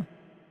clam.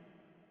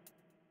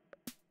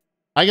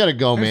 I gotta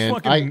go, That's man.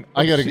 fucking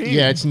I gotta. obscene.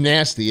 Yeah, it's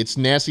nasty. It's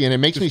nasty, and it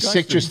makes me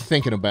sick Disgusting. just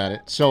thinking about it.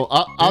 So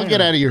I'll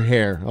get out of your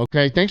hair,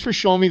 okay? Thanks for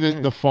showing me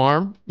the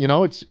farm. You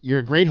know, you're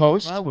a great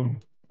host,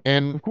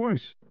 and of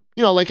course,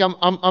 you know, like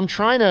I'm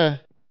trying to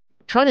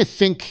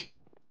think.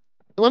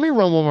 Let me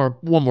run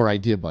one more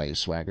idea by you,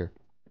 Swagger.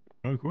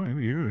 Oh, cool. Let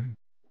me hear it.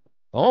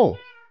 Oh,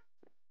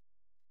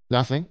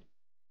 nothing.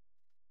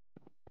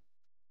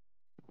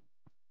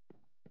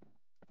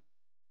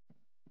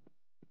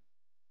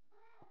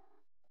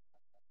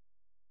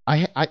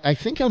 I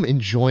think I'm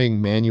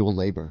enjoying manual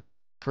labor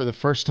for the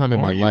first time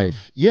in my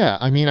life. Yeah,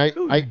 I mean,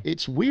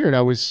 it's weird.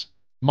 I was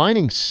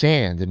mining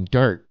sand and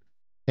dirt,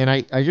 and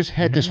I just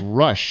had this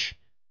rush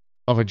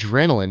of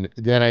adrenaline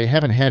that I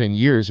haven't had in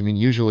years. I mean,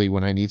 usually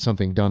when I need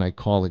something done, I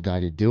call a guy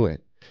to do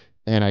it,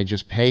 and I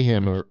just pay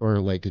him or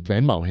like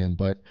Venmo him.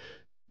 But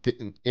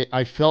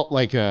I felt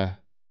like I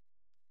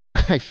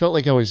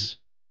was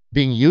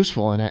being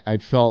useful, and I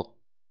felt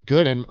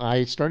good, and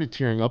I started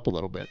tearing up a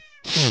little bit.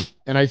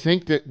 And I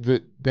think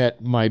that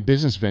my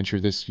business venture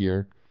this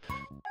year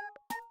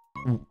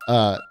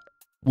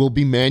will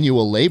be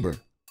manual labor,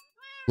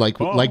 like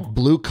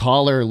blue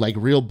collar, like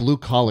real blue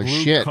collar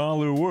shit,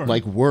 work.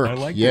 like work. I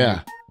like yeah.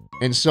 that.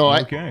 And so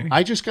Okay.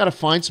 I just got to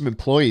find some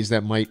employees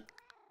that might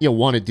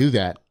want to do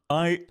that.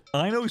 I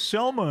know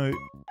Selma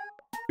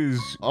is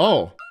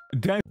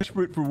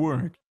desperate for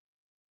work.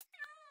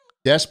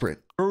 Desperate.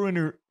 Her and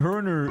her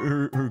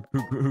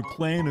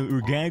clan,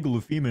 her gaggle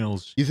of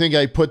females. You think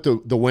I put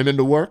the women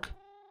to work?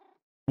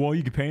 Well,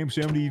 you could pay them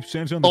 70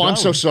 cents on the Oh, I'm dollar.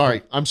 so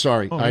sorry. I'm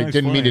sorry. Oh, I no,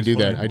 didn't mean to it's do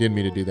fine. that. I didn't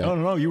mean to do that.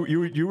 No.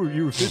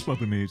 You were fist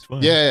bumping me. It's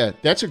fine. Yeah,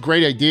 that's a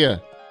great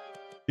idea.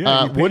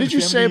 Yeah, What did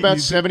you say about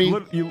 70?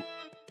 You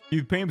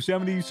pay them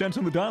 70 cents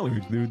on the dollar.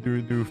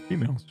 They're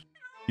females.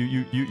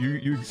 You'll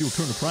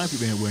turn a profit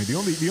that way. The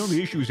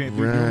only issue is that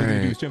they're only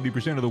going to do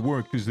 70% of the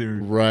work because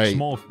they're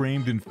small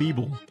framed and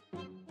feeble.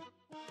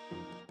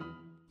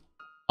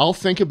 I'll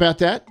think about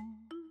that.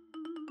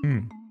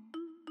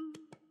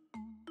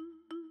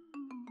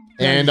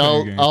 And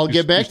I'll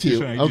get back to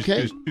you.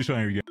 Okay. Just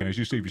hire guys.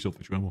 Just save yourself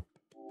the trouble.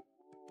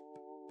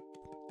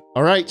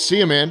 All right. See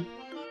you, man.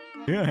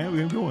 Yeah, have a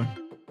good one.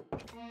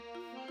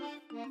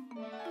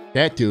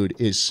 That dude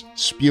is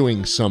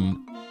spewing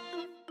some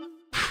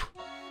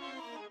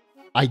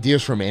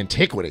ideas from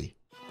antiquity.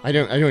 I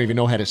don't even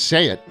know how to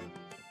say it.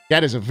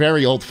 That is a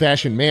very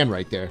old-fashioned man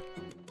right there.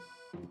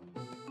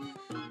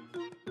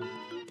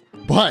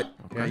 But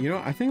Yeah, you know,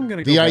 I think I'm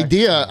gonna. the go back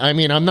idea, to I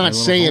mean, I'm my not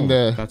little saying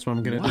home. That's what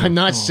I'm gonna do. I'm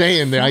not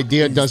saying the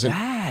idea doesn't.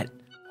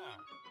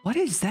 What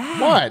is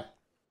that? What?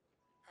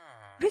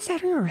 What is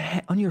that on your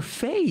on your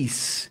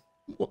face?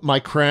 My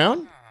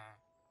crown?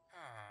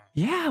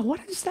 Yeah,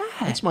 what is that?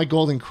 That's my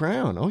golden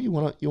crown. Oh, you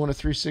want a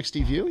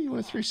 360 view? You want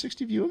a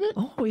 360 view of it?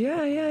 Oh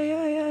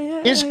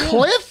yeah. Is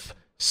Cliff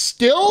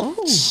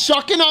still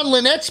sucking on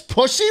Lynette's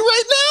pussy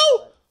right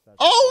now?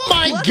 Oh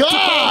my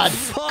God!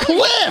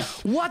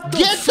 Cliff! What the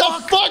Get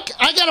the fuck!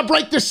 I gotta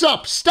break this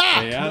up.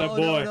 Stop! Hey,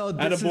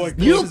 attaboy.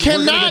 You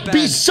cannot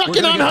be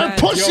sucking on her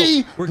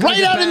pussy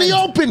right out in the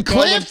open,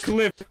 Cliff!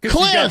 Cliff!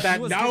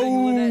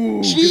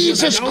 No!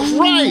 Jesus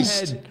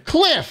Christ!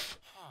 Cliff!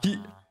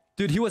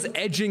 Dude, he was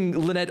edging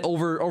Lynette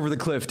over the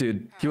cliff,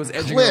 dude. He was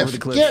edging her over the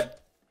cliff.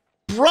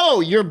 Bro,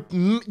 your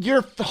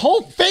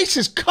whole face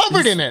is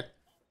covered in it.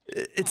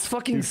 It's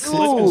fucking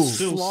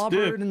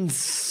slobbered and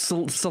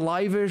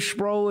salivish,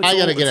 bro. I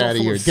gotta get out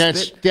of here.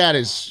 That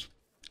is.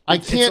 I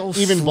can't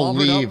even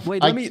believe.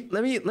 Wait, let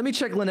me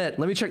check Lynette.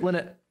 Let me check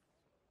Lynette.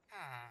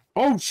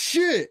 Oh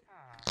shit!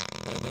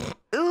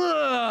 Dude,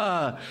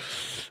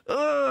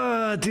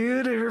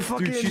 her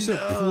fucking. Dude, she's a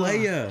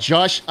player.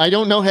 Josh, I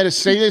don't know how to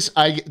say this.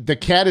 The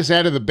cat is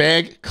out of the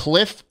bag.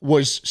 Cliff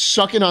was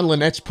sucking on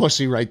Lynette's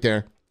pussy right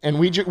there, and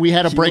we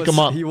had to break him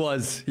up. He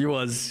was.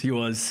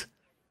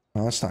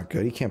 Oh, that's not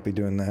good. He can't be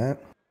doing that.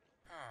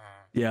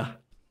 Yeah.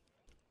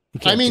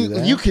 I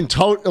mean, you can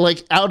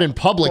like out in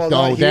public Well,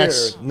 though. not here.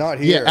 That's Not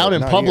here. Yeah, out in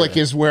Not public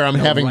here. is where I'm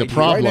No, having right the here.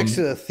 problem. Right next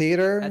to the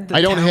theater.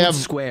 I don't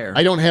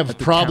have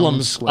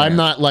problems. I'm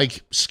not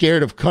like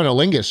scared of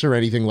cunnilingus or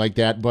anything like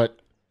that. But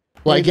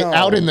like Well, no,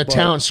 out in the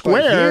town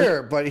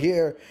square, But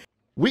here,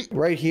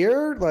 right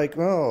here, like,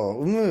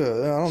 oh, I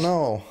don't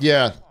know.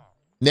 yeah,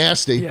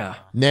 nasty. Yeah.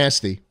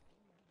 Nasty.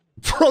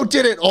 Bro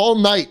did it all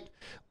night.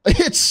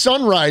 It's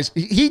sunrise.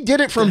 He did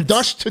it from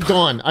dusk to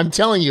dawn. I'm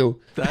telling you.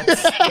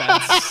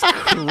 That's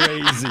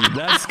crazy.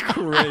 That's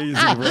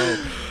crazy, bro.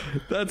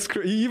 That's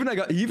crazy. He even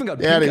got pink eye.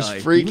 That is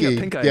freaky. He even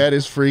got pink eye. That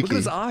is freaky. Look at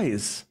his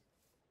eyes.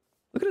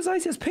 Look at his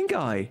eyes. He has pink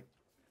eye.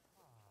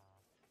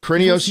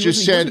 Krinios He just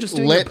wasn't said, just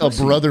doing let it a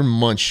pussy." brother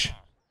munch.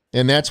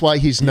 And that's why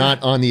he's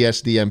not on the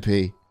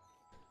SDMP.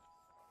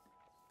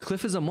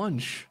 Cliff is a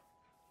munch.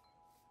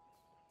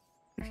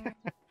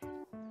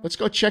 Let's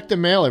go check the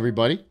mail,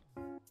 everybody.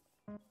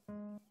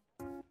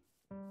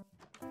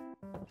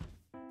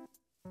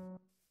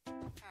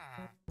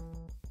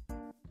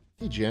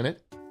 Hey,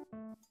 Janet.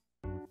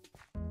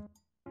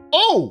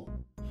 Oh!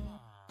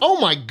 Oh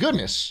my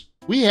goodness.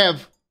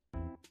 I've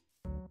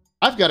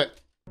got to...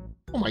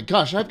 Oh my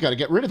gosh, I've got to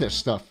get rid of this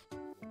stuff.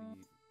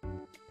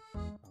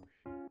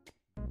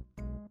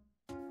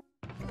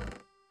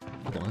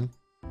 Hold on.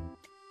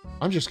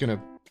 I'm just going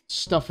to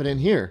stuff it in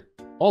here.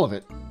 All of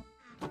it.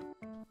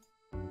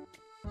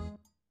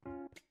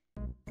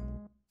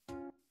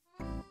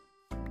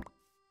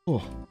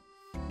 Oh.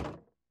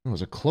 That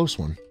was a close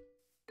one.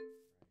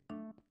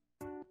 I'm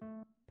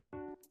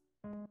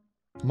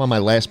on my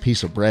last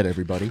piece of bread,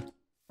 everybody.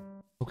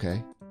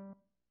 Okay.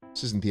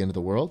 This isn't the end of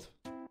the world.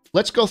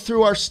 Let's go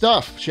through our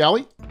stuff, shall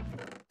we?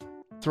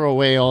 Throw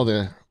away all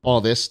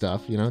this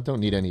stuff, you know,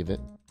 don't need any of it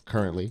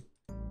currently.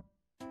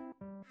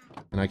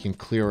 And I can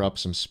clear up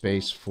some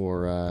space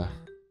for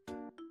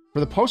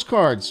the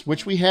postcards,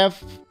 which we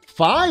have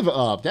 5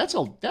 of.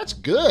 That's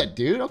good,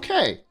 dude.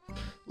 Okay.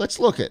 Let's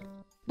look at.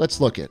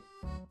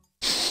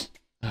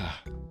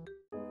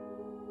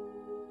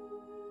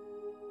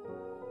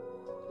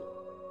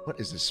 What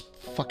is this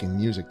fucking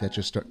music that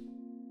just started?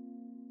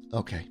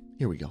 Okay,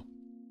 here we go.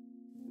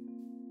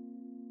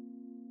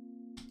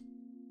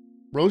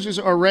 Roses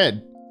are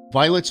red,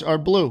 violets are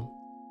blue.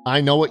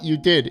 I know what you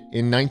did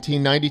in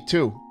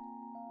 1992.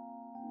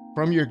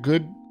 From your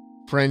good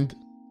friend,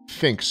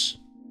 Finks.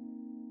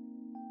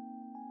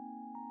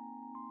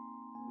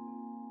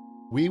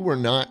 We were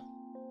not...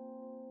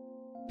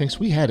 Finks,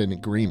 we had an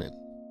agreement,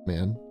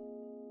 man.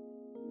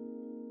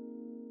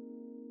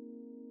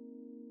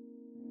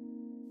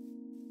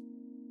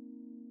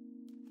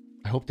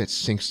 I hope that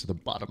sinks to the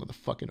bottom of the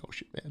fucking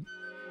ocean, man.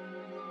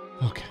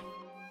 Okay.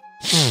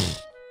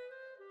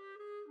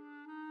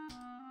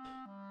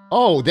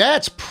 Oh,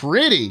 that's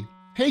pretty.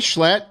 Hey,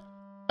 Schlatt.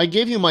 I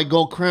gave you my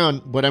gold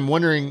crown, but I'm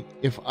wondering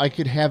if I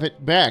could have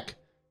it back.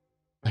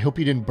 I hope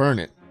you didn't burn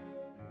it.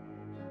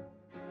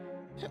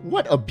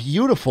 What a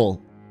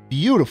beautiful,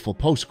 beautiful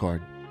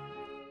postcard.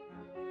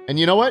 And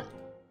you know what?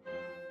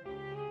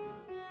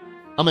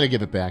 I'm going to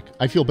give it back.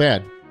 I feel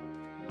bad.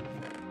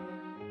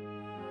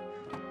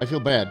 I feel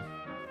bad.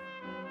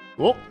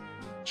 Oh,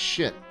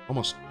 shit.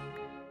 Almost.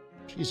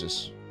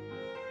 Jesus.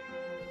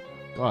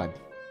 God.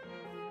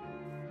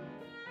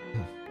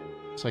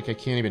 It's like I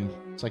can't even...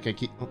 It's like I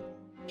keep... Oh,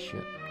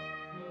 shit.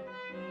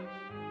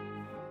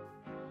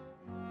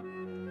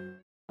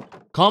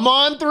 Come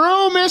on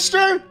through,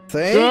 mister!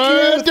 Thank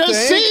Good you. to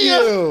see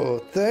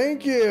you!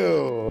 Thank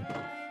you.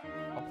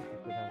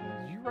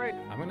 Did you write?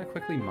 I'm gonna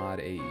quickly mod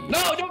AE.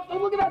 No,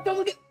 don't look at that. Don't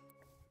look at.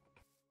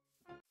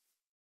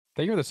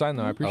 Thank you for the sign,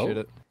 though. I appreciate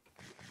it.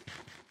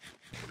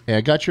 Hey,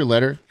 I got your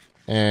letter,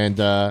 and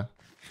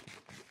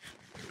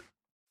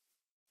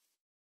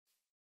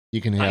you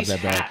can have Nice that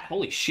hat. back.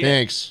 Holy shit.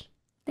 Thanks.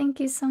 Thank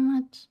you so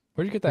much.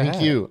 Where'd you get that Thank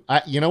hat? you.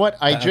 You know what?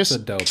 That's a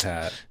dope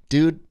hat.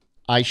 Dude,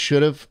 I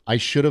should have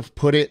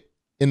put it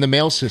in the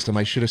mail system.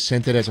 I should have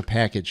sent it as a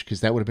package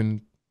because that would have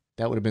been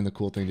the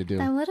cool thing to do.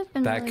 That would have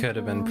been. That really could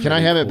have been. cool. Can I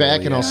have it cool,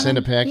 back and I'll yeah. send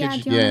a Yeah,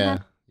 package? do you wanna Yeah.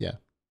 have- Yeah.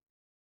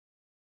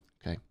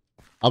 Okay.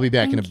 I'll be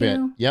back in a Thank bit.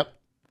 you. Yep.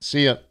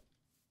 See ya.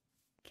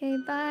 Okay,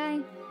 bye.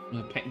 Do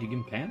you give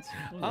him pants?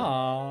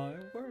 Aw,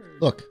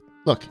 Look.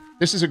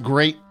 This is a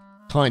great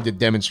time to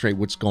demonstrate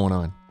what's going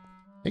on.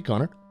 Hey,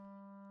 Connor.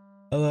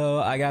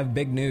 Hello, I got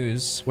big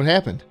news. What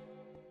happened?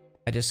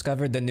 I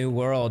discovered the new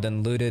world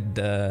and looted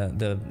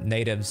the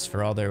natives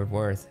for all they're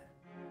worth.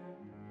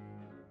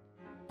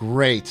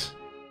 Great.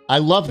 I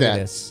love Look at that.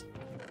 this.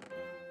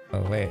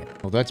 Oh wait.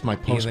 Oh, that's my You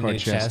have a postcard new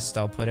chest. chest.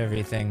 I'll put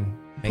everything.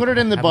 Put it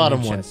in the have a new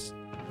bottom one. chest.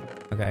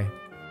 Okay.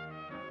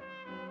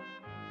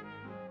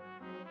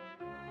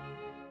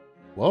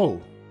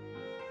 Whoa.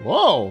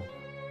 Whoa.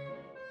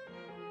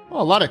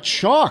 Oh, a lot of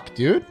chalk,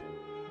 dude.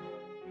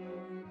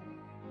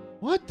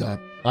 What the?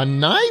 A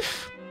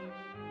knife?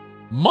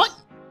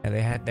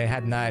 Yeah, they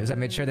had knives. I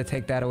made sure to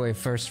take that away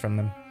first from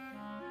them.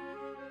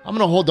 I'm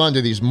gonna hold on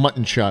to these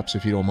mutton chops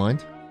if you don't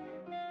mind.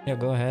 Yeah,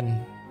 go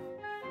ahead.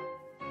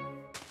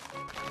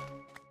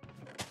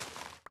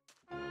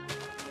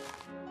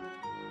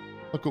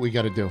 Look what we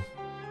gotta do.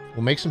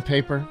 We'll make some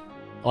paper.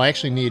 Oh, I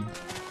actually need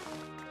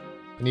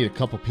a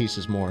couple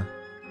pieces more.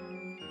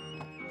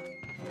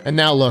 And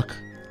now look,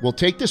 we'll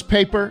take this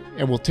paper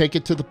and we'll take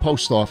it to the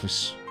post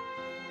office.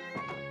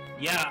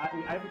 Yeah,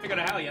 I haven't figured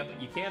out how yet,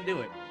 but you can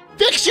do it.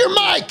 Fix your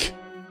mic!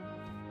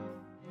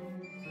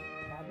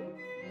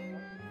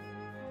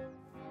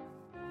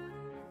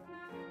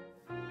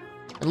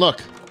 And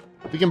look,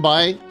 we can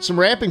buy some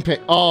wrapping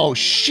paper. Oh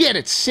shit,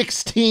 it's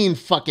 16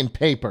 fucking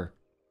paper.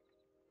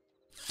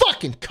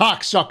 Fucking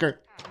cocksucker.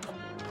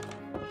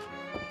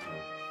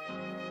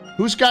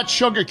 Who's got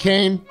sugar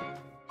cane?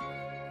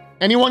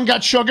 Anyone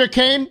got sugar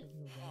cane?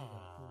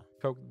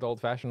 Coke the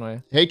old-fashioned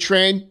way. Hey,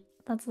 Train.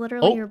 That's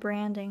literally Oh. your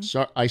branding.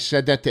 Sorry, I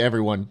said that to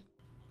everyone.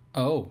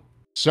 Oh.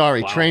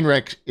 Sorry, Wow.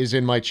 Trainwreck is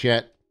in my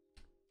chat.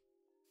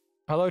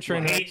 Hello,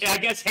 Train. Well, hey, I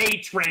guess, hey,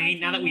 Train,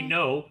 now that we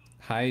know.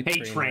 Hi, Hey,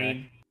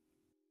 Train.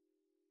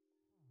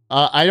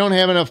 I don't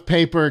have enough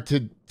paper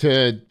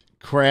to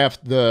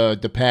craft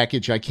the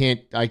package. I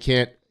can't.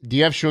 Do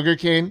you have sugar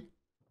cane?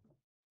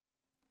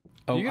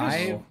 Oh, You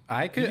guys-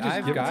 I've give it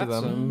to got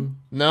them. some.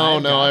 No,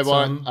 I've no. got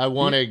I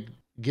want some. to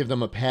give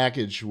them a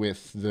package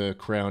with the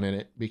crown in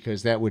it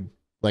because that would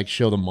like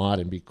show the mod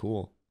and be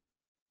cool.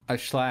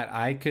 Schlatt,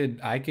 I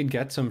could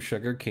get some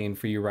sugar cane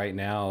for you right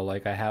now.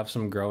 Like I have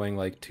some growing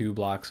like 2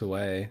 blocks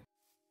away.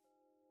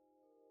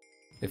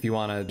 If you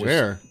want to just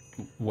Where?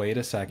 wait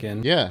a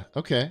second. Yeah.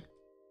 Okay.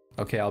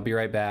 Okay, I'll be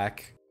right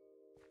back.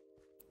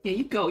 Yeah,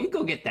 you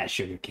go get that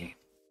sugar cane.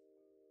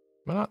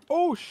 Why not?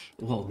 Oh,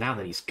 Well, now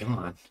that he's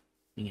gone,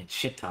 you can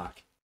shit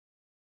talk.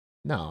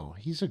 No,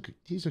 he's a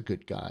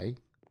good guy.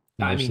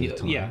 I most mean, of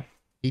the time. yeah.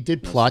 He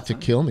did plot to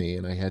kill me,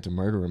 and I had to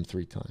murder him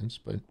 3 times.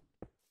 But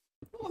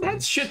Well,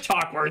 that's shit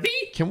talk worthy.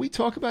 can we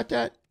talk about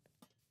that,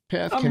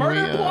 Path? A Can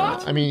murder we?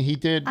 plot? I mean, he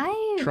did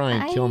try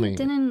and kill me.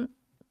 Didn't.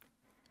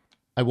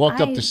 I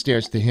walked up I- the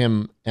stairs to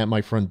him at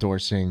my front door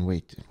saying,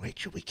 wait,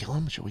 should we kill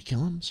him? Should we kill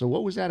him? So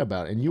what was that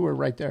about? And you were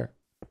right there.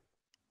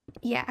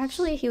 Yeah,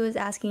 actually, he was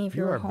asking if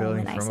you You were are home, building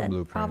and I from a said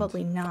blueprint.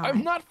 probably not.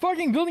 I'm not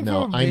fucking building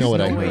No, from a I know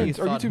what I no heard. ways.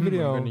 Our YouTube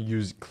video. I'm gonna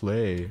use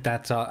clay.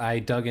 That's I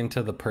dug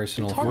into the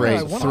personal. talking Great.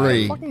 about? I want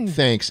 3. fucking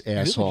Thanks,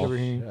 village asshole. over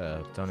here.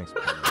 Yeah, don't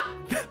explain.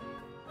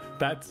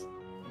 That's.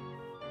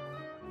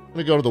 I'm going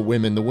to go to the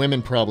women. The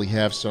women probably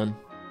have, son.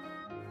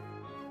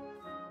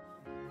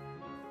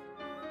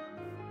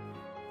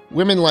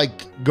 Women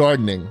like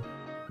gardening.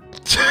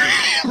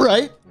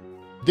 Right?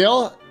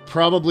 They'll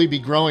probably be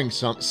growing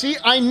some. See,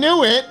 I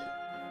knew it!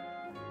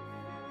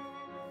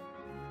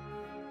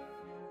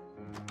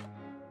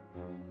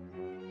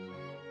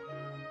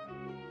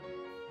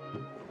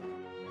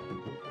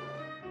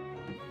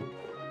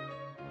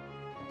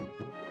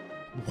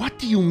 What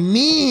do you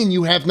mean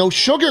you have no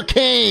sugar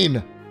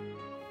cane?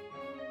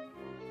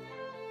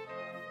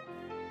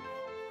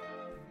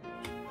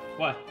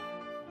 What?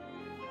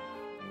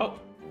 Oh.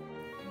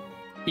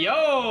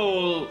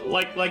 Yo,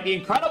 like the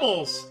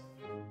Incredibles.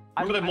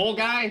 Remember the mole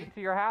guy?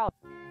 To your house.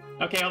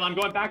 Okay, hold on. I'm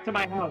going back to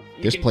my house.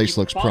 You This can- place you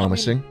can looks follow me.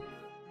 promising.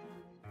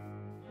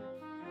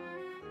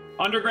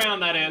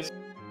 Underground, that is.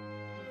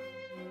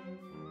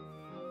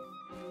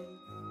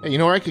 Hey, you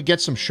know where I could get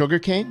some sugar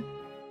cane?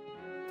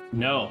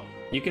 No,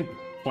 you can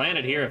plant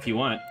it here if you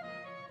want.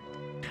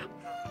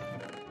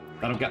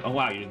 That'll get. Oh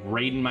wow, you're just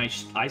raiding my.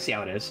 I see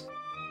how it is.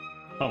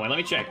 Oh wait, let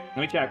me check.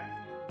 Let me check.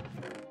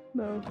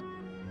 No.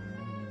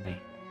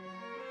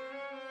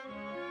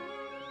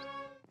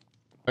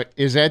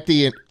 Is that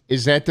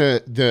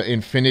the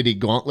Infinity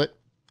Gauntlet?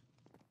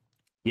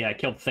 Yeah, I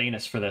killed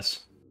Thanos for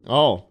this.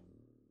 Oh,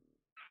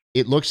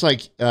 it looks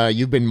like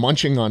you've been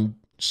munching on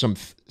some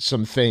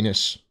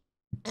Thanos.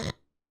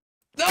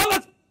 No,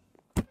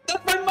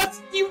 that's my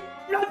must. You.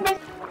 That's my.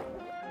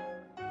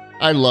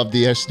 I love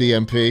the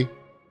SDMP.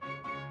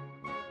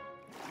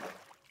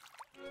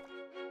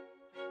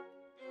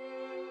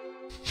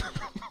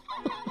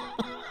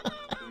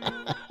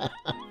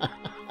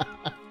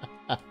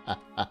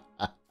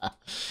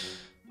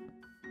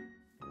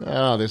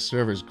 Oh, this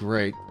server's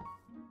great.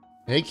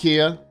 Hey,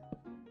 Kia.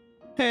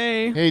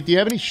 Hey. Hey, do you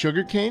have any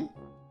sugar cane?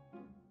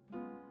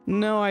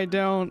 No, I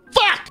don't.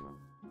 Fuck!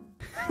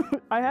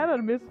 I had a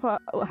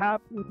mishap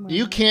with my.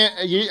 You can't.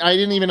 I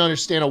didn't even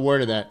understand a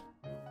word of that.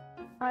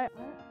 I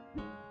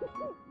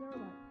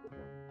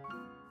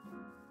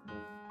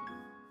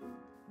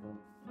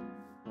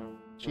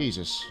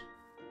Jesus.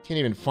 Can't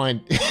even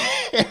find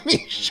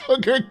any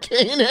sugar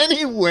cane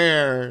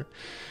anywhere.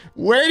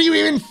 Where do you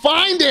even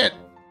find it?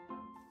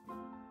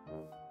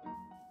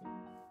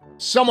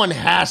 Someone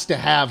has to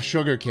have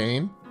sugar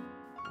cane.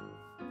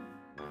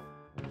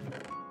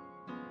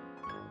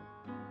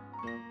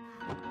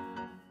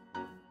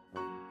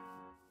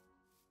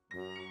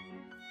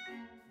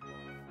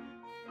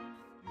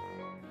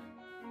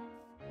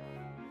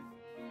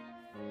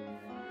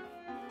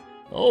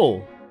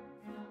 Oh,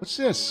 what's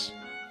this?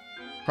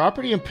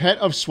 Property and pet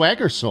of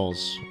Swagger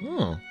Souls.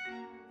 Oh.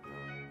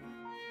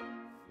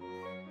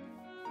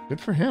 Good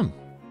for him.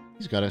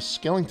 He's got a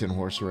skeleton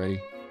horse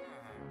already.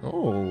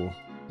 Oh,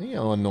 hey,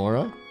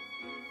 Eleonora.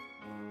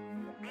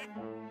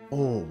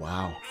 Oh,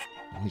 wow.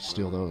 Let me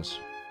steal those.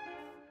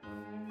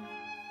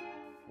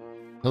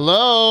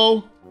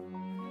 Hello?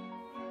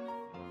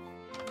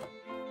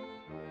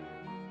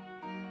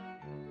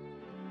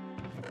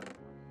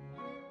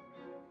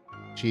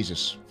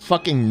 Jesus.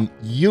 Fucking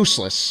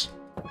useless.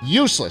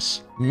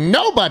 Useless.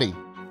 Nobody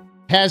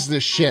has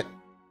this shit.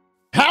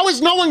 How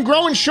is no one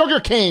growing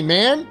sugarcane,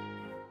 man?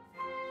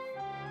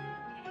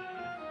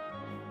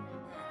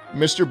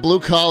 Mr. Blue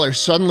Collar,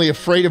 suddenly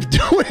afraid of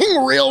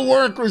doing real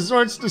work,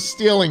 resorts to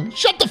stealing.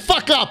 Shut the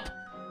fuck up!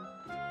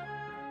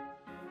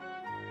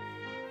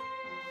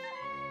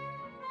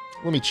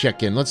 Let me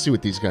check in. Let's see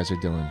what these guys are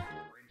doing.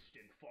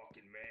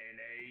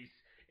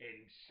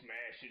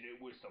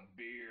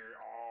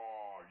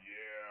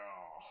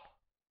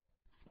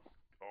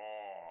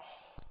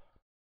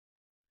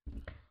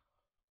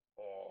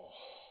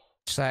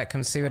 Schlatt,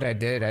 come see what I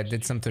did. I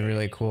did something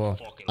really cool.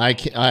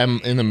 I'm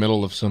in the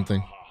middle of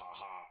something.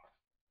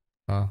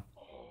 Oh.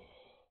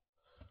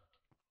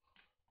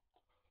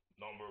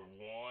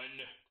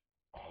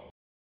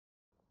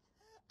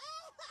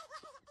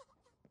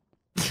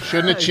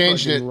 Shouldn't have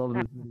changed it.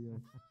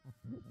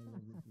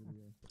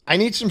 I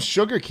need some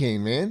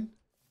sugarcane, man.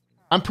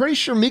 I'm pretty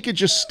sure Mika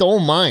just stole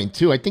mine,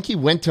 too. I think he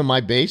went to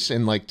my base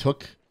and, like,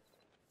 took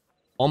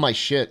all my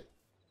shit.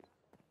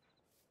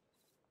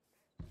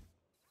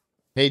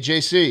 Hey,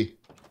 JC.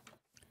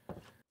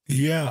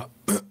 Yeah.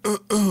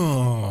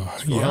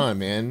 What's going on,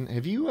 man?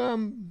 Have you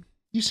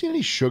seen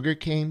any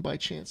sugarcane by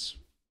chance?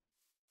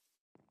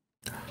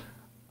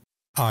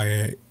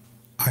 I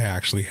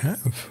actually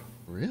have.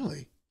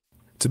 Really?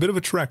 It's a bit of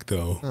a trek,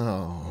 though.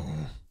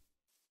 Oh.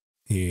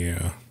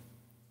 Yeah.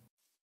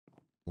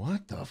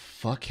 What the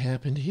fuck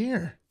happened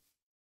here?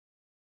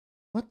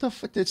 What the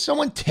fuck? Did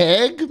someone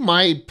tag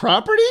my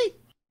property?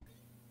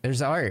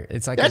 There's art.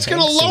 It's like that's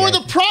gonna lower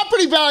the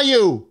property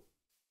value.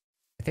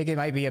 I think it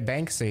might be a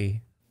Banksy.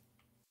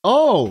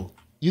 Oh,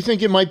 you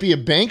think it might be a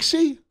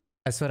Banksy?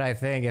 That's what I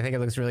think. I think it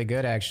looks really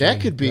good, actually.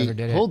 That could be.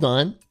 Hold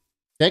on.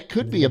 That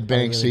could be a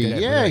Banksy.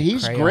 Really yeah,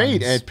 he's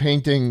great at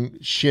painting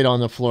shit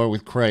on the floor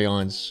with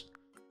crayons.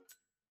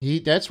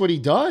 That's what he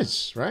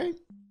does, right?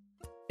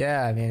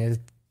 Yeah, I mean,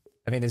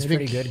 it's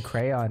pretty good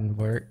crayon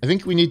work. I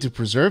think we need to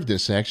preserve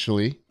this,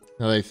 actually,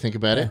 now that I think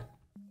about it.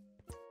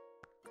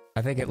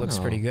 I think it looks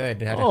pretty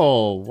good.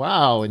 Oh,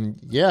 wow. And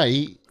yeah,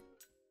 he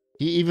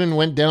even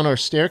went down our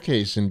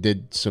staircase and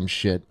did some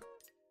shit.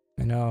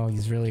 I know,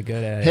 he's really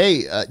good at it.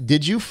 Hey,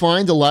 did you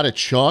find a lot of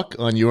chalk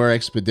on your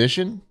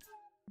expedition?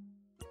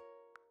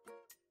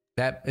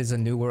 That is a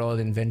New World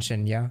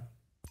invention, yeah.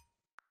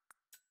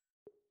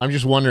 I'm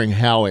just wondering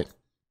how it,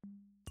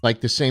 like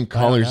the same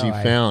colors you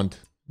found,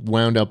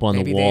 wound up on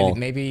the wall.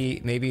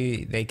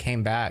 Maybe they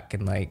came back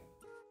and like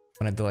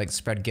wanted to like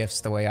spread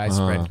gifts the way I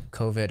spread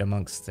COVID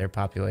amongst their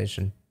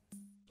population.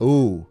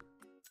 Ooh.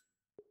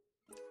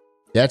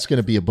 That's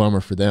gonna be a bummer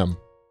for them.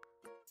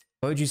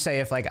 What would you say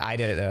if like I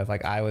did it though? If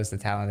like I was the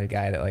talented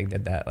guy that like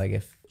did that? Like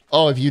if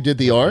you did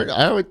the art,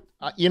 I would,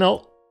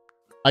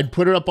 I'd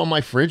put it up on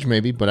my fridge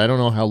maybe, but I don't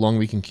know how long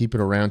we can keep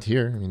it around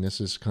here. I mean, this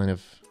is kind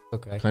of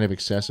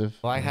excessive.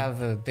 Well, I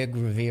have a big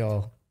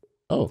reveal.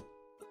 Oh,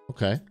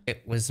 okay.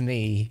 It was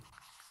me.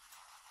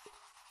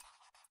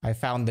 I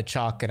found the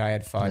chalk and I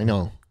had fun.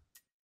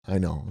 I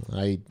know.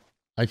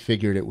 I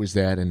figured it was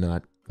that and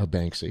not a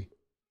Banksy.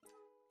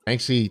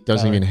 Banksy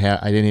doesn't even have.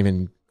 I didn't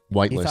even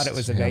whitelist. You thought it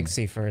was a him.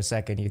 Banksy for a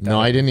second. You thought No,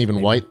 I didn't even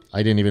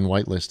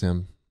whitelist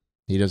him.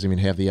 He doesn't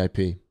even have the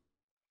IP.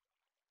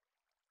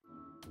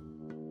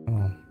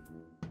 Oh.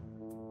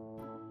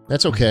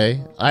 That's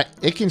okay.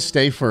 It can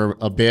stay for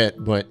a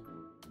bit, but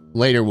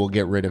later we'll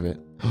get rid of it.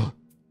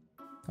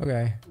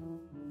 Okay.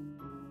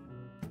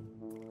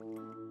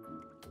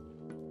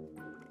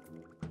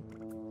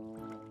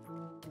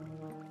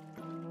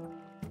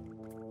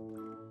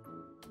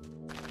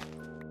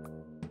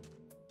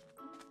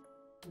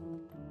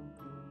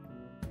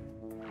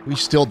 We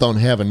still don't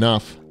have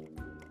enough.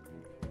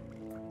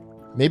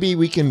 Maybe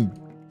we can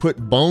put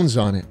bones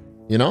on it,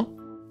 you know?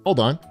 Hold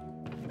on.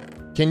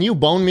 Can you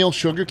bone meal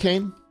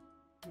sugarcane?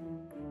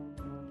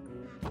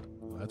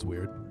 Well, that's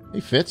weird.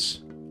 Hey,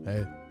 Fitz.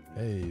 Hey,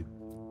 I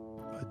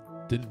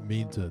didn't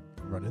mean to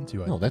run into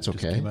you. No, that's just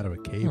okay. Came out of a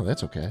cave. No,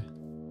 that's okay.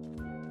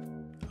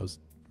 I was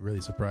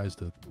really surprised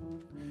to.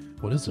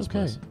 What is this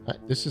place?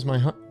 This is my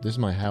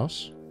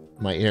house,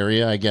 my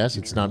area. I guess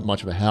it's not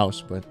much of a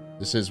house, but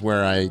this is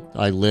where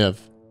I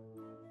live.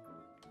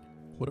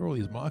 What are all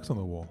these marks on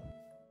the wall?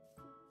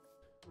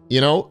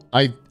 You know,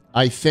 I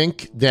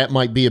think that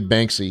might be a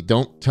Banksy.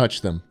 Don't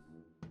touch them.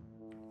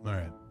 All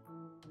right.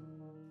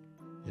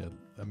 Yeah,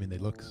 I mean, they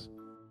look.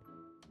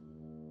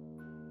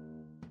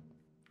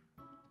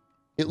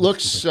 It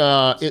looks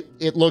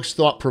it looks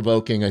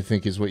thought-provoking, I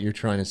think is what you're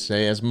trying to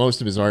say, as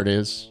most of his art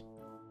is.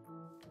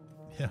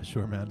 Yeah,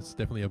 sure, man. It's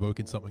definitely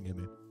evoking something in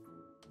me.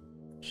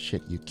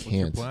 Shit, you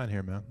can't. What's your plan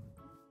here, man?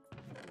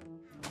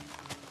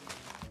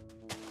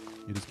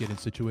 You just getting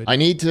situated? I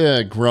need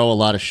to grow a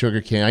lot of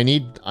sugarcane. I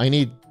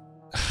need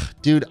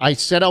dude, I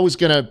said I was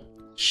gonna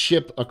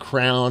ship a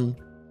crown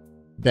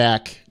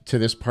back to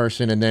this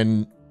person and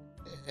then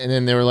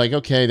they were like,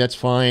 okay, that's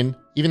fine.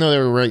 Even though they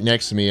were right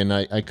next to me and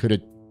I could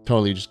have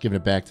totally just giving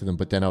it back to them.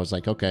 But then I was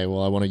like, okay,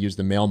 well, I want to use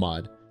the mail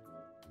mod.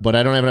 But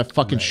I don't have enough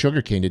fucking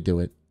sugarcane to do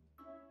it.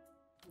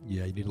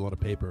 Yeah, you need a lot of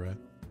paper, right?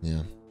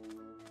 Yeah.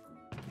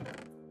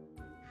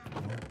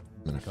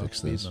 I'm gonna fix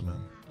this.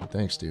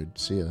 Thanks, dude.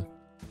 See ya.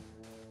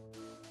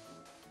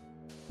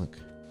 Look,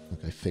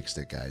 I fixed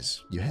it,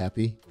 guys. You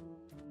happy?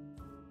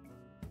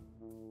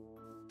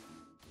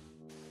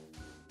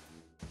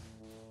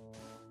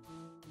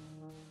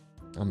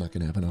 I'm not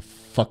gonna have enough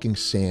fucking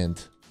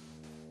sand.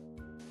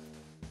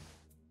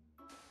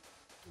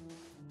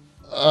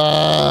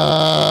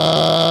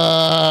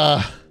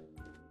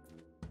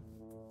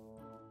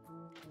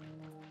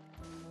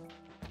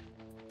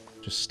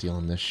 Just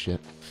stealing this shit.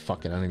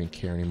 Fuck it, I don't even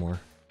care anymore.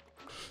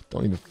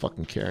 Don't even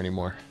fucking care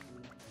anymore.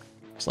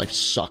 This life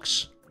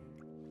sucks.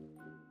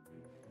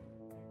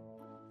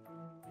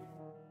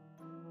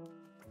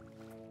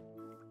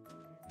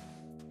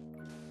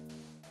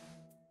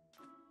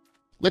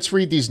 Let's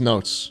read these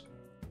notes.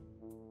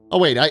 Oh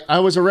wait, I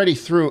was already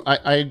through.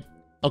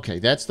 Okay,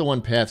 that's the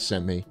one Path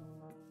sent me.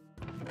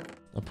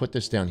 I'll put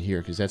this down here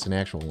because that's an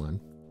actual one.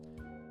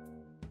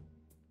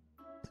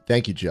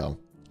 Thank you, Joe.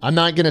 I'm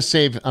not gonna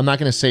save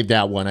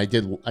that one. I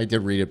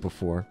did read it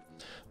before.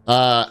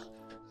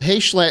 Hey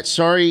Schlatt,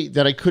 sorry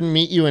that I couldn't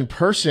meet you in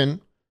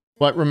person,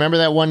 but remember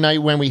that one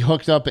night when we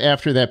hooked up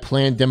after that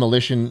planned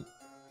demolition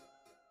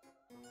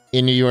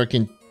in New York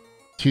in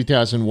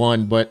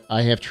 2001, but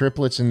I have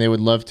triplets and they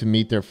would love to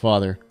meet their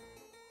father.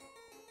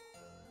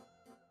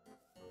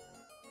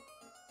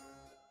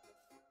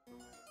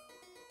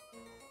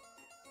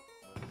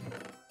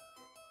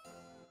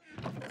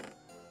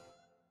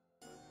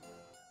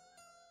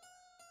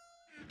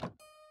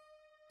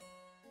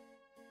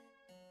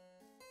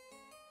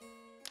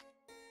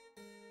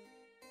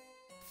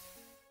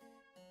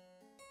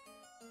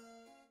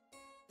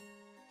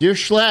 Dear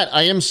Schlatt,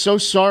 I am so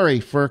sorry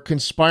for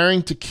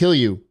conspiring to kill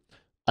you.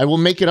 I will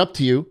make it up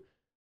to you.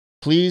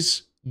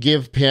 Please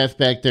give Path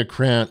back their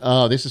crown.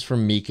 Oh, this is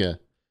from Mika.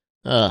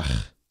 Ugh.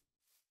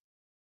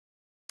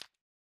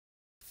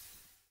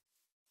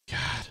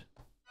 God.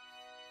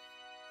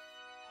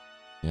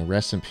 Yeah,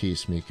 rest in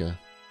peace, Mika.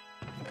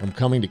 I'm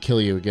coming to kill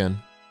you again.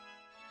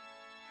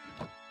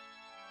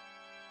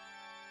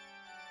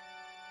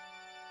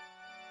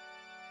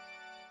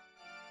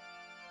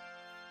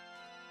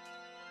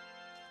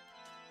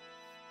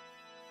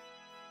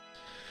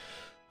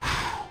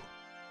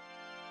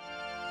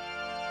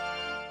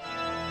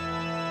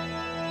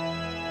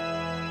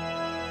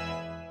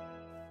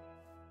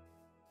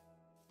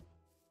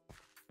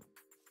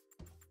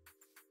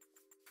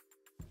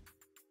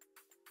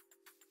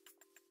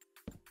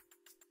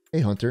 Hey,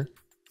 Hunter.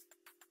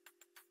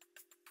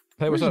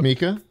 Hey, what's Where's up?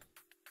 Mika?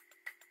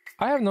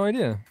 I have no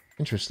idea.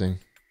 Interesting.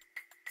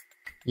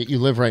 Yet you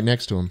live right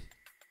next to him.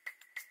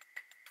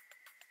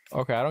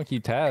 Okay, I don't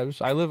keep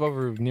tabs. I live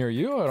over near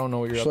you. I don't know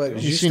what you're up to.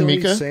 Did you seen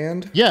Mika?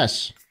 Sand?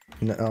 Yes.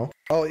 No.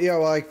 Oh yeah.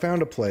 Well, I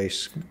found a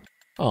place.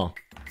 Oh.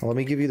 Well, let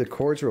me give you the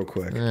cords real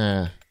quick.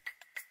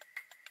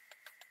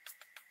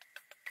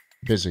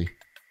 Busy.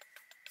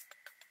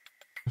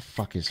 The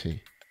fuck is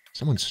he?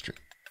 Someone's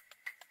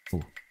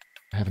Oh,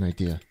 I have an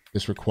idea.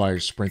 This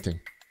requires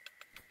sprinting.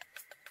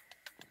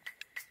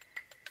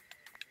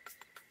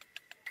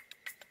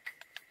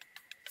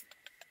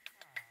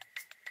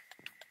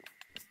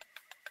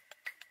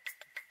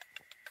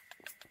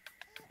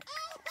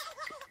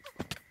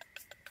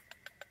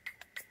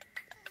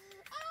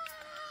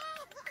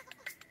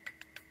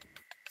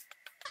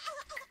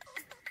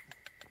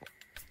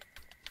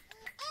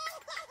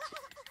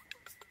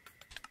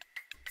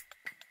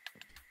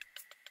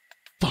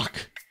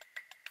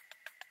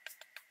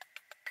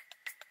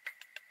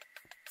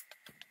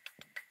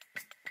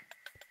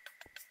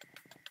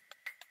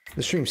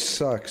 The stream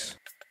sucks.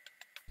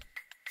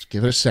 Let's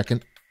give it a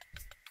second.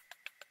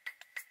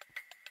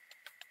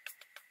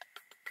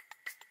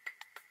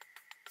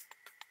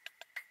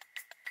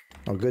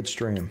 Oh, good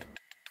stream.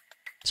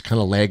 It's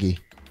kind of laggy.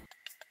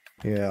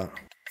 Yeah.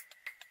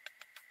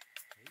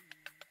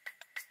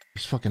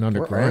 It's fucking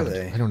underground. Where are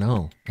they? I don't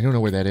know. I don't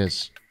know where that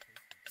is.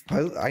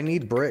 I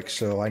need bricks,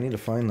 so I need to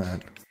find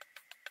that.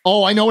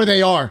 Oh, I know where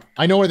they are.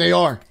 I know where they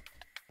are.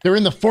 They're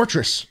in the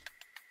fortress.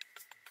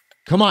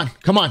 Come on,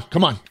 come on,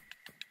 come on.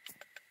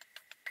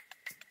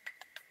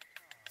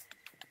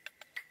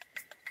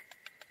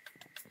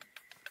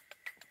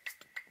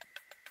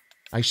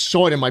 I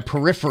saw it in my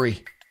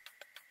periphery.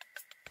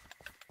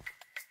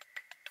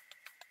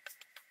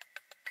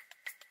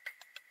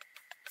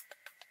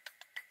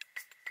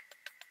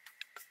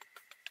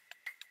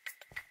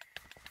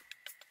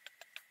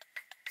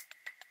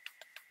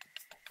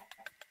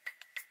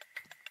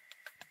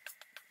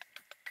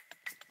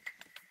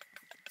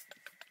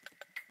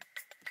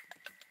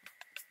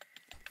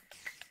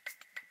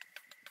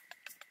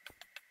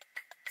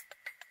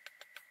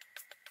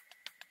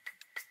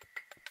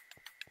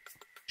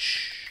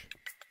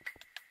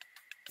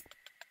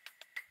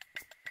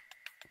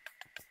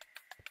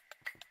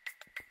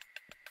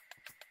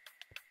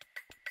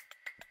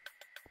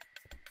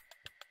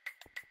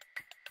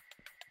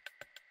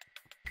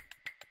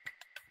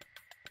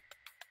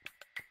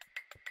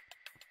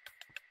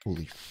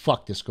 Holy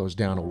fuck, this goes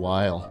down a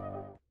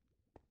while.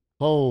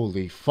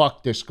 Holy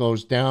fuck, this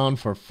goes down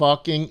for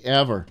fucking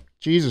ever.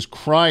 Jesus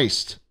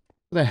Christ.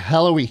 Where the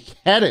hell are we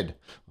headed?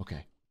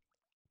 Okay.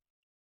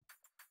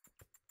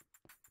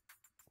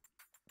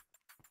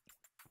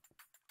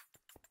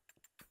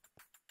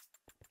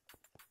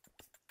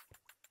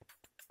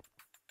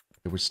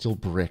 There was still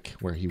brick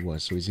where he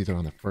was, so he's either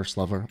on the first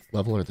level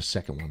or the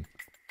second one.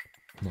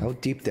 How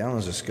deep down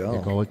does this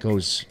go? It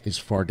goes as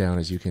far down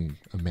as you can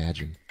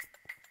imagine.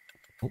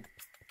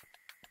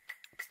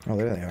 Oh,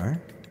 there they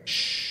are.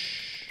 Shh.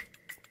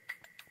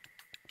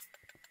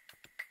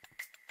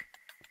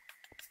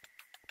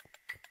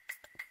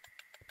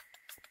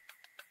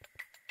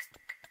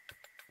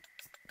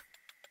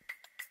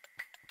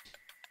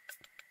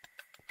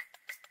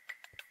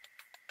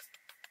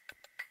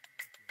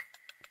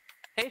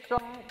 Hey,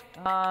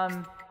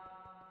 Schlatt.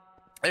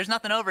 There's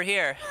nothing over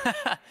here.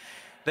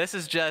 This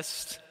is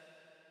just...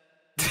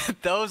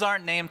 Those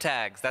aren't name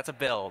tags. That's a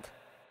build.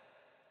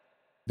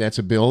 That's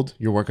a build?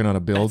 You're working on a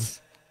build?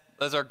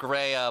 Those are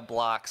gray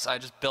blocks. I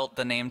just built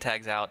the name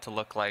tags out to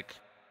look like...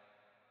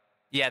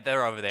 Yeah,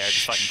 they're over there.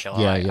 Just fucking kill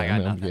them. Yeah, I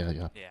got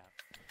nothing. yeah.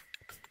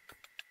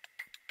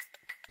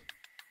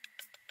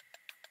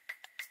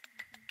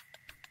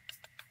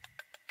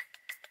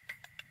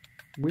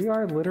 We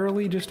are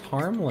literally just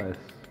harmless.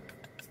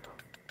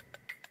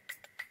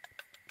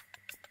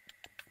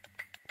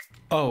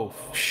 Oh,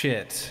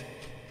 shit.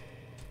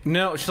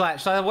 No,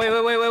 Schlatt,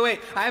 wait.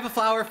 I have a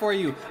flower for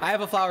you.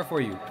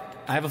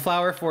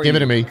 Give it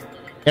to me.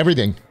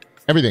 Everything.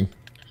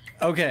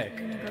 Okay.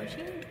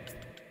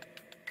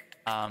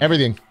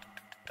 Everything.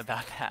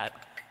 About that.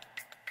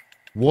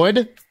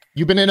 Wood?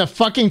 You've been in a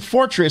fucking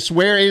fortress.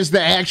 Where is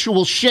the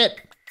actual shit?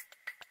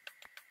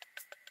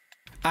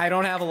 I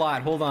don't have a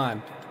lot. Hold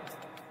on.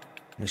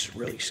 This is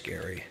really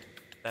scary.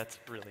 That's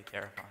really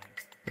terrifying.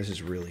 This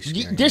is really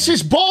scary. This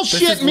is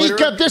bullshit,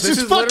 Mika. This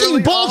is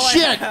fucking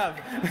bullshit.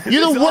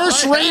 You're the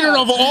worst raider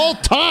of all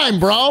time,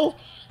 bro.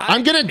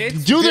 I'm gonna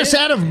do this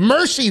out of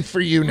mercy for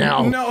you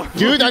now. No,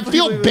 dude, I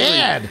feel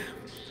bad.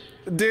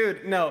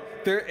 Dude, no.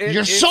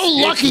 You're so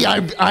lucky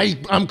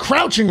I'm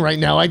crouching right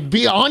now. I'd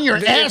be on your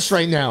ass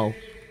right now.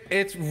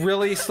 It's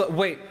really slow.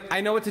 Wait,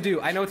 I know what to do.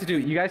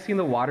 You guys seen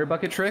the water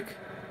bucket trick?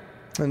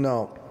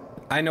 No.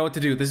 I know what to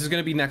do. This is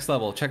gonna be next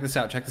level. Check this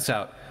out.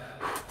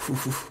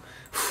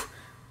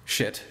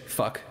 Shit.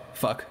 Fuck.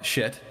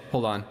 Shit.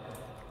 Hold on.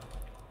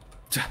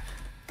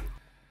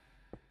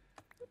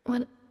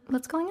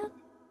 What's going on?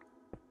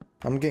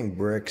 I'm getting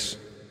bricks.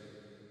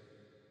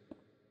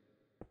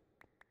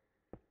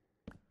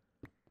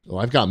 Oh,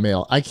 I've got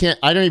mail. I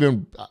don't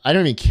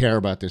even care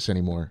about this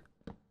anymore.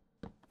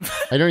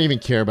 I don't even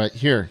care about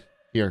here.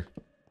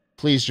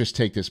 Please just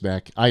take this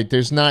back.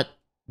 There's not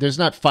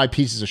 5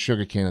 pieces of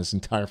sugarcane on this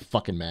entire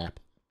fucking map.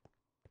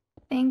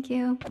 Thank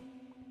you.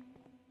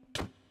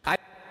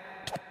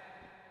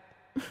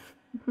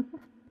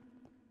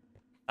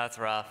 That's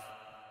rough.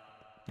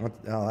 What?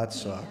 Oh, that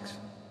sucks.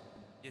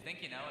 You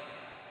think you know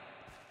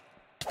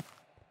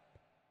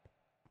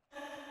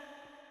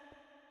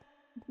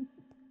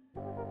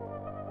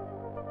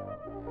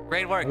it?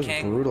 Great work, That was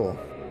King. brutal.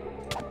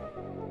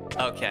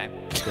 Okay.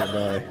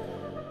 Goodbye.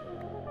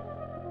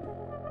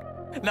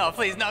 No,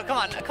 please, no, come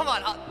on.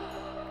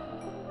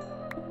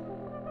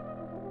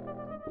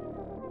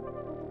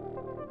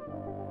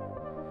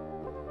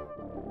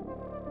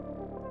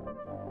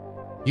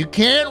 You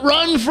can't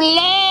run for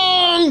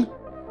long!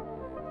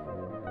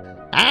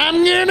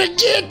 I'm gonna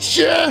get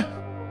you!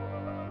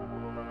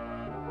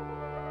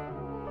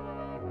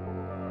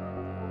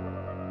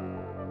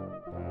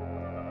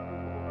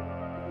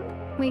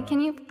 Wait, can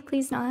you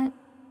please not?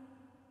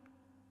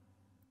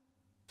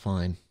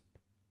 Fine.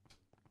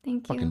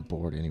 Thank you. Fucking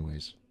bored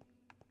anyways.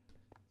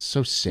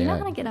 So sad. You know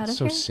how to get out of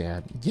so here?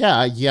 sad.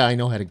 Yeah, I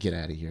know how to get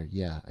out of here.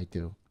 Yeah, I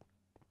do.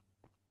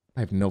 I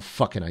have no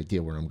fucking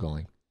idea where I'm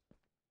going.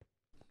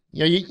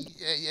 You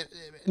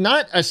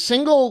not a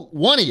single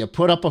one of you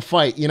put up a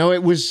fight. You know,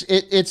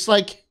 it's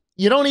like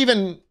you don't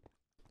even.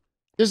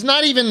 There's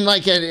not even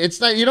like it's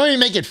not. You don't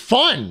even make it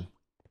fun.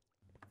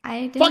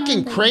 I didn't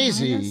Fucking know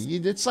crazy.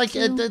 It's like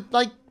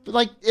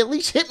like at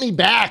least hit me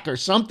back or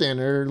something,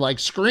 or like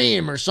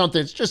scream or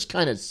something. It's just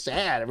kind of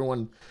sad.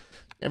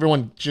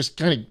 Everyone just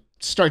kind of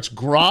starts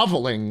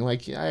groveling.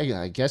 Like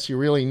I guess you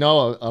really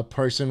know a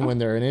person when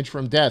they're an inch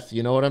from death.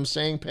 You know what I'm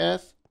saying,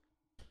 Path?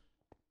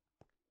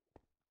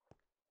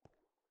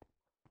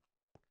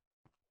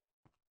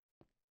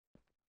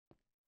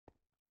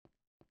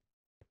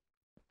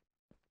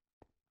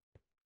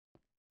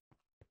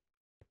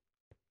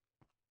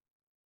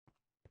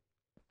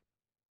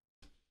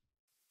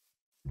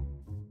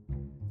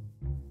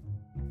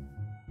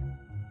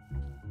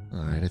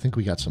 All right, I think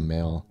we got some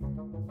mail.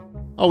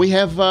 Oh, we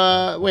have,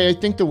 wait, I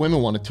think the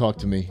women want to talk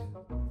to me.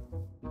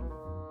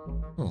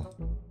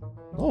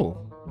 Oh,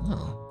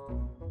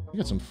 wow. We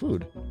got some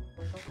food.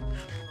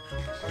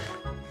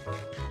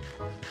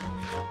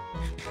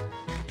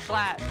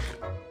 Schlatt.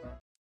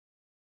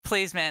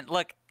 Please, man,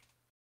 look,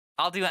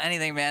 I'll do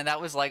anything, man. That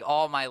was like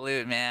all my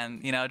loot, man.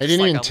 You know, I just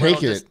didn't like even a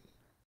take little it.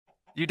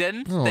 You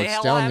didn't? No, They it's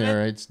all down have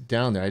there. it? It's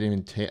down there. I didn't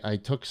even take. I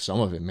took some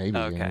of it, maybe.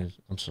 Okay.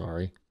 I'm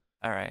sorry.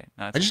 All right.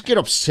 No, I just get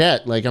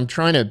upset. Like I'm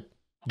trying to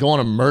go on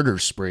a murder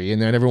spree,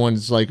 and then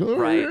everyone's like, oh,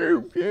 Right.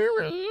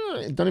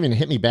 it don't even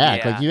hit me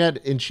back. Yeah. Like you had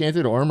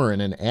enchanted armor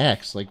and an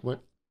axe. Like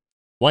what?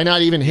 Why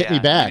not even hit me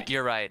Yeah, back?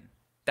 You're right.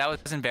 That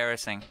was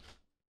embarrassing.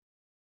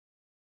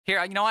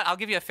 Here, you know what? I'll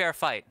give you a fair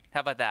fight.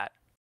 How about that?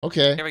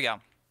 Okay. Here we go.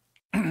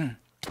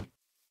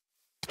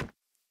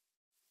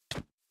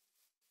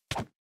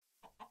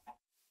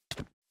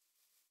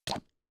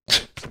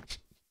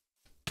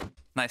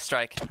 Nice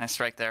strike. Nice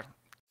strike there.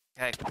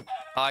 Okay.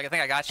 Oh, I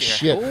think I got you here.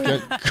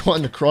 Shit, got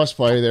on the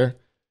crossfire there.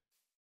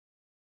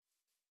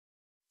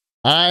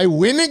 I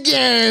win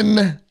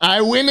again.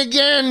 I win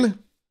again.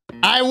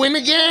 I win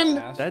again.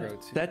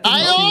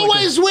 I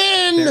always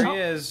win. There he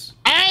is.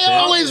 I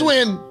always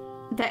win.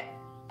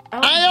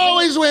 I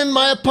always win.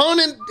 My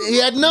opponent, he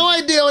had no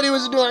idea what he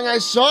was doing. I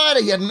saw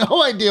it. He had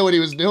no idea what he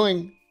was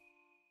doing.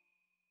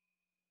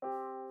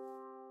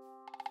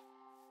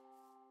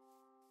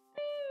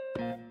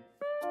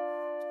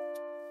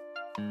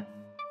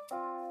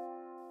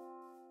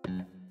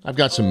 I've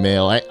got some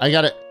mail. I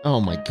got it. Oh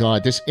my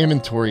god, this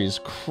inventory is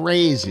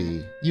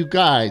crazy. You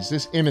guys,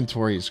 this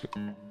inventory is...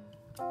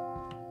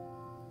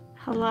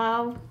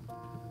 Hello?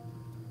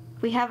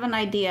 We have an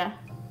idea.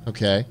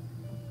 Okay.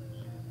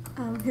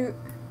 Who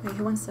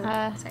wants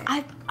to say?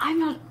 I'm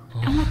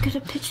not good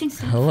at pitching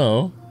stuff.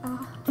 Hello?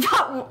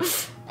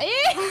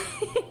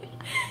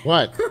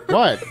 What?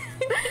 What?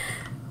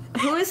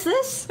 Who is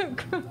this?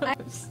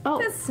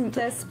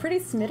 That's pretty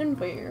smitten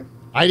for you.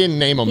 I didn't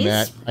name him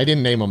He's- that. I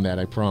didn't name him that,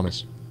 I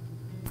promise.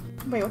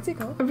 Wait, what's he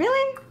called?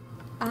 Really?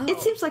 Oh.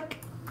 It seems like...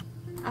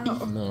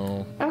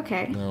 No.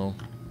 Okay. No.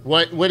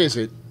 What is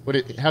it?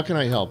 How can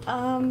I help?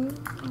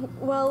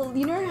 Well,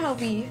 you know how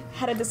we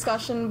had a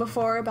discussion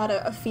before about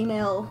a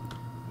female.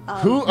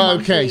 Who? Okay,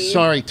 monthly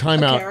sorry.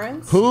 Time out.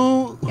 appearance?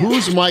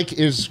 Whose mic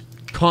is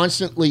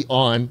constantly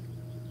on?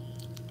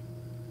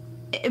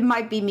 It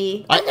might be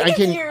me.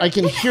 I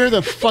can hear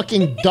the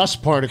fucking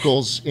dust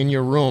particles in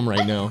your room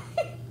right now.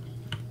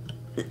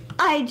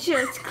 I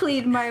just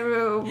cleaned my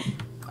room.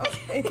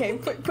 Okay,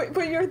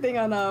 put your thing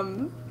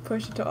on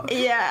push to talk.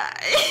 Yeah.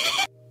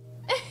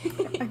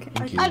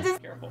 Okay. I just...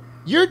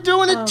 You're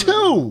doing it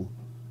too.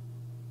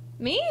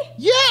 Me?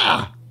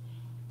 Yeah.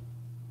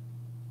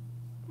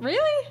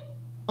 Really?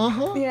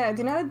 Uh-huh. Yeah, do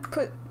you know how to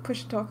put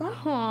push to talk on?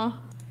 Huh.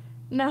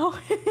 No.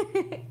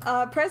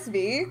 Press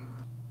V.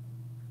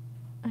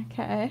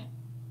 Okay.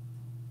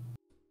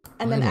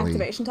 And then Finally.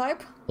 activation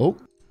type. Oh.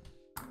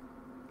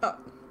 Oh.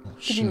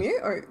 Did shit. you mute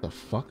or The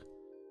fuck?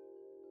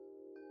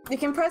 you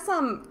can press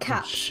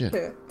cap shit.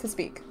 to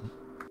speak.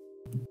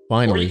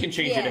 Finally. Or you can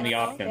change it in the There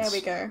options.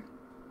 we go.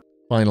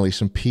 Finally,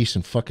 some peace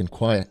and fucking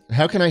quiet.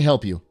 How can I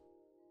help you?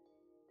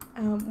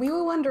 We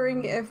were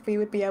wondering if we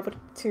would be able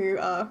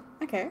to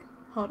okay,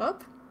 hold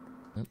up.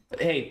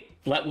 Hey,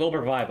 let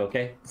Wilbur vibe,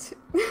 okay?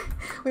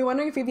 We were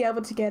wondering if we'd be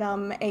able to get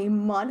a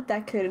mod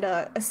that could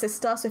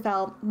assist us with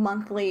our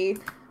monthly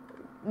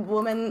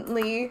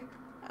womanly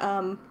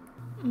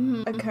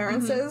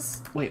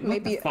occurrences. Wait, what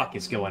maybe the fuck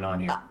is going on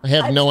here? I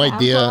have no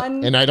idea,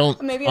 tampon, and I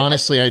don't. maybe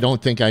Honestly, I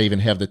don't think I even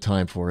have the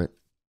time for it.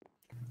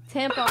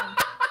 Tampon.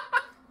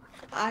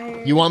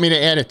 You want me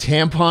to add a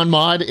tampon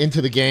mod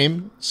into the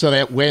game so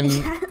that when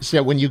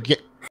you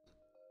get...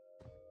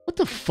 What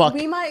the fuck?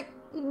 We might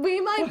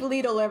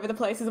bleed all over the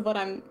place is what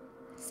I'm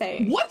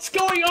saying. What's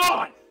going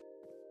on?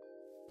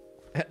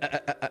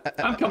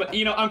 I'm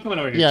coming. I'm coming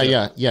over here.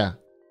 Yeah, too. yeah.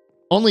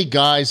 Only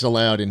guys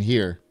allowed in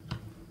here.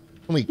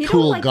 Only You don't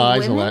cool like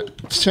guys women?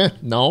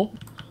 allowed. No.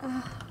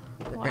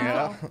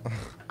 Wow.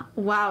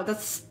 Wow,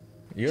 that's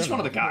He's one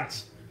of the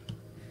guys.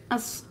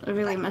 that's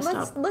really messed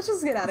up. Let's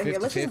just get out of here.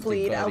 Let's just 50-50,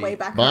 bleed our buddy. way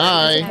back.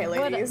 Bye. home. Okay,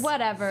 ladies.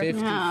 Whatever.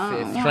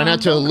 50-50. Try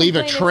not to Don't leave a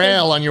complain if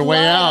trail there's on your way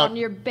blood out. On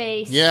your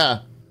base. Yeah.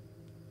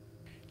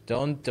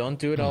 Don't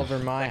do it over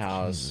my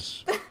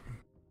house.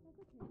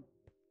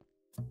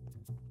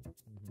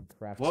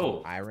 Craft some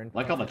Whoa. iron.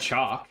 Like all the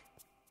chalk.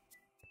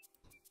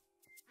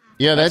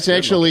 Yeah, that's good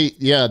actually...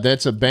 Yeah,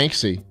 that's a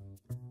Banksy.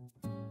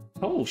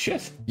 Oh,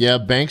 shit. Yeah,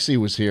 Banksy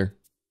was here.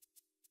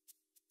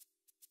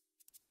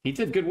 He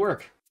did good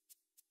work.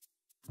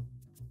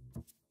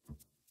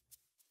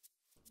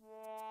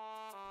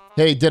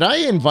 Hey, did I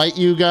invite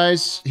you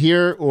guys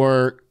here,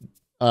 or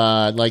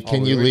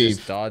can you leave?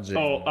 Just dodging.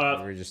 Oh,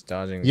 we were just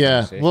dodging. The Yeah,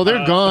 conversation. well,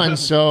 they're gone,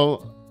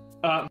 so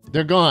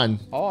they're gone.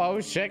 Oh, I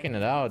was checking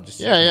it out. Just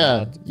Yeah, checking it yeah,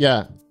 out.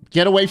 yeah.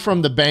 Get away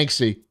from the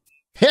Banksy.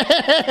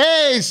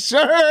 Hey,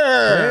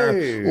 sir!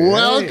 Hey,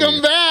 Welcome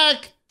hey.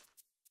 back!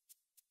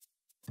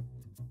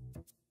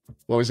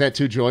 What, was that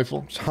too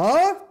joyful?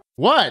 Huh?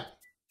 What?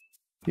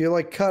 You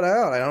like cut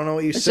out. I don't know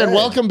what you I said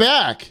welcome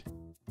back.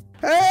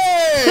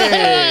 Hey!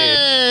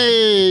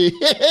 Hey!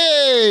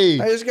 Hey!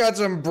 I just got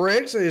some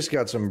bricks.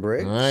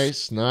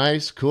 Nice,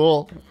 nice,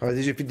 cool. Oh,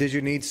 did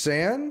you need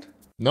sand?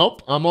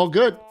 Nope, I'm all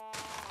good.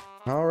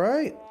 All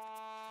right.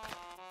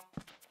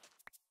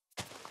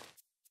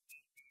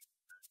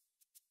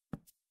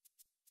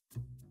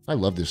 I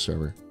love this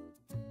server.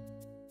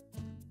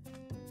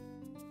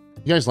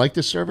 You guys like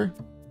this server?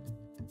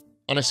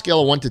 On a scale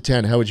of 1 to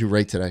 10, how would you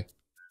rate today?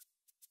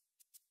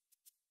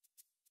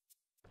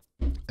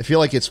 I feel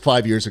like it's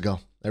 5 years ago.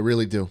 I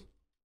really do.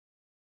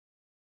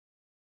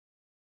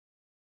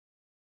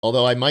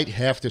 Although I might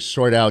have to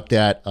sort out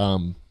that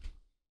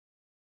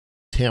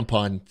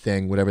tampon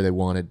thing, whatever they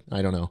wanted.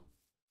 I don't know.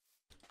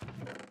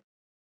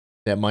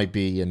 That might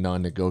be a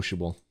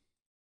non-negotiable.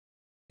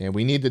 And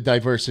we need the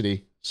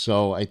diversity,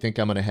 so I think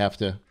I'm going to have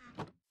to,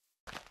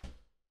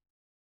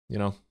 you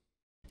know.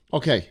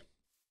 Okay,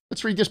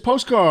 let's read this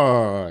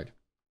postcard.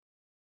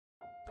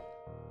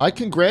 I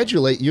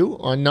congratulate you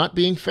on not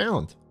being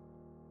found.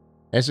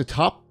 As a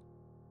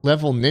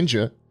top-level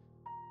ninja,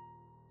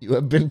 you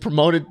have been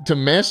promoted to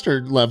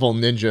master-level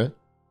ninja.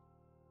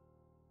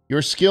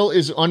 Your skill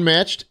is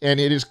unmatched,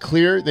 and it is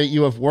clear that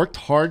you have worked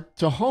hard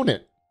to hone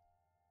it.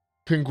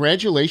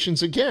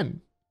 Congratulations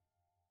again.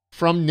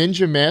 From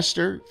Ninja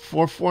Master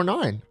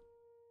 449.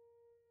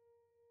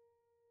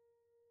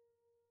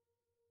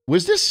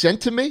 Was this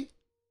sent to me?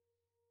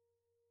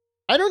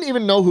 I don't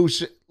even know who...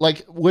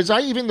 Like, was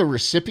I even the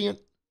recipient?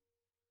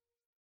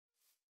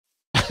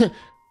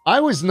 I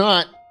was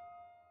not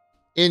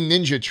in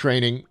ninja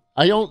training.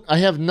 I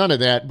have none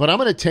of that, but I'm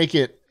going to take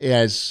it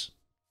as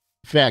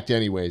fact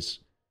anyways.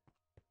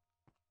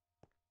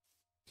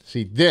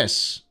 See,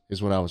 this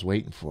is what I was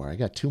waiting for. I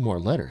got 2 more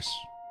letters.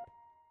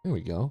 There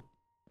we go.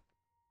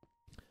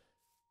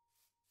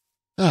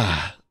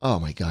 Ah, oh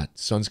my God.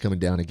 Sun's coming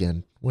down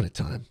again. What a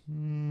time.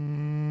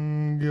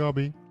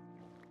 Gobby.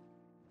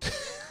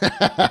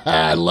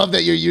 I love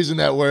that you're using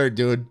that word,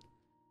 dude.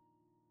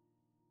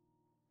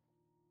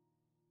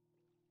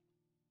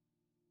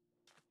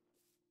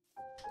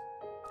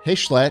 Hey,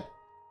 Schlatt,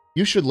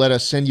 you should let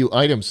us send you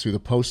items through the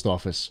post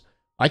office.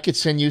 I could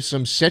send you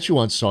some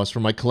Szechuan sauce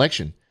from my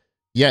collection.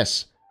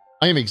 Yes,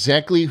 I am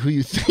exactly who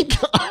you think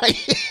I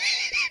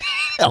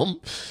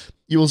am.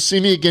 You will see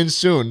me again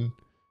soon.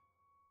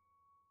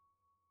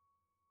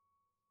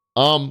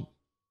 I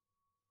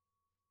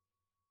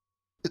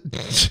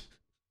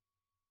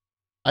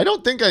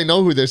don't think I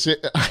know who this is.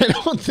 I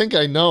don't think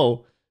I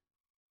know.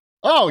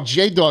 Oh,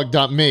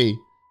 jdog.me.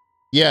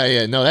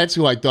 Yeah, no, that's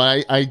who I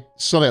thought. I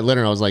saw that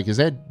letter and I was like, is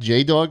that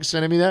J-Dog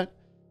sending me that?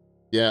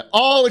 Yeah.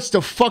 Oh, it's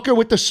the fucker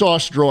with the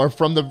sauce drawer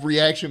from the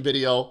reaction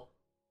video.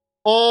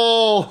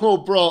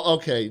 Oh, bro.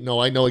 Okay. No,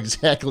 I know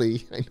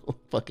exactly. I know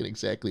fucking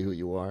exactly who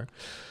you are.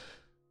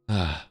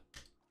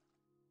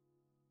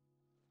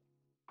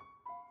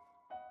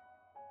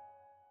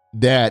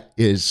 That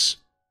is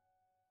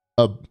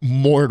a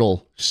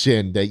mortal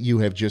sin that you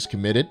have just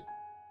committed.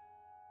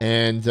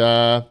 And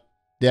that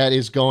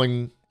is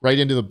going right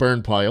into the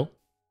burn pile.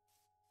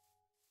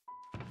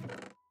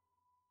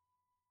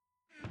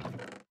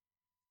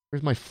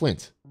 Where's my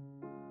flint?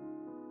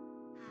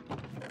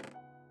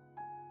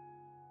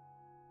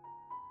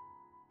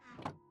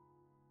 Am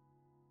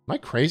I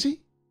crazy?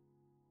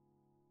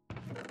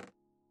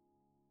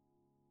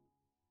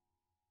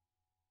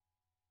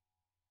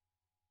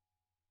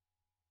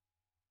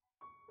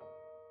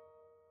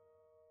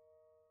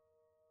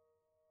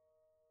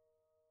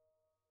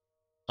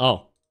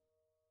 Oh.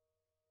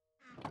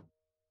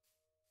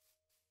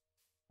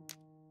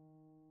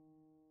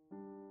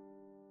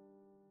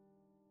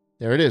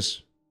 There it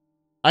is.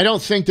 I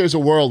don't think there's a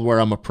world where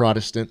I'm a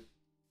Protestant.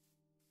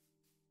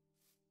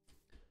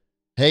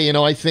 Hey, you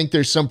know, I think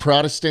there's some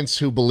Protestants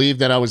who believe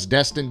that I was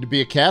destined to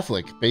be a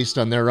Catholic based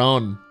on their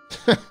own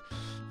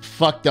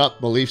fucked up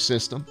belief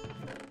system.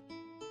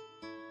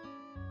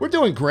 We're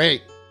doing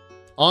great.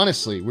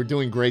 Honestly, we're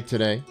doing great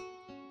today.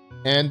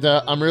 And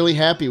I'm really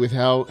happy with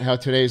how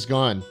today's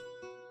gone.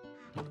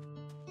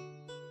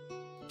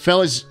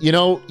 Fellas, you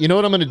know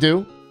what I'm going to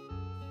do?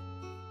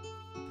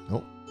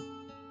 Nope.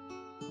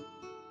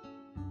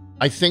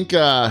 I think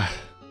at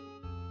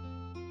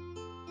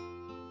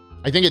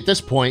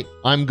this point,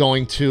 I'm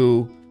going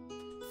to...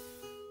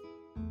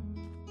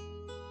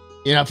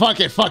 You know, fuck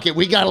it.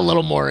 We got a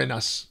little more in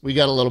us.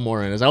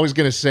 I was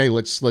going to say,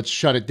 let's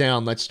shut it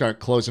down. Let's start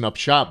closing up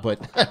shop, but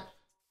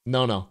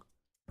no.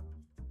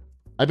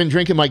 I've been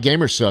drinking my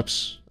gamer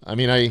sups. I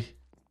mean, I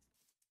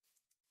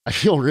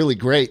feel really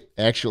great,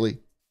 actually.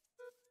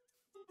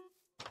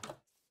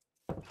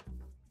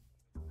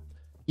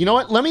 You know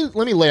what? Let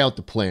me lay out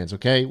the plans,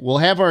 okay? We'll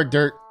have our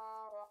dirt,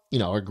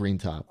 our green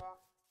top.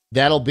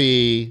 That'll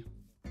be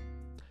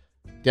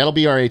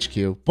our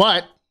HQ.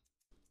 But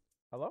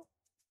hello?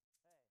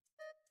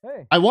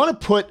 Hey. I want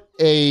to put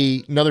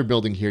another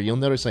building here. You'll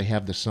notice I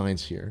have the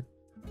signs here.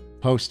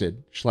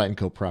 Posted, Schlatt &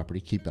 Co. property,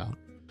 keep out.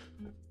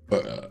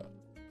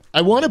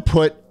 I want to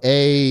put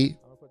a...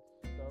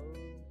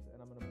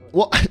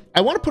 Well,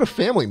 I want to put a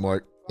Family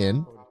Mart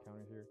in.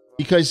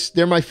 Because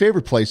they're my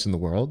favorite place in the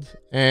world.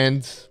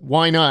 And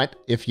why not,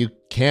 if you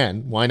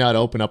can, why not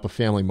open up a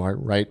Family Mart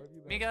right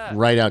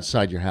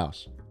outside your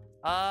house?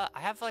 I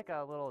have like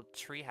a little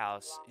tree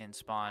house in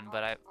Spawn,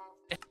 but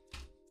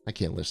I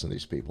can't listen to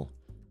these people.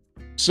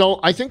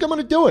 So I think I'm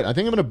going to do it. I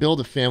think I'm going to build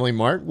a family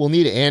mart. We'll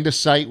need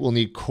andesite. We'll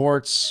need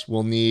quartz.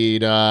 We'll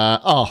need...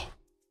 oh.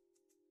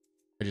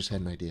 I just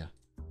had an idea.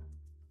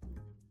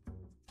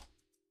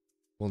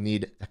 We'll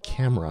need a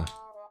camera.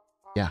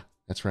 Yeah,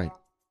 that's right.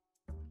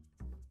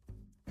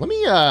 Let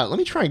me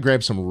try and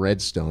grab some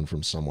redstone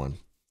from someone.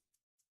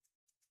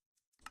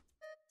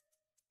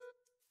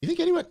 You think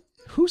anyone...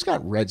 Who's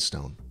got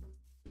redstone?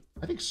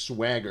 I think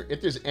Swagger. If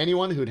there's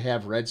anyone who'd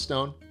have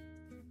redstone,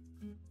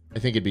 I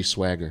think it'd be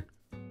Swagger.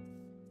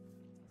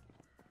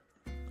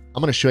 I'm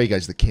going to show you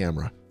guys the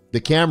camera.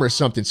 The camera is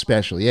something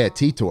special. Yeah,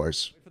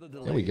 T-Tours.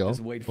 There we go.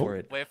 Just wait for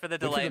it. Wait for the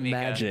delay, Mika.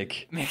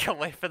 Magic. Mika,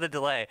 wait for the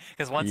delay.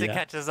 Because once it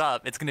catches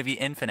up, it's going to be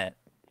infinite.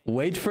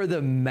 Wait for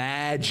the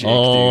magic.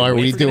 Oh, dude. are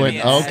Wait we for it to doing...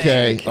 be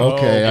Okay, insane.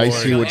 okay. I boy.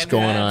 see what's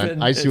going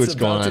on. I see what's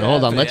going on.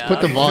 Hold on. Let's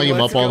put the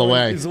volume up all the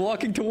way. He's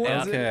walking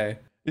towards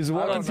it. He's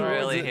walking Let's towards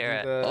really it. hear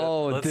it.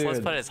 Oh, let's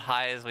dude. put it as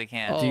high as we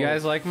can. Do you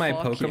guys like my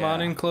fuck Pokemon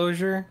yeah.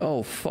 enclosure?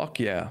 Oh, fuck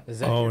yeah.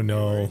 Oh,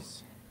 no.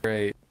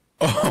 Great.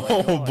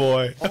 Oh,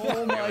 boy.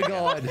 Oh, my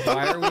God.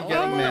 Why are we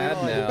getting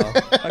mad now?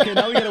 Okay,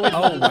 now we gotta wait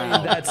for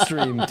that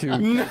stream, too.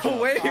 No,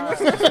 wait.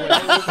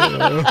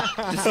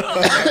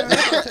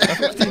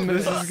 15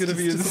 minutes. This is gonna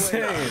be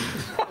insane.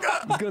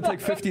 It's gonna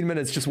take 15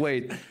 minutes. Just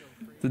wait.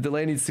 The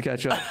delay needs to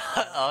catch up.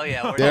 Oh,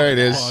 yeah. We're There it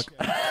doing is.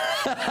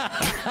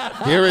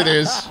 Here it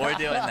is. that. We're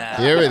doing that.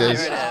 Here it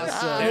is. Here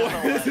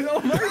it is. Oh,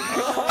 my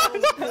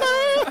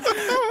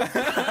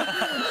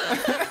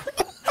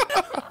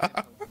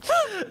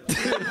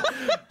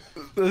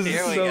This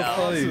Here is we so go.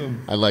 funny.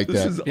 I like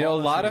This that. is You know, a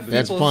lot of people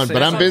That's fun, say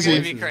but I'm This one's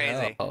busy. gonna be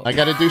crazy. I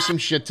got to do some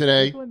shit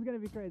today. This one's gonna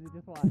be crazy.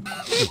 Just watch.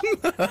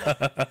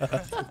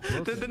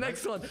 the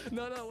next one.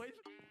 No, wait.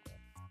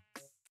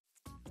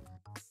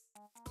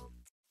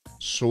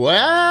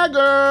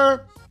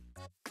 Swagger!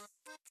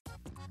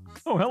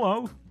 Oh,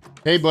 hello.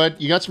 Hey, bud,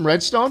 you got some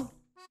redstone?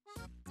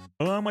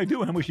 I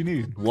do. How much you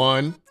need?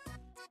 1.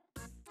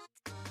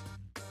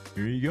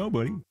 Here you go,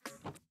 buddy.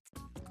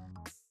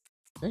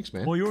 Thanks,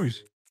 man. All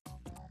yours.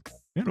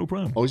 Yeah, no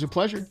problem. Always a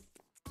pleasure.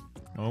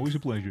 Always a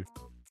pleasure.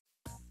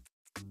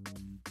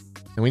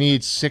 And we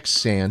need 6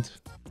 sand.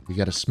 We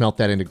got to smelt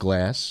that into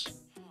glass.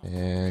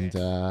 And,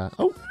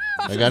 oh,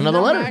 I got another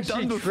I'm letter.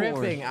 actually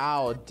tripping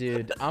out,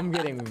 dude. I'm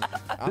getting...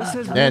 This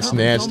has That's never been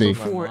nasty.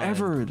 done before,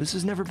 ever. This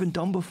has never been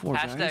done before,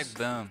 Hashtag guys.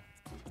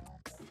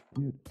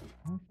 boom.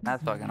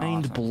 That's fucking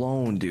Mind awesome.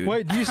 blown, dude.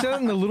 Wait, do you set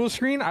it in the little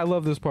screen? I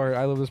love this part.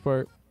 I love this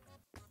part.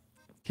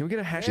 Can we get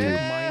a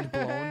hashtag mind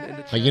blown in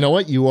the chat? You know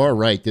what? You are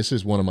right. This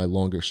is one of my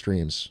longer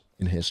streams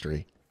in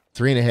history.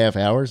 3.5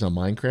 hours on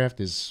Minecraft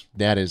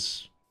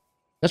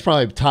that's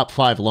probably top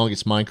 5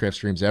 longest Minecraft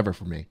streams ever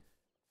for me.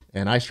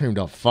 And I streamed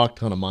a fuck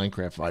ton of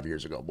Minecraft 5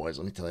 years ago, boys.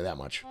 Let me tell you that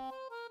much.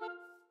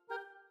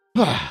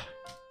 But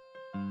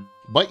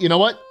you know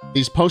what?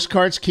 These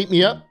postcards keep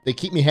me up. They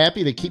keep me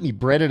happy. They keep me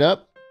breaded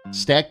up,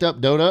 stacked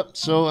up, doughed up.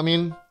 So, I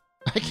mean,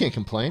 I can't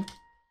complain.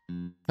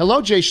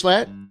 Hello,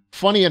 jschlatt.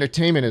 Funny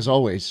entertainment as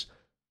always.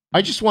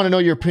 I just want to know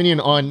your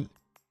opinion on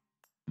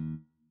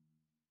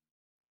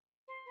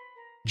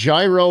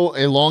gyro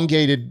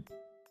elongated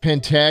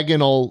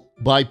pentagonal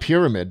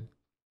bipyramid.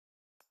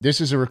 This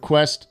is a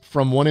request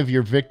from one of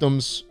your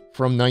victims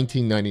from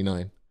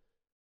 1999.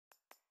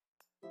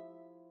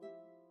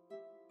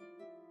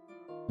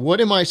 What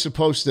am I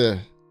supposed to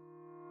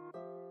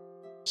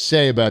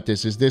say about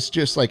this? Is this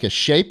just like a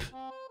shape?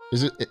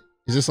 Is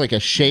this like a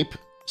shape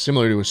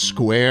similar to a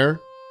square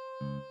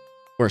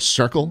or a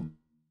circle?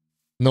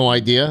 No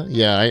idea.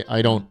 Yeah,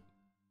 I don't.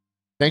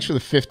 Thanks for the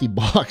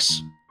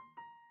 $50.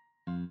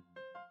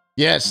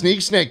 Yeah,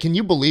 Sneak Snake, can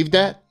you believe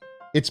that?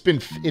 It's been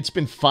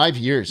 5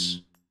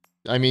 years.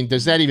 I mean,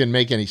 does that even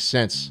make any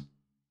sense?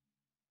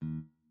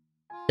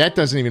 That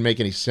doesn't even make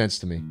any sense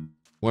to me.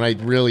 When I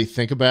really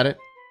think about it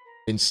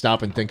and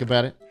stop and think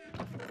about it.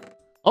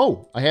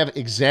 Oh, I have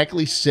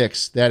exactly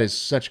 6. That is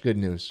such good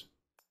news.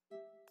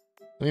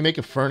 Let me make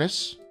a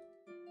furnace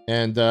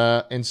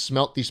and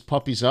smelt these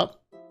puppies up.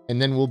 And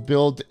then we'll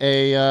build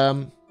a,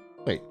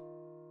 wait.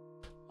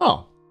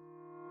 Oh.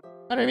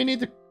 I don't even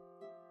need the...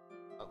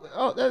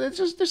 Oh, this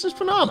is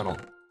phenomenal.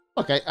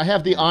 Okay, I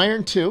have the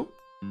iron too.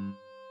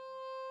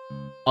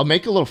 I'll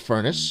make a little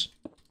furnace.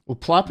 We'll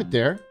plop it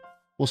there.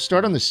 We'll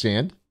start on the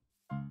sand.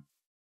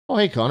 Oh,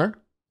 hey, Connor.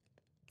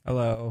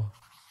 Hello.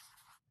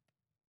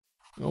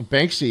 Oh,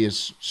 Banksy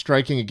is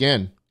striking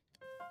again.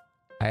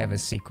 I have a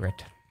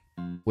secret.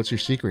 What's your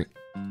secret?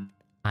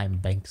 I'm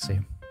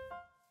Banksy.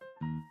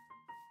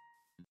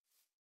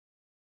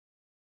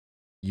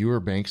 You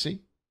are Banksy?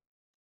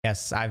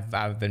 Yes, I've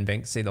been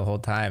Banksy the whole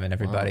time, and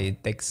everybody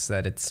thinks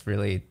that it's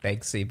really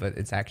Banksy, but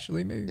it's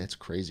actually me. That's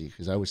crazy,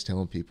 because I was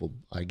telling people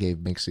I gave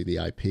Banksy the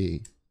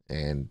IP,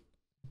 and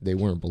they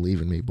weren't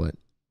believing me, but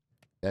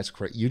that's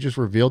crazy. You just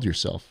revealed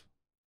yourself.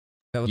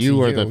 No, to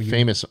You are the you.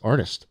 famous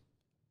artist.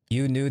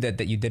 You knew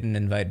that you didn't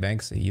invite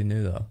Banksy. You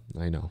knew, though.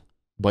 I know.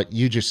 But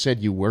you just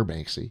said you were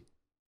Banksy.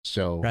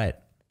 So... Right.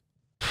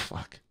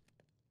 Fuck.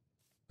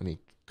 I mean,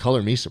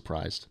 color me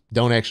surprised.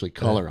 Don't actually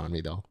color on me,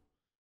 though.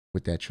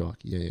 with that chalk.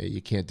 Yeah,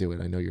 you can't do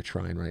it. I know you're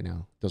trying right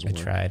now. Doesn't I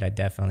work. tried. I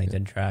definitely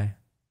did try.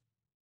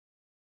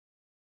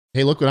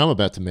 Hey, look what I'm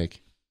about to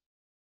make.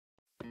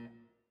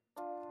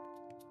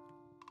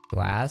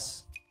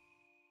 Glass?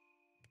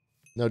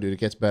 No, dude, it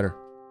gets better.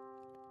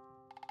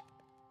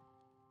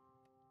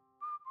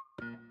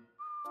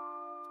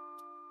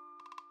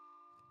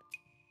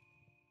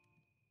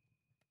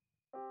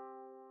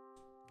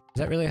 Is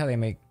that really how they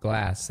make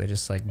glass? They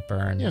just like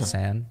burn Yeah.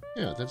 sand?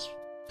 Yeah, that's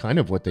kind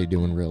of what they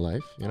do in real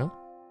life, you know?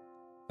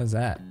 What's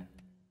that?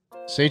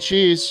 Say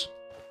cheese.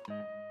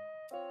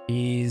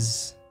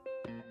 Cheese.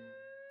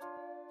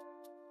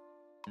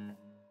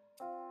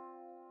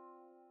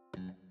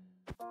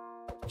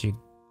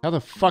 How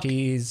the fuck?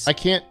 Cheese. I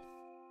can't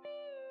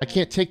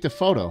take the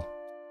photo.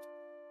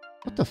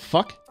 What the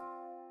fuck?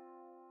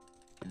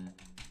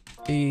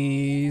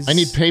 Cheese. I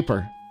need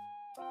paper.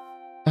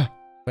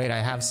 Wait, I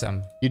have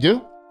some. You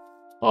do?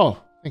 Oh,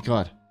 thank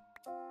God.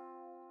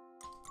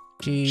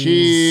 Cheese.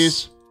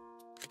 Cheese.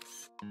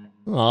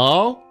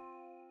 Oh.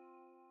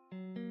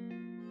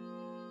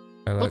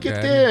 Look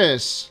at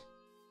this.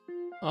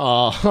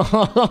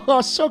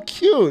 Oh, so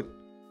cute.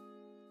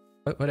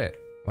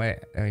 Wait,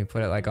 you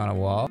put it like on a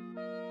wall?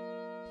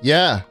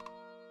 Yeah.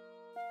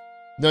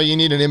 No, you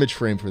need an image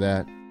frame for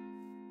that.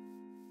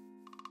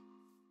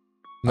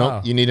 No,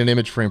 Oh. you need an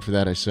image frame for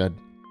that, I said.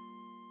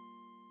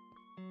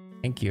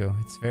 Thank you.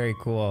 It's very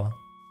cool.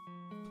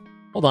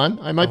 Hold on,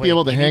 I might Oh, be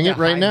able to you hang need it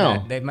right hide now.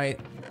 that. They might.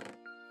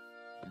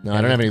 No,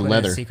 I don't have any put it in a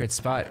leather. secret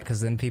spot, because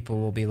then people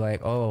will be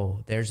like, "Oh,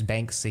 there's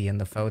Banksy in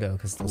the photo,"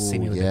 because they'll see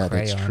me Ooh, with yeah, a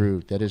crayon. that's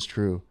true. That is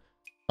true.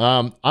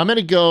 I'm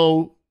gonna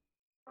go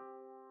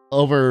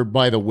over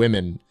by the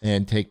women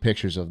and take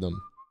pictures of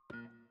them.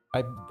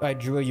 I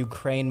drew a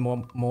Ukraine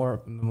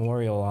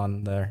memorial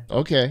on there.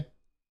 Okay.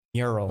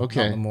 Mural.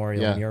 Okay. Not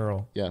memorial. Yeah.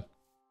 Mural. Yeah.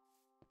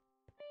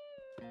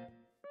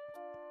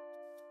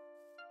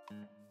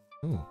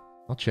 Ooh,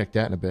 I'll check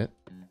that in a bit.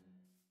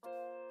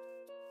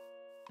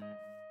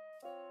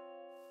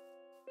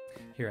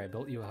 Here, I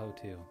built you a hoe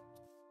too.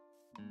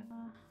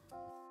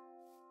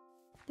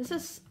 This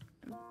is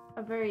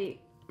a very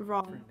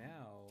wrong. For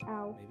now,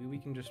 Ow. maybe we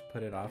can just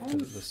put it off to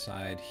the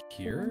side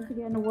here.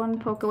 Again, one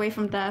poke away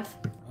from death.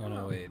 Oh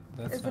no, wait,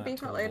 that's Is the not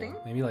beef not total. loading?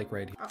 Maybe like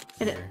right Oh,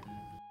 here. it is.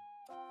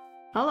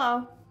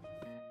 Hello.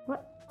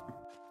 What?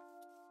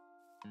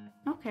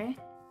 Okay.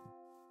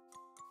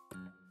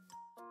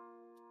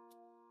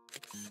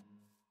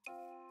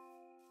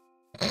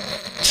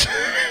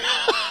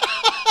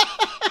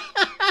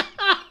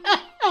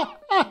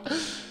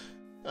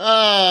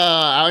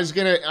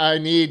 I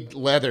need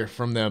leather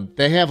from them.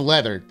 They have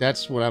leather.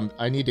 That's what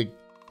I need to.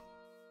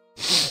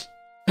 What's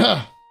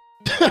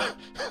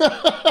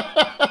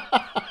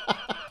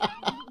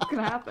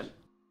gonna happen?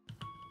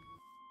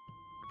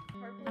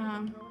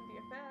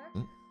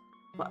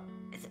 What?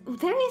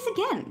 There he is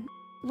again.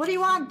 What do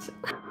you want?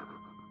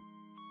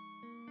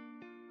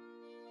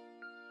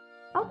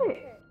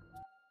 Okay.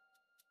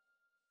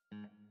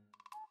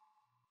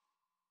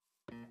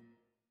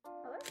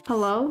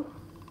 Hello?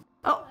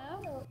 Oh.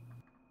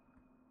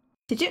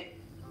 Did you?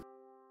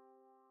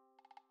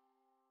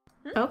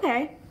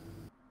 Okay.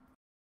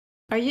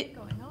 Are you?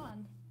 Going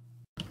on?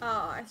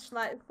 Oh,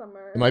 Schlatt is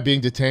somewhere. Am I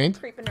being detained?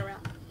 Creeping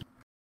around.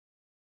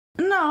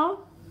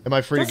 No. Am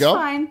I free That's to go?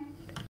 fine.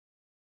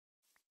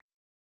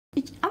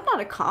 I'm not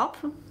a cop.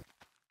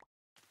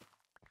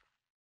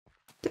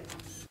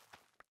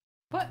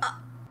 What?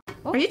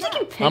 Are you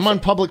taking pictures? I'm on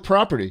public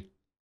property.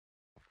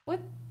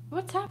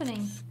 What's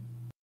happening?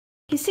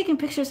 He's taking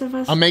pictures of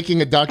us. I'm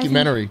making a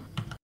documentary.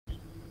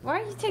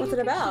 Why are you taking What's it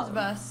pictures about? of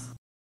us?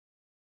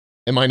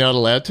 Am I not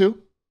allowed to?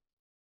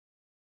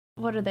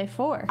 What are they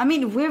for? I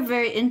mean, we're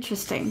very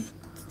interesting.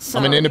 So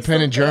I'm an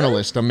independent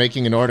journalist. I'm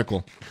making an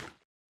article.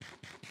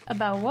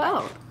 About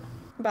what? Oh.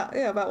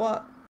 About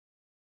what?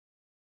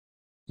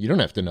 You don't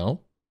have to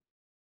know.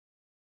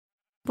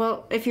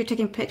 Well, if you're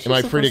taking pictures. Am I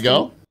of free to us,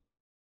 go?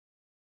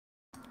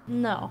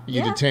 No. Are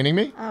you detaining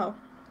me? Oh.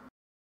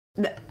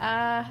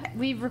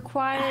 We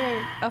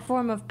require a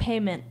form of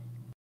payment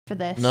for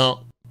this.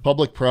 No.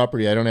 Public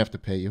property. I don't have to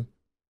pay you.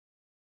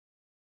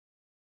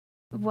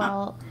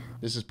 Well.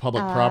 This is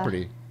public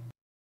property.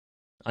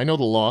 I know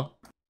the law.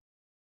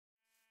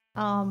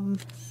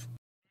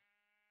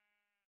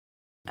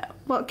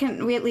 Well,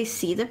 can we at least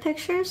see the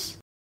pictures?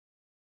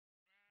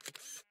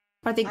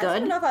 Are they I good?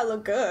 don't know if I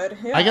look good.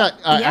 Yeah. I got.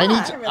 I need.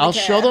 don't really I'll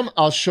care. show them.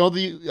 I'll show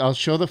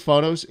the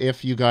photos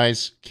if you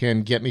guys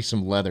can get me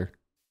some leather.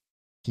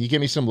 Can you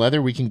get me some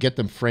leather? We can get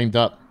them framed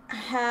up.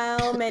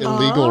 How many?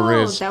 Illegal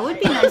Riz. That would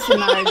be nice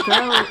in our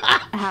girl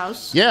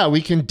house. Yeah,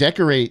 we can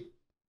decorate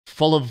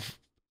full of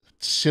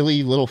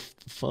silly little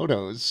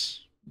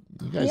photos.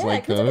 You guys Yeah,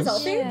 like can we take a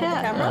those? selfie with the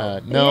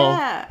camera? No.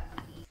 Yeah.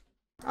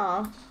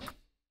 Oh.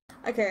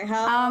 Okay,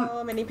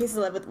 how many pieces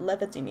of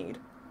leather do you need?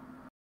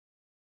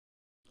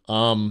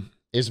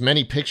 As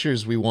many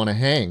pictures we want to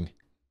hang,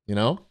 you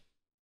know?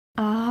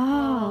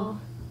 Oh.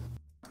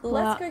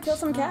 Let's go kill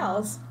some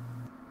cows.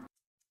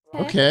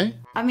 Okay.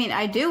 I mean,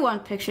 I do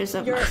want pictures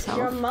of myself.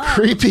 Your mom.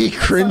 Creepy,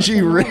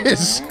 cringy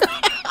Riz.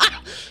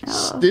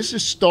 this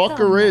is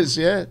Stalker Riz,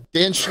 yeah.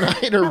 Dan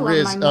Schneider love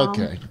Riz. my mom.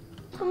 Okay.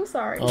 I'm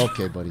sorry.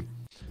 Okay, buddy.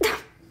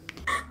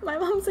 My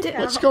mom's a cow.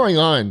 What's going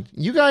on?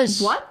 You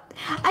guys What?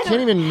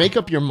 can't even make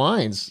up your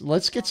minds.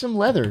 Let's get some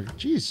leather.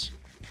 Jeez.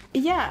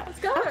 Yeah. Let's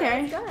go.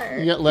 Okay. Let's go.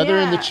 You got leather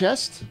in the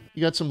chest?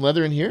 You got some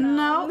leather in here?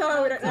 No.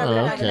 No, we don't have Oh,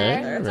 leather.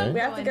 okay, alright. We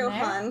have to go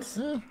hunt.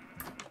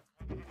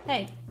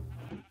 Hey.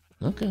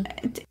 Okay.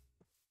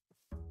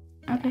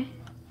 Okay.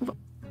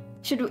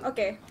 Should we?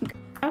 Okay.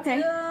 Okay.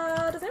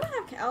 Does anyone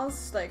have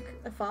cows, like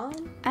a farm?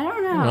 I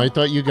don't know. I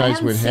thought you guys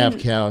haven't would have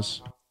seen-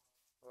 cows.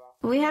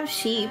 We have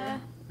sheep.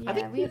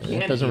 Yeah, we have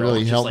That doesn't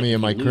really help me in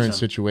my current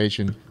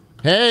situation.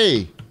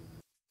 Hey!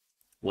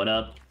 What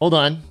up? Hold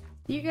on.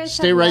 You guys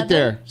Stay have right leather?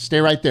 there. Stay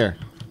right there.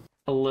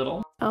 A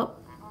little. Oh.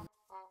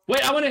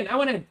 Wait, I went in. I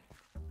went in.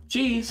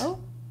 Jeez. Oh.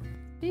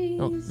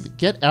 Oh,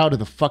 get out of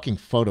the fucking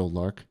photo,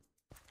 Lark.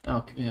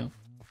 Okay. Yeah.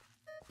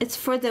 It's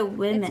for the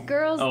women. It's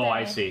girls' Oh, day.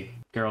 I see.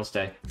 Girls'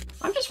 Day.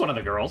 I'm just one of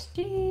the girls.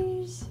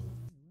 Jeez.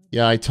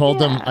 Yeah, I told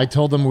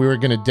them we were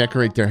gonna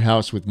decorate their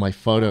house with my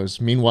photos.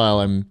 Meanwhile,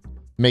 I'm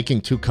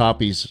making 2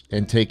 copies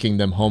and taking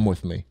them home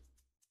with me.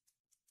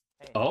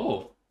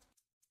 Oh.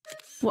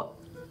 What?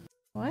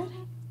 What?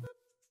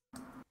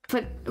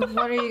 But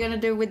what are you gonna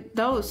do with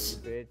those?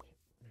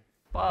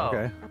 Whoa.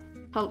 Okay.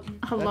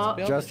 Hello,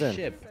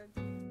 Justin.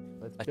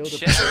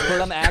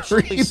 But I'm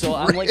actually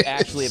I'm like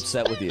actually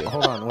upset with you.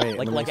 Hold on, wait.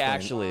 Like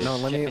actually. No,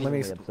 let me.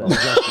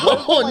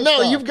 Oh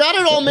no, you've got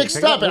it all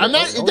mixed up. I'm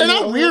not. They're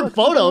not weird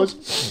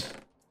photos.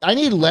 I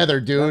need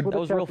leather, dude. That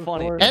was real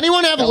funny.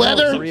 Anyone have That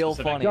leather? was real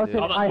funny, dude.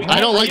 I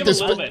don't like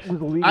this.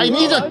 I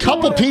need a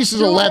couple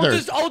pieces of leather.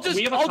 I'll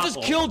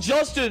just kill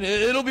Justin.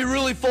 It'll be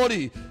really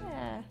funny.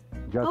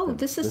 Oh,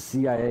 this is. The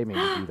CIA made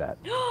me do that.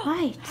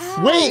 Right.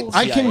 Wait,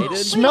 I can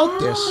smelt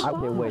this.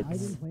 Okay, wait.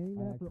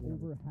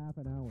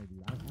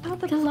 Oh,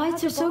 the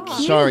lights are so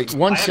cute. Sorry,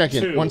 one I have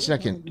second. 2. 1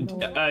 second.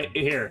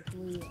 Here.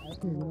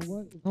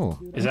 Oh,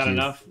 Is that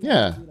enough?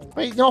 Yeah.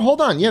 Wait, no, hold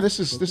on. Yeah, this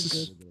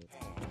is.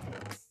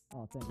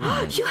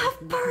 You have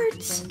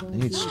birds. I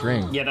need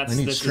string. Yeah, that's I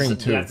need this string is,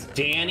 too. That's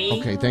Danny.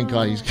 Okay, thank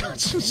God he's got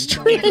some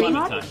string.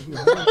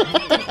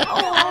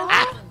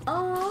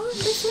 Oh,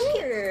 this is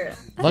weird.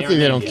 Luckily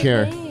they don't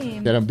care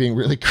that I'm being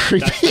really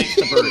creepy. That's thanks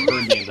to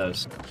bird name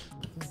those.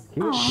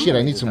 Shit,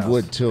 I need some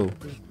wood too.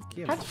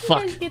 How did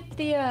Fuck. you guys get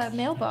the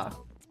mailbox?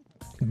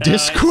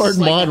 Discord it's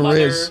like mod a mother-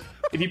 Riz.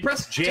 If you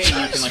press J, you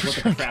can like look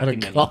at the Gotta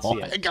crafting menu go. and see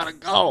it. I gotta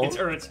go.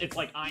 It's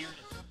like iron.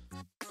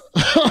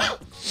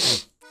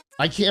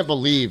 I can't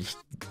believe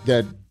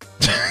that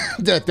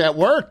that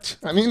worked.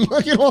 I mean,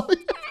 look at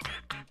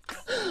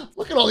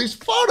all these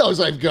photos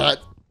I've got.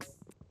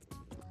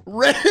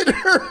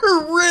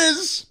 Redditor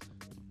Riz.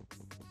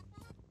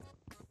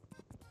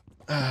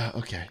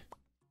 Okay.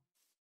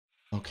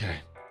 Okay.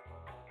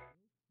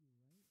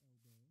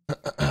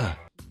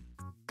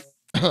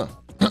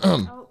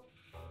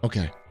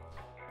 Okay.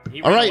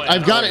 All right,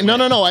 I've got it.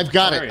 No, I've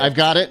got it. I've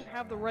got it.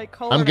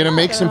 I'm gonna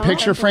make some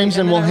picture frames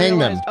and we'll hang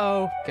them.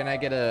 Oh. Can I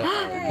get a?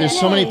 There's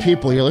so many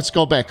people here. Let's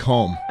go back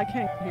home. I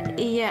can't hear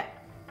you. Yeah.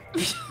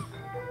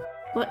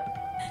 What?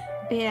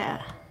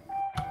 Yeah.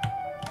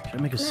 Should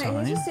I make a No,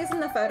 sign? he's just using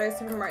the photos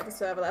to promote the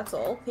server, that's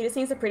all. He just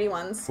needs the pretty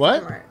ones What?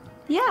 to promote.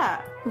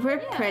 Yeah, we're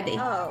pretty.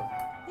 Oh.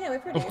 Yeah, we're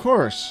pretty. Of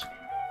course.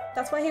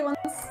 That's why he wants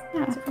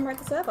to promote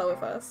the server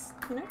with us,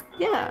 you know?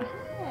 Yeah.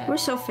 We're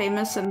so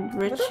famous and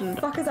rich What the and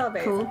fuck is our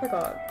base? cool. I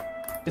forgot.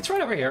 It's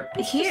right over here.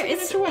 Here,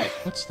 it's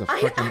What's the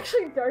I fucking?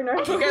 actually don't know.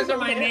 You guys are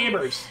my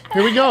neighbors.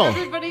 Here we go.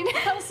 Everybody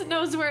else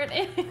knows where it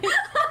is.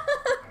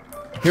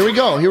 Here we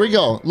go. Here we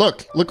go.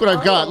 Look what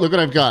I've got. Look what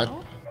I've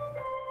got.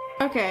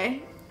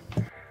 Okay.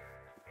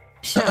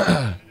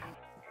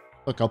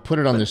 Look, I'll put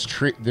it on this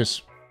tree.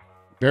 This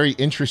very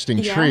interesting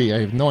Yeah. tree. I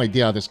have no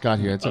idea how this got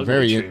here. It's a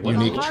very unique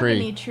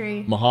Mahogany tree.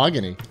 tree.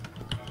 Mahogany.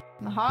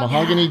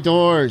 Mahogany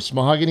doors.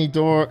 Mahogany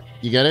door.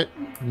 You get it?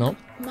 No.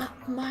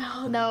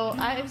 No,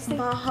 I was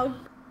thinking.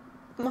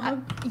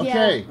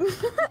 Okay.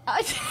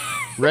 Yeah.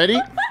 Ready?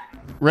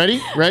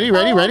 Ready? Ready?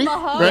 Ready? Ready?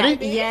 Ready?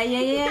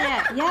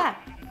 Yeah.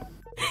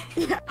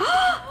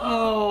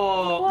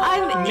 Oh.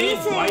 I'm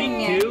mid-bite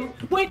eating. too.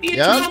 Wait, the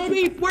Yep. internal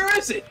beef. Where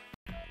is it?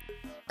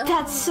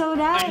 That's so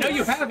nice. I know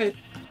you have it.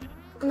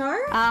 No?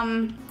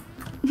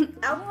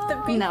 Out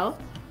the beef. No.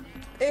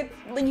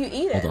 When you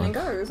eat it Hold and it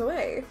on. goes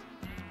away.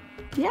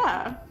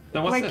 Yeah.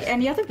 Then what's Like this?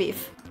 any other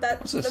beef.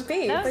 That's this? the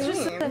beef. That's what do you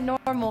just mean? the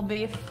normal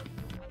beef.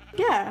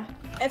 Yeah.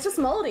 It's just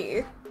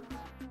moldy.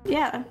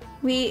 Yeah.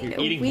 You're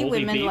eating We moldy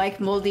women beef? like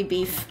moldy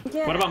beef.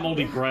 Yeah. What about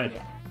moldy bread?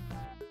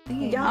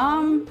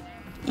 Yum.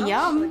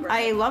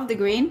 I love the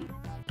green.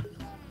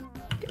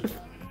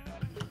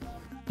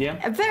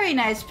 Yeah. Very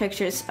nice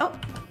pictures. Oh.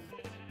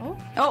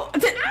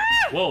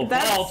 Whoa,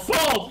 That's-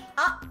 whoa.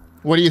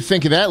 What do you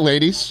think of that,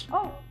 ladies?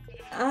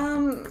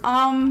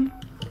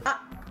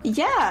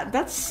 Yeah,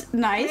 that's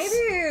nice.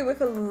 Maybe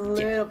with a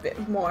little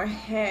bit more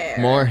hair.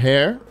 More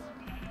hair?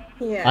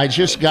 Yeah. I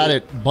just got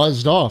it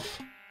buzzed off.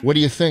 What do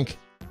you think?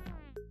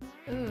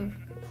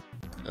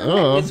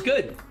 Oh. It's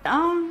good.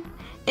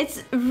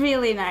 It's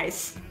really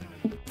nice.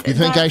 Do you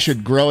think I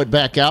should grow it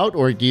back out,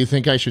 or do you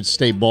think I should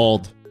stay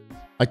bald?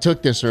 I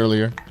took this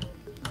earlier.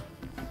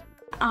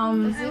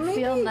 Does it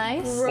feel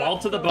nice?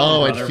 Bald to the bone.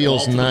 Oh, it brother.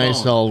 feels Bald to the nice.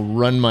 bone. I'll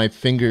run my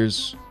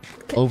fingers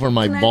over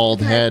my bald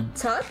can head. I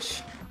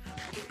touch?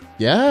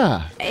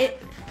 Yeah.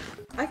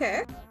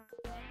 Okay.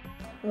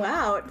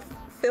 Wow, it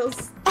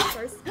feels.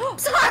 Sorry.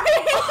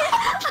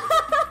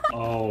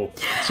 Oh.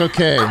 It's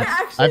okay.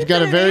 I've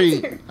got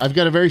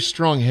a very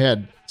strong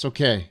head. It's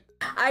okay.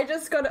 I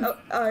just got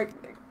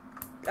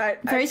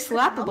Very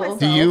slappable.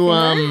 Do you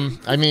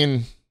I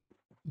mean,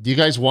 do you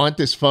guys want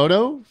this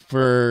photo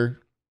for,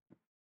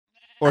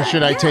 or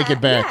should I take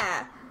it back?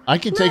 Yeah. I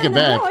can take it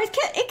back. No, it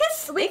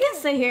can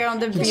stay here on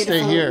the can beautiful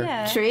stay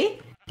here. tree.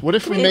 What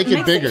if we make it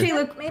makes bigger? the tree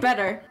look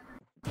better.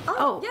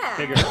 Oh, yeah.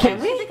 Bigger. Can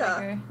we?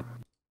 Bigger.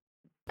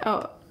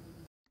 Oh.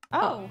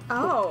 Oh.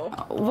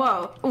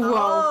 Whoa.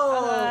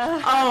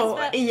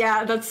 Oh,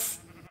 yeah, that's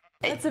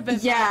a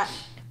bit. Yeah.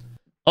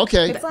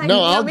 Okay. It's like, no,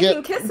 yeah, I'll we get.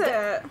 can kiss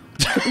it.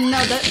 No,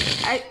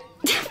 I.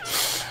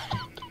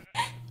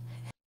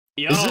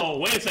 Yo,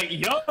 wait a second.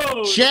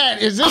 Yo.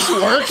 Chat, is this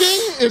working?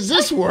 Is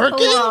this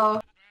working? Whoa.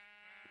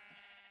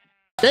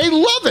 They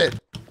love it.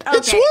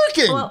 It's Okay,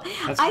 working. Well,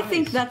 I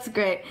think that's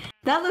great.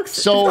 That looks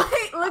So-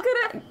 Wait, look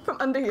at it from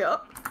under here.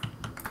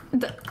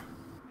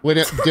 Wait,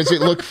 does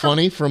it look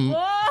funny from?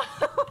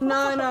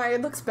 No,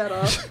 it looks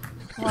better.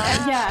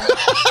 Yeah.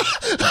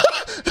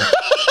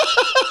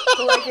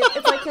 Like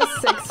it's like you're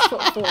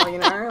 6'4", you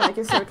know, like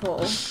you're so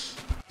tall.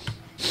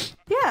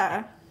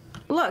 Yeah.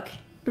 Look,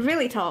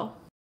 really tall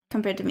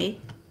compared to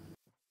me.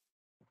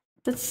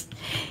 That's.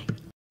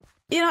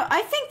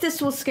 I think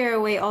this will scare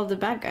away all the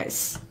bad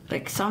guys,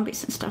 like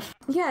zombies and stuff.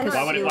 Yeah.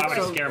 Why would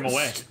it scare him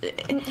away?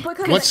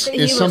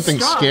 Is something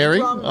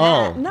scary?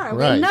 Oh,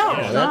 right.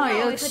 No,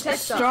 it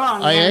looks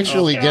strong. I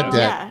actually and- get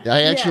that. Yeah.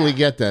 I actually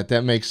get that.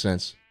 That makes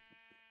sense.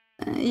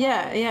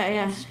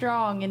 Yeah.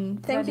 Strong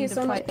and Thank ready you to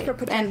so much fight. for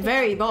protecting And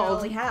very my bold.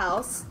 girly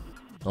house.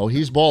 Oh,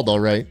 he's bald, all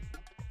right.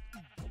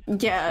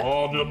 Yeah.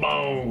 Bald to the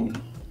bone.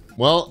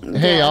 Well,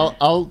 hey,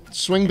 I'll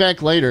swing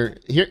back later.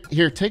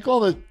 Here, take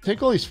all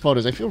these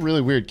photos. I feel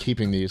really weird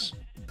keeping these.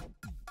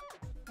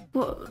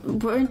 Well,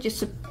 weren't you?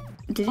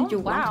 Didn't you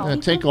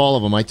want to? Take all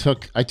of them. I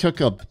took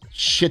a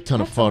shit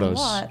ton of photos.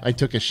 lot. I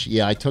took a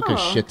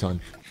Oh. shit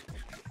ton.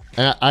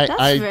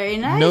 That's very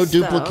nice, No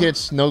though.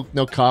 duplicates, no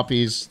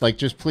copies. Like,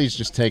 please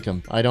take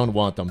them. I don't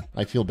want them.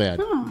 I feel bad.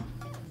 Oh.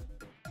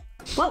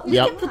 Well, we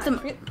Yep. can put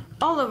them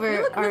all over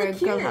They look our really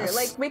girl cute. house.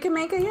 Like we can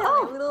make a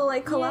little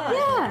like collage.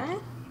 Yeah. Right?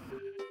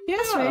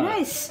 That's very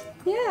nice.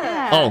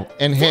 Yeah. Oh,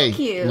 and Thank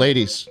hey, you.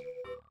 ladies,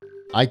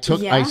 I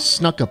Yeah?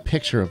 snuck a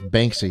picture of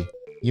Banksy.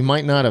 You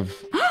might not have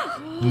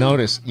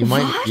noticed. You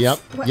might.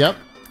 What? Yep.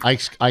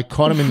 I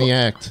caught him in the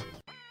act.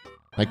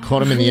 I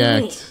caught him in the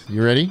Really? act.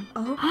 You ready?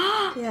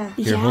 Oh. Yeah.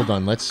 Here, hold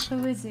on. Let's.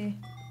 Who is he?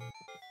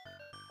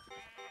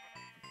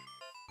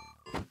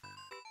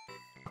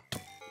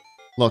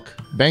 Look,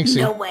 Banksy.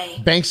 No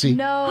way. Banksy.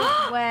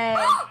 No way.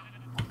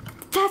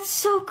 That's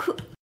so cool.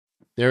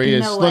 There he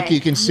is. No Look, way.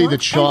 you can see the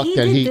What? chalk And he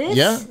that did he. this?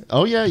 Yeah.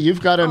 Oh yeah,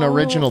 you've got an Oh.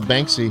 original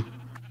Banksy.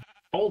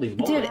 Holy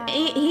moly. Dude,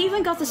 he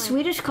even got the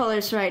Swedish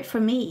colors right for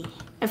me.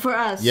 For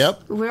us.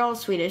 Yep. We're all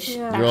Swedish.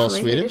 Yeah. You're all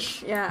actually.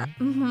 Swedish? Yeah.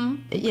 Mm-hmm.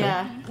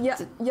 Yeah. Yeah.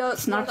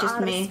 It's not just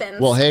me.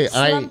 Well, hey,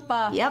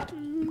 Yep.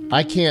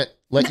 I can't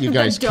let you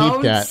guys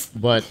keep that,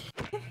 but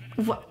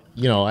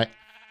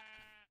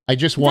I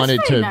just wanted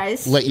very to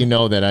nice. let you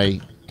know that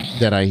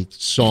I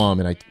saw him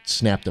and I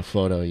snapped a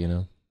photo.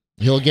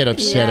 He'll get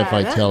upset if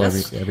I tell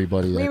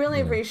everybody that. We really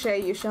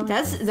appreciate you showing.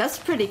 That's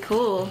pretty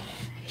cool.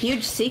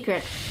 Huge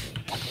secret.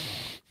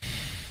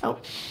 Oh.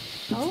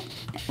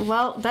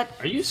 Well, that.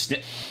 Are you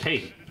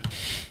Hey.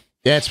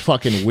 That's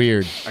fucking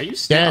weird. Are you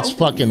That's still-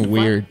 fucking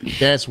weird.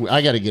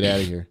 I got to get out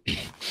of here.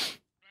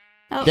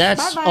 Oh,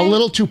 That's bye-bye. a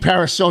little too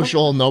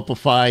parasocial,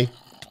 Nopify.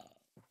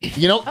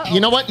 You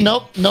know what?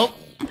 Nope.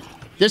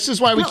 This is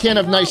why we can't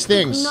have nice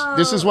things.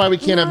 This is why we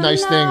can't have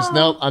nice things.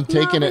 Nope, I'm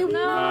taking it.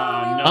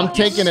 I'm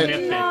taking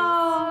it.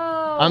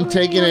 I'm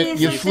taking it.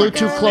 You flew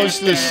too close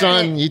to the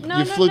sun. You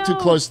flew too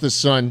close to the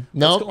sun.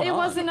 Nope. It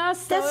wasn't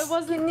us, though. It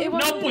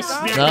wasn't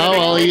us. No,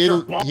 well,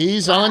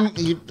 he's on.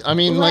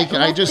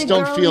 I just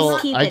don't feel.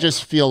 I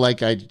just feel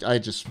like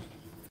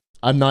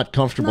I'm not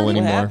comfortable What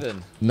anymore.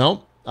 happened?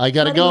 Nope. I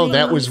gotta go.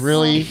 That was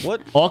really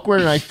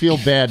awkward, and I feel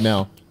bad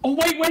now. Oh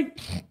wait.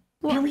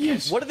 Here he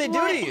is. What did they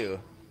do to you?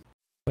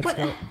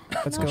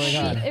 What's going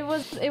on?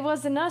 It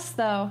wasn't us,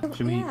 though.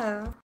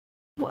 Yeah.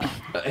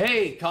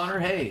 Hey, Connor.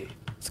 Hey.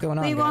 What's going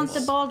on? We want the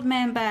guys? bald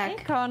man back.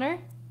 Hey, Connor.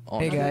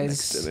 Hey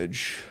guys.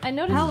 I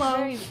noticed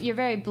Hello. you're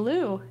very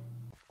blue.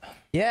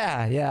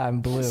 Yeah,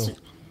 I'm blue.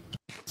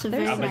 It's a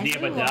very I'm a nice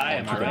Diabadai,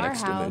 am I Our right?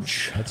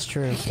 house. That's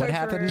true. What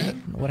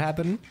happened? What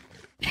happened?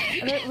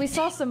 We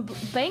saw some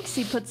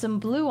Banksy put some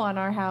blue on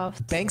our house.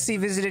 Banksy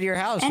visited your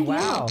house. And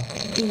Wow.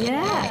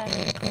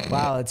 Yeah.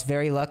 Wow, it's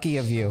very lucky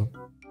of you.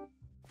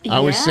 I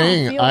was Yeah.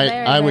 saying, feel I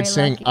very, was very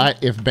saying,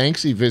 lucky. if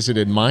Banksy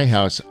visited my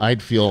house,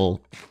 I'd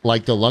feel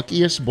like the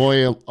luckiest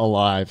boy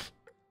alive.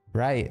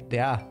 Right,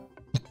 yeah.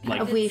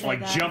 We've like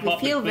had that. jump We up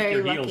feel and click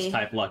very your heels lucky.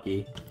 type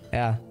lucky.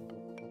 Yeah.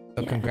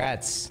 So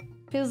congrats.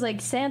 Feels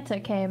like Santa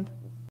came.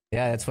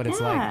 Yeah, that's what it's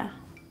like.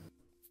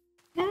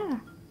 Yeah.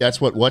 That's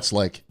what's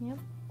like.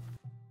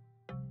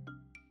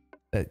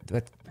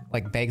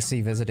 Like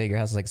Banksy visiting your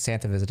house, like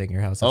Santa visiting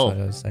your house. That's Oh. what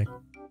I was saying.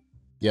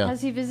 Yeah.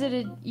 Has he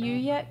visited you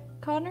yet,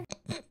 Connor?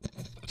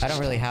 I don't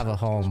really have a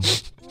home.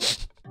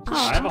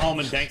 I have a home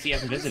in Banksy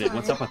hasn't visited.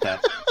 What's up with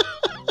that?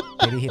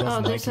 Maybe he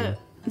doesn't there's like a, you.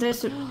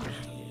 there's a.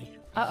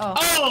 Uh oh.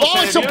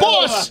 Oh, it's a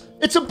boss!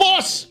 It's a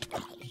boss!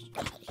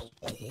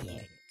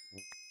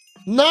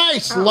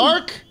 Nice,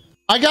 Lark!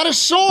 I got a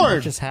sword!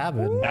 What just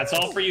happened? That's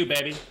all for you,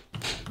 baby.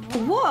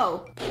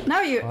 Whoa!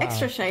 Now you're Wow.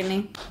 extra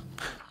shiny.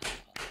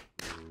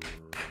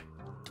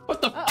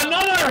 What the?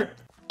 Another!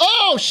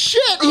 Oh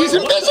shit! He's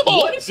Wait, invisible!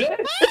 what is it?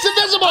 It's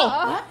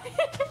invisible!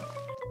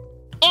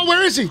 Oh,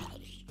 where is he?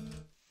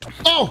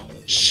 Oh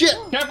shit!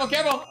 Careful,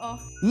 careful!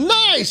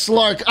 Nice,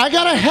 Lark! I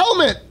got a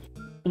helmet!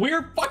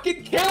 We're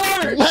fucking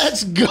killers!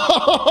 Let's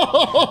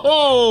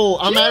go!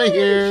 I'm out of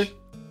here.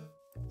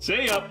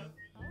 See ya.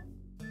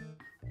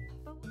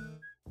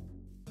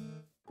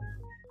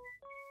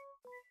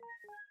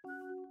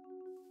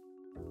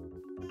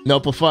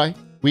 Nopify,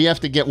 we have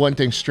to get one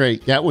thing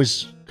straight. That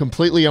was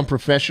completely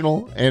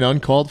unprofessional and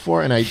uncalled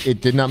for, and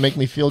it did not make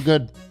me feel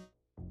good.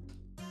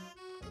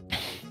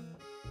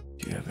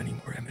 Do you have any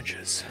more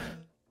images?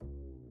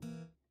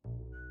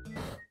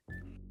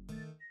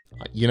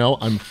 You know,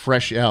 I'm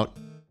fresh out.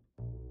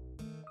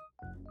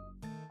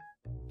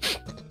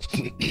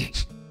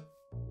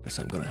 Guess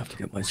I'm gonna have to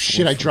get my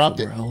Shit, I sword from dropped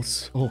it. somewhere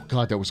else. Oh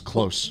god, that was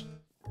close.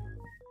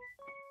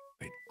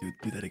 Wait,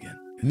 do that again.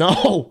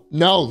 No,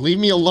 leave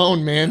me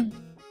alone, man.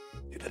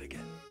 Do that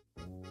again.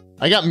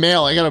 I got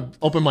mail. I gotta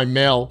open my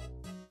mail.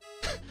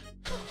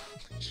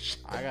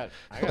 I got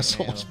That's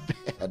mail. almost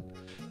bad.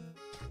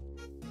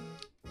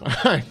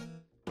 Alright.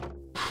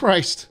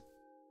 Christ.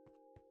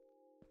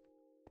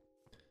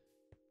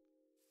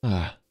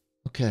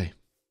 Okay.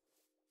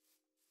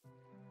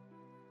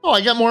 Oh, I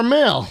got more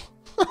mail.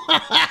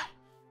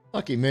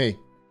 Lucky me.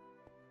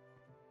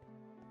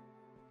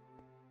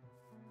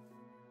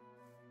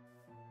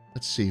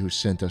 Let's see who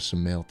sent us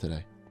some mail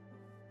today.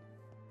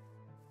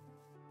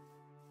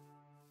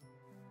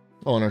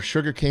 Oh, and our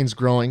sugarcane's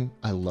growing.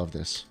 I love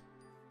this.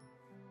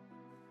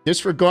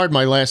 Disregard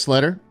my last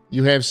letter.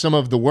 You have some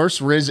of the worst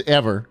Riz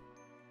ever.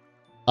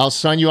 I'll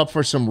sign you up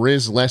for some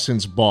Riz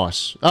lessons,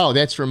 boss. Oh,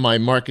 that's from my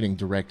marketing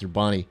director,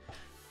 Bonnie.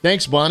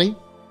 Thanks, Bonnie.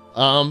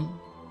 I'm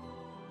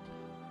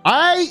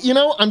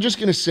just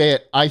going to say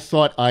it. I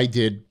thought I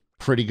did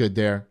pretty good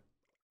there.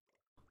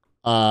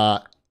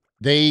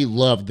 They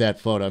loved that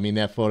photo. I mean,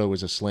 that photo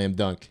was a slam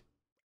dunk.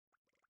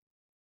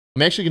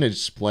 I'm actually going to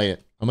display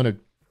it. I'm going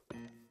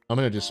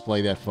to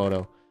display that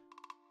photo.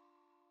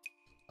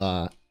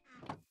 Oh,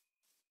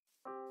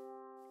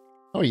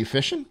 are you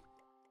fishing?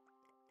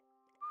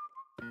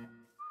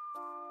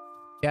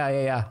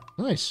 Yeah.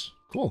 Nice.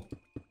 Cool.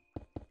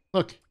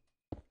 Look.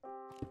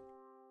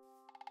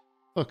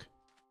 Look.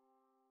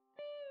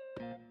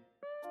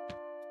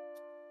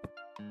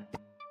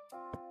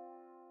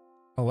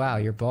 Oh wow,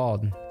 you're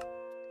bald.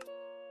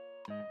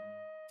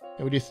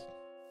 Hey, what do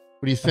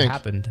you think? What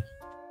happened?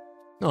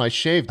 No, I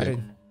shaved it.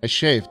 I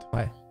shaved.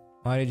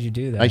 Why did you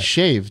do that? I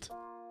shaved,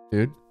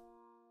 dude.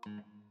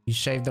 You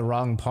shaved the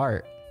wrong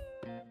part.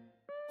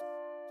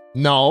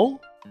 No.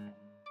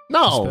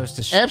 No, You're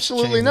supposed to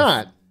absolutely shave the-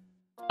 not.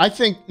 I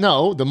think,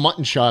 no, the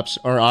mutton chops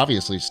are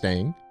obviously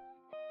staying.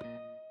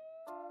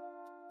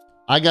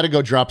 I gotta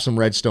go drop some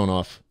redstone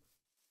off.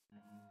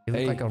 You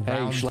look like a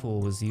round Schlatt.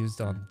 pool was used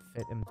on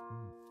fit and...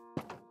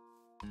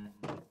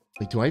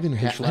 Wait, do I even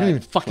have... I Schlatt, don't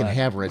even fucking Schlatt,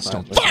 have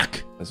redstone. Schlatt,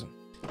 Fuck! Listen.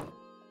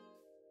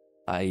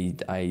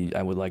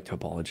 I would like to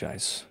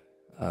apologize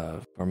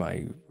for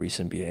my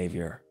recent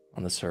behavior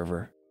on the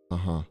server.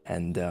 Uh-huh.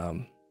 And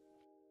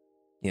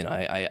you know,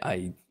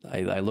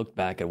 I looked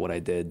back at what I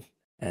did,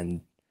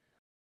 and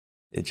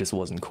it just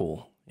wasn't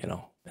cool. You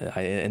know,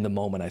 in the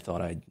moment I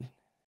thought it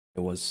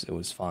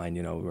was fine.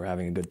 You know, we were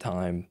having a good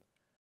time,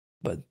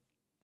 but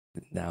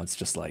now it's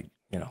just like,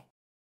 you know,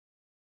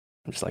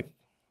 I'm just like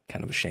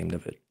kind of ashamed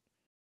of it.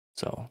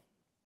 So I'm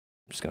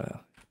just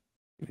gonna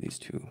give you these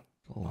two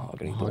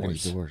mahogany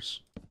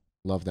doors.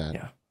 Love that.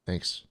 Yeah.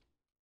 Thanks.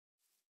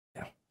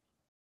 Yeah.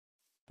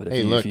 But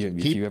Hey, look,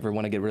 if you ever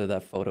want to get rid of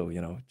that photo,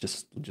 you know,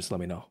 just let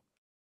me know.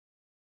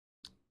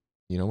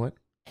 You know what?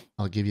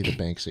 I'll give you the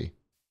Banksy.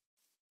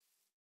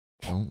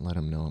 Don't let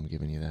him know I'm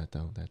giving you that,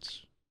 though.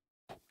 That's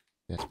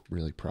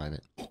really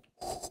private.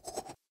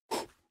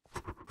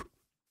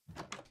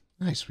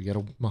 Nice. We got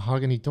a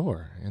mahogany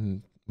door,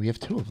 and we have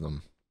two of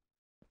them.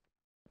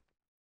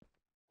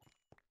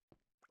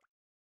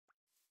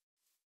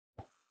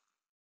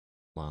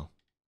 Wow.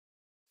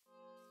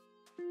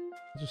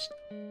 Just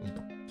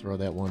throw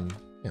that one.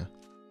 Yeah,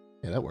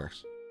 that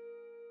works.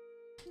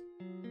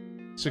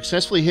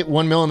 Successfully hit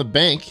 1 mil in the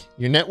bank.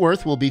 Your net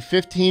worth will be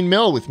 15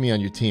 mil with me on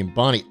your team.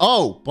 Bonnie.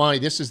 Oh, Bonnie,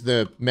 this is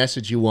the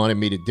message you wanted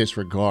me to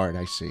disregard.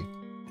 I see.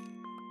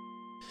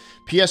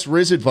 P.S.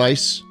 Riz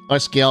advice.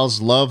 Us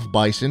gals love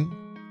bison.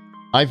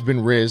 I've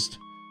been rizzed.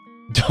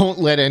 Don't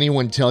let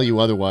anyone tell you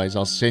otherwise.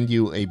 I'll send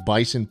you a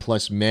bison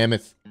plus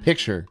mammoth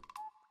picture.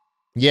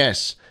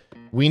 Yes,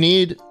 we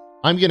need.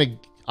 I'm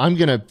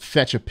gonna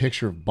fetch a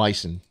picture of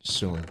bison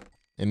soon,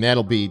 and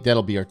that'll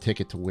be our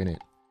ticket to win it.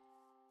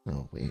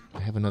 Oh wait, I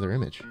have another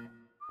image.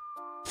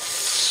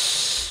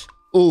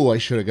 Oh, I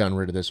should have gotten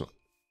rid of this one.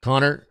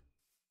 Connor,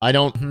 I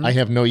don't. I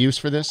have no use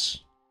for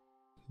this.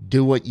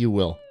 Do what you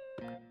will.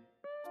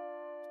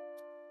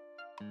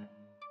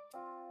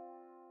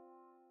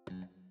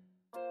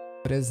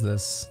 What is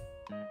this?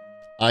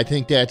 I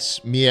think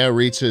that's Mia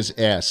Ritza's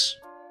ass.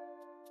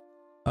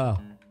 Oh.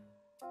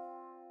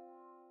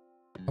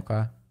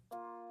 Okay.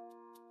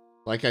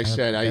 Like I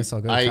said, I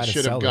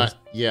should have got.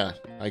 Yeah,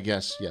 I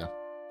guess. Yeah.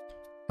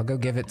 I'll go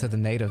give it to the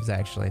natives.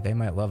 Actually, they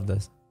might love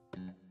this.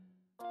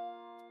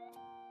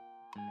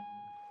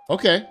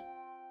 Okay.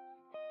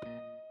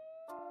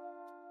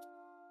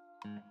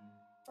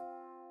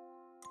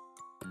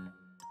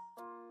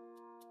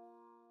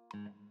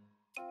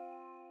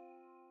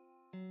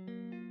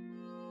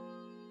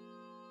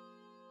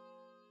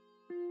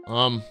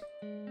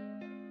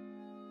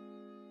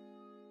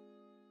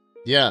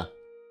 Yeah.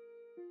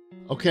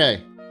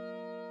 Okay.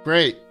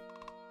 Great.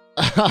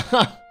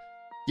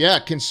 Yeah,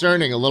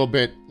 concerning a little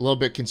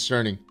bit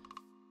concerning.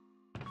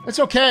 That's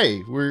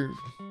okay.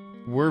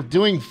 We're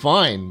doing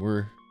fine.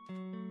 We're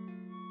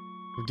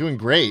doing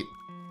great.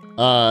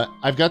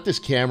 I've got this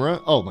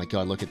camera. Oh my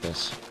god, look at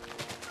this.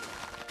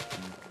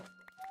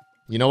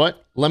 You know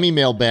what? Let me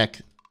mail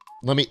back.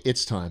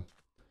 It's time.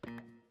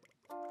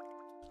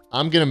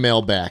 I'm gonna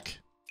mail back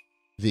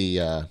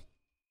the,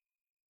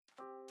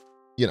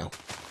 you know,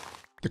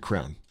 the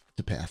crown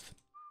to Path.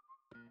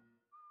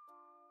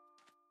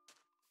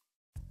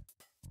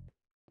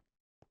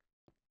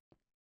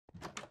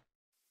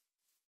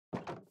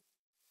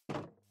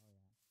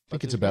 I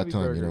think it's about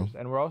time, you know.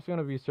 And we're also going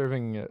to be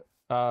serving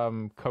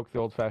Coke the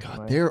old-fashioned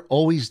way. They're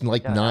always,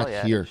 like, not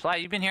here.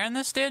 Schlatt, you been hearing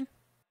this, dude?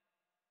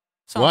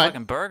 What?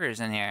 Fucking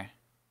burgers in here.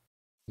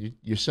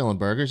 You're selling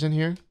burgers in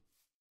here?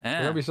 Yeah. We're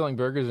going to be selling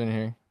burgers in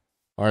here.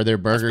 Are there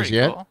burgers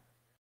yet? Cool.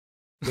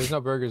 There's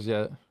no burgers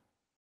yet.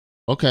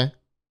 Okay.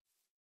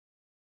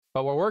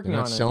 But we're working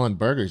They're on not it. selling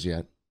burgers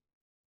yet.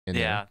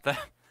 Yeah.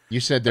 You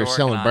said they're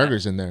selling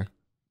burgers in there.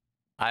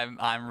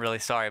 I'm really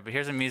sorry, but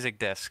here's a music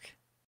disc.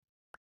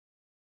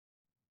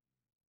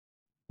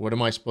 What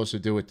am I supposed to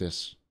do with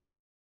this?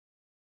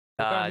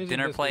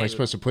 Dinner plate. Am I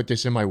supposed to put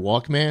this in my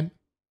Walkman?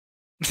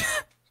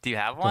 Do you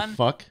have The one?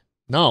 fuck?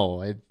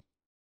 No,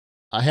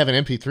 I have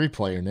an MP3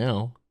 player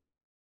now.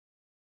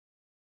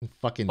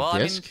 Fucking Well,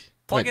 disc? I mean,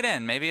 plug it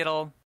in. Maybe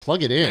it'll.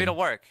 Plug it in. Maybe it'll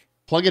work.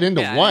 Plug it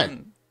into Yeah, what?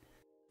 You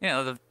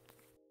know,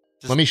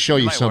 Let me show it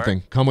you might something.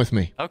 work. Come with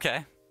me.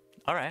 Okay.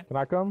 All right. Can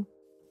I come?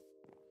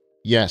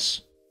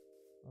 Yes.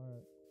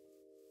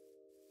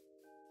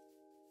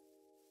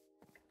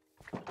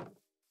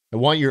 I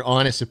want your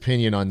honest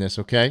opinion on this,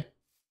 okay?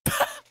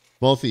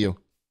 Both of you.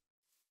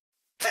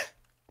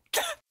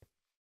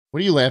 What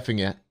are you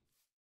laughing at?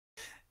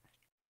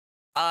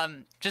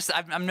 Just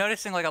I'm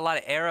noticing like a lot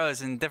of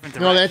arrows in different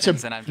No,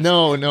 directions, that's and I'm a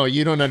just no.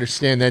 You don't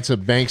understand. That's a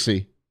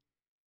Banksy.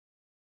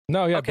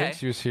 No, yeah, Okay.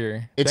 Banksy was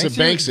here. It's a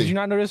Banksy. Did you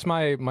not notice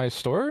my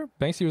store?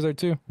 Banksy was there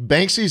too.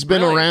 Banksy's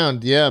been Really?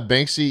 around. Yeah,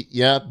 Banksy.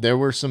 Yeah, there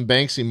were some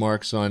Banksy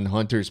marks on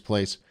Hunter's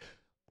place.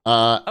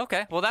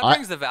 Okay, well that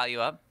brings the value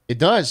up. It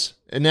does.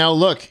 And now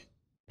look.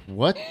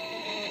 What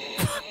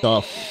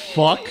the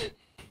fuck?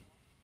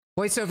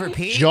 Voiceover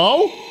Pete?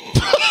 Joe?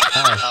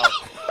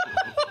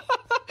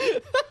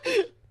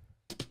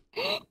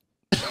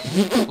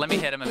 Let me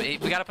hit him.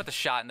 We gotta put the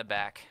shot in the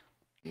back.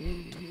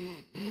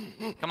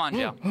 Come on,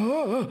 Joe.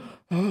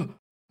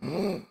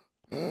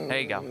 There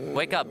you go.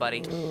 Wake up,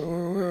 buddy.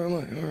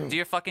 Do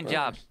your fucking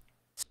job.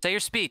 Say your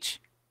speech.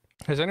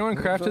 Has anyone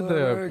crafted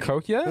the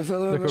Coke yet?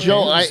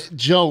 The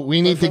Joe,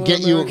 we need to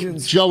get you.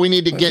 Joe, we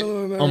need to get.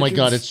 Oh my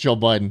God, it's Joe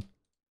Biden.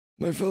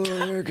 My fellow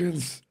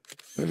Americans.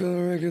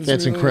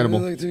 That's incredible.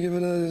 I'd like to give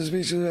another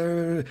speech.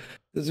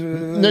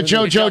 No,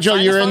 Joe,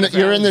 you're in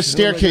the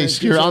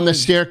staircase. You're on the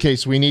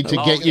staircase. We need to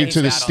get you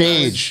to the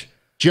stage.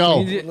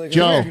 Joe,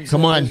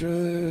 come on.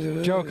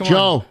 Joe, come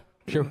Joe.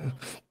 on.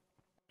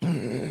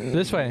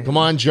 This way. Come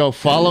on, Joe.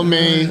 Follow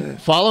me.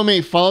 Follow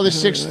me. Follow the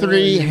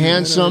 6'3",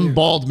 handsome,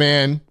 bald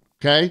man.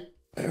 Okay?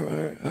 I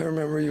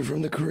remember you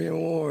from the Korean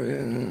War.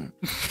 Yeah.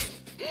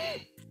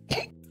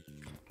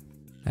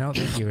 I don't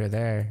think you were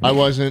there. I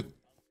wasn't.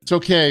 It's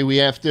okay. We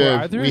have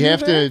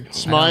to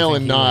smile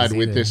and nod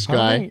with this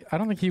guy. I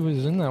don't think he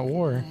was in that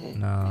war.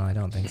 No, I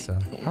don't think so.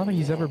 I don't think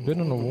he's ever been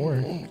in a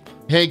war.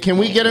 Hey, can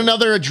we get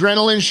another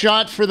adrenaline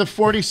shot for the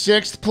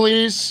 46th,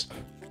 please?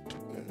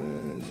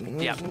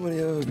 Yeah.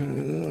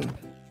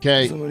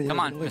 Okay. Come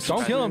on. Mr.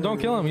 Don't kill him. Don't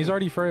kill him. He's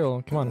already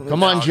frail. Come on.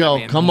 Come on, No, Joe. I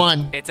mean, Come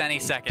on. It's any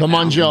second. Come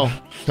on, now. Joe.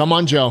 Come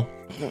on, Joe.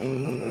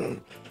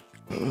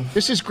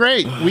 This is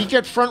great. We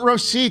get front row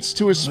seats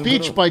to a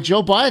speech by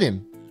Joe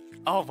Biden.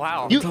 Oh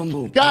wow.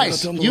 You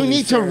guys, you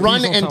need to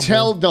run and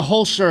tell the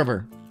whole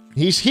server.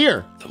 He's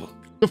here.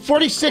 The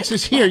 46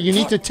 is here. You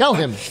need to tell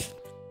him.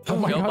 Oh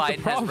my Joe God, Biden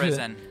has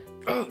risen.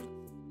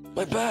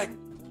 My back!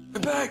 My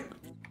back!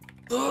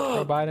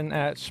 Joe Biden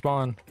at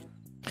spawn.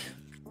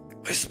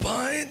 My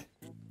spine!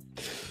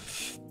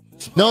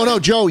 No,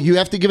 Joe, you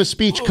have to give a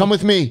speech. Come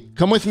with me.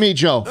 Come with me,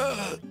 Joe.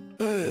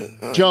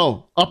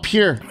 Joe, up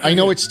here. I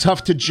know it's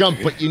tough to jump,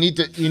 but you need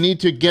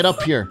to get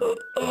up here.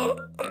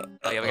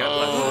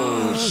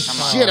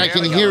 Shit, I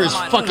can hear his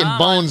fucking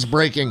bones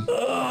breaking.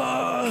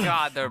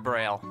 God, they're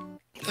braille.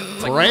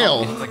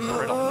 Braille? It's like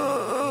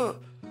brittle.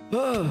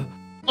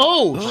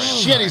 Oh,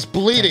 shit, he's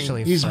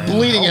bleeding. He's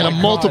bleeding out of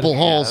multiple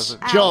holes.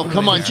 Joe,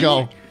 come on,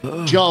 Joe.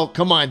 Joe,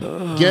 come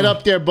on. Get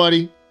up there,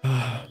 buddy.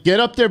 Get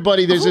up there,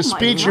 buddy. There's a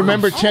speech.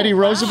 Remember Teddy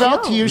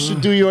Roosevelt? He used to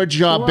do your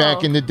job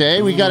back in the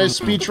day. We got a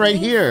speech right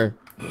here.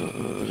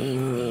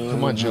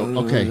 Come on, Joe.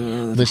 Okay,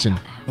 listen.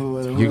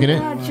 You're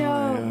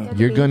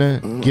gonna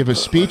give a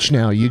speech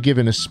now. You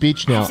giving a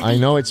speech now. I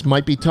know it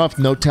might be tough.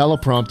 No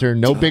teleprompter.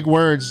 No big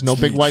words. No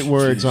big white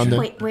words on the...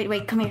 Wait.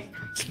 Come here.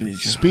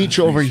 Speech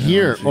over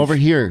here. Over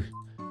here.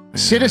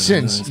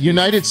 Citizens.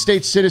 United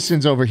States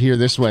citizens over here.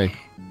 This way.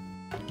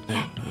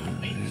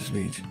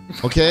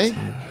 Okay?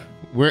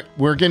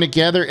 We're gonna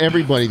gather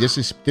everybody. This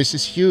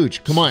is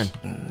huge. Come on.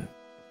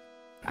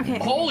 Okay.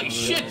 Holy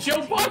shit,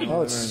 Joe Biden!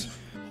 Oh,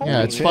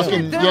 it's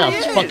fucking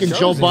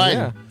Joe Biden.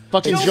 Yeah.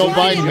 Fucking Joe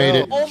Biden made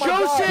it.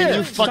 Can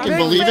you fucking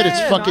believe it?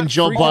 It's fucking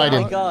Joe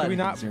Biden. Can we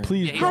not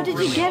please? How did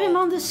you get him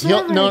on the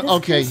server?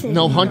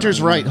 No,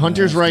 Hunter's right.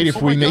 Hunter's right.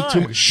 If we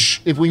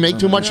make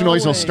too much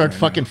noise, he'll start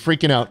fucking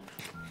freaking out.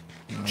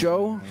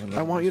 Joe,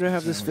 I want you to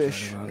have this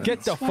fish.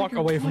 Get the fuck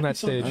away from that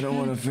stage. I don't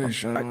want a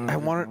fish. I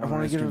want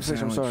to get him a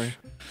fish. I'm sorry.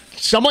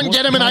 Someone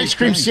get him an ice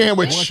cream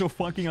sandwich. I want a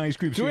fucking ice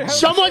cream sandwich.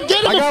 Someone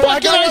get him a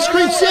fucking ice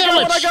cream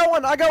sandwich.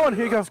 I got one.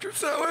 Here you go.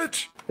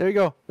 Sandwich. There you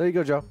go,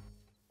 Joe.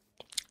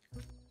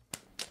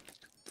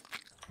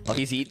 Oh,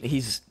 he's eating.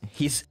 He's.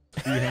 Is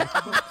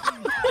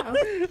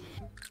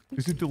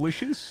it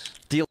delicious?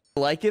 Do you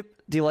like it?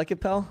 Do you like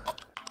it, pal?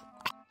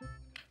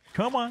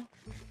 Come on.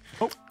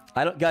 Oh.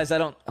 Guys, I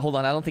don't. Hold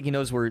on. I don't think he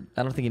knows where.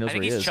 I don't think he knows I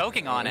think where he he's is.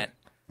 choking on it.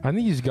 I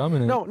think he's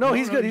gumming it. No,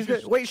 he's good. He's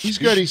good. Wait, he's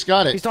good. He's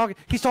got it. He's talking.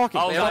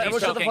 Oh, Man, he's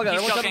shut the choking. fuck up.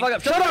 He's Shut the fuck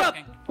up. choking. Shut up.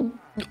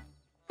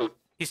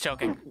 He's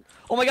choking.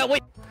 Oh my God!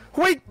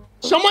 Wait!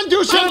 Someone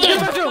do something!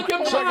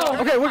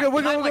 Okay, we're good.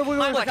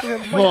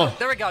 Whoa.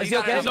 There we go. Is he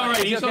okay? He's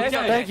alright. He's okay.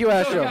 Thank you,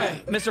 Astro.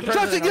 Mr. President.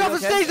 Justin, get off the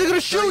stage! They're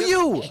gonna shoot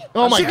you!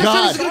 Oh my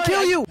God! He's gonna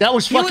kill you! That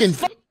was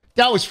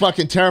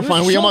fucking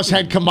terrifying. We almost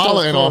had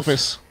Kamala in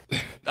office.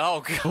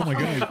 Oh God. Oh my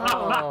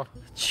God.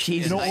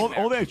 Jeez. You know,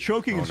 all that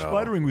choking and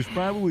sputtering was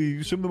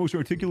probably some of the most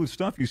articulate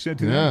stuff you said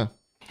today. Yeah.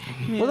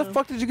 Where the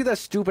fuck did you get that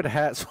stupid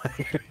hat,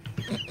 Swagger?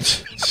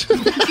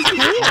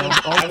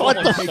 What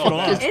the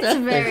fuck is It's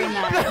very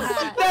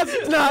nice.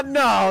 That's not.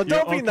 No,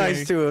 don't be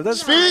nice to him.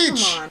 That's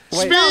Speech!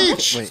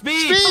 Speech!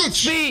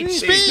 Can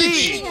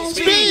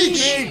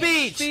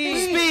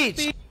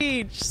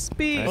I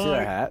see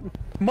that hat?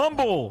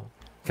 Mumble!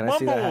 Can I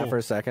see that hat for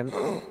a second?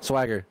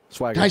 Swagger.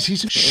 Guys,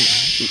 he's...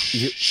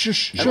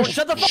 Shush.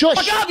 Shut the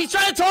fuck up! He's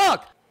trying to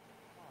talk!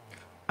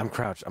 I'm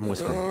crouched. I'm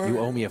whispering. You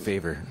owe me a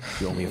favor.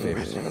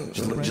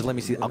 Just let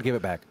me see. I'll give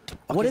it back.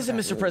 What is it,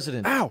 Mr.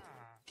 President? Ow!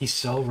 He's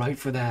so right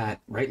for that.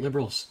 Right,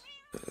 liberals?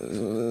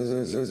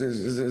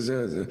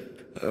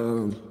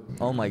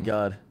 Oh my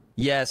God.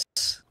 Yes.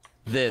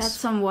 This. That's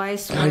some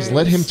wise words. Guys,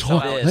 let him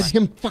talk. Let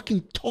him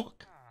fucking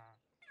talk.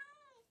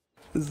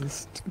 This is the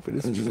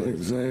stupidest I'm just like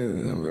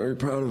saying, I'm very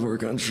proud of our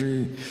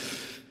country.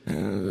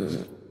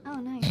 Oh,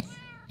 nice.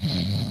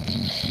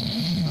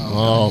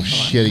 Oh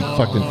shit, he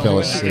fucking fell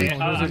asleep.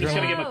 I'm just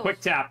gonna give him a quick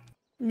tap.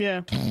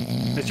 Yeah.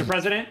 Mr.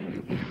 President?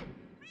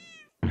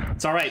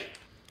 It's alright.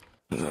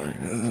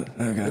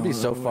 It'd be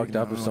so fucked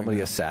up if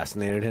somebody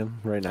assassinated him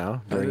right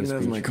now. I didn't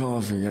have my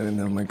coffee. I didn't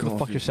have my coffee. The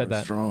fuck you said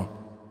that? Straw.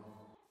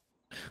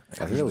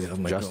 I really have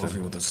my coffee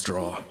with a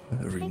straw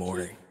every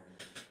morning.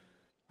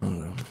 I don't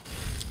know.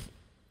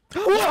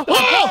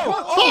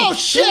 Oh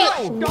shit!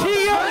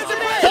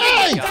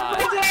 Hey!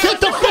 Get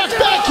the fuck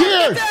back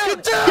here!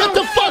 Get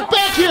the fuck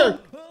back here!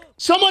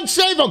 Someone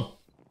save him!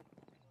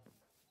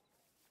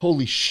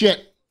 Holy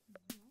shit!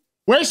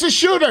 Where's the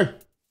shooter?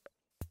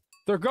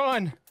 They're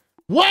gone.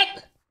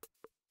 What?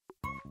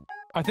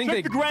 I think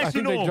they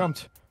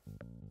jumped.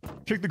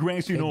 Check the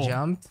grassy knoll.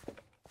 Jumped.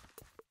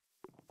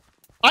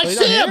 I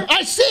see him!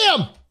 I see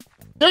him!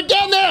 They're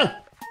down there!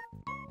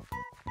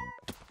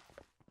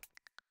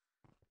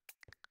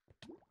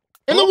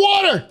 In the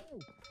water!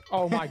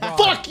 Oh my God.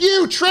 Fuck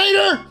you,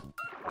 traitor!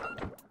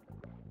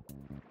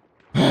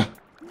 Oh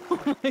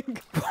my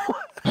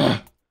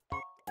God.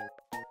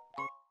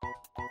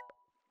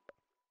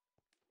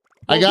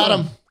 I got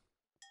him.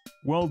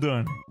 Well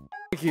done.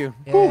 Thank you.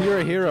 Yeah, You're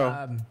a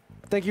hero.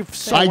 Thank you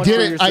so I much did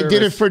for it. your I did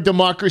it service. for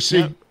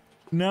democracy.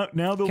 Now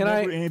they'll Can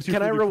never I answer.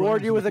 can for I the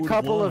reward crimes you in with the a court of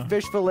couple law. of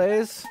fish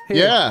fillets?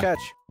 Here, Yeah.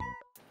 catch.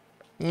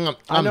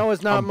 I know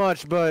it's not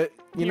much, but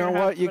you know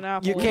what? You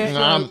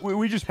can't.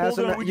 We just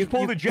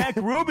pulled a Jack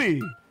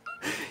Ruby.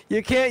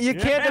 You can't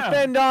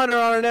defend honor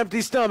on an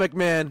empty stomach,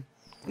 man.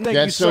 Thank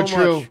That's you so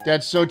true. much.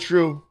 That's so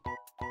true.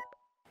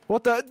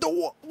 What the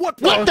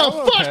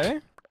fuck? Okay.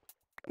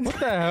 What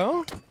the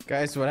hell?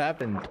 Guys, what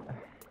happened?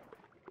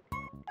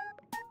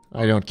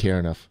 I don't care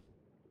enough.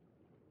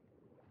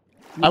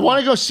 I want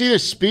to go see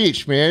this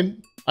speech,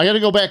 man. I got to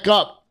go back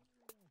up.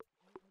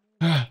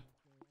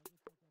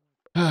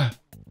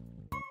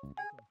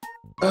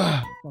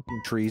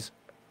 Fucking trees.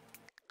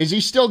 Is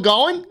he still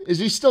going? Is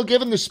he still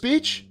giving the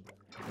speech?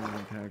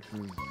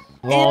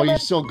 Oh,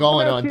 he's still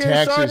going on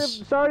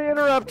taxes. Sorry to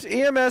interrupt.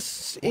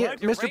 EMS,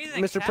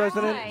 Mr.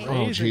 President.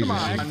 Oh,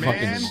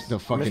 Jesus. The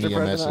fucking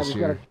EMS is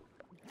here.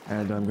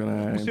 And I'm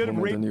gonna Instead of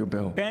implement a new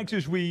bill.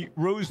 taxes, we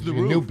rose the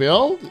roof. New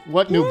bill?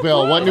 What new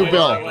bill? What new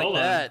bill? I like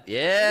that.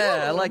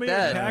 Yeah, I like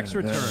that. Tax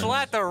return.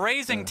 Schlatt, they're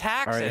raising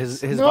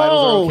taxes. His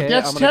vitals are okay.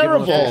 That's I'm gonna give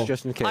him a terrible. fish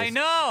just in case. I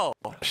know.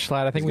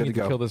 Schlatt, I think we need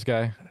to kill this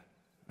guy.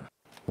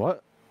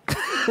 What?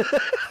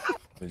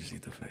 Just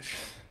eat the fish.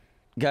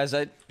 Guys,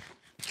 I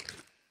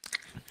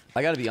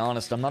gotta be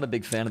honest. I'm not a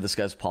big fan of this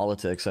guy's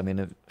politics. I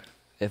mean,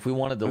 if we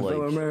wanted to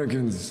Fellow like,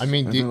 Americans. I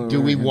mean,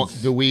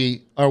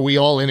 are we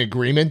all in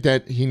agreement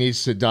that he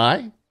needs to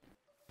die?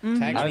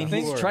 I mean,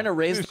 he's trying to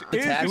raise the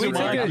tax rate.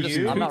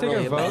 I'm not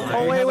really about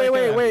Oh,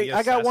 wait.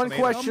 I got one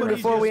question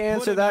before we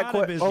answer that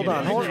question. Hold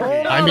on.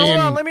 I mean, hold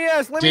on. Let me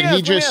ask.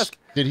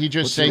 Did he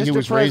just say he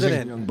was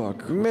raising?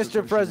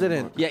 Mr.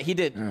 President. Yeah, he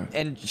did.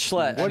 And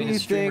Schlatt, What do you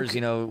streamers, think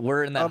you know,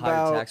 we're in that higher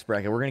about tax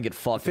bracket. We're gonna get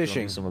fucked if we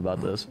don't do something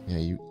about this. Yeah,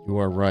 you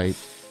are right.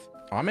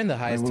 I'm in the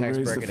highest tax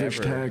bracket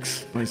ever.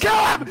 Tax. Kill him! Kill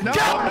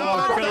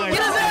him!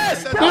 Get his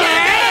ass!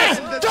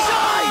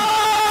 Die!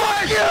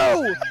 Fuck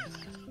you!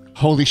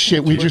 Holy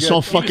shit, we just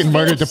all fucking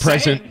murdered the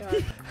president.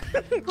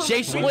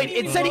 Wait,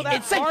 it said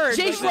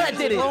Jay Schlatt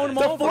did it.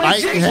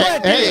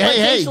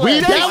 Hey,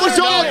 that was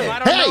all.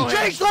 Hey,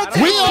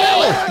 we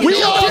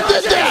all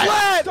did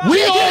that.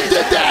 We all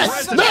did that.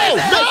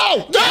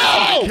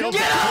 No.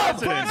 Get up!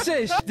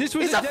 This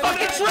was He's a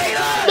fucking traitor!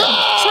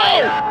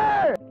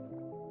 No!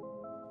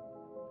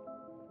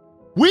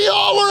 We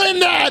all were in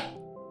that.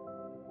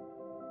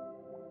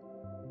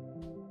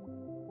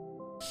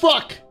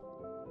 Fuck.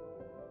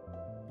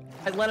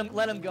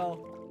 Let him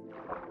go.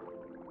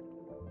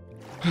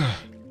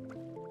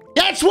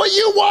 That's what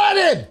you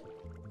wanted!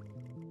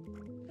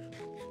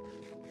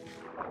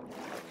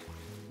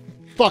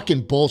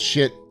 Fucking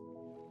bullshit.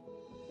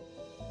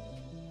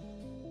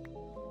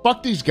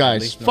 Fuck these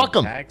guys. Fuck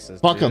them.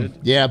 Fuck them.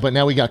 Yeah, but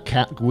now we got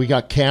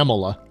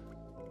Kamala.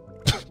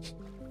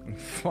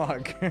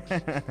 Fuck.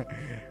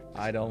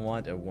 I don't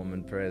want a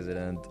woman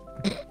president.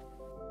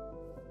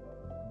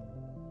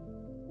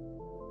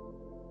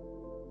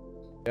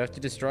 You have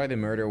to destroy the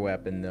murder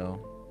weapon,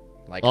 though.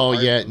 Like oh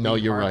yeah, no,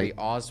 you're Harvey right.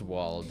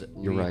 Oswald.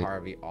 You're right.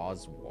 Harvey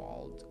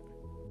Oswald.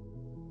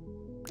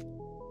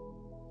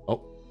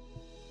 Oh.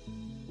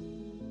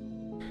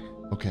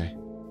 Okay.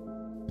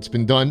 It's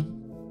been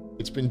done.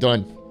 It's been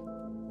done.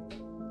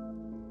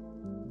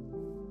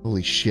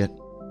 Holy shit.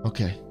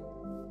 Okay.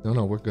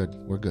 No, we're good.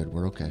 We're good.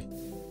 We're okay.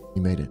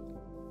 You made it.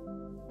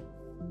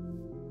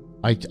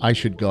 I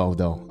should go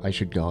though. I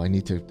should go. I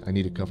need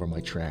to cover my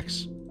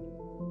tracks.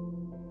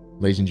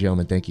 Ladies and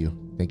gentlemen, thank you.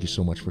 Thank you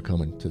so much for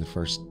coming to the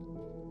first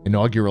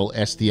inaugural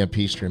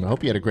SDMP stream. I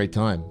hope you had a great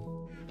time.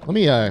 Let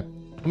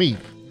me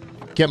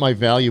get my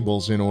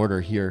valuables in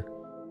order here,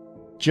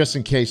 just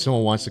in case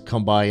someone wants to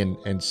come by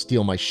and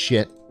steal my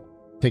shit,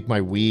 take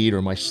my weed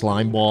or my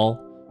slime ball,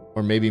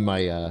 or maybe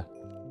my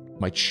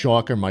my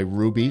chalk or my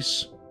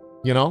rubies.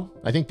 You know,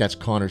 I think that's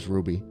Connor's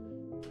ruby.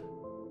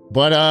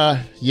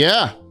 But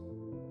yeah,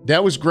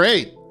 that was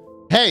great.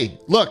 Hey,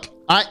 look,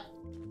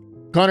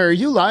 Connor, are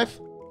you live?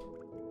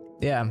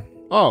 Yeah.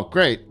 Oh,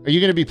 great. Are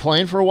you going to be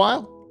playing for a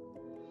while?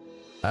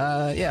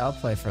 Yeah, I'll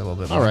play for a little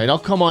bit more. All right, I'll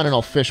come on and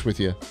I'll fish with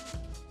you.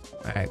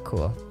 All right,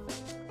 cool.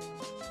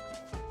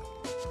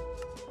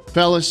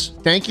 Fellas,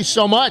 thank you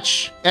so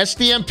much.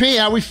 SDMP,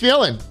 how we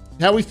feeling?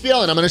 How we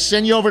feeling? I'm going to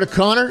send you over to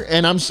Connor,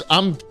 and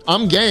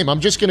I'm game. I'm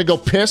just going to go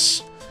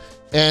piss,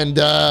 and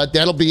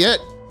that'll be it.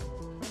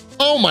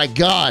 Oh my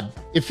God,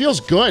 it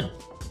feels good.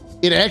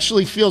 It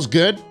actually feels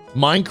good.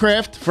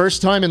 Minecraft,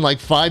 first time in like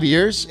 5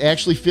 years,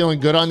 actually feeling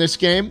good on this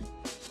game.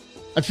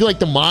 I feel like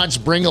the mods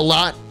bring a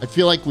lot. I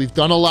feel like we've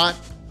done a lot.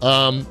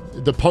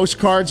 The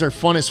postcards are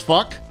fun as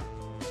fuck.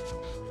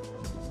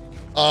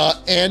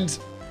 And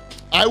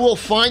I will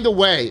find a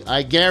way,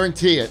 I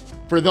guarantee it.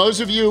 For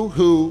those of you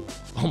who...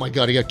 Oh my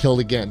God, he got killed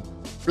again.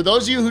 For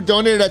those of you who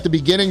donated at the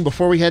beginning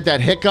before we had that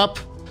hiccup,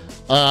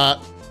 I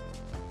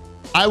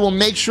will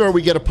make sure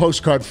we get a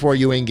postcard for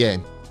you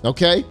in-game.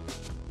 Okay?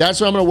 That's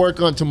what I'm going to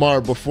work on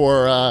tomorrow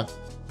before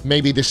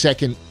maybe the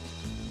second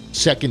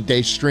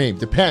day stream.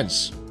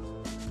 Depends.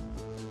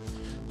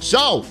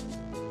 So,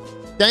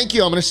 thank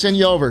you. I'm going to send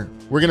you over.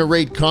 We're going to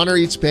raid Connor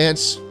Eats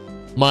Pants,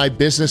 my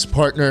business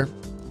partner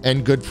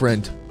and good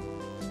friend.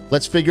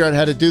 Let's figure out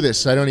how to do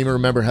this. I don't even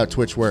remember how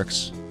Twitch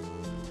works.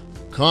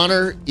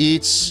 Connor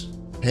Eats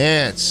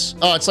Pants.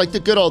 Oh, it's like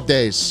the good old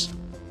days.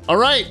 All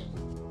right.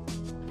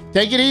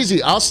 Take it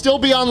easy. I'll still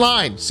be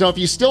online. So if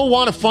you still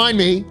want to find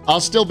me,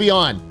 I'll still be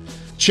on.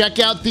 Check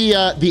out the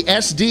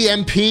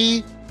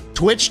SDMP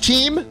Twitch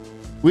team.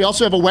 We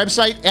also have a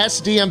website,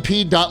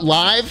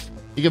 sdmp.live.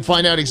 You You can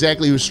find out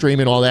exactly who's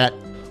streaming all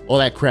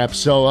that crap.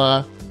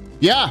 So,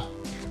 yeah.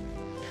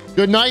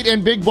 Good night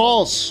and big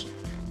balls.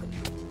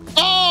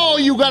 Oh,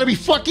 you gotta be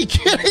fucking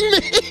kidding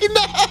me!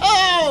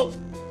 No!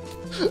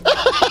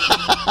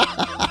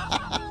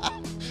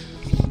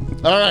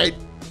 All right.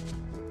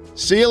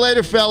 See you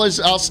later, fellas.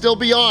 I'll still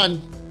be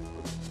on.